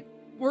 Pipe.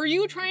 Were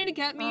you trying to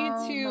get me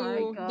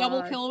to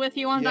double kill with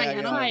you on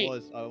Diana? I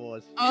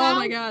was. Oh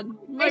my god!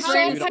 I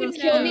saw Dude, Pipe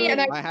kill me,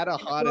 and I had a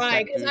heart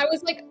attack, because dude. I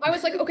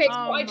was like, okay, so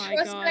Oh I my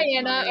trust God,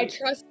 Diana, I Pipe.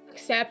 trust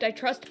Accept, I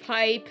trust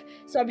Pipe,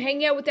 so I'm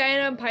hanging out with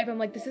Diana and Pipe. I'm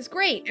like, this is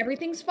great,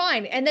 everything's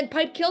fine, and then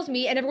Pipe kills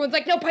me, and everyone's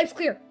like, no, Pipe's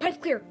clear,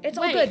 it's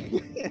all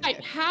good.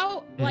 Pipe,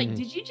 how, like,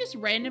 did you just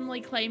randomly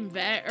claim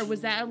vet, or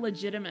was that a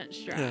legitimate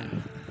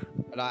strat?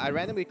 And I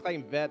randomly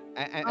claimed vet,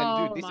 and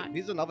Oh dude, my-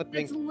 this is another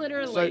thing. It's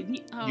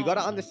literally. So, you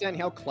gotta understand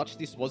how clutch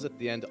this was at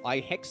the end.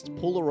 I hexed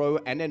Pulero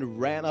and then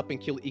ran up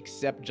and killed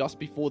Accept just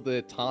before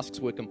the tasks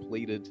were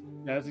completed.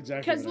 That's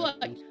exactly. Because look,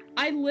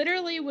 I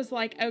literally was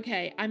like,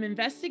 okay, I'm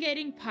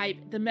investigating Pipe.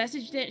 The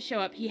message didn't show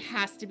up. He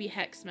has to be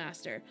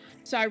Hexmaster.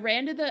 So I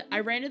ran to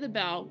the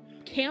bell,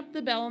 camped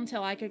the bell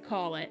until I could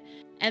call it,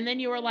 and then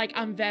you were like,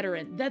 I'm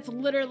veteran. That's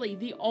literally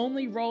the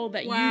only role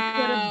that you could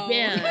have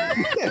been.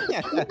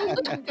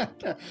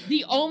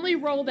 The only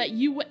role that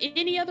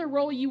any other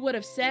role you would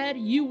have said,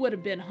 you would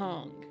have been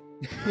hung.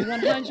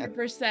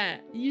 100%.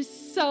 You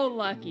so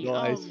lucky.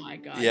 Nice. Oh my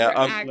god. Yeah,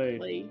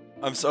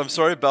 I'm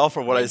sorry, Belle,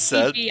 for what I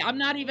said. I'm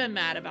not even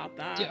mad about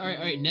that. Dude, all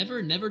right.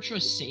 Never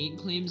trust saint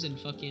claims and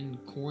fucking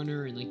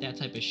coroner and like that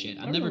type of shit.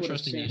 I'm never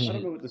trusting that shit. I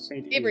don't know what the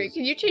saint Avery, is.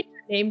 can you change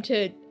your name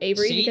to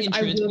Avery? Saint Because and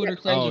I will transporter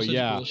get claims Oh are such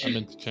yeah, bullshit. I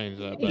meant to change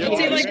that.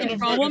 See, like the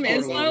problem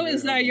is though,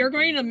 is that you're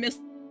going to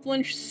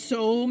misflinch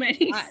so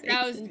many.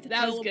 That was good.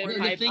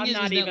 The thing is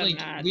not that even like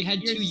mad. we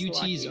had You're 2 just UTs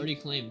lucky. already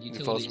claimed You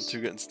follow some utilities.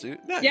 2 getting stewed.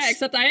 Nice. Yeah,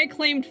 except I had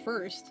claimed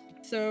first.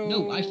 So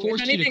No, I forced if you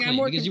to anything, I'm claim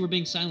more because you were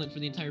being silent for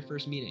the entire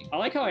first meeting. I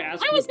like how I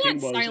asked I who was King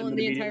not was silent and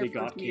the then entire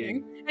immediately first got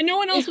meeting, King. and no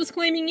one else was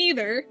claiming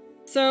either.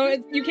 So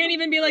you can't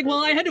even be like,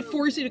 well, I had to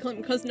force you to claim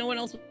because no one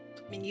else was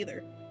claiming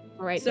either.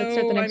 All right, So let's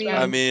start the next round.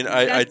 I mean,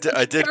 I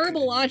that's did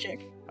terrible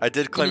logic. I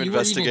did claim you were evil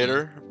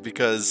investigator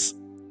because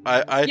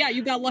I Yeah,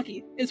 you got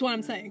lucky. Is what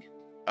I'm saying.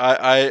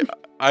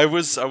 I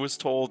was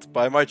told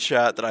by my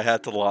chat that I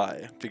had to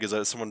lie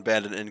because someone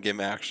banned an in-game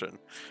action.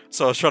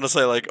 So I was trying to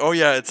say like, oh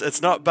yeah,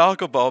 it's not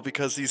Balcobal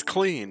because he's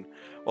clean.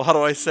 Well, how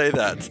do I say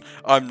that?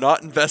 I'm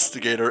not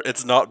investigator.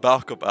 It's not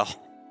Balcobal.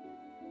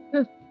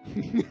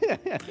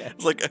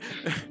 It's like.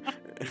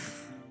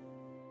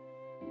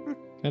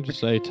 Can I just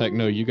say,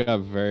 Techno, you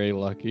got very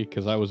lucky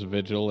because I was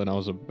vigil and I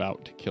was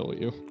about to kill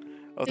you.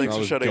 Oh, thanks I for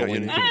was shouting out,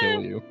 going Uni. to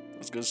kill you.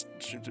 Let's go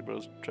shoot the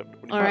bros.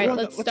 All right,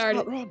 let's start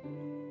it. Run.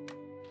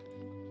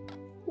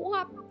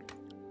 Whop.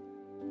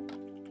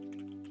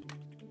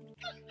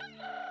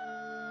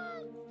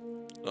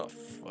 Oh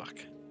fuck.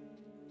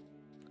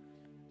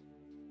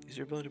 Use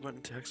your ability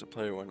button to hex a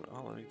player when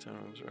all enemy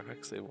times are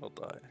hex, they will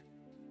die.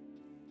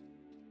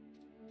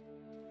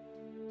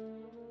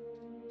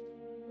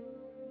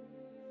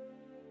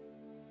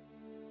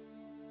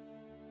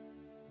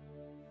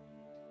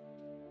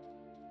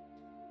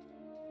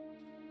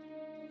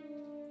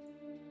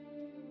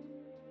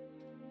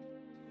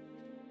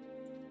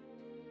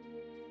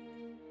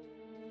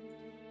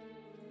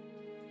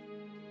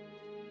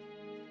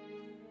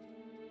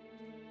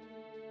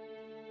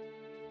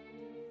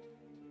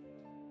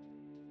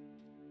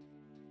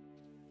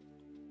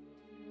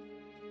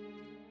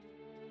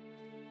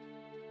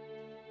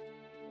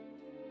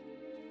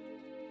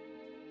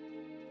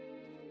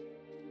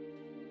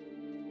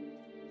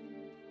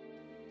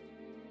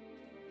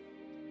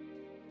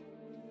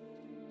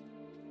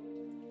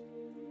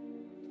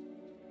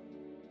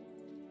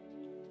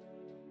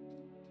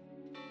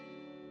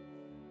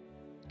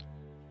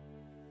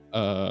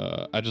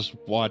 I just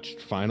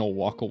watched Final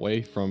walk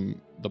away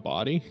from the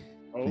body,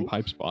 from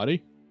Pipe's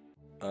body.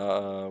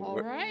 All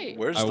right.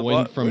 Where's I the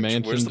went from where's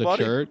mansion the to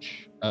body?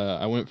 church.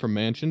 I went from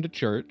mansion to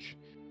church,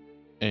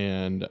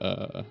 and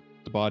the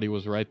body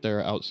was right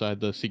there outside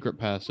the secret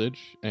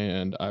passage,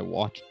 and I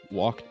walked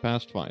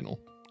past Final.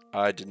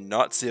 I did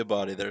not see a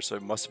body there, so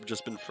it must have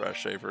just been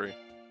fresh, Avery.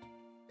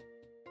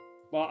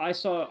 Well,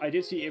 I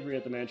did see Avery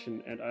at the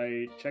mansion, and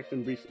I checked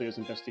him briefly as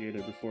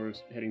investigator before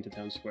heading to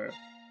town square.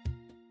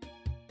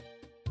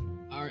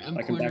 Alright, I'm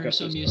I can back corner, up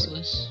so I'm this story.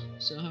 useless.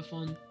 So have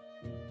fun.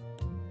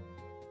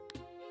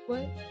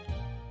 What?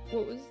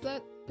 What was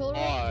that, Pillar?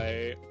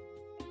 I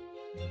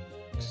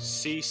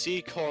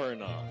CC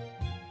coroner.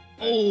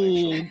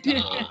 Oh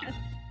god.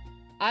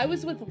 I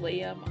was with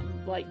Liam,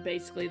 like,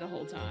 basically the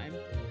whole time.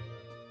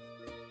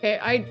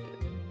 Okay,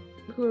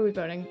 who are we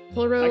voting?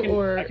 Pillar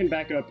or... I can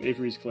back up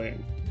Avery's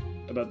claim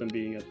about them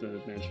being at the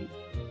mansion.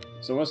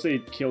 So once they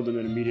killed him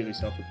and immediately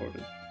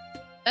self-reported.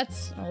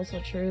 That's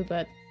also true,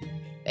 but...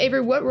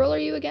 Avery, what role are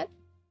you again?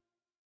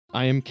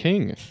 I am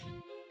king.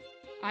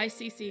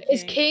 ICC King.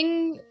 Is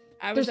King...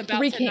 I was there's about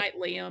 3 to king- knight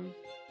Liam.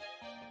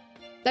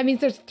 That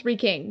means there's 3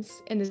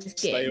 kings in this game.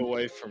 Stay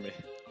away from me.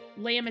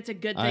 Liam, it's a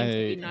good thing to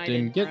be I knighted,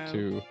 didn't get bro.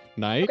 to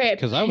knight Okay,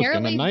 because I was gonna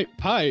apparently knight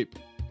Pipe.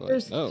 But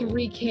There's no.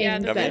 3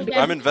 kings. Yeah, then, I'm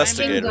because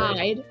investigator. A king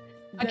died.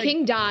 A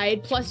king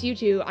died, plus you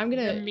two. I'm The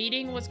gonna...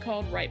 meeting was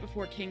called right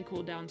before King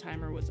cooldown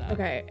timer was up.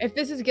 Okay, if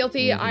this is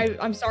guilty,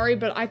 I'm sorry,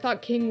 but I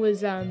thought King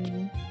was, So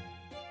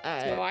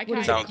I what kind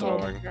is Sounds of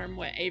called boring. confirm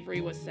what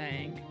Avery was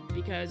saying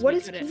because What we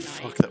is couldn't knight.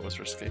 Fuck, that was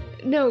risky.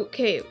 No,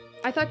 okay.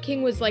 I I thought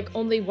king was like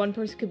only one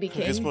person could be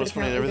king. Gizmo's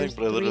but funny and apparently everything,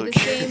 but I there's literally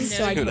 3 can't this game, see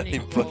so I, what any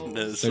button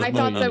is. I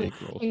thought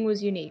that king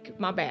was unique.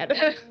 My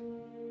bad.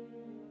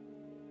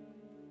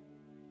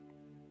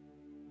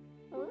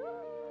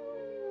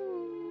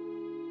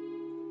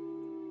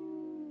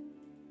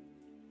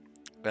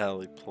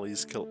 Allie,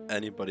 please kill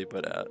anybody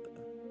but At.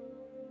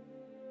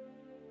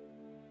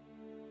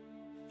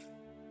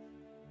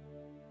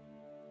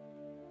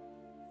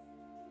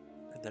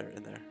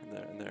 In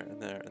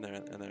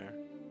there.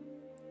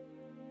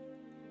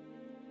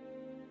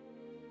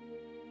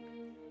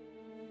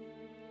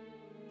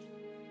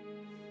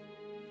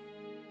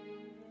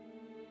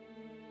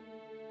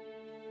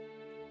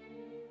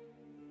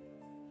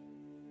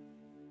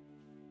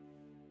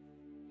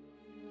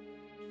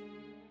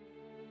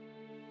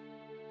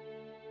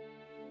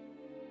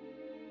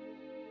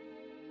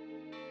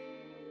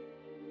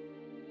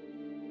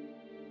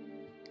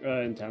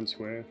 In town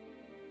square.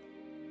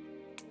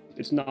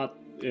 It's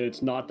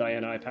not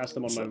Diana. I passed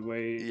them on my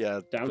way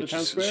down to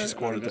town square. She's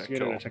cornered that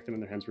investigated and I kill. checked them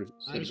and their hands were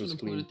I just want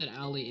to point out that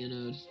Ali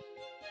innoed.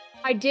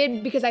 I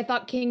did because I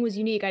thought King was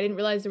unique. I didn't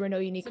realize there were no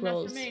unique It's enough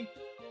roles. for me.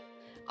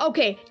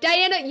 Okay,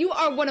 Diana, you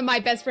are one of my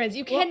best friends.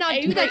 You cannot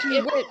do that to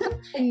me.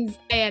 We're friends,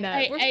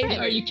 Diana. We're friends.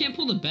 Or you can't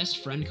pull the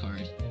best friend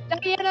card.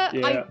 Diana,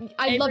 Yeah.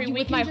 I love you we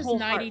with can my just whole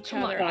knight heart. each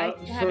Come on. other. I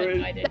haven't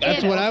knighted.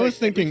 That's what I was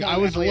thinking. I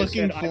was Every time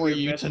looking said I'm for your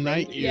you best to friend,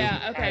 knight you.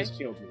 Yeah, okay. has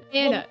killed me.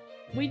 Diana,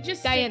 We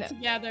just Diana. stick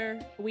together.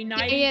 We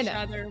knight Diana. each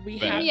other. We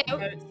Bet. have Hear me out.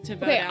 votes to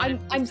vote okay, out.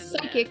 I'm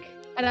psychic,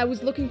 and I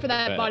was looking for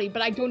that Bet. body,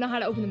 but I don't know how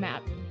to open the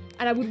map.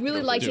 And I would really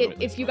Don't like do it it.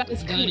 if you guys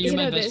could Diana, you're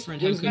my know best this.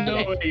 friend. Have a There's good no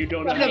night. way you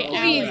don't know Diana, how to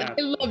open please, that.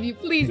 I love you.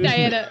 Please,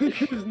 Diana.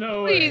 There's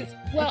no Please. way.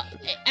 Well,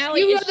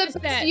 Allie, You it's are the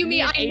just best that Yumi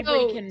me and I Avery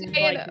know. can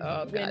Diana. like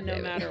Oh, win God no damn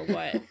it. matter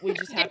what. We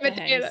just have to Damn it,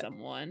 hang Diana.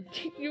 someone.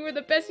 You were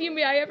the best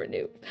Yumi I ever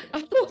knew.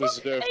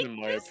 Deserved Thank in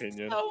my you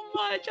opinion. so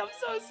much. I'm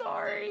so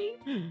sorry.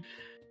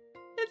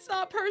 It's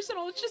not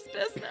personal. It's just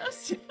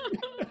business.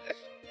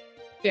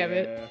 Damn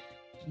it. Yeah.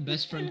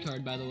 Best friend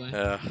card, by the way.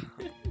 Yeah.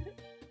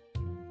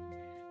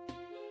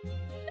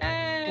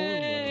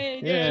 Hey,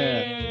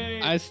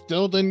 Yeah. I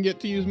still didn't get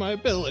to use my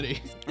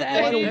ability.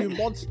 Why Dang. you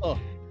monster?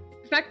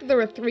 The fact that there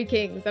were 3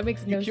 kings, that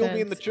makes You no killed sense.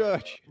 me in the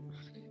church.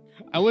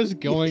 I was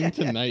going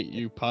to knight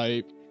you,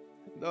 Pipe.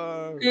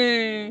 No.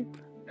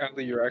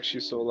 Andy, you're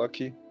actually so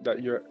lucky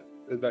that you're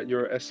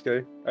SK.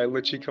 I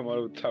literally come out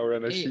of the tower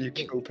and I Hey, see you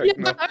hey. kill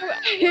Techno.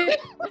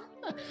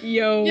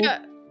 Yo.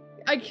 Yeah,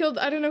 I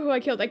don't know who I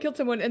killed. I killed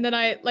someone and then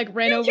I like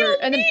ran over killed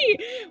and then me!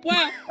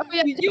 Wow. Oh,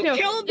 yeah, You no,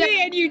 killed yeah,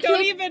 me and you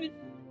don't even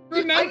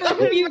remember I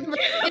who you remember.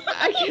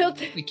 I killed.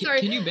 Wait, Sorry,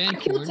 can you ban I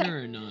killed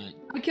corner or not?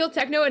 I killed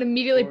Techno and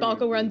immediately Oh,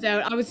 Balko runs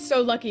out. I was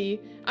so lucky.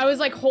 I was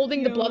like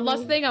holding the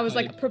bloodlust thing. I was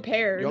like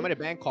prepared. You want me to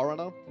ban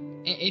Coroner?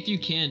 If you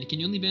can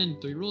you only ban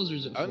 3 rolls or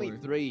is it 4? Only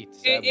 3.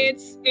 Sadly.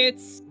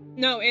 It's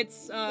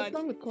What's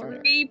wrong with corner?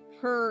 3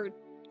 per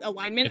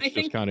alignment, It's I just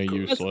think. kind of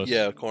useless.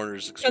 Yeah,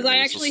 corners. Because I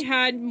actually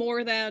had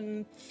more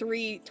than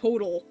 3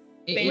 total.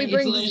 Can we It's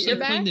bring just Seer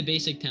like playing back? the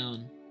basic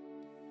town.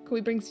 Can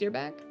we bring Seer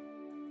back?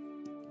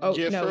 Oh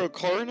Yeah, no. for a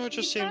coroner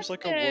just seems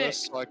like a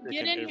worse psychic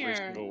Get in in every here.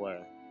 single way.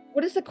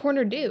 What does the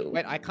corner do?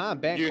 Wait, I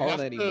can't ban You Coroner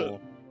have to- anymore.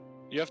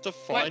 You have to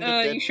find a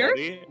you dead sure?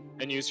 body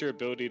and use your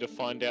ability to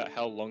find out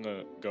how long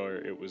ago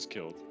it was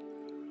killed.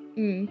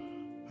 Mm.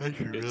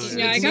 It's-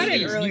 Yeah, I got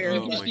it You earlier.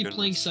 can Oh just my be playing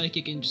goodness.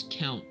 psychic and just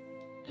count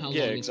how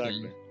Yeah, long it's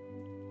exactly. been.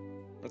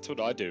 That's what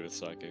I do with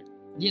psychic.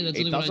 Yeah, that's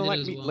It only what I doesn't did let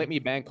as me well. let me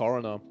ban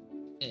Coroner.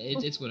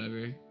 It's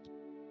whatever.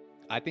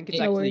 I think it's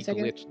No actually worries, I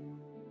guess. glitched.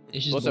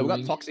 It's just Also, we got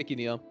boring. Toxic in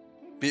here.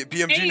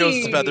 BMG knows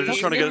it's bad. They're just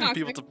Hey, trying to get you're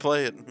people toxic. to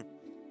play it.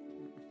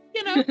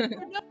 You know,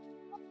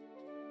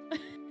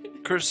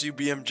 Curse you,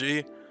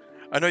 BMG.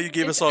 I know you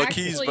gave It's us all the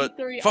keys, actually but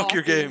 3 fuck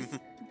your game. offers.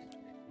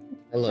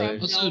 Hello.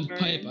 Also, Melbourne.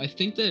 Pipe, I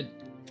think that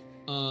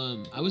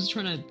I was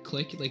trying to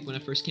click like when I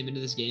first came into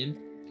this game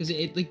because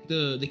it like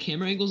the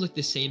camera angle is like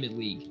the same at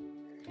League.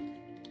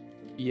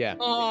 Yeah.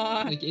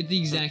 Aw. Like it's the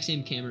exact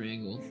same camera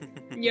angle.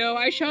 Yo,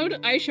 I showed a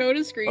thanks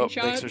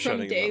screenshot for from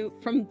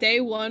shutting day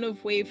 1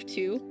 of Wave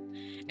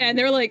 2, and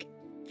they're like,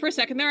 for a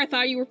second there, I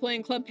thought you were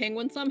playing Club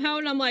Penguin somehow,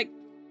 and I'm like,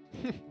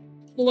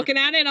 looking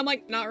at it, I'm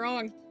like, not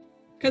wrong,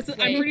 because I'm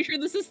Wait. pretty sure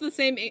this is the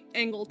same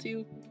angle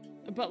too.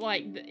 but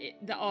like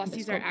the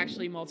Aussies are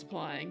actually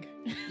multiplying,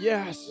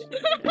 Yes.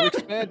 We're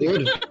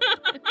expanding.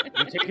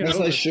 Good. As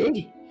they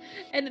should.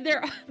 and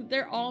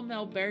they're all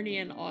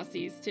Melburnian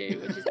Aussies too,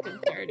 which is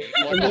concerning.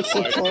 And what's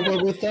the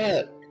problem with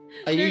that?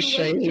 Are you They're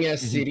shaming our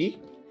city?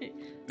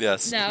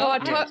 Yes. No,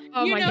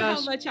 Oh you my know how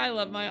gosh. much I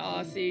love my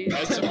Aussies.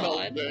 As a Come on.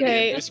 Melbourne,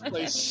 Okay. this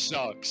place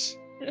sucks.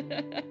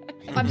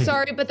 I'm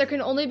sorry, but there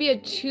can only be a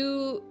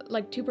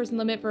 2-person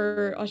limit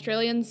for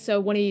Australians, so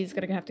one of you is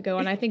gonna have to go,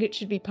 and I think it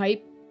should be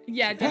Pipe.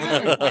 Yeah,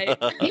 definitely.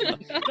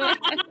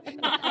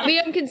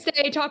 Liam can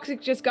stay. Toxic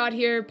just got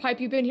here.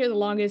 Pipe, you've been here the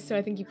longest, so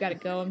I think you've got to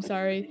go. I'm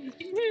sorry.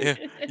 Yeah,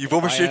 you've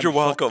overstayed your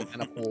welcome.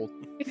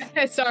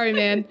 Sorry,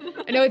 man.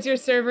 I know it's your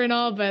server and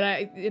all, but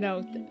I, think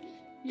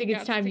it's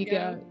got time to you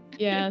go.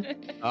 Yeah.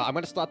 I'm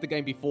gonna start the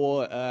game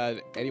before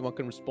anyone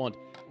can respond.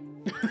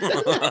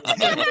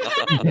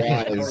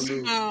 Wise.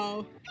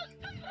 Oh.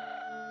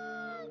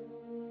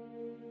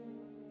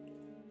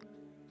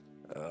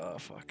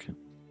 Fuck.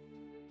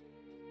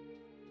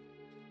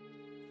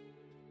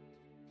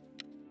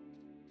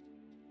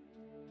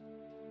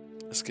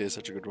 SK is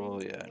such a good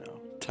role. Yeah, I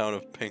know. Town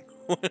of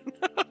Penguin.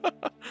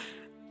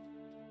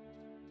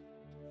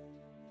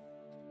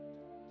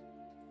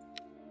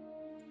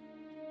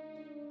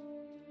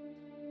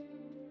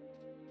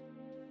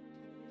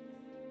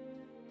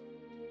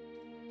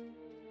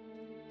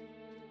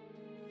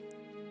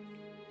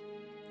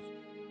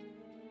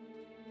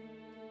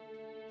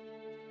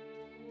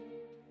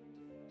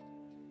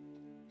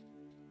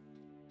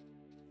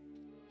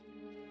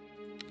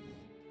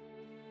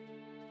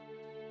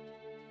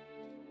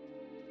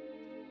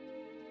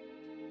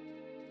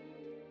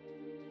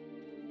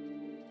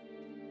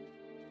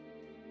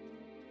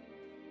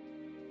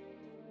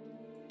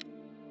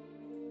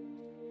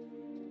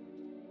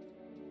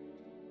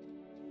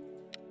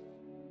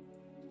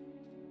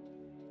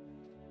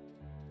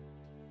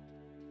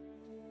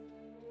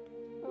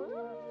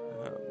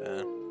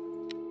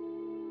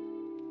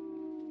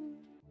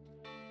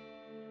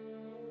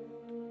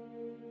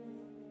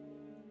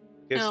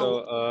 Okay,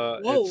 so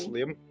it's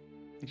Liam.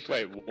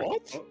 Wait,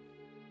 what?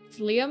 It's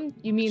Liam?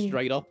 You mean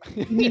straight up?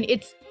 You mean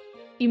it's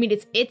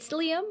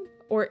Liam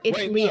or it's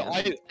Wait, Liam? no,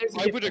 There's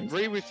a I would difference.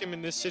 agree with him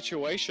in this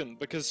situation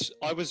because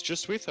I was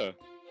just with her.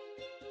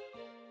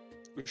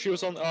 She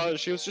was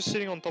just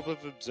sitting on top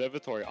of the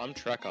observatory. I'm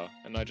tracker,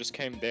 and I just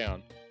came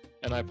down,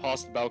 and I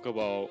passed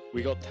Balcabal.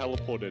 We got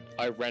teleported.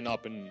 I ran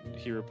up, and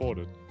he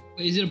reported.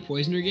 Wait, is it a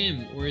poisoner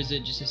game or is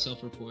it just a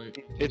self-report?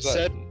 It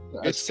said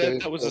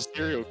that was a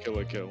serial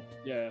killer kill.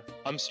 Yeah.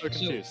 I'm so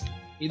confused.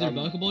 Either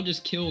Balcabal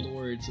just killed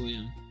or it's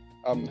Liam.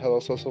 Hello,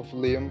 source of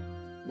Liam.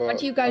 Why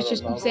don't you guys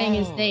just keep saying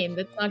his name?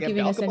 That's not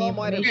giving us any Balcabal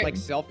might have information. like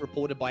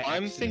self-reported by.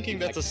 I'm thinking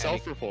that's a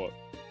self-report.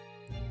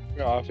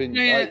 Yeah, I think.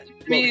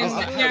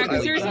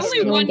 Because there's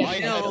only one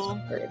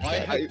kill. I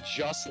had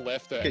just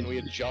left her, and we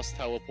had just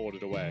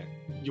teleported away.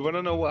 You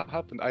wanna know what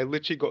happened? I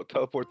literally got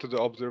teleported to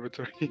the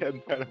observatory,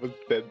 and then I was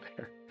dead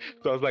there.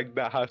 So I was like,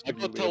 that has to I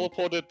be got Liam.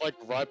 teleported like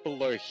right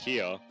below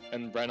here,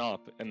 and ran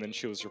up, and then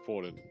she was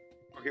reported.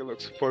 Okay, look,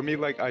 so for me,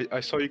 like, I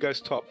saw you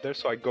guys top there,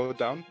 so I go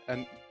down,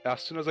 and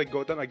as soon as I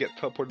go down, I get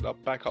teleported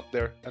back up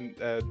there, and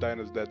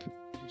Diana's dead.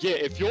 Yeah,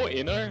 if you're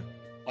in her,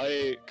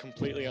 I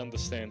completely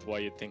understand why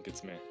you'd think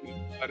it's me.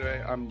 By the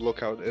way, I'm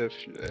lookout if.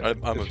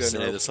 I'm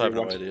obstinate, so I have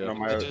no idea. I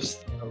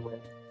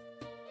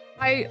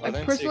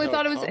don't personally see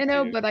thought how it was it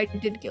Inno, can't but I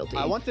did guilty.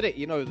 I wanted it,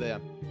 there.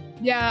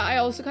 Yeah, I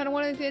also kind of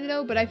wanted to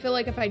Inno, but I feel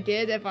like if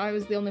I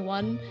was the only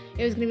one,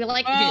 it was gonna be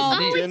like, Oh,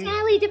 oh, it's then-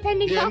 Allie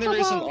defending The only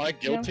reason Balcabal. I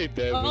guiltied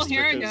there Oh, was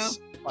here I because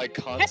I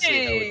can't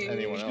see how it's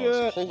anyone Shit.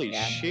 else. Holy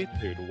Yeah. shit,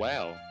 dude!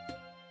 Wow.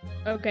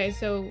 Okay,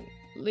 so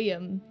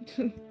Liam.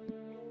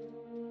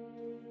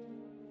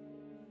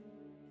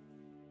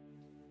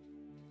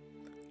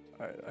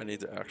 I need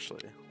to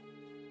actually.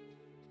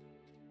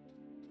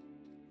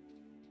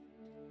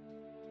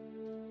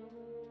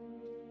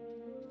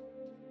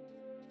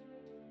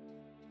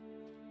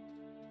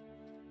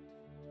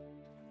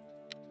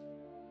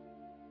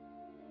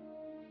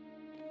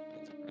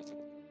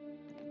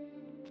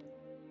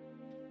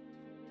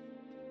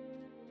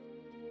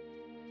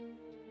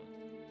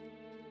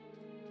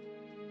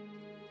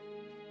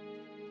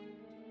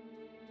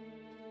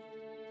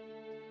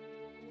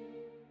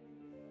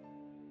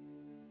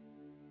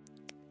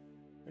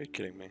 Are you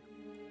kidding me?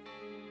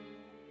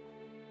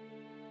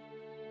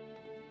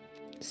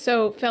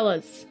 So,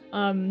 fellas,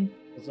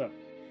 What's up?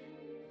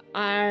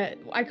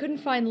 I couldn't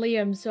find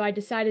Liam, so I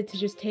decided to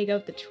just take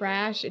out the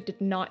trash. It did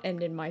not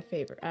end in my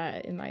favor.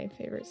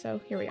 So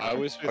here we are.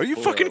 Are you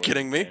fucking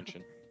kidding me?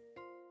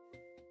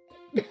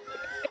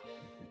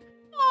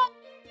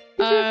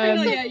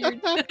 Yeah, you're.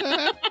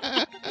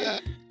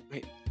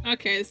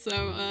 Okay, so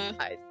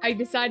I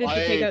decided to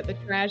take out the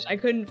trash. I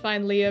couldn't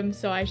find Liam,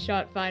 so I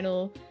shot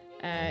Final.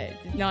 It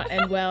did not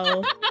end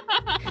well.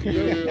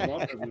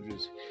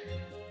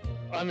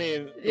 I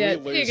mean, Yeah,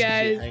 we see you lose if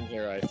guys. you hang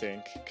here, I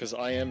think, because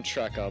I am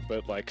tracker,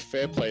 but like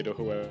fair play to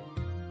whoever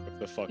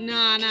the fuck.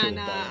 nah. killed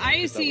Diana, 'cause that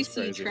was ICC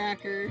crazy.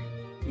 tracker.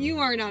 You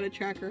are not a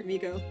tracker,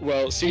 amigo.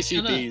 Well,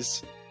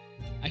 CCBs.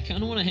 I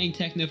kind of want to hang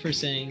Techno for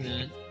saying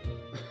that.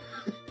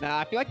 Nah,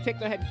 I feel like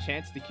Techno had a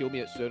chance to kill me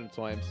at certain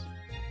times.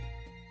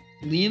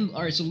 Liam,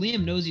 alright, so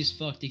Liam knows he's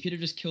fucked. He could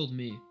have just killed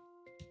me.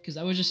 Because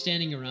I was just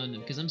standing around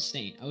him, because I'm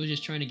Saint. I was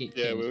just trying to get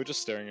Yeah, killed. we were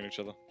just staring at each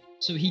other.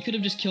 So he could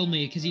have just killed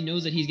me, because he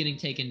knows that he's getting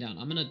taken down.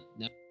 I'm gonna...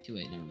 No, too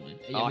late, never mind.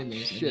 Yeah, Ah, we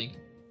lose, shit. I think.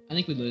 I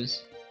think we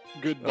lose.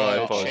 Goodbye, I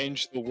apologize.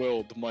 change the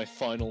world, my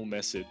final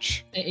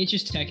message. It's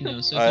just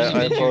Techno, so... I if there's a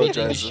major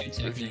apologize issue, if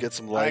Techno. you get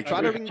some lag.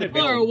 Try to ring the Or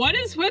bell. what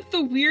is with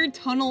the weird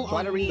tunnel Try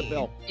on to ring the me?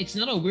 bell. It's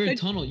not a weird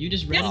tunnel. You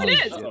just Yes, randomly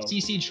it is.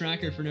 CC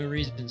tracker for no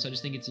reason, so I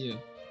just think it's you.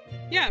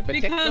 Yeah, But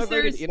because Techno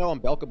there's. voted on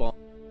Balcabal.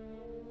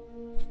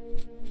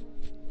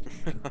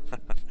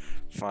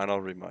 Fine,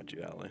 I'll remind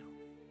you, Ali.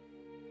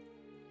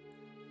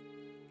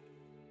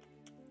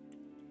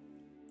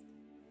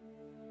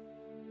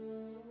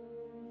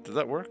 Did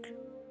that work?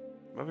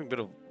 I'm having a bit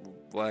of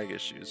lag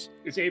issues.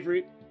 It's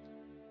Avery.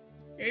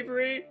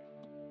 Avery.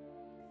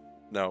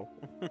 No.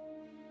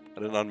 I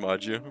didn't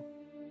unmod you.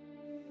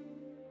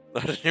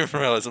 I didn't even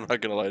realize. I'm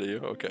not gonna lie to you.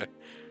 Okay.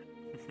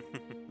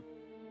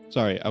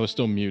 Sorry, I was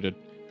still muted.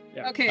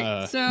 Okay,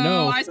 so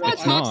no, I saw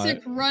it's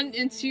Toxic not. run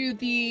into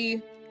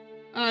the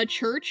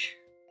church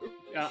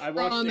I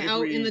watched from Avery,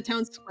 out in the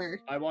town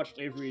square. I watched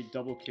Avery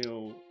double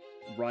kill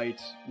right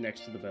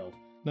next to the bell.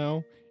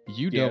 No,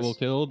 you Yes. double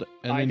killed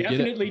and I then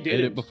definitely did it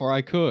didn't. before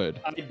I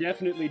could. I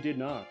definitely did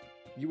not.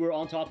 You were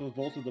on top of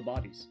both of the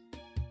bodies.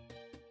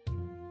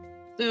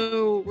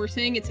 So we're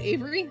saying it's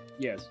Avery?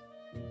 Yes.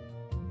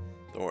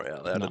 Don't worry,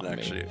 Ali. I Not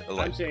didn't me. actually.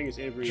 I'm saying it's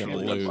Avery. You're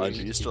Really gonna good mod.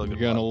 lose. You're still a You're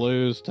good gonna mod.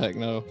 lose,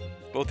 Techno.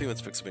 Both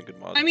humans fix me good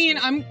mods. I mean,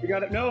 I'm. You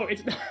got it. No,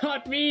 it's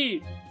not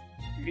me.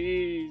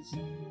 Please.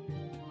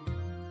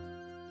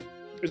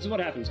 This is what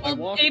happens. I Well,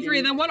 walk Avery,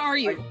 in, then what are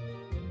you?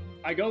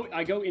 I go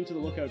into the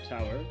lookout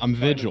tower. I'm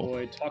trying to Vigil.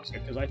 avoid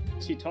Toxic because I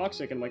see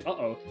Toxic and I'm like,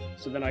 uh-oh.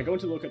 So then I go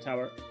into the lookout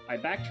tower, I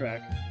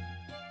backtrack,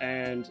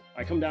 and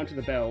I come down to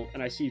the bell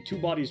and I see two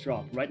bodies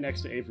drop right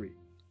next to Avery.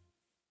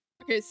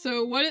 Okay,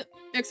 so what?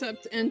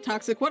 Except and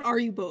Toxic, what are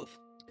you both?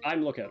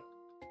 I'm lookout.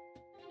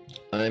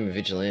 I'm a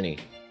vigilante.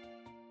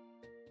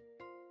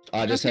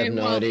 I just Okay, have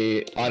no well-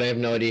 idea. I don't have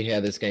no idea how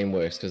this game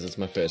works because it's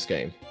my first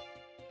game.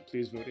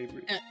 Please vote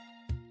Avery. Yeah.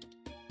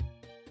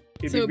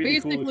 It'd So be really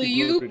cool if basically,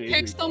 you you voted pick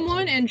Avery,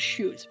 someone and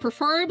shoot.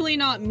 Preferably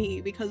not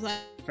me, because I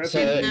So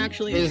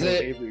actually is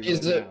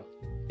enjoy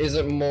is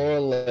it more or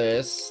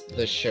less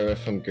the sheriff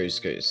from Goose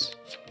Goose?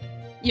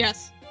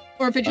 Yes.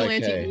 Or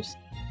vigilante Okay. goose.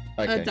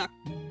 Okay. Duck.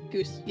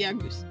 Goose. Yeah,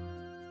 goose.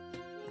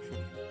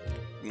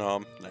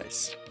 No,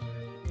 nice.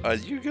 You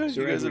guys, So you guys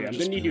Avery, have I'm just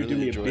gonna need been you to do really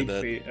me a enjoying big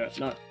that. favor.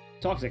 Not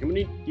Toxic, I'm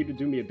gonna need you to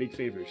do me a big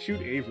favor.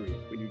 Shoot Avery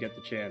when you get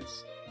the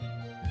chance.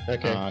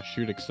 Okay.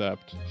 Shoot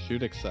accept.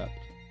 Shoot accept.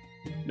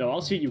 No,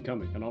 I'll see you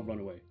coming and I'll run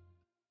away.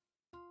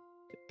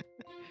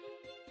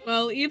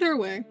 Well, either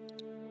way.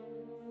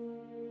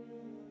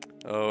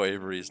 Oh,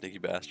 Avery, sneaky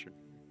bastard.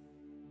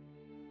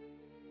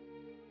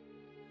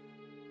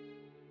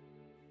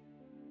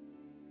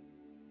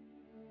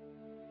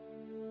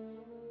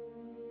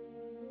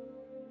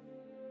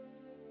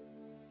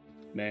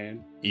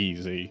 Man.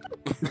 Easy.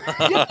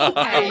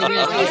 I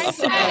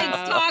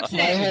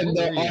had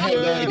no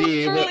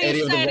idea what any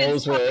of the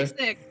roles were.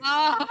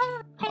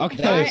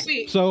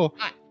 Okay, so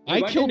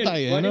I why killed didn't- why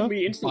Diana didn't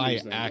we instantly by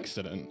lose that?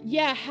 accident.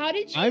 Yeah, how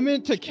did you I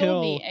meant to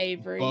kill me,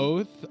 Avery?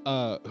 both.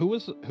 Who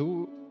was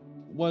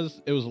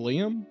it was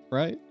Liam,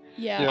 right?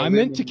 Yeah. I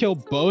meant to kill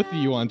both of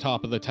you on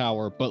top of the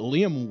tower, but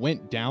Liam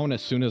went down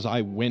as soon as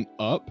I went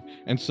up,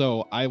 and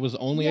so I was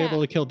only Yeah.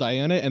 able to kill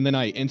Diana, and then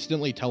I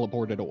instantly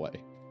teleported away.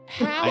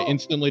 I How?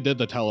 instantly did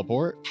the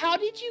teleport. How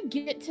did you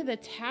get to the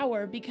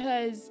tower?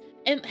 Because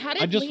and how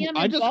did Liam and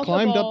I just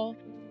climbed up. Balkabal-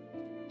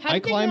 How I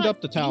did they climbed not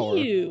up the see tower.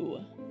 You?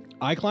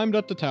 I climbed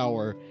up the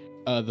tower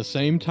the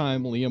same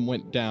time Liam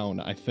went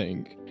down, I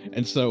think.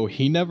 And so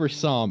he never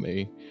saw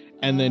me.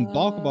 And then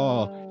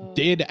Balkabal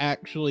did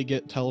actually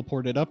get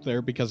teleported up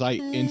there because I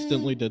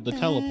instantly did the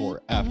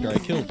teleport after I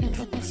killed you.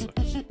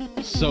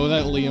 So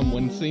that Liam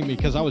wouldn't see me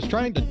because I was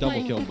trying to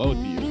double kill both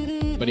of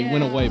you, but he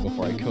went away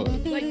before I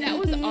could. Like that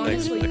was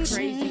honestly Thanks.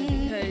 crazy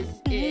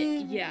because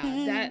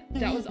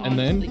that was honestly And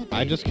then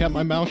I just kept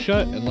my mouth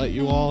shut and let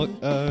you all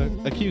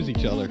accuse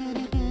each other.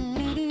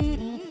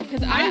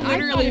 because I thought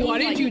literally it was,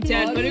 wanted like, you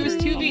dead, bugs but it was or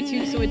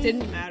 2v2, so something. it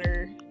didn't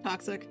matter.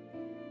 Toxic.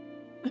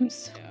 I'm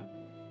so...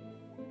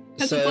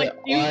 Because So it's like,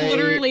 you I-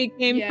 literally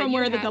came Yeah, from you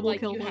where the had- double like,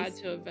 kill you was. had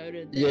to have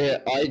voted. Yeah,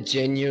 I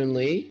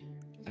genuinely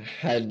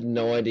had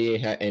no idea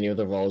how any of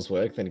the roles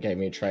work. Then it gave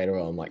me a traitor.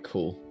 I'm like,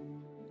 cool.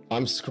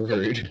 I'm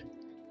screwed.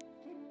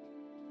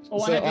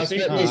 Oh, So I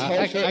spent this whole,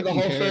 I the can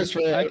whole carry. first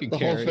I round. can The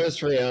whole carry.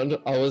 first round,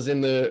 I was in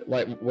the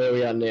where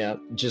we are now,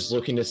 just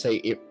looking to see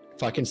if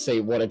I can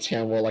see what a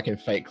town wall I can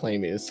fake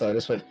claim is. So I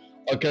just went,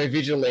 I'll go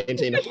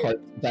vigilante and hope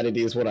that it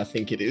is what I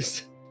think it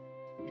is.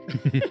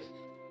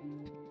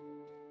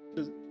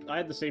 I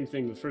had the same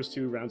thing. The first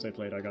 2 rounds I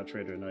played, I got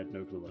traitor and I had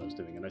no clue what I was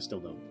doing, and I still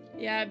don't.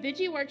 Yeah,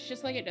 Vigi works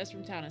just like it does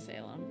from Town of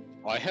Salem.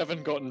 I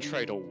haven't gotten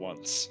traitor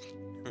once.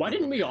 Why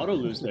didn't we auto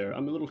lose there?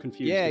 I'm a little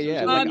confused. Yeah, This was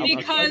yeah, like- like,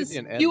 Because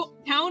an end.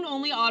 Town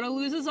only auto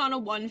loses on a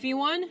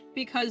 1v1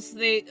 because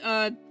they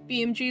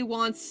BMG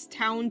wants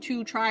Town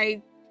to try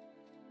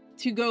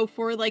to go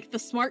for like the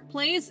smart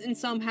plays and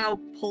somehow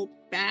pull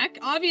back.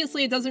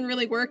 Obviously, it doesn't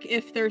really work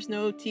if there's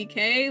no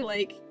TK.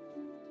 Like,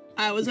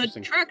 I was a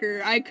Interesting.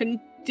 tracker, I couldn't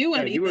do Yeah,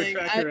 anything. you were a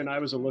tracker and I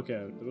was a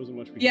lookout. There wasn't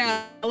much we could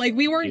Yeah, like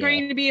we weren't Yeah.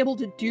 going to be able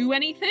to do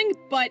anything,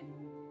 but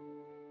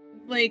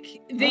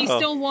like they Oh.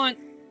 still want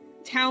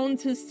Town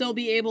to still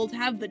be able to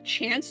have the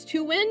chance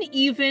to win,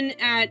 even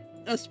at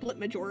a split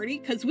majority,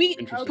 because we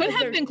Interesting. could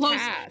have been close.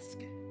 Task.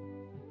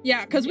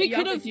 Yeah, because we You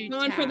could have have to do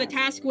gone for the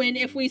task. task win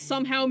if we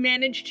somehow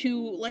managed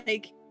to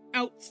like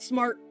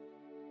outsmart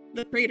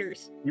the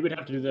Traitors. do. You would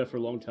have to do that for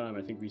a long time.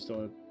 I think we still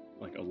had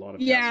like a lot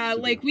of Yeah, tasks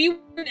to like do. we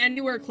weren't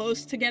anywhere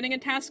close to getting a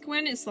task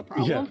win is the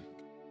problem.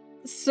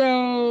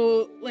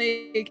 So,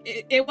 like,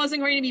 it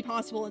wasn't going to be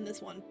possible in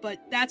this one, but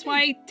that's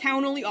why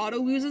Town only auto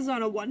loses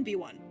on a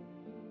 1v1.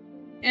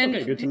 And,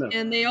 Okay, good to know.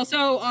 and they also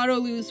auto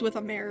lose with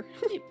a mare.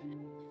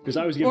 Because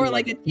I was giving or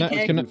like a Now,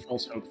 TK. can I-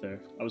 false hope there.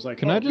 I was like,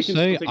 Can oh, I we just can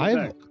say still take it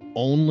I've back.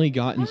 only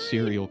gotten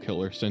serial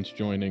killer since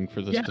joining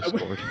for this Yeah,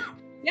 Discord.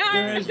 Yeah, I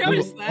There's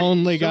noticed that.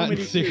 Only So gotten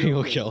many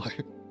serial serial killer.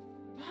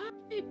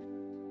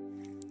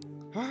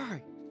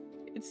 Hi.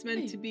 It's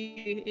meant to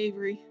be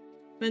Avery.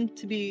 Meant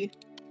to be.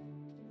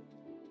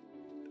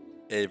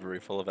 Avery,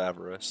 full of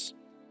avarice.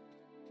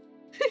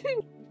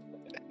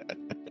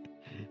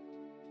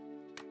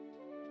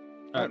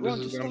 Alright, This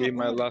is gonna be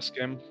my last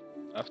game.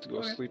 I have to go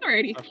Okay. sleep.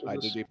 Alrighty. After I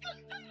this. did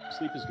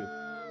Sleep is good.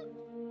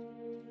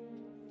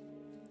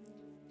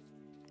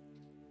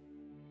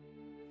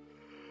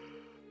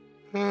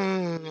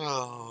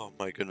 Oh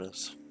my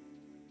goodness.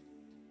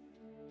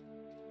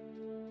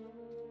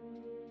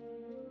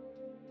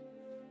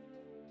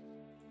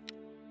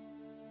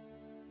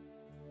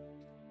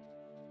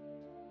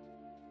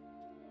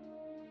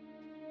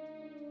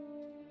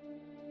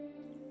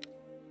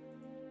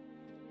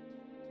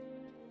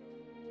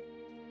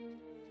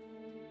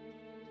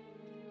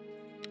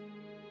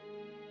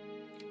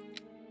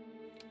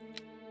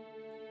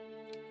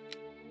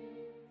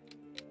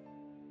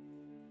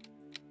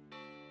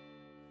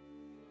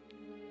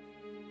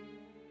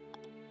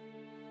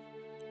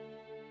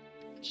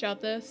 shout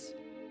this.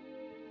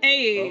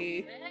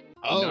 Hey.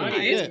 Oh, Nice.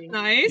 shit.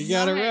 Nice. You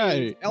got it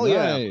right. Hell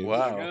yeah. Nice.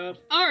 Wow.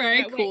 All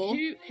right, Wait, cool.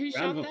 who Round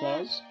shot of that?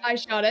 applause. I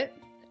shot it.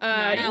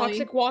 Nice.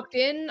 Toxic walked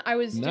in. I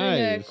was doing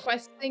a Nice.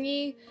 quest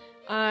thingy,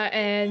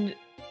 and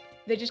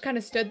they just kind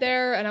of stood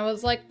there, and I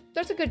was like,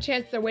 "There's a good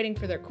chance they're waiting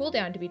for their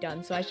cooldown to be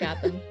done," so I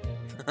shot them.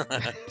 So Alright,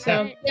 yeah,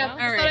 well, just thought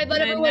Alright, I'd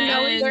let and everyone know.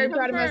 I'm then- very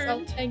proud of myself.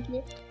 Confirmed. Thank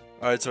you.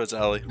 All right, so it's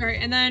Allie. All right,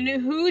 and then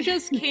who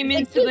just came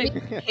into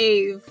the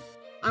cave?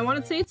 I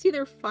want to say it's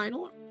either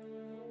final.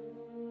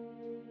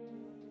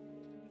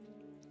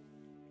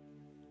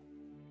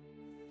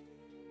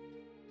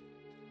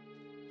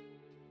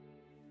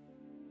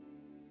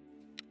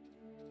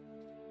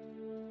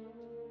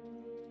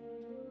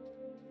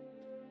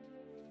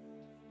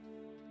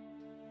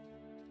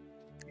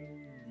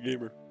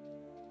 Gamer.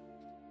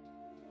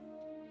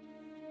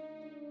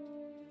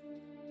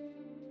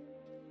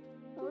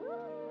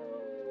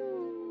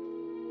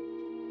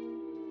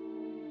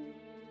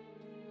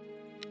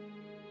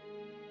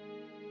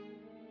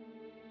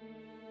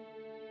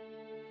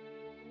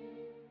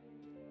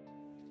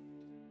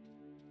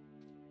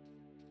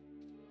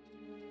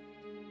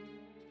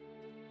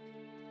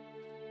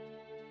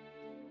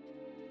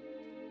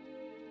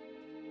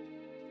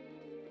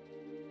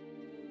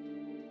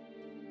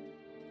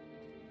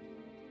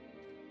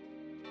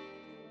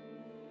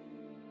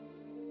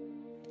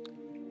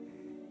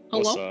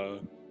 What's Hello?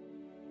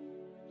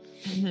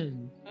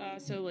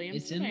 So Liam's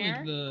It's the in mayor.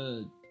 like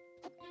the.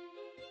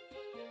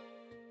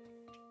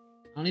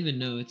 I don't even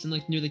know. It's in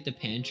like near like the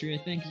pantry, I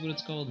think is what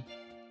it's called.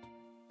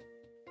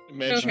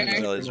 Mansion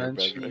Okay. Allie's right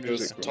Mansion back. It was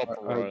music. top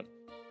right.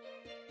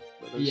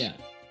 Yeah.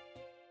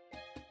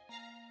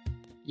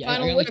 Yeah, I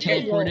Final got like what's your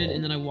teleported role?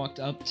 and then I walked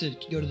up to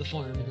go to the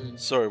farm and then.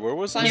 Sorry, where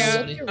was Final this?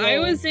 Yeah, what's your I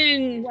role? was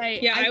in.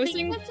 Wait, Yeah, I was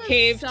think in that's a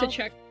cave to self-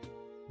 check.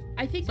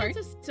 I think Sorry?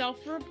 that's a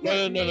self-report.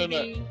 No.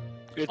 maybe.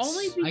 It's,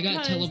 Only because I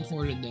got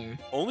teleported there.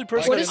 Only I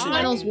person What I've is can- seen.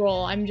 Final's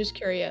role? I'm just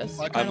curious.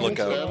 I I'm can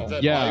lookout. confirm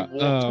that Yeah, I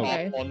walked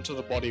Okay. up onto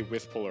the body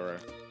with Pulero.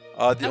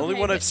 The only Okay,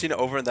 one I've but- seen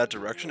over in that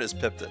direction is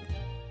Pipton.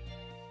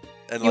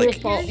 And You were like,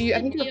 Here's I the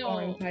think you're deal.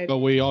 following Pipe. But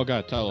we all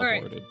got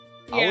right. teleported.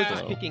 I was Yeah.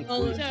 just picking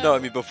Oh, fruit. So- no, I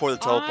mean before the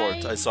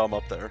teleport, I I- saw him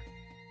up there.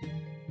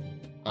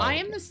 I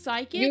am the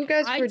psychic. You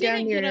guys I were didn't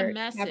down get near a Tavern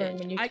message.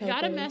 when you I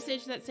got a teleported.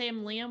 message that saying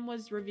Liam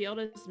was revealed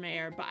as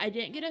mayor, but I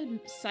didn't get a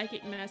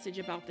psychic message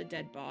about the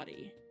dead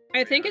body.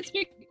 I think it's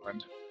if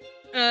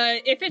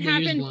it Yeah,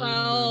 happened you're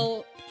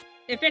blind,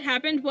 if it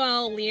happened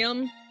while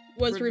Liam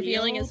was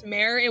revealing as Revealed?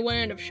 mayor, it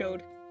wouldn't have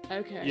showed.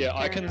 Okay. Yeah,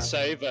 I fair can enough.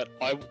 say that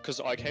because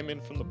I came in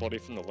from the body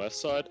from the left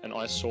side and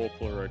I saw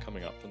Pulero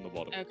coming up from the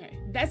bottom. Okay,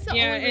 that's the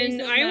Yeah, only and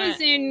reason I was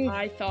that in.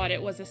 I thought it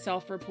was a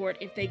self-report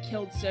if they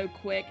killed so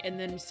quick and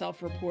then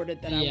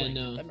self-reported that I Yeah, wouldn't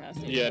no. get the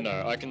message. Yeah,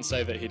 no, I can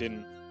say that he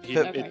didn't.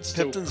 Okay. It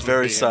still Pipton's could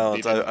very be him,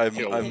 silent. he didn't I'm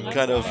kill I'm him.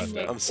 kind of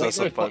Wait, I'm Wait, sus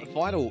so of fun.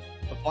 final,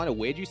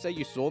 where'd you say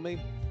you saw me?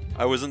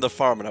 I was in the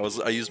farm and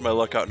I used my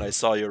luck out and I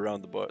saw you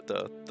around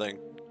the thing.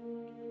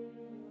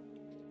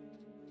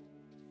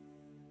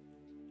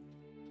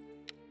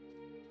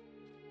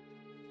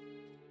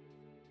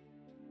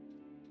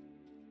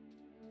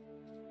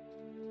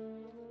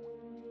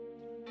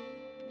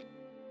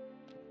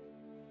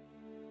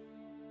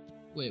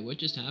 Wait, what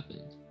just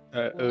happened?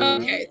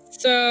 Okay,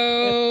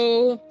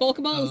 so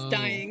Bulkaball is Oh.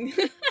 dying.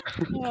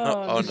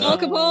 Oh, no.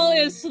 Bulkaball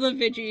is the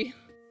Vigi.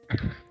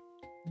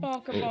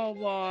 Pokeball,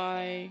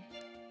 why?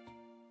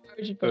 I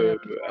was just putting it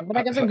up before, but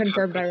I guess I'm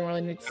confirmed. I don't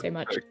really need to say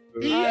much.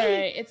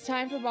 Alright, it's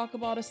time for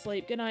Pokeball to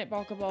sleep. Good night,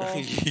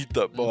 Pokeball. Eat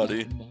that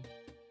body.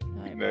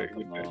 Night, night,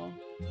 good night.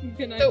 Pokeball.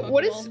 Good night, So Bulkaball.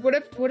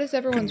 what is Good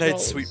everyone's night,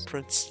 roles? sweet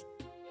prince.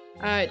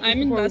 I'm before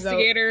we vote.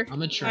 investigator.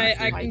 I'm a I tracker.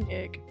 can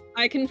Psychic.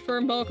 I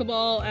confirm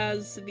Bulkaball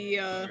as the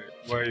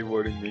Why are you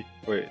voting me?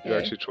 Wait, you're Okay.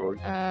 actually trolling.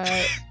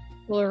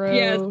 Floro,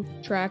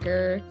 Yes.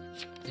 Tracker,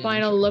 Yeah,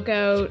 Final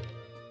Lookout.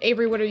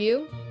 Avery, what are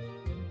you?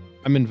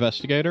 I'm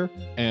investigator,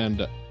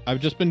 and I've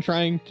just been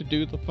trying to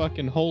do the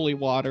fucking holy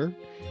water.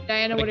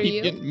 Diana, but I what are keep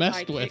you? getting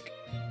messed with. Psychic.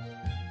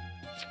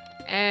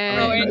 And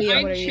Oh, and Leah,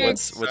 I what are you?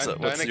 checked- What's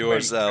Diana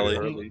yours, claimed Allie?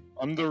 early.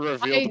 I'm the I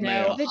revealed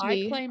mayor. know. I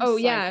Vigi. claim Oh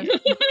yeah,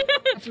 psychic.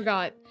 I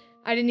forgot.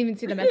 I didn't even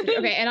see the message.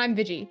 Okay, and I'm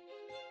Vigi.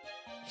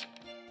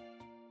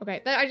 Okay,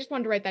 I just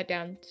wanted to write that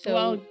down. So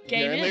Well, The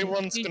game only in.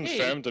 one's GG.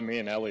 confirmed to me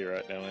and Ellie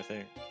right now, I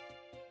think.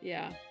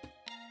 Yeah.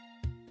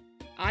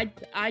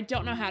 I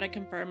don't know how to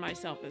confirm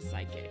myself as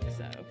psychic,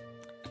 so.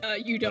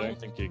 you I don't. don't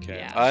think you can.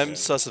 Yeah. I'm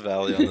sus of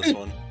Allie on this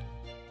one.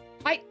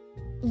 I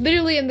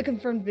literally am the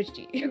confirmed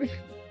Vigi.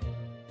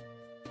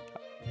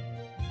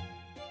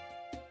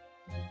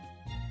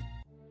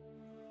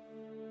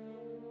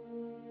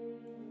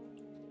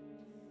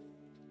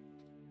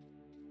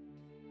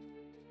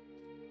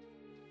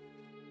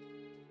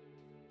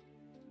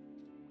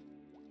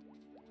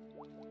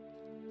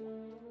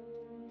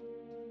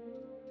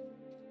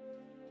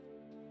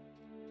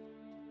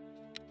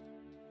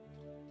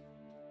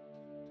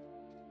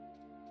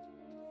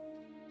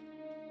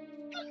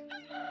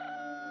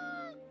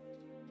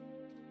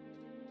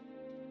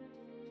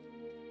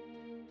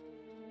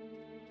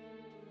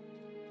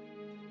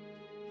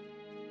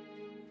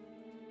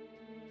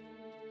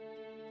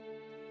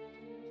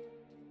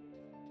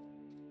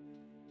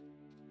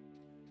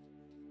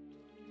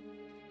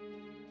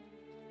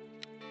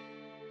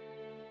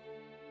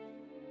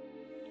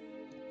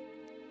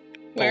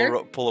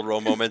 Where? Pull a row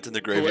moment in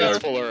the Puller,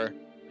 graveyard. Puller.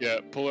 Yeah,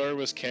 Puller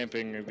was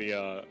camping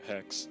the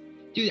hex.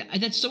 Dude,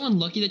 that's so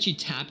unlucky that she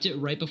tapped it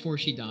right before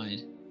she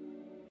died.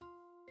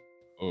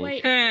 Oh,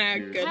 Wait,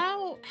 Good.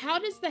 how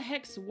does the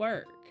hex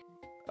work?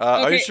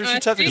 Are you sure she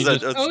tapped it? think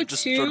Because I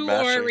just O2 sort of or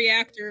mashing.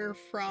 Reactor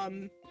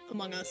from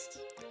Among Us.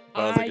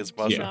 I don't think it's do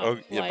possible. not Oh,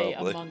 yeah, play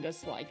probably. Among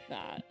Us like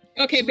that.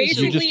 Okay, So you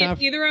basically, just if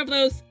have- either of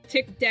those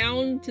tick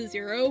down to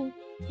 0,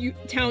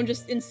 town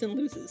just instant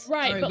loses.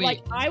 Right, Alright, but wait.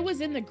 like I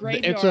was in the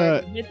graveyard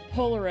a- with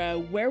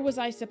Polaro. Where was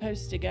I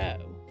supposed to go?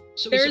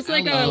 So, There's so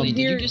like Ali, a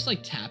did you weird- just like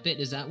tap it?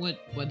 Is that why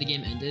the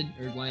game ended,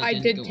 or why it I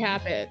didn't did go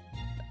tap off? it.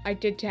 I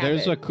did tap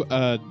There's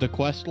it. the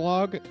quest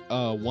log.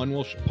 One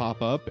will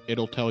pop up.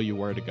 It'll tell you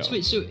where to go. So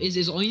wait, so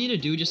is all you need to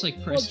do just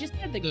like press just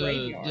at the the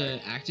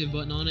graveyard. active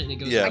button on it and it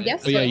goes? Yeah. I like-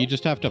 guess But yeah, so. you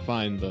just have to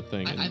find the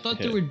thing. I and thought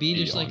there hit would be E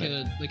just on like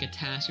it. a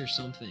task or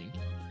something.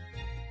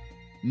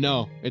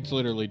 No, it's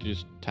literally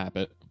just tap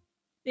it.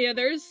 Yeah,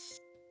 there's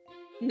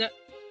no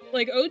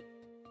like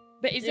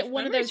But is If it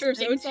one of memory those serves,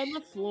 things O2 on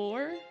the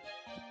floor?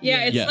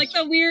 yeah, it's Yes. like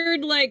the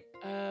weird like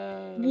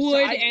So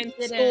wood I and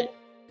just skull didn't-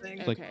 thing.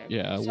 It's like Okay.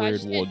 yeah, a So I weird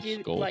just didn't wood do,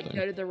 skull like thing.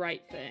 go to the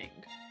right thing.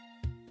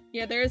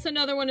 Yeah, there's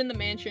another one in the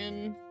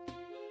mansion.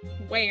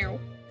 Wow.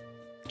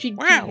 GG.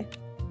 Wow.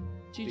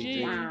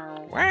 GG.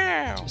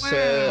 Wow.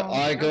 So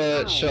I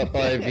got shot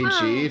by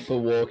VG for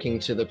walking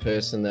to the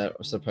person that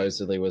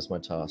supposedly was my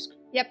task.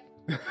 Yep.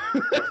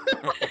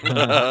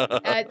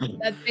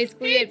 That's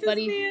basically it,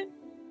 buddy. See it.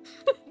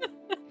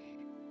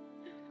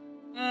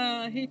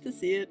 I hate to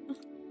see it.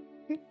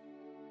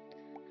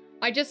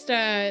 I just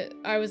I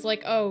was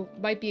like, oh,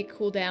 might be a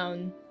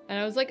cooldown, and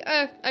I was like,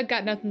 I've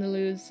got nothing to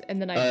lose,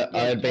 and then I yeah,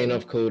 had been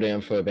off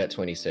cooldown for about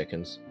 20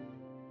 seconds.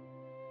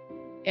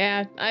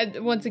 Yeah,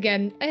 once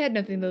again, I had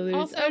nothing to lose.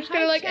 Also, I was just hi,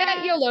 kind of like,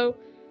 chat. YOLO.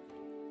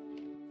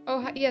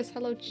 Oh, yes,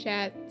 hello,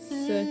 chats.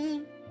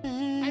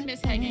 I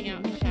miss hanging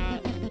out in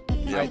chat.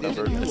 Yeah, Alright, there's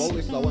a new remember. role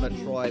list I want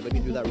to try. Let me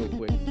do that real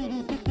quick.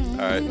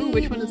 Alright. Ooh,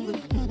 which one is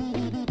this?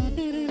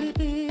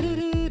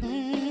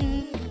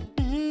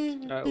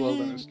 Well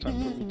then it's time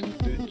for me to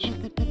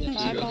ditch.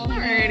 Bye, Ball.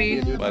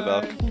 Alrighty. Bye,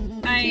 Balk.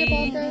 See ya,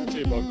 Balka. See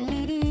you, Boggle.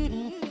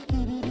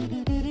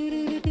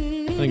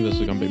 I think this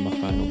is gonna be my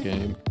final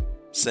game.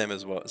 Same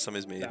as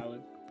me.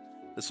 Valid.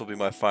 This will be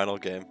my final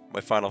game.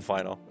 My final.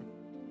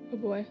 Oh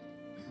boy.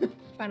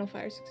 Final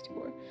Fire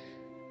 64.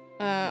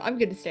 I'm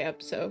gonna stay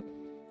up, so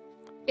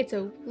it's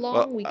a long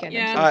Well, weekend.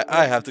 yeah.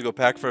 I have to go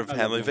pack for a love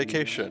family that.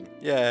 vacation.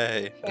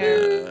 Yay.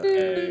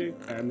 Hey,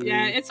 family.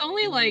 Yeah, it's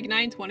only like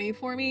 9:20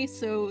 for me,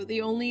 so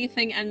the only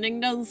thing ending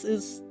does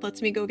is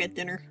lets me go get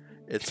dinner.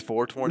 It's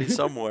 4:20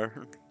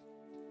 somewhere.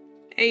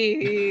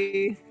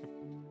 Hey.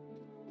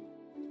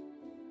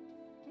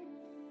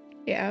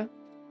 Yeah.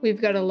 We've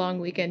got a long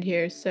weekend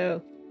here,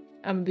 so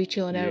I'm gonna be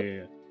chilling out.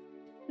 Yeah,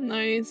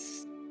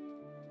 Nice.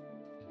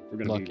 we're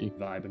gonna Lucky. be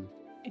vibing.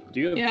 Do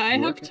you have Yeah, I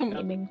have work? to.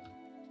 Gaming.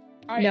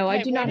 Alright, No, I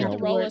hey, do not where have did to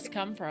the roll work. list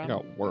come I from?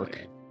 got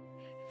work.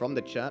 From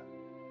the chat.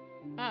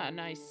 Ah,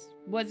 nice.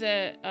 Was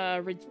it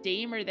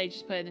redeem or did they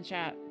just put it in the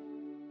chat?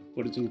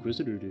 What does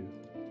Inquisitor do?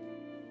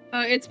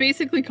 It's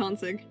basically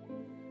consig.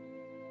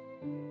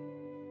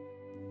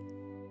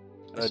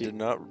 I did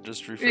not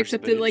just refresh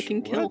Except the it, page. like,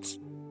 can kill. What?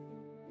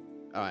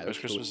 Alright, There's let's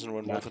do it. Christmas in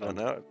one Not month and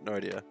fun. not no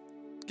idea.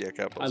 Yeah, I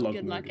capitals. love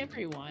Good luck, movie.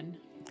 everyone.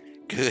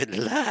 Good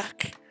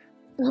luck.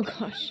 Oh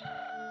gosh.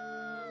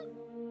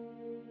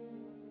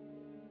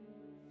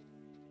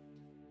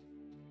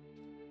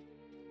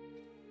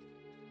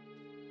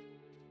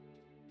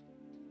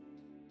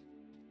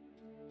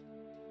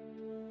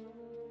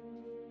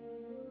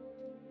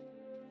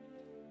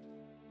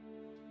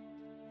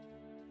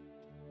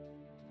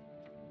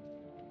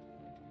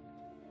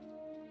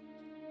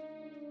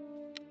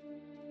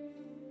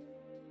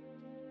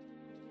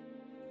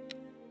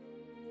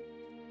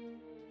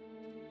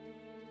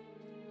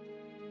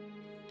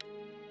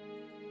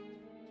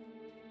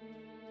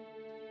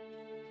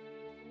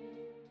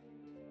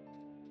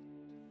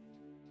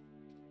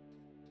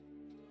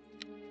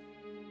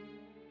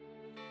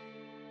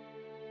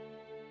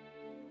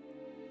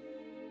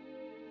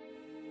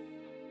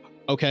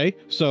 Okay,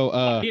 so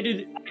I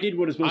did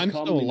what is most I'm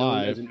still commonly known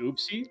alive. as an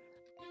oopsie.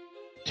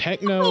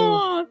 Techno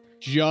Aw.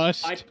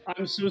 just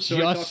I'm so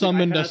sorry. Dr. just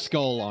summoned a iPad.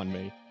 skull on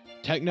me.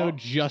 Techno Oh.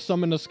 just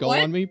summoned a skull What?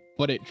 on me,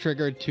 but it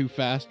triggered too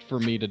fast for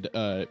me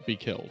to be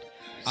killed.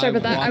 Sorry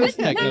about that. I watched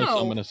was Techno No.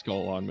 summon a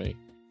skull on me.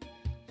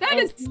 That Oh,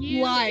 is can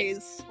you lies.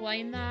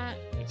 Explain that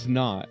It's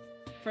not.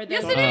 for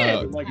Yes, those it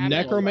who is. Like, haven't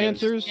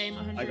necromancers- played this game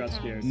I 100 got times.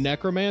 scared.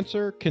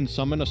 Necromancer can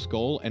summon a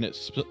skull and it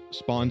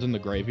spawns in the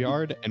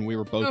graveyard, and we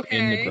were both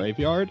in the Okay.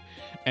 graveyard,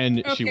 and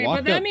she Okay, but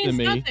walked that up to means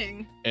me.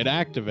 nothing. It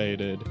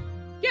activated.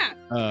 Yeah,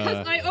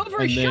 because I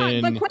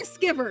overshot then- the quest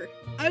giver.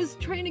 I was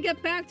trying to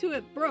get back to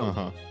it, bro. Uh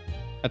huh.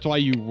 That's why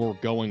you were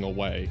going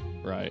away,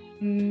 right?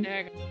 Mm.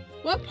 There you go.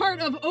 What part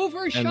of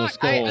overshot? And the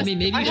skull I mean,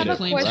 maybe I you have should a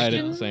claim right at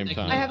question. the same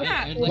time. I have a-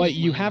 Yeah, But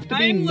you have to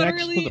be I'm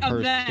next to literally the a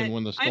person vet.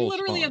 when the I'm skull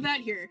literally a spawns.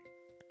 vet here.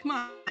 Come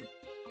on.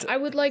 I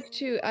would like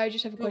to. I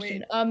just have a Oh,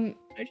 wait. question.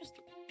 I just.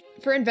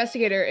 For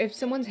investigator, if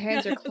someone's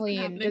hands are That doesn't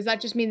clean, happen. does that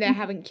just mean they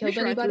haven't killed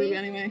Sure, I threw anybody?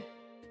 anyway.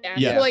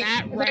 Yes. So, like,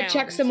 That if I check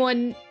round.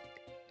 someone.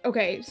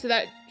 Okay, so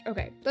that.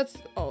 Okay, that's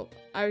all.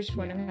 I was just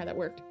wondering how that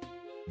worked.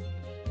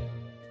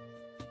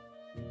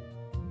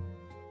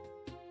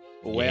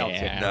 Wow, Yeah.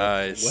 Techno.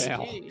 Nice.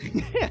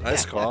 Wow.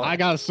 Nice call. I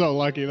got so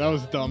lucky. That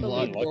was dumb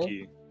luck. Unbelievable.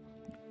 Lucky.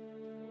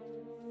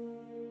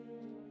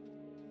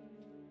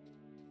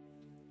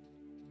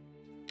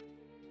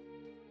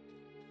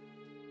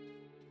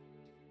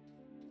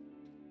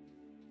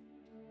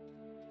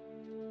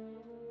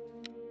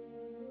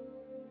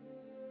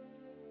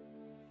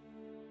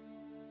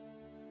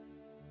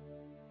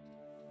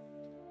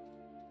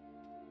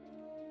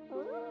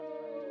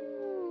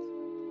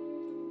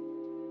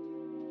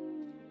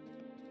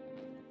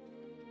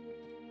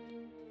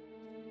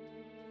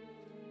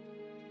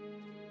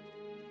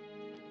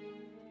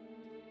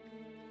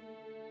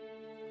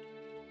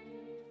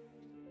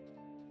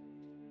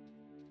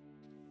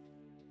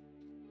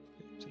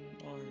 It's an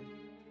arm.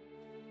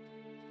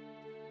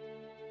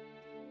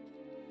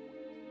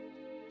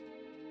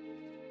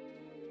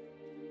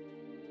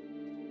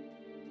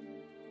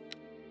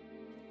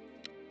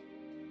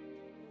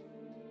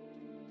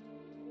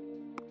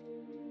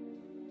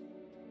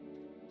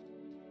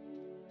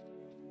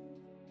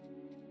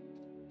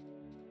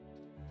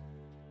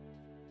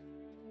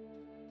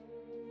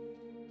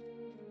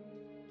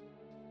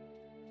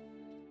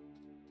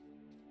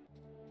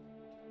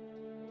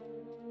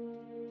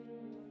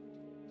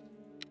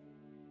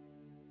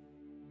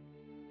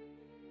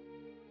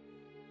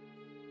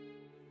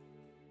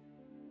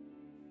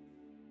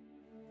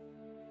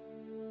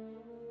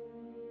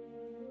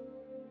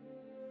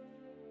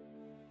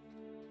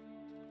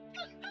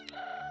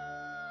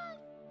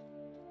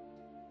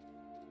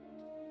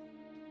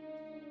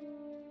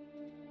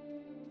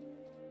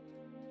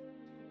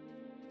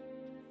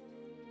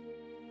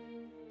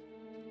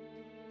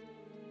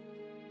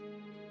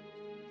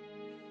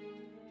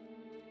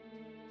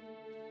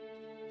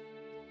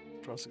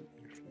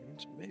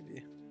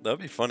 Maybe. That'd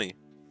be funny.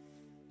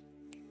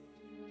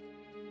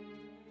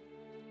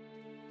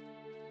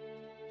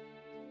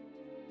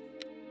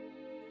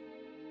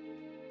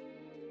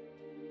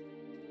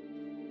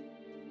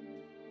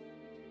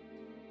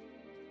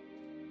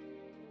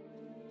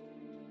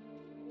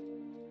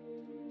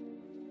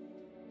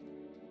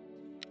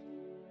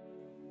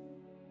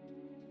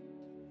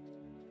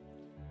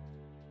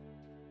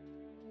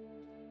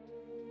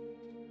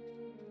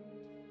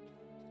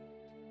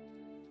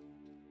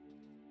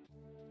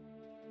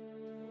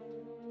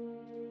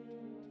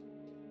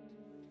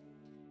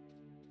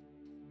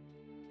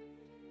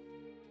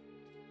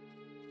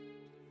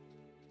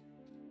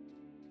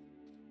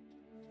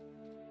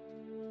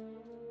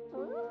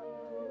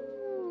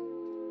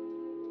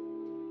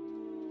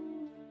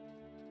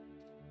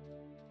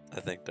 I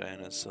think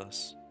Diana's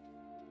sus.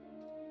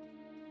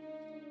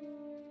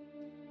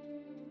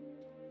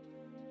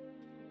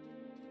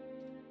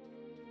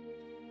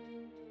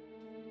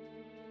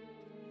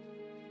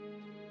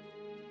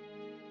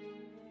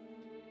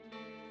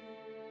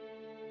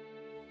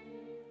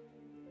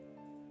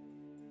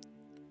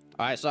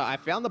 Alright, so I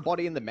found the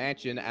body in the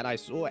mansion and I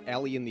saw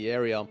Ellie in the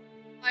area.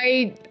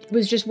 I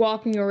was just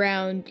walking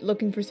around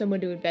looking for someone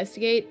to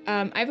investigate.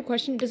 I have a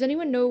question. Does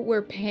anyone know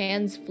where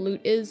Pan's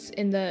flute is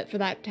for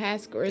that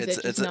task, or is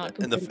it just not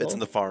completable? It's in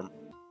the farm.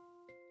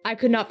 I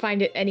could not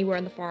find it anywhere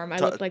on the farm. I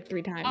Top- looked like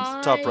 3 times.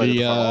 Top right of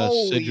the farm.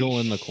 Holy sigil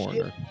in the shit.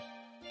 corner.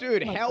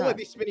 Dude, Oh, how are crap.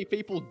 this many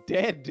people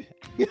dead?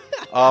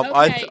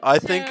 I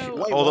think. so-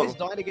 Wait, Hold why on. is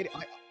Dinah getting...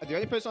 the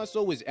only person I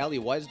saw was Ellie.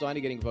 Why is Dinah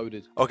getting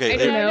voted? Okay. I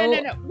don't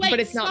know, No. Wait, but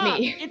it's stop. not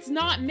me. It's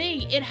not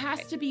me. It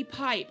has to be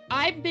Pipe.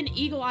 I've been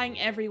eagle-eyeing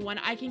everyone.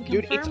 I can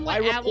Dude, confirm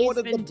I what Allie's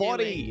reported been the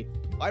body. doing.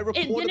 I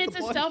reported Then the it's a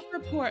body.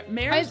 self-report.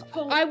 Mayor's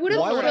I would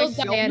have Why would I killed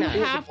self-report Diana. the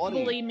You have to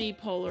body? believe me,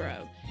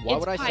 Polaro. Why It's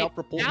would I Pipe.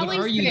 self-report? What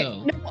are you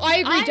though? No, I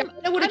agree.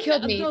 Diana would have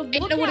killed me. The Diana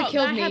would have lookout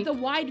killed that me. had the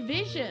wide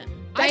vision.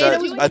 Diana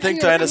was I think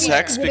looking around Diana's me.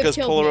 hex She would've because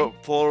killed me.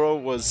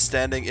 Polaro was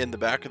standing in the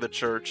back of the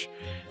church.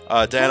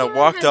 Diana Polaro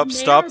walked had up, Mare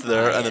stopped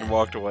there, by and it. then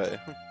walked away.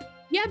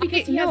 Yeah,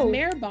 because Okay, he has no.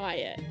 Mare by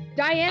it.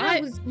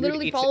 Diana was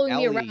literally it's following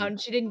me Ellie.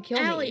 around. She didn't kill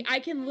Allie, me. I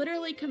can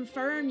literally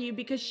confirm you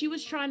because she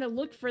was trying to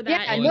look for that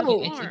Yeah, in no.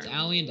 the It's farm.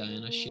 Allie and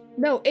Diana. Shit.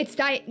 No, it's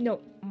No.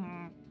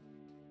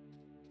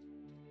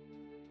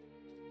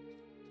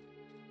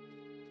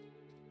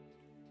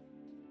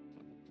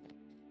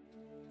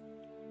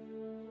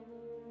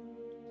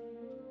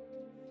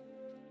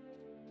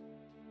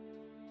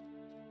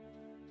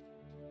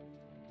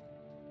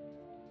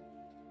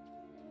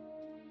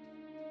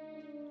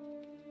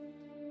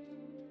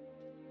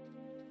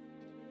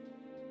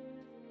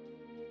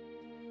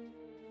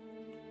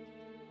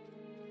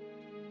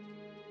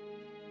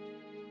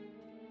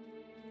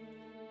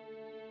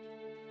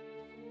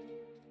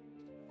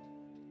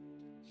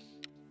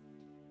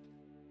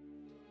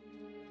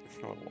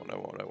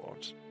 I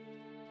won't.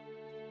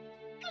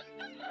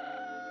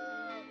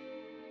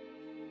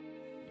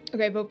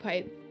 Okay, vote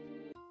Pipe.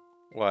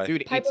 Why?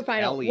 Dude, Pipe it's or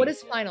final? Ellie. What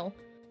is final?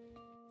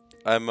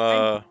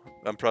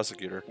 I'm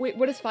prosecutor. Wait,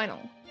 what is final?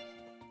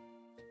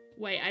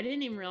 Wait, I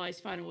didn't even realize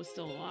Final was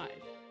still alive.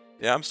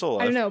 Yeah, I'm still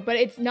alive. I don't know, but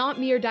it's not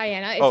me or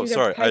Diana. It's Oh, either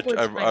sorry. Pipe or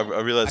it's Final. I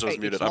realized I was Okay,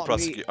 muted. it's I'm not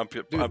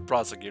me. I'm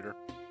prosecutor.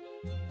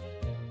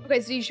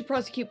 Okay, so you should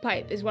prosecute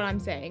Pipe, is what I'm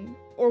saying.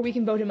 Or we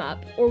can vote him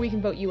up, or we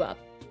can vote you up.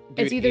 Dude,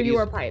 it's either it you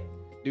is- or Pipe.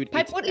 Dude,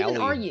 Pipe, it's what even Ellie.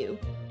 are you?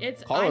 I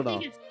Coroner.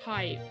 think it's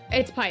Pipe.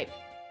 It's Pipe.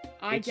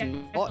 I It's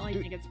definitely not-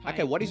 dude, think it's Pipe.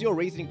 Okay, what is your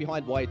reasoning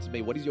behind why it's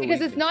me? What is your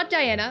Because reasoning? it's not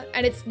Diana,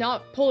 and it's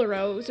not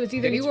Polaro, so it's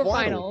either Then you it's or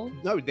Final.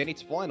 No, then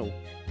it's final.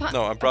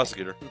 No, I'm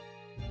prosecutor.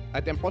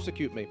 Then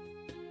prosecute me.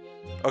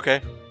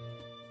 Okay.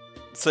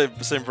 Same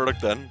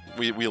verdict then.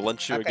 We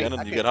lynch you again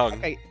and you get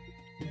hung.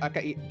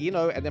 Okay, you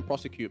know, and then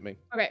prosecute me.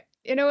 Okay,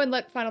 and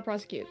let Final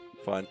prosecute.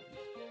 Fine.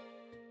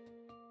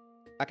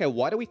 Okay,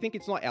 why do we think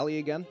it's not Ellie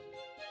again?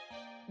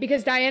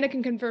 Because Diana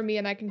can confirm me,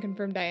 and I can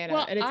confirm Diana,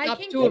 Well, and it's I not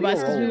can two of us,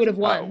 because we would have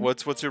won.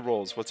 What's your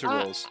roles? What's your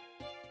roles?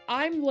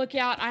 I'm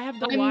lookout. I have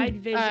the I'm,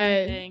 wide vision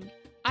thing.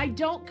 I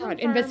don't confirm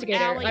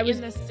investigator. Allie in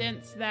the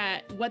sense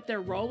that what their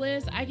role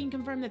is. I can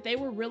confirm that they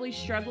were really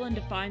struggling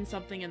to find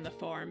something in the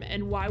farm,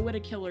 and why would a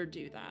killer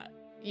do that?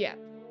 Yeah.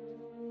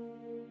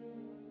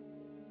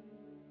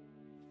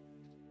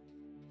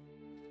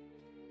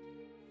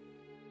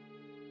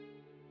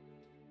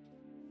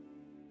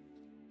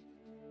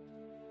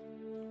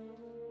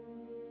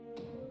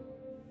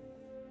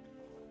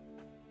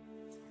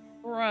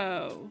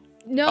 Bro.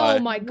 No,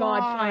 my God,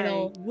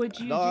 Final. Would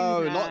you No,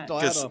 do that?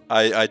 not Because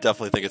Diana. I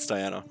definitely think it's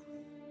Diana.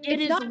 It's It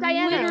is not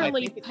Diana. I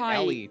literally think it's Pipe.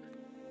 Ellie.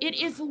 It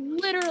is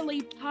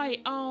literally Pipe.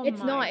 Oh It's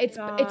my not. It's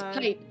God.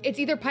 Pipe. It's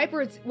either Pipe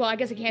or it's. Well, I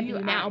guess it can't You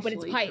be now, but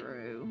it's actually Pipe.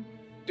 drew.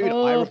 Dude, I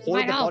Oh,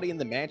 reported the Final. body in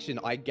the mansion.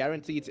 I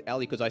guarantee it's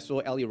Ellie because I saw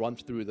Ellie run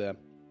through there.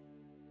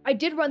 I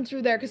did run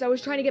through there because I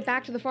was trying to get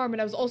back to the farm,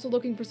 and I was also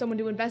looking for someone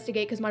to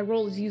investigate because my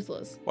role is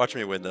useless. Watch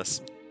me win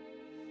this.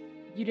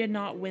 You did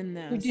not win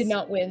this. We did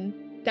not win.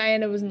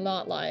 Diana was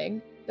not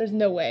lying. There's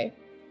no way.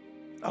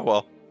 Oh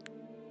well.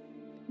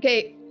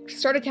 Okay,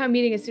 start a town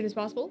meeting as soon as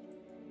possible.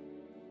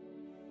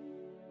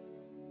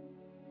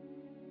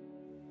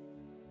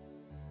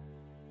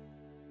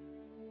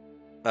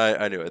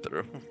 I knew it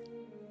through.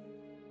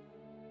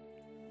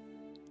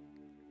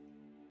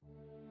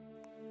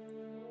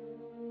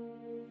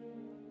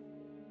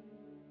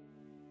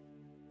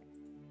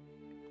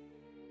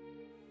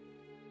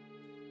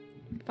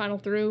 Final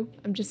through.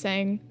 I'm just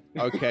saying.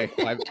 Okay,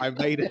 I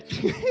made it.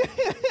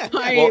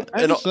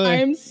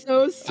 I'm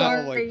so Oh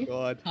sorry. my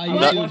god. I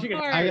was watching it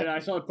and I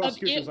saw the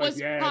prosecution's It like, was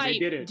yeah, Pipe. they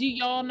did it. Do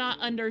y'all not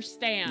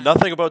understand?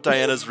 Nothing about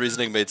Diana's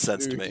reasoning made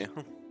sense to me.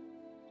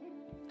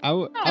 I It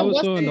was so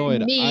wasn't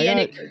annoyed. Me, I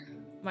and got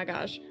my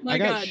gosh. I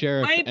got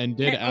sheriff and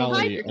did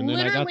Alley, and then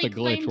I got the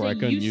glitch where I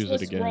couldn't use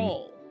it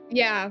again.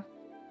 Yeah.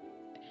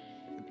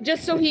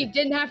 Just so he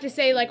didn't have to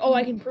say like, "Oh,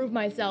 I can prove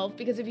myself,"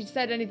 because if he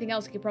said anything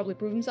else, he could probably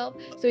prove himself.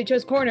 So he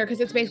chose corner because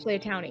it's basically a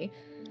townie.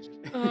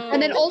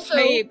 And then also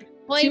Pipe.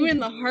 blamed You in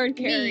the hard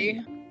carry.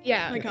 me.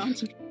 Yeah. Oh my God.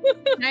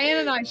 Diana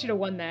and I should have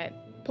won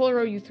that.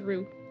 Polaro, you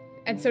threw,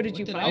 and so did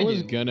you. I Pipe.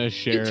 was gonna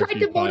sheriff tried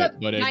you to vote Pipe,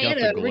 up but it got Diana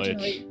the glitch.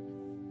 originally.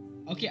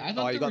 Okay, I Oh,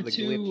 thought you there got were the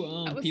two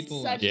glitch. That was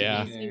people. such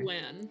Yeah. an easy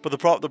win. But the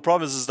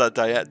problem is that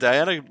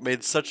Diana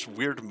made such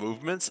weird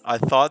movements. I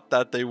thought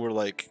that they were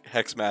like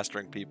hex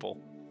mastering people.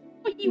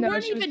 But you No,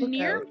 weren't she was even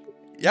near. lookout.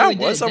 Yeah, we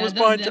I was. did. I was That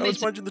behind. I makes was it-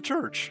 behind you in the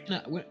church.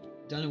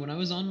 Donna, when I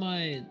was on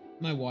my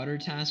water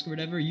task or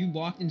whatever, you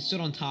walked and stood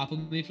on top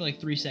of me for like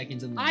 3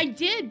 seconds and I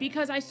did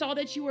because I saw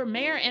that you were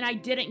mayor and I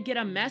didn't get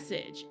a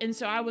message. And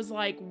so I was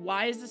like,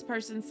 why is this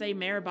person say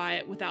mayor by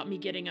it without me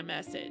getting a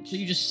message? So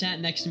you just sat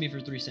next to me for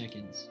 3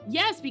 seconds.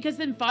 Yes, because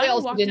then Final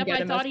also walked didn't up,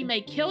 get I a thought he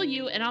message. may kill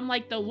you, and I'm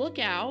like, the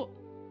lookout.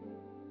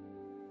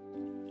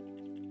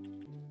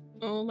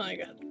 Oh my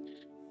God.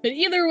 But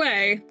either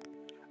way,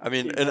 I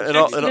mean, and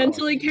all,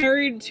 accidentally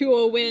carried to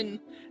a win.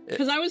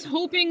 Because I was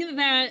hoping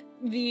that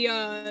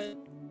the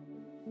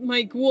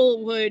my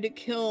ghoul would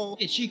kill.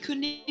 She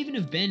couldn't even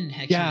have been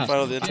hex. Yeah,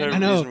 Final, the entire I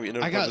know. reason we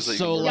ended I up got was that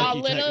so you lucky,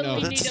 Y'all literally Techno.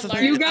 need That's to the learn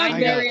thing. You got to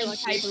very like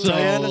lucky. hyper So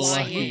Diana's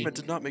lucky. movement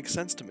did not make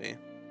sense to me.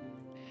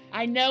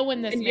 I know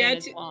when this And man yet-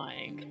 is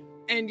lying.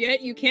 And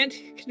yet you can't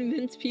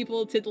convince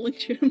people to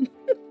lynch him.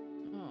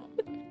 Oh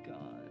my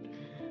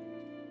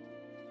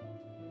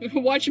god.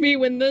 Watch me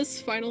win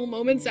this final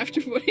moments after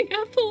voting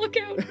out the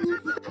lookout.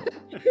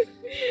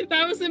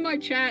 That was in my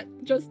chat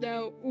just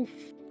now. Oof.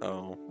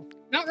 Oh,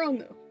 Not wrong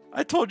though.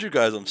 I told you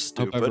guys I'm Hope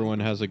stupid. everyone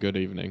has a good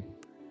evening.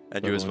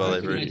 And you as well,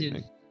 Everyone has a good Avery.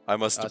 evening. I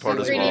must See depart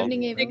you as later. Great well.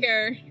 evening, Take Avery.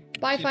 care.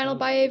 Bye, See Final. you.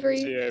 Bye, Avery.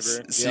 See you, Avery.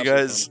 See Yeah, you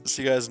guys.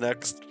 See you guys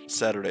next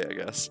Saturday, I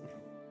guess.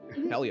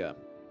 Hell yeah.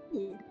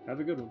 Ooh. Have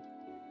a good one.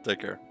 Take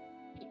care.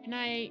 Good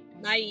night.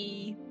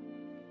 Bye.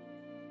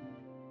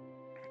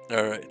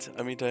 All right.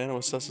 I mean, Diana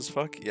was sus as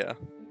fuck. Yeah.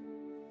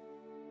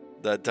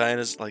 That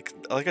Diana's like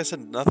I said,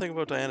 nothing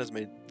about Diana's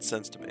made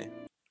sense to me.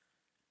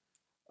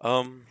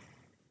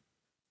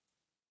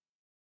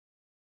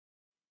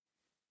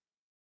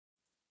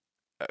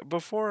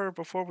 Before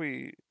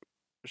we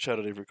shout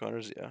out Avery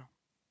Connors, yeah.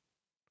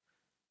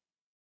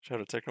 Shout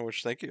out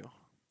Technowitch, thank you.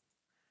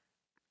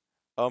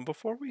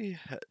 Before we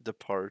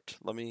depart,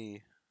 let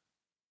me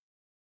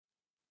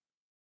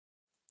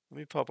Let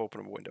me pop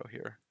open a window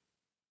here.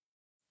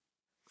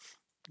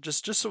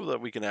 Just so that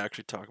we can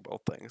actually talk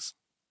about things.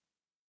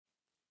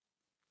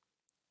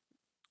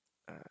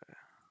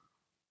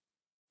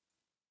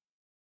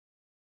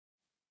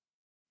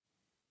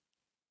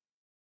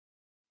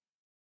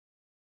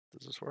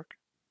 Does this work?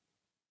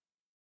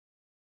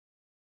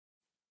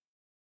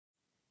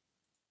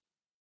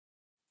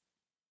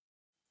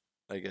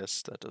 I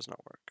guess that does not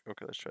work.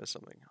 Okay, let's try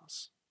something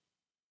else.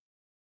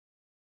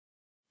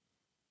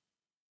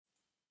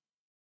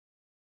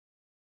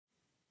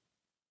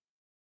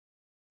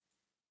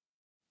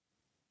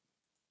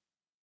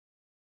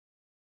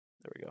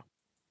 There we go.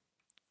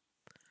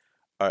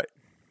 All right.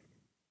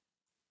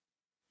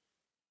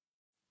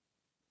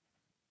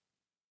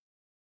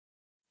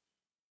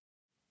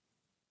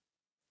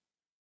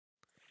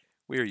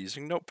 We are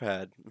using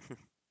Notepad.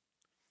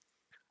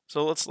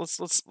 So let's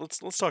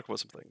talk about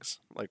some things.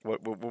 Like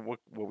what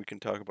we can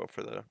talk about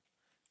for the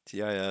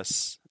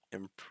TIS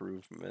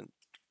improvement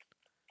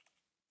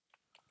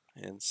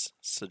and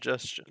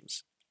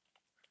suggestions.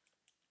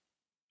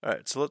 All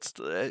right, so let's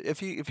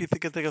if you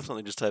think of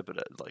something, just type it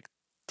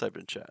type it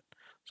in chat.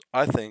 So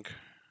I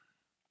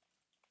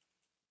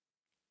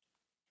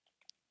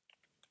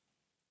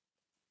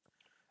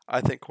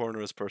think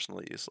Corner is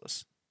personally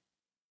useless.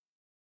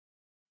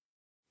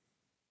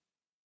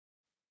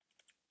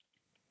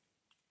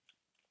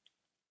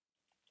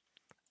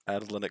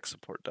 Add Linux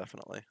support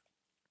definitely.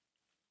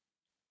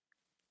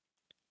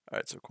 All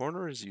right, so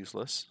Corner is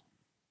useless.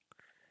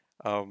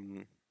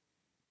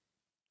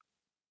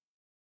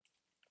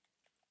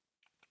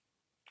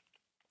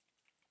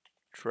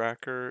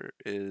 Tracker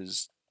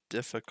is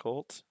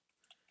difficult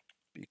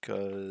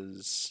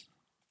because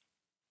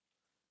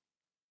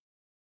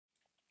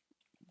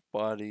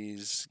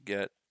bodies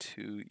get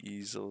too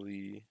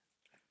easily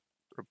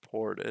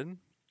reported.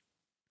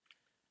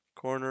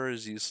 Corner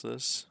is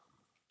useless.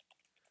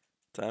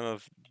 Time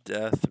of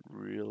death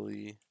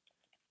really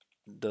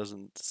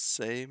doesn't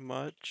say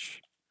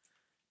much,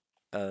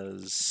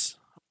 as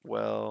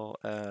well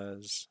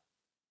as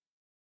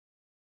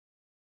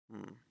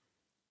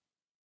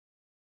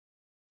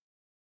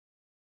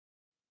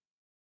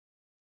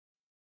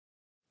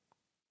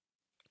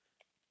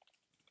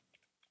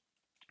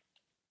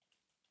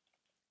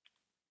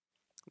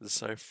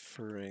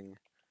deciphering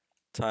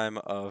time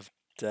of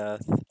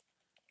death.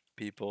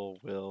 People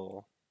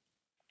will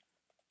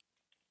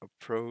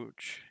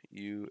approach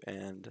you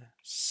and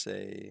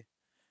say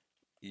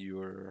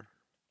you're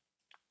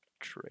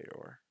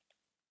traitor.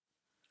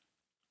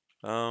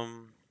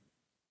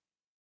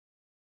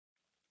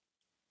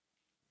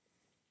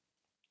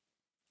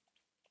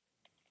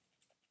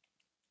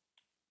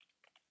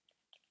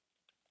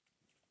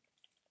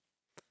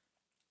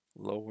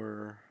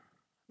 Lower,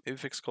 maybe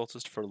fix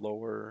cultist for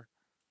lower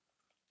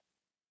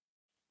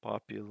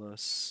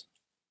populous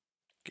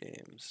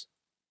games.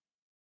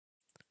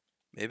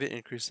 Maybe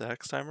increase the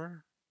hex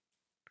timer.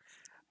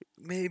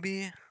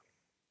 Maybe.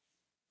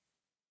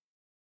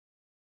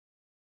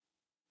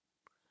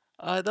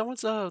 That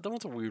one's a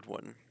weird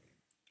one.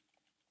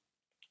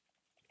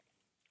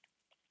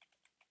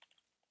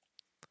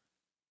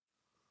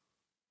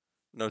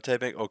 No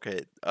typing.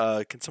 Okay.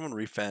 Can someone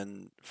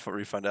refund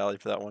Ali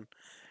for that one?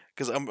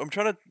 Because I'm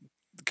trying to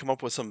come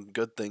up with some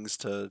good things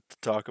to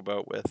talk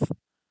about with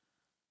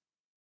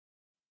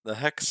the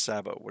hex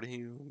sabot. What do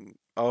you?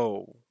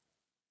 Oh.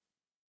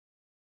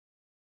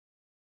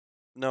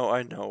 No,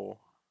 I know.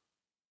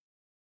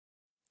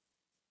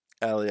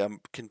 Ali,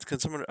 can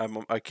someone?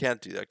 I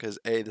can't do that because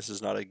A, this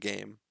is not a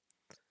game,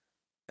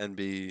 and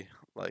B,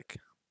 like,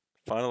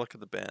 final look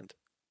at the band.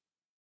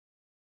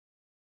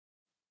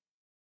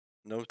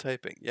 No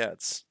typing. Yeah,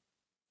 it's.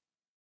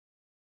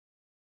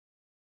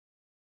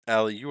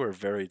 Ali, you are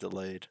very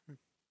delayed.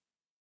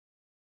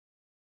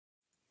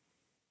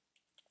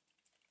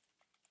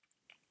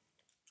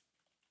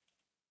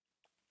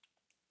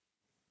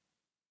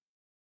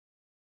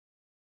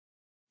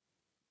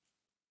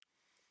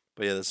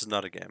 But yeah, this is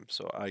not a game,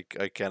 so I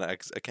can't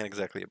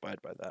exactly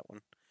abide by that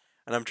one.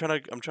 And I'm trying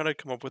to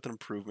come up with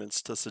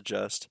improvements to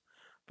suggest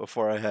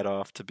before I head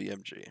off to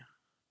BMG.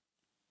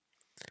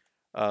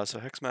 So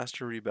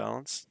Hexmaster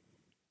rebalance.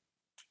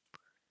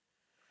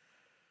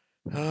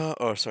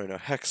 Oh, sorry, no,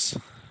 Hex,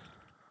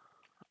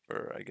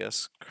 or I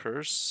guess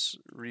Curse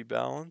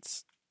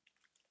rebalance.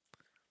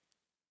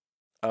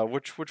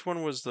 Which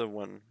one was the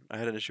one? I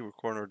had an issue with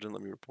Corner, didn't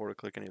let me report or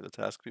click any of the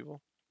task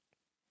people.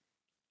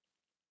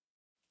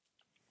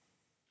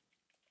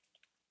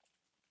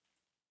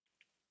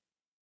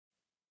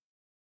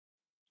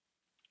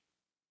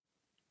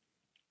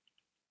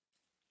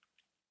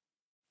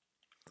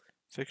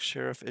 Fix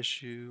sheriff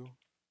issue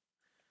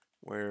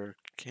where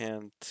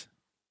can't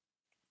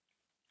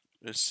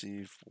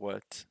receive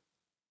what?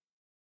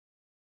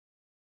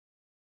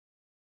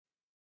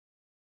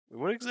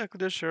 What exactly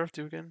does sheriff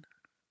do again?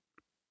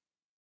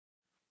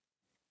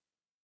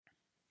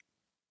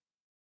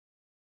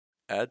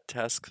 Add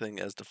task thing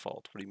as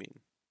default. What do you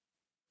mean?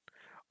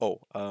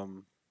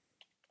 Oh,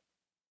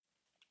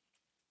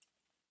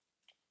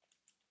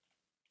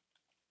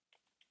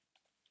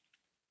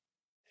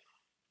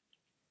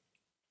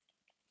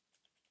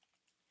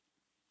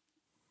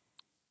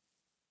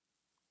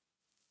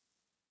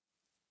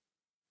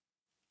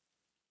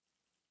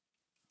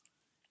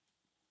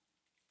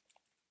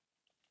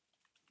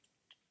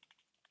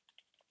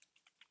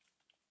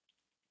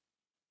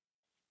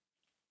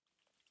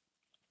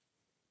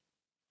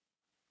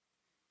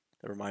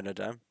 Never mind a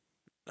dime.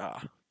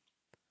 Ah.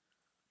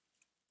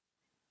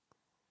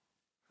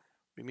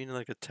 You mean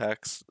like a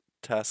task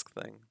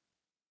thing?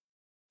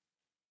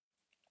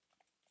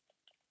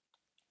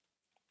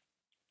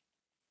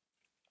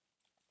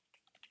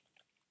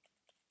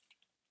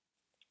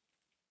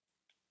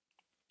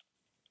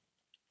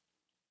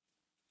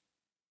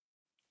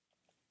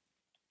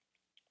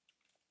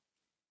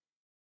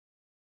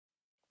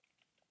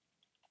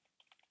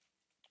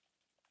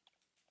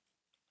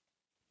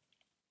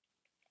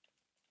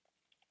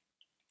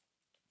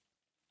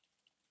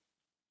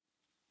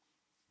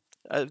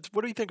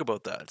 What do you think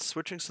about that?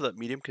 Switching so that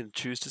medium can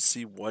choose to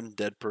see one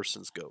dead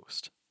person's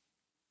ghost.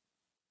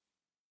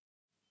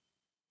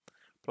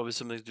 Probably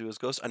something to do with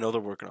ghost. I know they're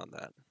working on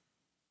that.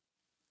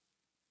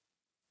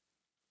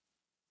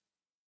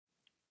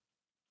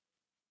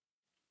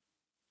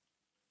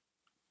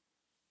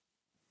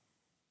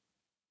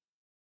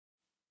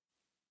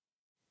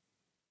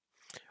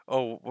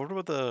 Oh, what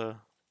about the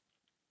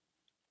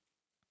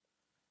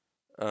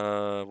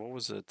what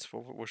was it?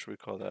 What should we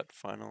call that?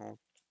 Final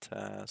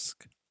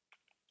task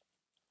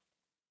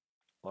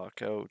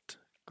lockout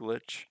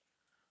glitch,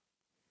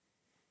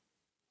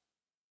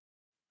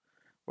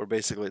 where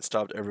basically it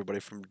stopped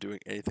everybody from doing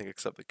anything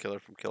except the killer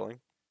from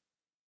killing.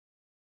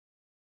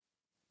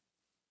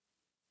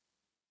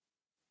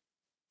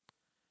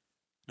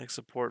 Next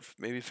support,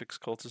 maybe fix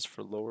cultists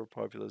for lower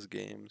populous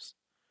games.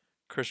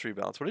 Curse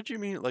rebalance. What did you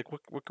mean? Like,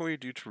 what can we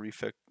do to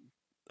refix?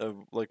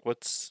 Like,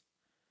 what's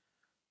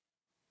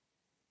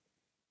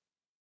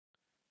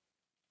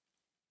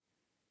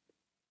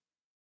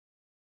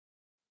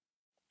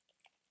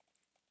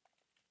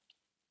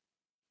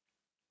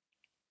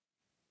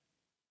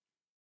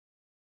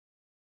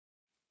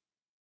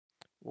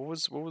what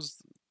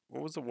was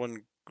the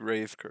one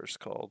grave curse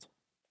called?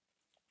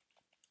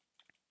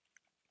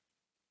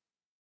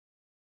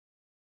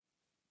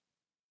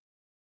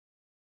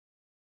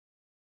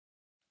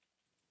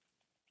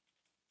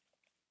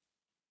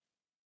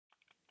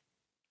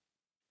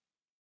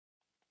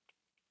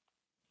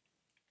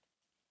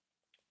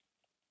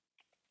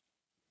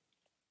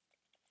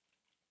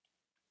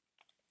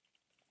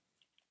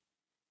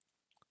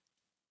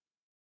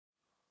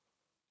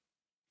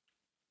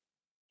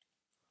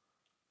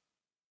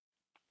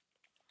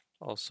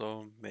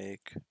 Also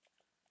make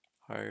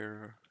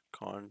higher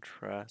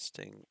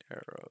contrasting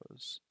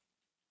arrows.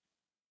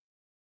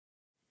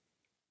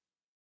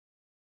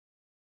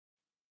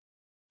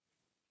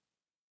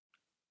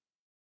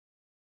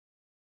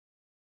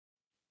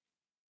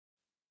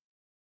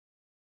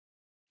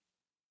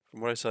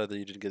 From what I saw, that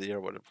you didn't get the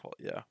arrow would fall.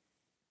 Yeah.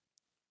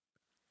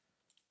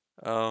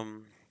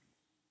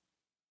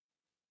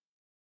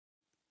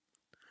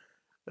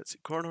 Let's see.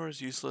 Coronor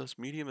is useless.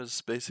 Medium is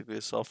basically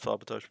a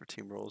self-sabotage for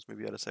team roles.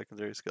 Maybe add a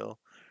secondary skill,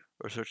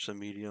 or switch to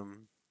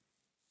medium.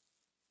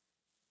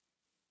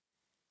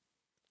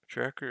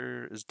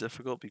 Tracker is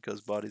difficult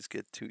because bodies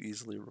get too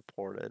easily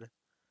reported.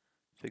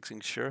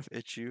 Fixing sheriff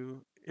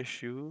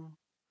issue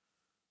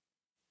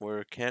where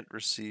it can't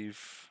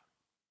receive.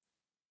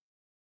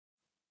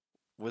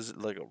 Was it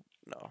like a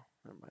no?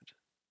 Never mind.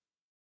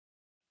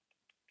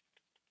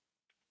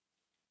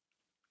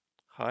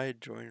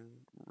 Hide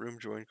room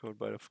join code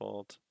by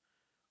default.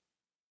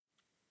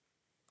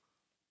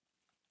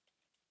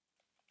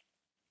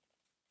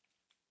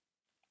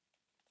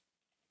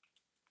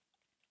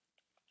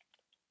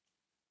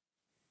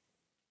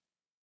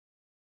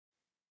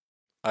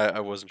 I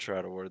wasn't sure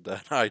how to word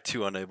that. I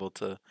too unable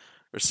to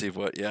receive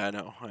what. Yeah, I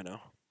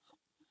know.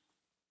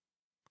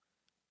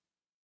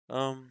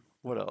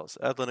 What else?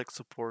 Add Linux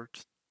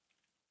support.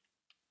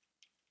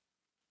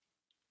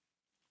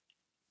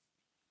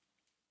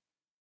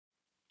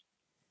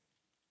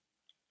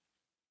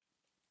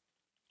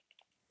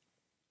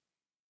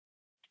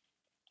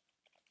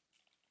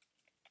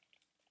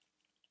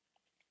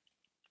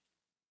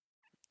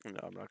 No,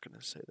 I'm not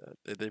gonna say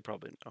that. They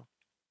probably know.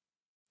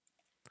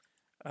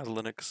 Add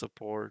Linux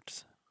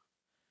support.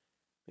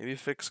 Maybe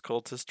fix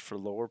cultist for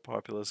lower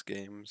populous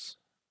games.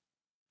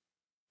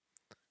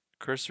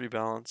 Curse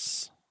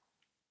rebalance.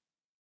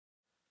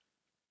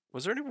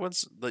 Was there any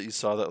ones that you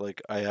saw that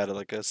like I had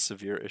like a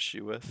severe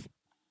issue with?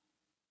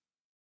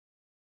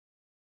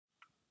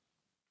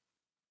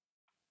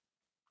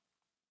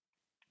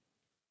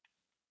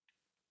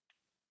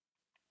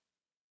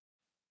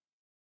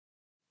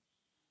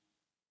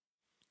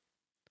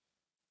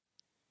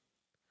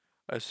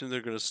 I assume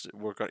they're gonna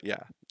work on.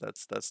 Yeah,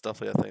 that's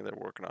definitely a thing they're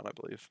working on. I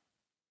believe.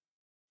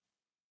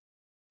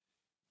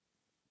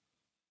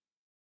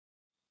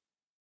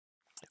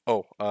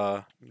 Oh,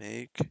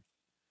 make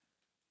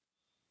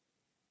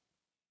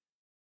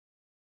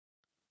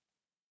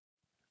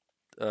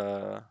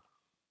uh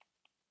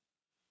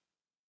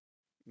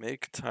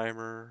make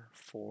timer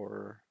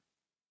for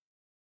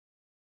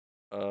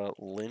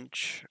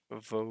lynch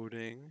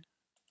voting,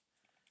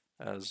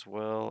 as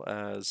well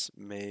as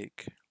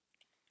make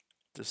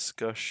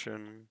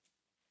discussion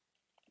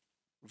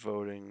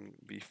voting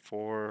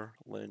before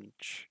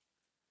lynch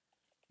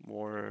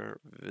more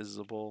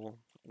visible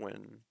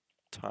when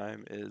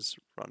time is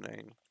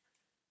running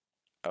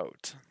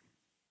out.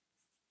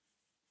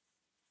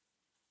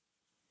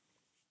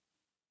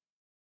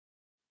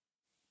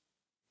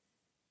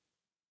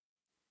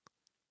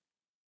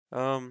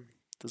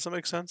 Does that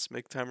make sense?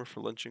 Make timer for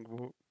lynching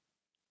vote.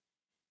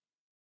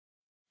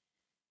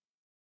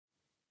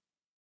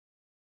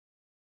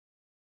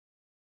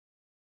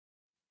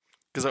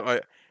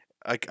 Because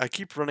I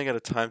keep running out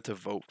of time to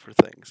vote for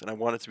things, and I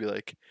want it to be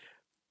like,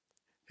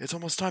 it's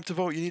almost time to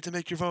vote. You need to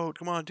make your vote.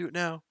 Come on, do it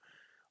now.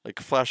 Like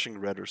flashing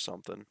red or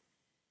something.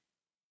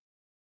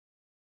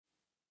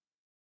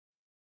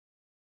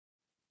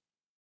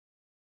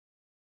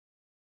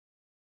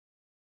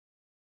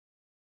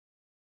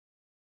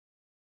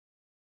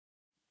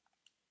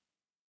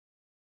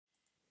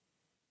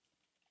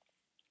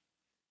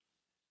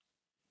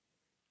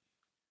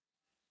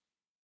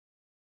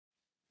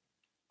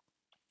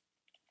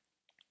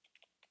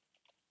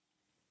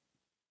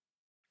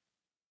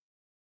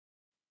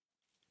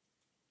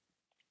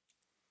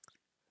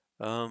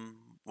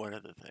 What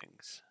other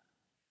things?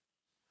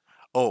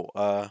 Oh,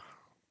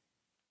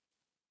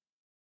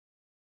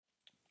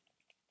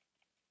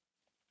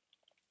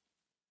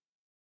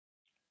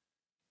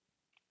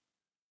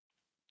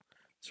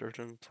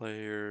 certain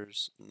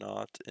players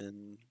not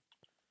in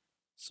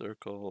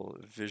circle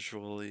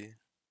visually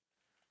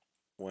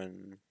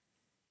when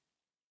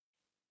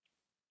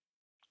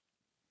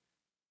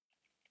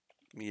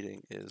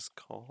meeting is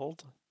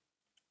called.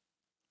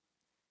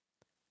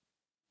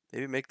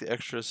 Maybe make the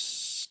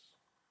extras.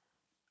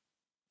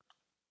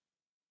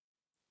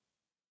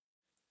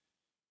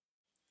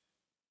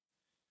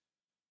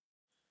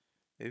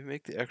 Maybe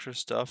make the extra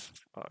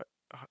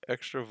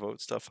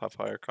vote stuff have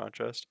higher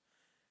contrast,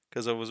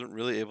 because I wasn't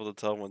really able to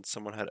tell when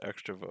someone had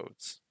extra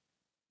votes.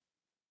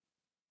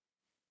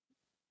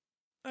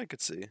 I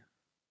could see.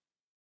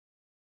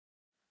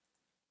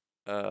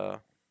 Uh,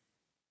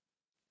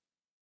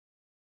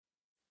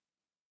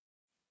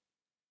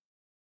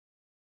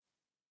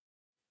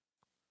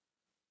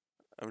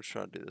 I'm just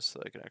trying to do this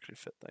so I can actually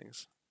fit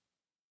things.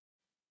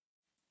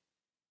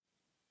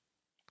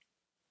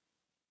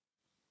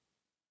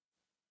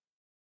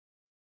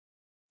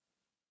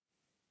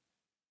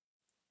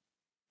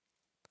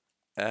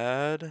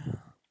 Add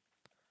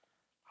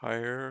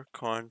higher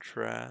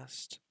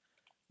contrast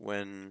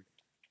when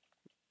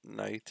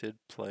knighted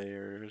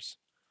players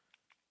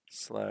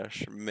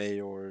 /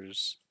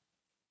 mayors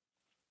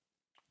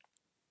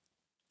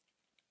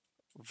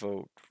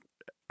vote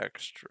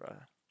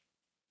extra.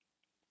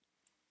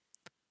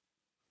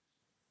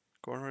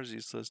 Coroner is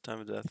useless.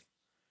 Time of death.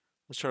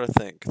 Let's try to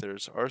think.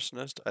 There's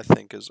arsonist. I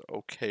think is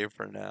okay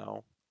for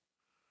now.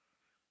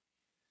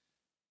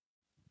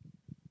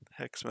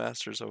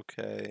 Hexmaster's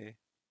okay.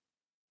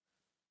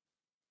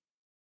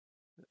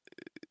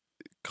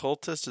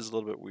 Cultist is a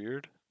little bit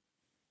weird.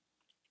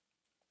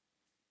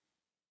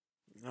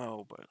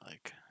 No, but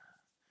like,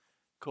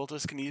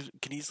 cultist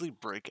can easily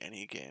break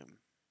any game.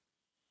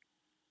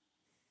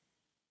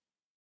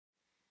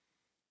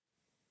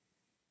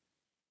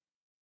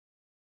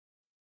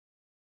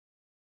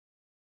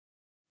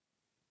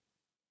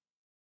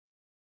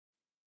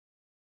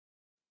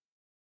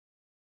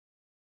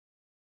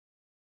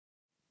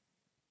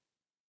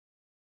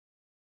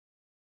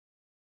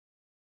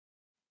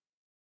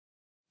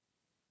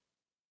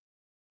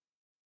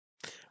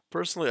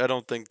 Personally, I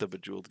don't think the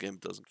Bejeweled game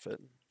doesn't fit.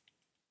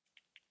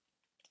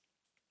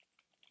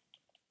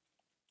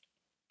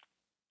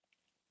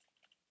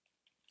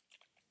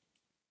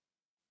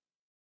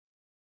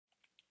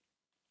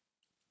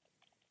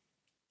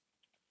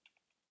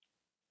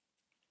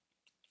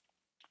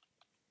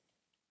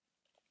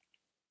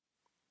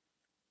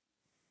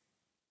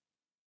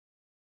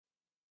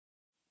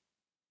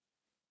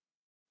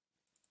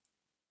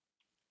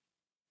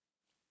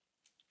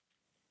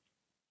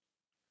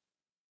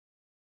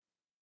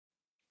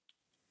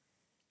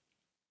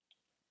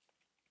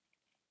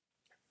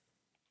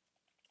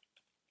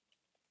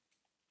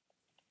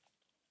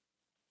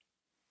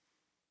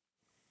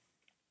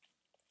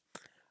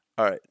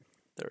 All right,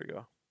 there we go.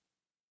 All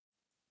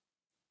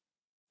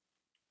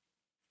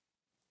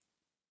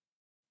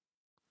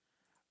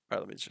right,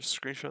 let me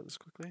just screenshot this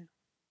quickly.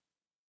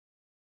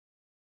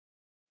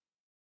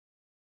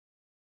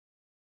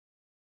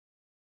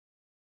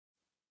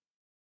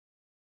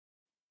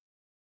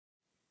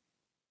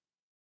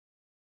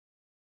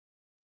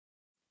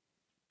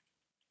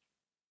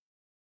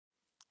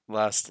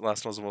 Last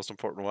one's the most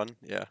important one.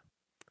 Yeah.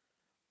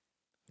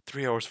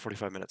 3 hours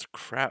 45 minutes.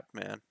 Crap,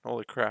 man.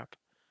 Holy crap.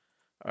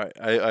 All right,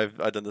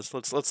 I've done this.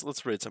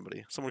 Let's raid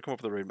somebody. Someone come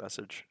up with a raid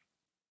message.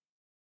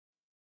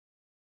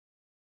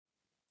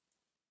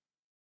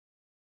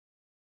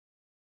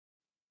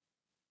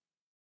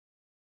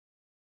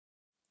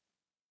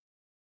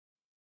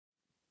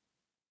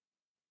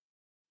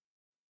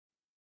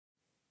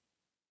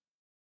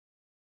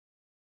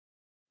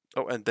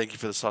 Oh, and thank you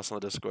for the sauce on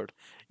the Discord.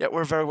 Yeah,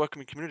 we're a very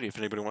welcoming community if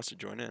anybody wants to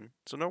join in.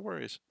 So no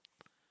worries.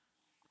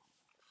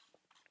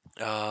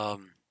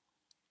 Um,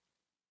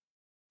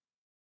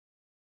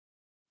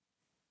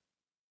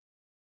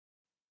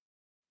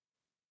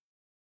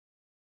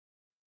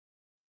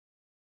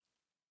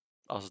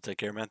 Also, take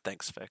care, man.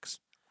 Thanks, Fix.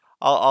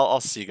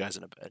 I'll see you guys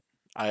in a bit.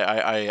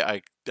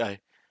 I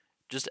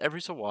just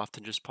every so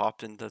often just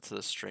pop into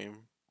the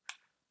stream,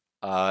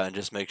 and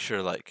just make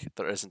sure like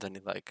there isn't any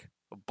like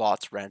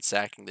bots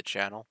ransacking the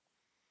channel.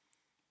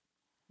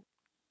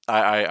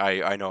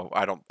 I know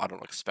I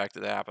don't expect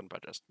it to happen,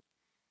 but just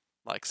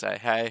like say,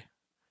 hey,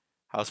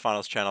 how's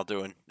Finals channel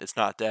doing? It's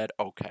not dead,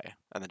 okay,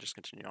 and then just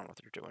continue on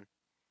what you're doing.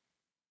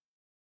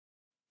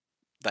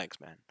 Thanks,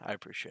 man. I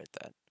appreciate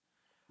that.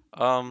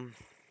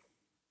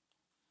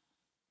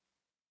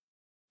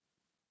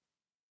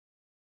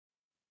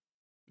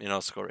 You know,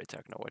 let's go rate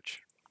Techno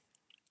Witch.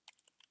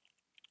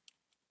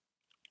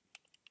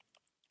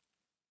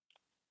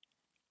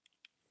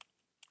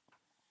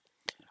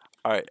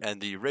 Alright,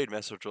 and the raid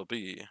message will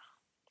be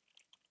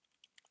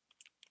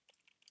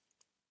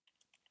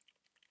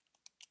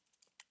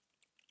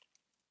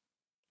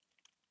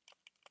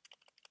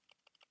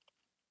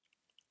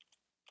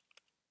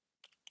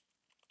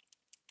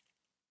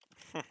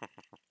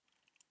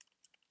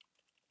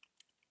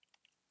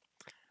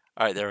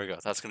Alright, there we go.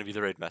 That's gonna be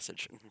the raid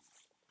message.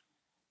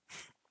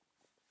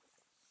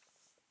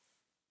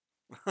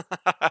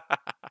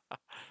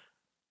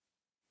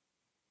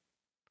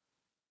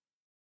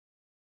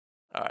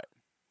 Alright.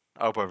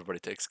 I hope everybody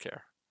takes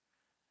care.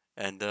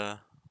 And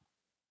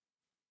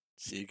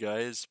see you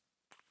guys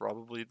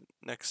probably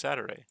next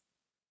Saturday.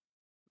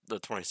 The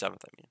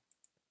 27th, I mean.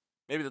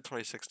 Maybe the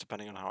 26th,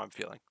 depending on how I'm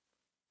feeling.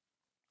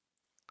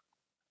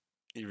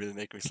 You really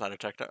make me slander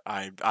Techno.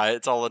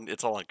 It's all in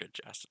good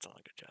jest. It's all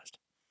in good jest.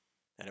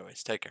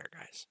 Anyways, take care,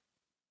 guys.